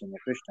adonis in their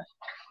fish tank?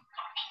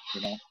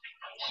 You know,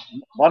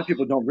 a lot of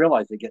people don't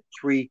realize they get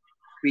 3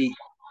 feet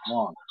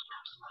long.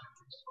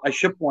 I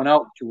shipped one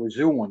out to a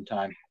zoo one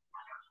time.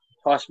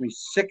 It cost me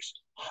 $600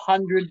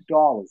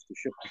 to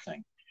ship the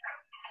thing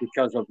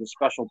because of the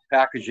special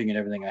packaging and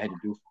everything I had to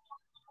do.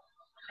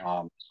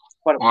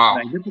 But it was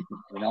magnificent,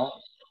 you know.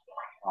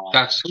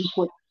 That's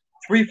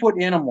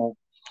 3-foot animal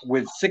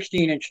with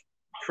 16-inch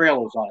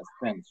trailers on its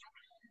fins.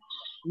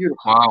 Beautiful.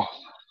 Wow.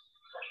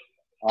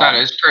 That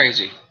is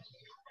crazy.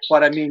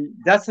 But I mean,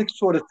 that's the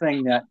sort of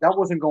thing that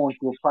wasn't going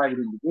to a private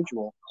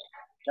individual.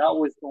 That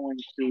was going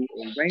to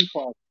a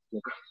rainforest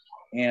exhibit.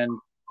 And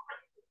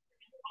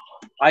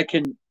I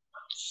can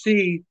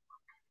see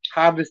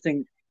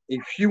harvesting a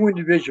few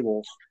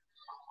individuals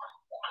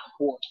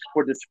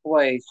for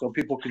display so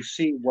people can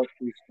see what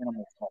these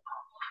animals are.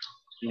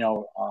 You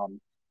know,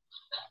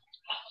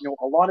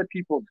 a lot of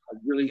people are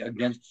really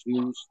against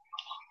zoos,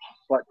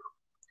 but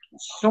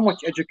so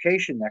much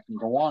education that can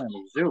go on in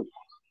a zoo.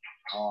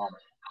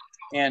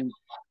 And,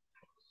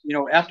 you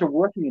know, after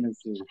working in a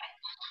zoo,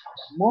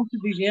 most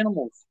of these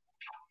animals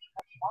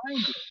are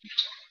fine.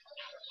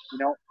 You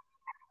know,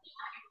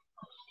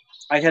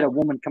 I had a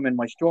woman come in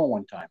my store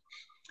one time,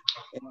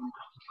 and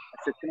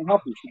I said, "Can I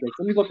help you?" She goes,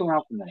 "Let me look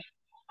around for a minute."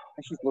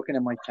 And she's looking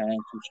at my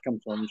tanks, and she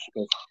comes over and she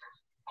goes,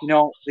 "You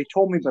know, they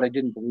told me, but I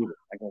didn't believe it."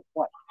 I go,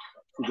 "What?"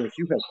 She goes,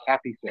 "You have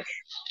happy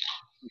fish."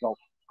 I go,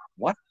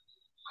 "What?"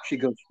 She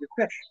goes, "Your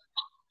fish,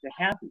 they're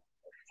happy."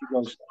 She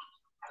goes,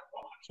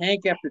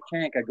 "Tank after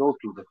tank I go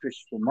through, the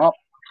fish swim up.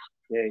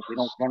 They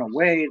don't run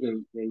away.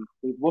 They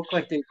look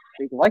like they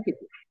like it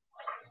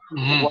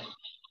here.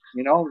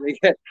 You know, they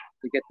get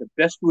the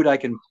best food I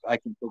can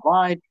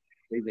provide.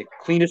 The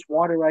cleanest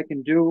water I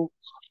can do.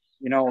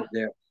 You know,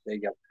 they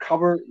get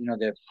cover. You know,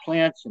 they're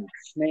plants and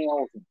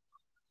snails, and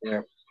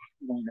they're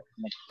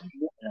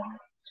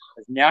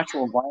as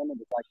natural environment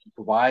as I can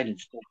provide, and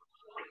still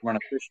run a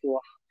fish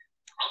store.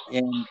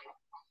 And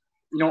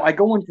you know, I used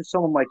to go into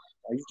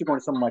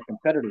some of my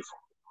competitors,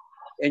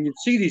 and you'd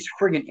see these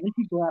friggin'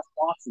 empty glass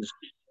boxes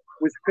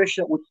with fish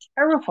that were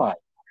terrified,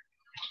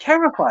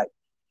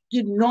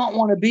 did not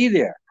want to be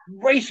there,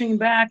 racing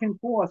back and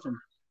forth, and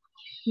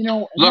you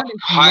know, look,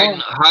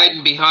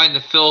 hiding behind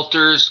the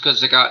filters because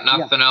they got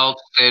nothing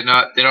else. They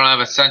don't have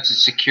a sense of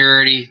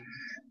security.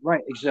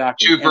 Right,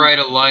 exactly. Too bright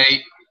a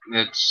light.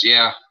 It's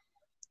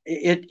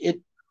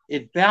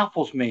It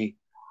baffles me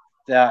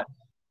that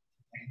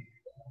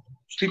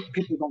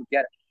people don't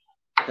get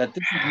it. That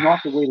this is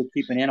not the way to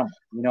keep an animal,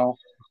 you know.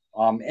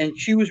 And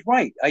she was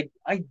right.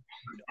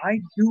 I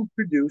do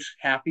produce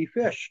happy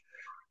fish,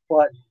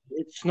 but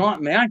it's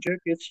not magic.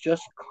 It's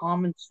just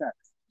common sense.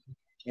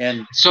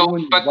 And so,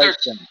 but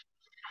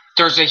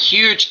there's a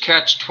huge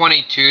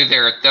catch-22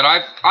 there that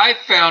I've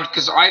found,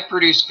 because I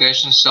produce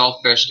fish and sell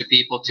fish to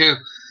people too.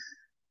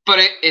 But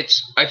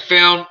I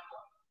found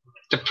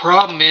the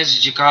problem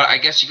is I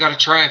guess you got to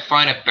try and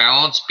find a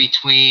balance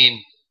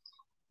between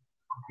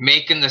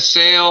making the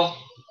sale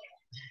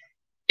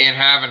and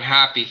having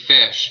happy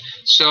fish.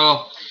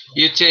 So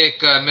you take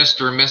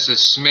Mr. and Mrs.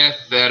 Smith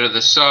out of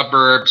the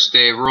suburbs.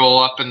 They roll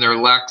up in their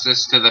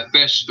Lexus to the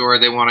fish store.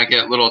 They want to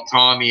get little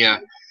Tommy a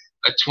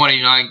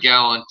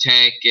 29-gallon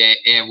tank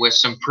and with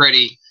some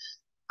pretty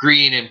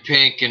green and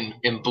pink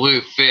and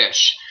blue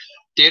fish.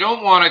 They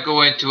don't want to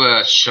go into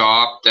a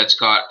shop that's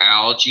got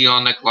algae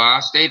on the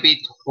glass. They'd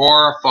be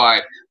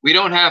horrified. We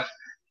don't have,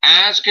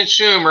 as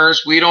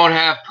consumers, we don't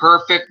have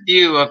perfect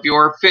view of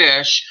your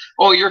fish.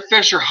 Oh, your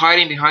fish are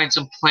hiding behind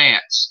some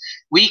plants.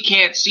 We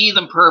can't see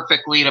them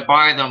perfectly to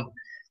buy them.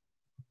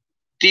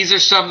 these are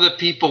some of the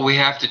people we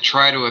have to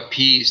try to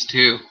appease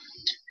too.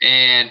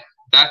 And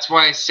that's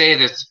why I say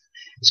that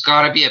it's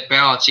got to be a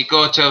balance. You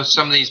go to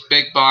some of these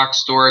big box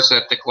stores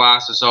that the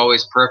glass is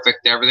always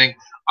perfect, everything.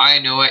 I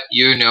know it,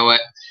 you know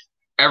it,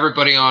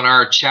 everybody on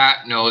our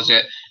chat knows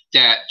it,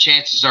 that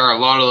chances are a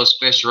lot of those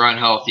fish are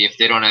unhealthy if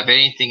they don't have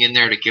anything in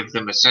there to give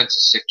them a sense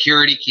of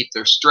security, keep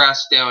their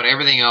stress down,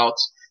 everything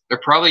else. They're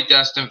probably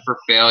destined for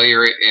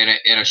failure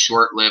in a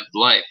short-lived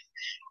life.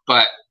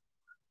 But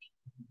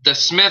the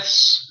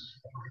Smiths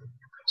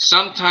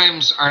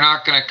sometimes are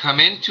not going to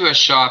come into a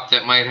shop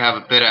that might have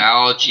a bit of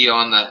algae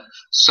on the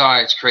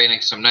sides,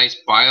 creating some nice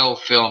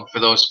biofilm for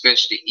those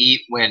fish to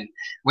eat when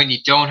you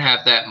don't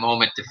have that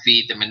moment to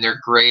feed them and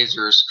they're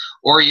grazers,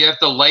 or you have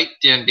the light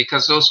dim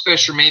because those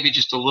fish are maybe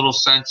just a little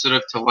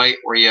sensitive to light,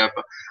 or you have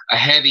a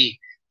heavy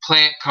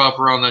plant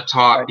cover on the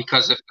top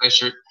because the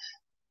fish are.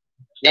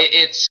 Yep.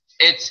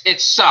 It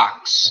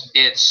sucks.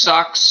 It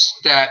sucks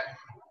that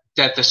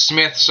the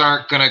Smiths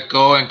aren't going to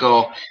go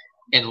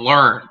and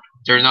learn.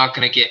 They're not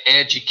going to get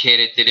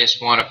educated. They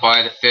just want to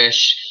buy the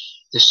fish.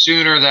 The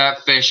sooner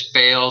that fish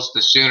fails,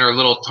 the sooner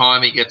little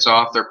Tommy gets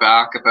off their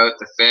back about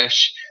the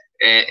fish,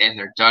 and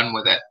they're done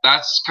with it.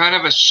 That's kind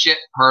of a shit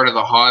part of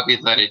the hobby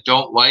that I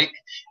don't like,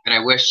 and I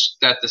wish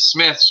that the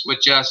Smiths would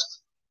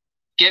just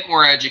get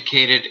more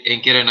educated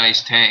and get a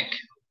nice tank.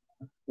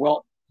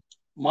 Well,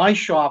 my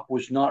shop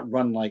was not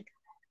run like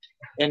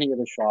any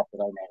other shop that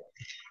I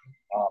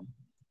know of.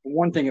 For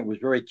one thing, it was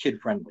very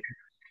kid-friendly.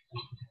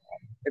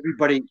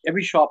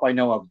 Every shop I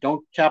know of,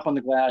 don't tap on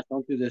the glass,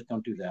 don't do this,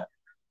 don't do that.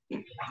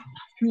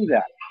 Do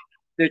that.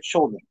 They're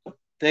children.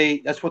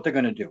 That's what they're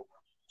going to do.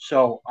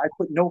 So I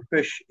put no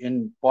fish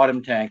in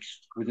bottom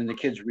tanks within the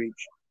kids'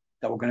 reach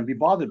that were going to be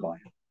bothered by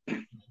it.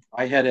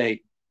 I had a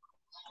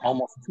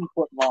almost 2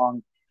 foot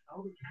long,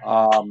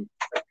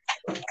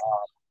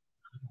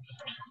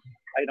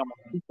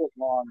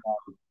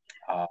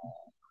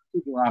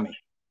 Kugarami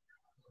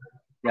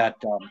that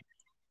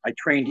I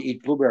trained to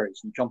eat blueberries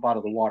and jump out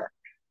of the water,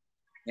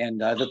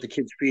 and I let the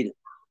kids feed it.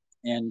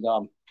 And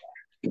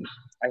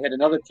I had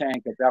another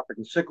tank of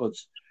African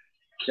cichlids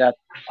that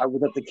I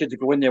would let the kids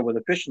go in there with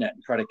a fish net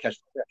and try to catch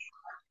the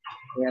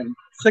fish. And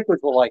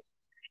cichlids were like,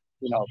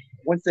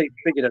 once they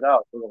figured it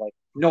out, they were like,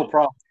 no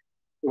problem.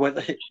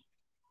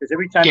 Because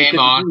every time Game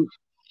on.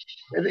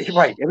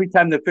 Every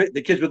time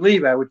the kids would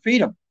leave, I would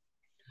feed them.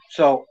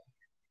 So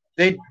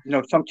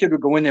some kid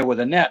would go in there with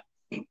a net,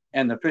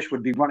 and the fish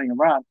would be running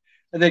around,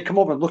 and they'd come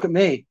over and look at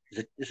me.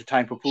 Is it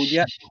time for food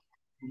yet?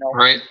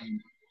 Right.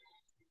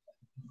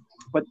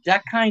 But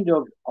that kind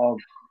of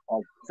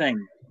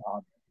thing,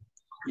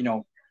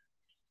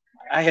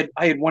 I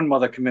had one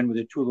mother come in with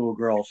her 2 little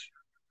girls,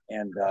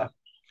 and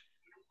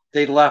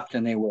they left,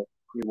 and they were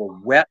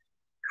wet,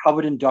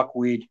 covered in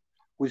duckweed,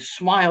 with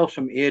smiles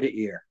from ear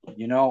to ear,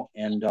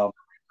 and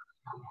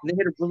they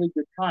had a really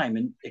good time.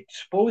 And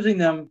exposing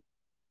them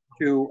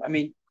to,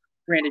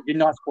 granted, you're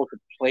not supposed to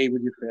play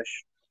with your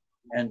fish,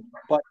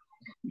 but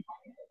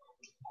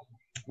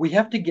we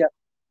have to get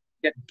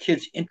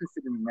kids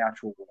interested in the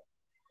natural world.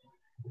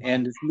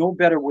 And there's no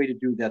better way to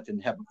do that than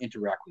have them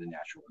interact with the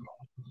natural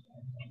world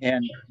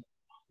and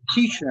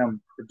teach them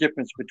the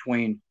difference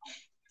between,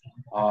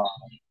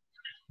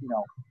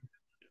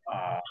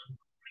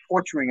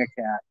 torturing a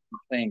cat and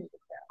playing with a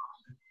cat,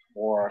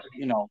 or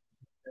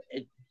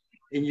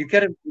and you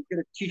gotta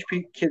teach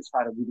kids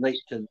how to relate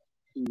to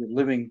the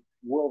living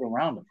world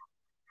around them.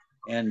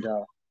 And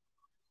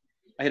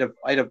I had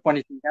a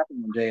funny thing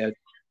happen one day. I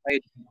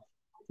had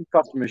 2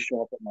 customers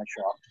show up at my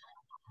shop,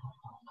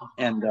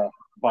 and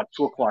about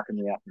 2 o'clock in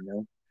the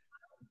afternoon,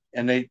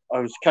 and I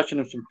was catching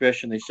them some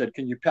fish, and they said,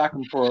 "Can you pack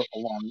them for a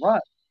long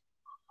ride?"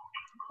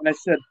 And I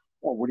said,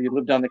 "Oh, where do you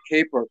live, down the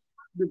Cape or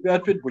New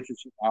Bedford, which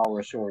is an hour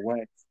or so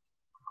away?"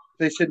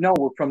 They said, "No,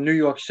 we're from New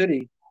York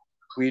City.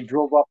 We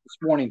drove up this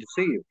morning to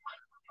see you."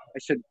 I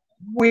said,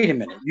 "Wait a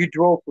minute, you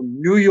drove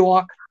from New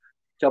York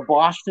to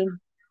Boston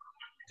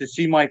to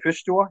see my fish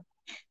store?"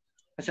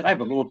 I said, "I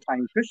have a little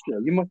tiny fish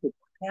store. You must have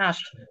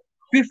passed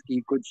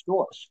 50 good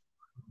stores."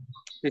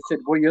 They said,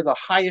 "Well, you're the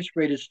highest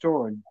rated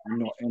store in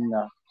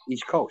the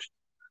East Coast."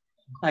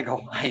 I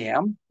go, "I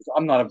am?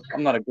 I'm not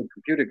a good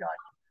computer guy."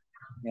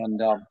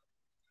 And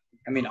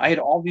I had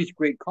all these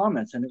great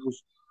comments, and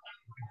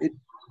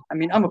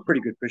I'm a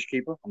pretty good fish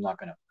keeper. I'm not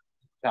going to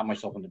pat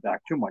myself on the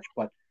back too much,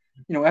 but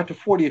after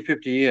 40 or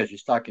 50 years, you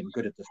start getting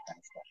good at this kind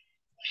of stuff.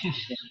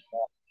 And,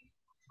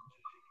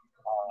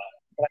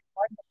 but I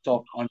find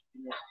myself on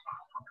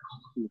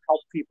to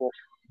help people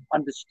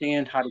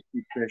understand how to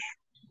keep fish,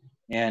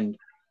 and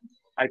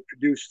I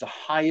produce the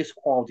highest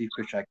quality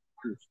fish I can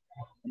produce.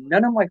 And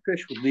none of my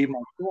fish would leave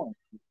my store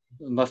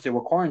unless they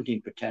were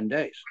quarantined for 10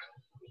 days.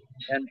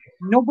 And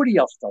nobody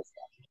else does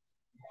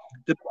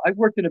that. I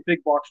worked in a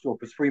big box store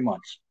for 3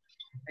 months.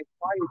 I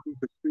fired me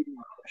for treating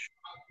my fish.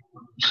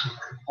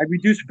 I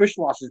reduced fish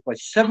losses by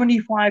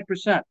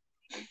 75%,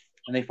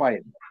 and they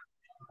fired me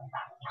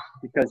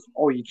because,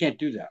 you can't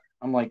do that.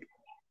 I'm like,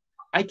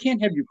 I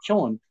can't have you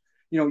killing.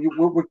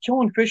 We're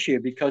killing fish here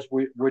because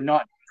we're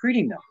not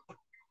treating them.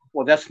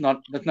 Well, that's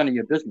none of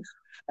your business.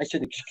 I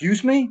said,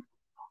 excuse me?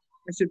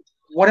 I said,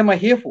 what am I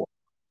here for?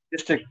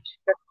 Just to catch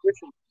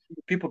fish and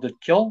people to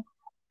kill?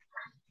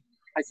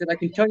 I said, I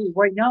can tell you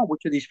right now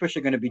which of these fish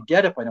are going to be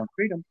dead if I don't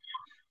treat them.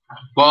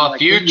 Well,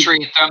 if you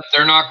treat them,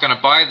 they're not going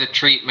to buy the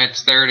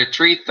treatments there to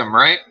treat them,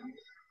 right?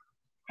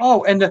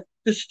 Oh, and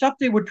the stuff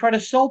they would try to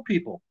sell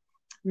people.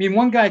 I mean,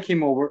 one guy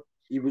came over.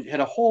 He had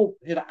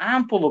an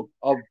armful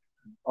of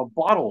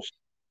bottles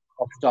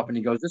of stuff, and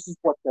he goes, "This is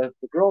what the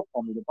girl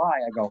told me to buy."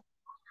 I go,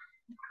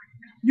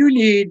 "You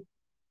need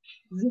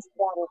this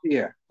bottle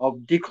here of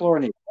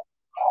dechlorinate. That's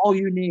all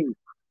you need."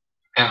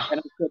 Yeah. And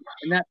I said,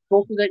 "And that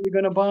filter that you're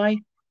going to buy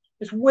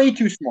is way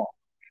too small."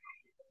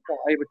 So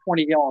I have a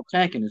 20-gallon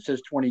tank, and it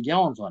says 20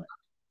 gallons on it.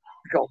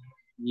 I go,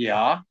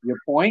 "Yeah, your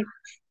point."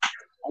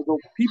 I go,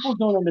 "People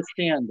don't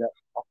understand that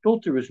a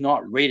filter is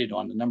not rated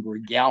on the number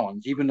of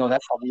gallons, even though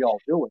that's how we all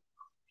do it.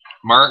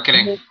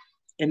 Marketing.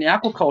 In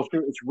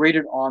aquaculture, it's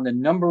rated on the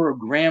number of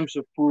grams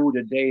of food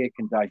a day it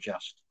can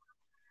digest."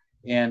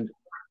 And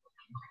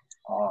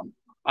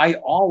I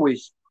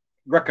always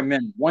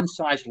recommend one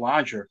size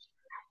larger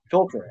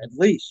filter, at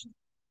least,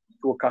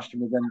 to a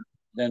customer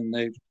than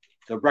the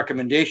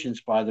recommendations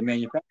by the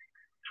manufacturer.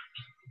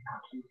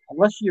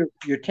 Unless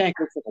your tank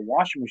looks like a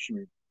washing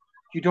machine,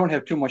 you don't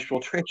have too much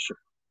filtration.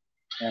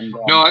 And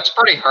no, it's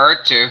pretty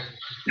hard to.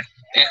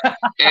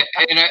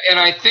 and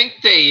I think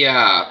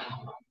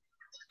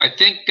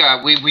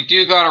we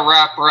do got to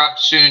wrap her up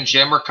soon,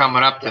 Jim. We're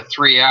coming up to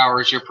 3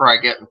 hours. You're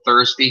probably getting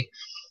thirsty.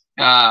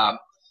 But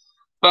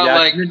yeah,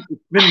 like it's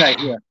midnight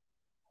here.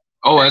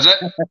 Oh, is it?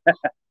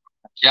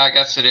 Yeah, I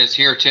guess it is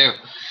here too.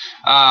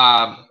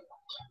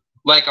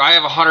 Like I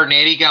have a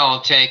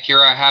 180-gallon tank here.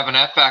 I have an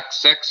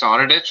FX6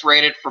 on it. It's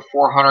rated for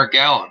 400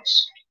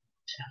 gallons.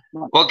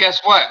 Well,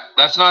 guess what?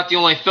 That's not the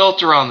only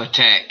filter on the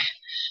tank.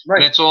 Right.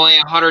 And it's only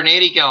a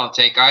 180-gallon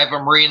tank. I have a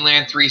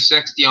Marineland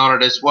 360 on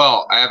it as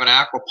well. I have an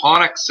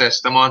aquaponics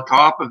system on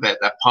top of it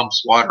that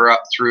pumps water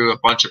up through a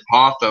bunch of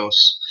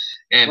pothos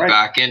and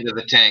back into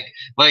the tank.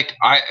 Like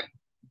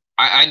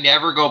I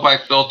never go by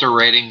filter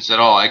ratings at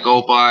all. I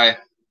go by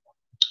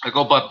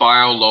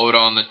bio load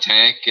on the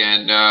tank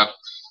and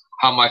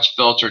how much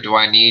filter do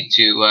I need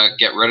to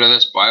get rid of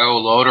this bio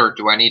load, or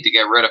do I need to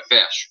get rid of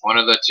fish? One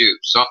of the two.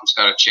 Something's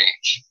got to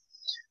change.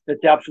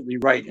 That's absolutely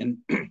right. And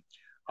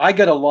I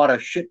get a lot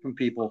of shit from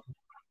people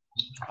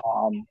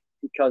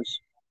because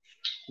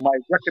my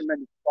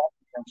recommended salt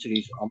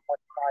densities are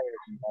much higher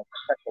than my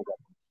technical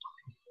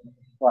recommended.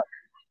 But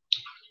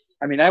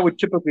I mean, I would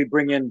typically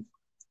bring in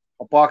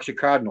a box of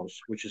cardinals,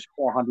 which is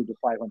 400 to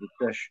 500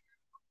 fish,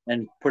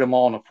 and put them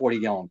all in a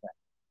 40-gallon tank.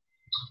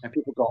 And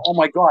people go, "Oh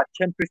my God,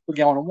 10 fish per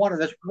gallon of water,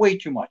 that's way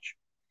too much."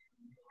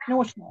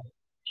 No, it's not.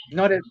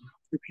 Not if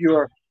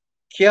you're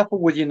careful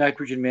with your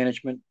nitrogen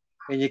management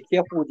and you're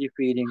careful with your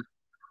feeding,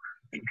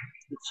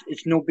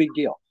 it's no big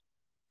deal.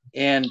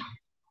 And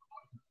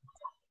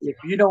if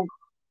you don't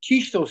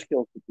teach those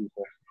skills to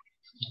people,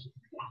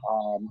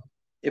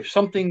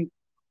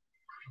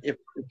 if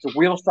the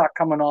wheels start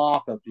coming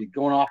off, if you're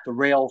going off the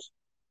rails,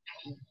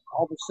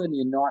 all of a sudden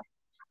you're not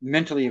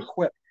mentally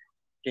equipped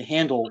to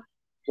handle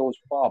those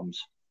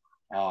problems.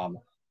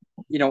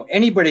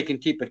 Anybody can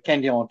keep a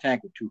 10-gallon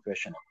tank with 2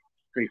 fish in it,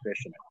 3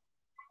 fish in it.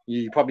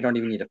 You probably don't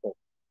even need a filter.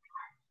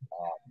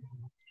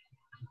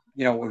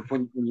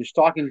 When your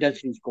stocking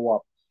densities go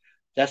up,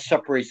 that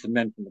separates the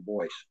men from the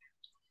boys.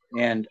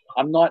 And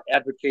I'm not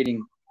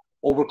advocating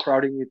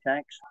overcrowding your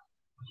tanks,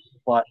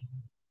 but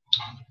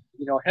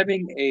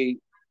having a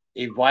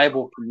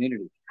viable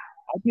community.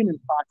 I've been in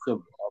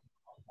parts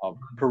of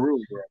Peru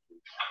where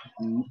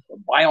the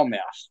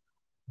biomass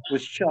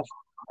was just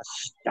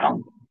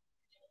astounding,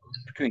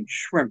 between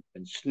shrimp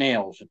and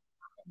snails and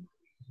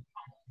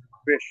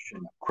fish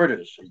and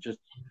critters. It's just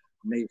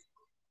amazing.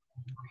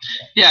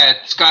 Yeah,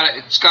 it's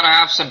gotta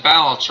have some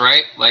balance,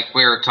 right? Like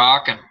we were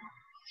talking.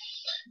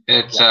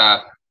 It's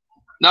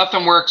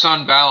nothing works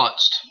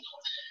unbalanced.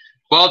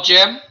 Well,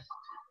 Jim,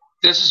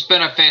 this has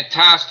been a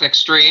fantastic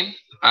stream.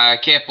 I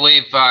can't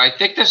believe I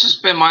think this has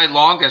been my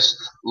longest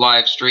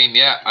live stream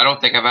yet. I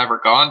don't think I've ever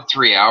gone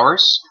 3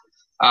 hours.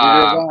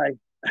 But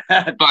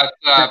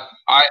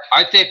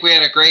I think we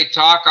had a great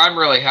talk. I'm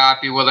really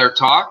happy with our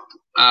talk.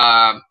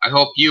 I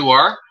hope you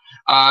are.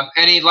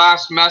 Any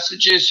last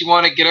messages you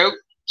want to get out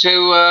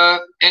to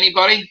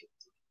anybody?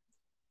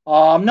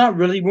 Not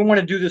really. We want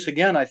to do this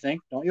again, I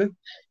think, don't you?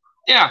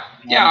 Yeah,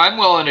 I'm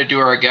willing to do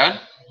her again.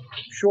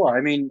 Sure.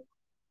 I mean,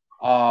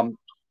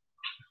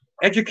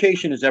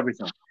 education is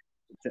everything,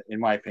 in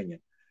my opinion.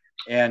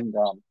 And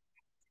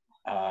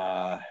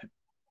as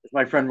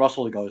my friend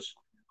Russell goes,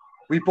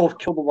 we both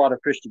killed a lot of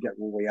fish to get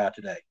where we are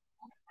today.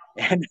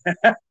 And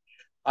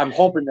I'm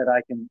hoping that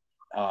I can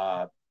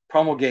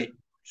promulgate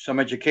some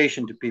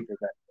education to people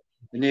that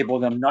enable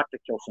them not to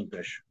kill some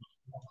fish.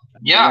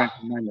 Yeah.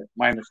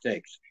 My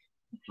mistakes,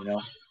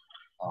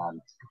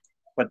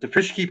 but the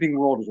fish keeping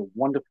world is a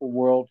wonderful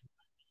world.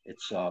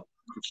 It's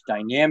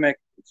dynamic.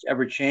 It's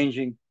ever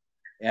changing.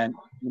 And,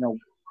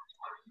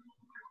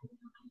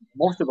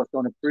 most of us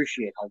don't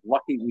appreciate how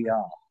lucky we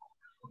are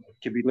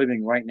to be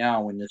living right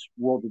now in this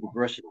world of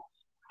diversity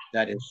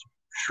that is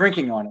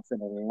shrinking on us at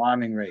an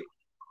alarming rate.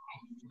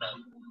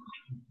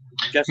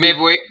 Jesse?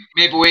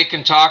 Maybe we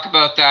can talk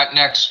about that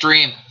next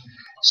stream.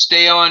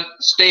 Stay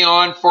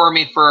on for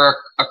me for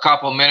a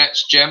couple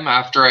minutes, Jim,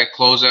 after I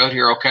close out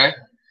here, okay?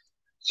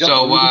 Yep,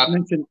 So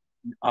mentioned,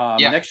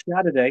 next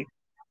Saturday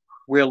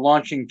we're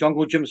launching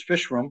Jungle Jim's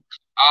Fish Room.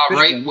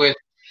 Right, with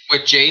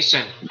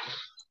Jason.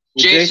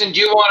 Jason, do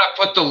you want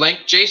to put the link?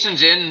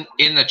 Jason's in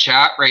the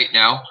chat right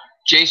now.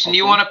 Jason, okay.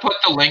 You want to put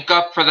the link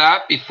up for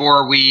that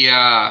before we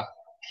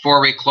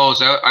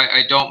close out?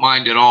 I don't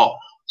mind at all.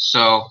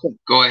 So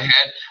go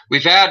ahead.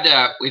 We've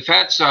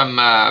had some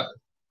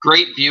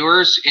great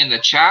viewers in the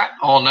chat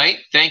all night.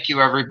 Thank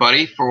you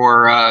everybody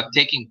for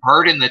taking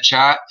part in the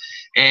chat,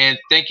 and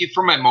thank you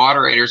for my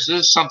moderators.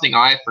 This is something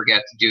I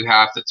forget to do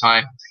half the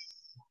time.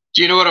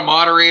 Do you know what a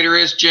moderator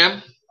is,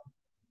 Jim?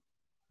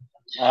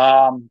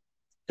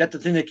 That's the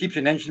thing that keeps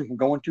an engine from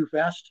going too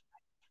fast.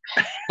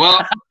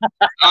 Well,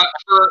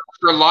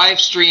 for live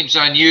streams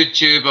on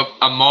YouTube,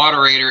 a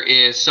moderator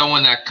is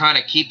someone that kind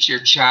of keeps your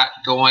chat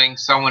going.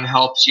 Someone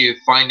helps you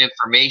find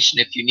information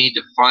if you need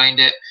to find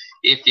it.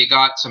 If you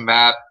got some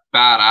bad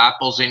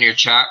apples in your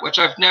chat, which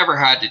I've never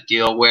had to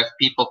deal with,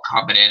 people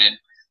coming in and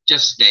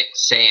just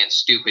saying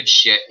stupid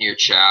shit in your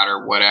chat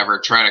or whatever,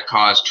 trying to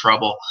cause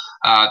trouble,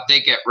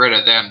 they get rid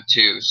of them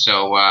too.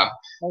 So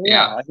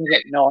yeah.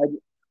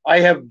 I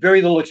have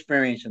very little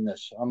experience in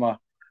this. I'm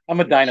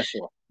a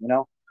dinosaur, you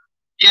know.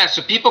 Yeah,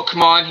 so people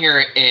come on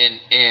here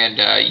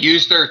and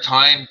use their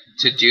time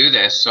to do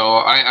this. So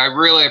I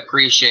really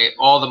appreciate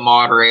all the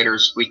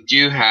moderators we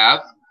do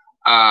have.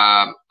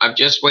 I'm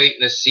just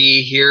waiting to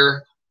see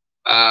here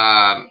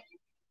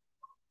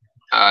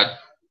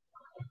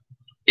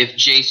if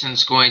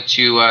Jason's going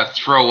to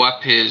throw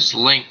up his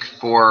link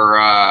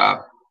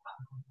for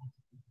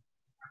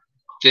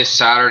this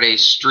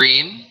Saturday's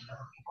stream.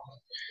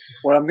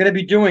 What I'm going to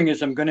be doing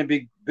is I'm going to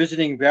be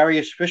visiting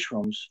various fish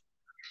rooms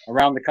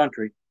around the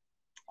country.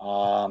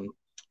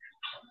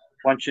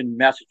 Bunch in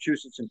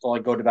Massachusetts until I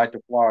go back to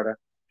Florida.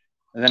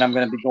 And then I'm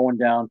going to be going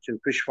down to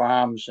fish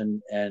farms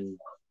and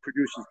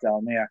producers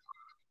down there.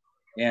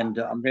 And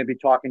I'm going to be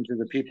talking to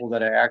the people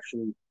that are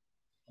actually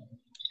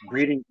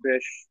breeding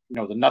fish, you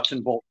know, the nuts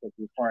and bolts of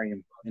the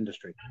aquarium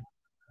industry.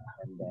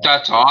 And,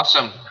 that's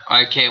awesome.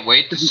 I can't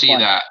wait to see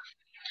that.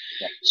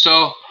 Yeah.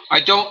 So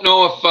I don't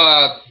know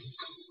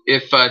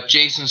if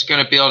Jason's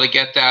going to be able to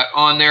get that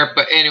on there.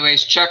 But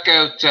anyways, check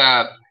out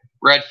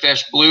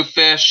Redfish,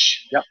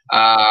 Bluefish. Yep.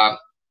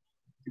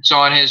 It's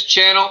on his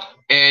channel,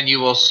 and you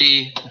will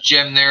see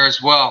Jim there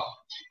as well.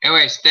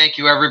 Anyways, thank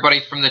you, everybody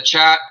from the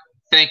chat.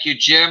 Thank you,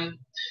 Jim.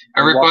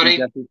 Everybody,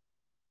 welcome,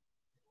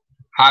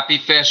 happy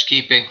fish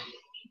keeping.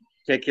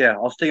 Take care.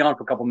 I'll stay on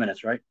for a couple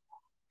minutes, right?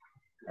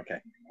 Okay.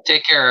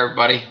 Take care,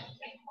 everybody.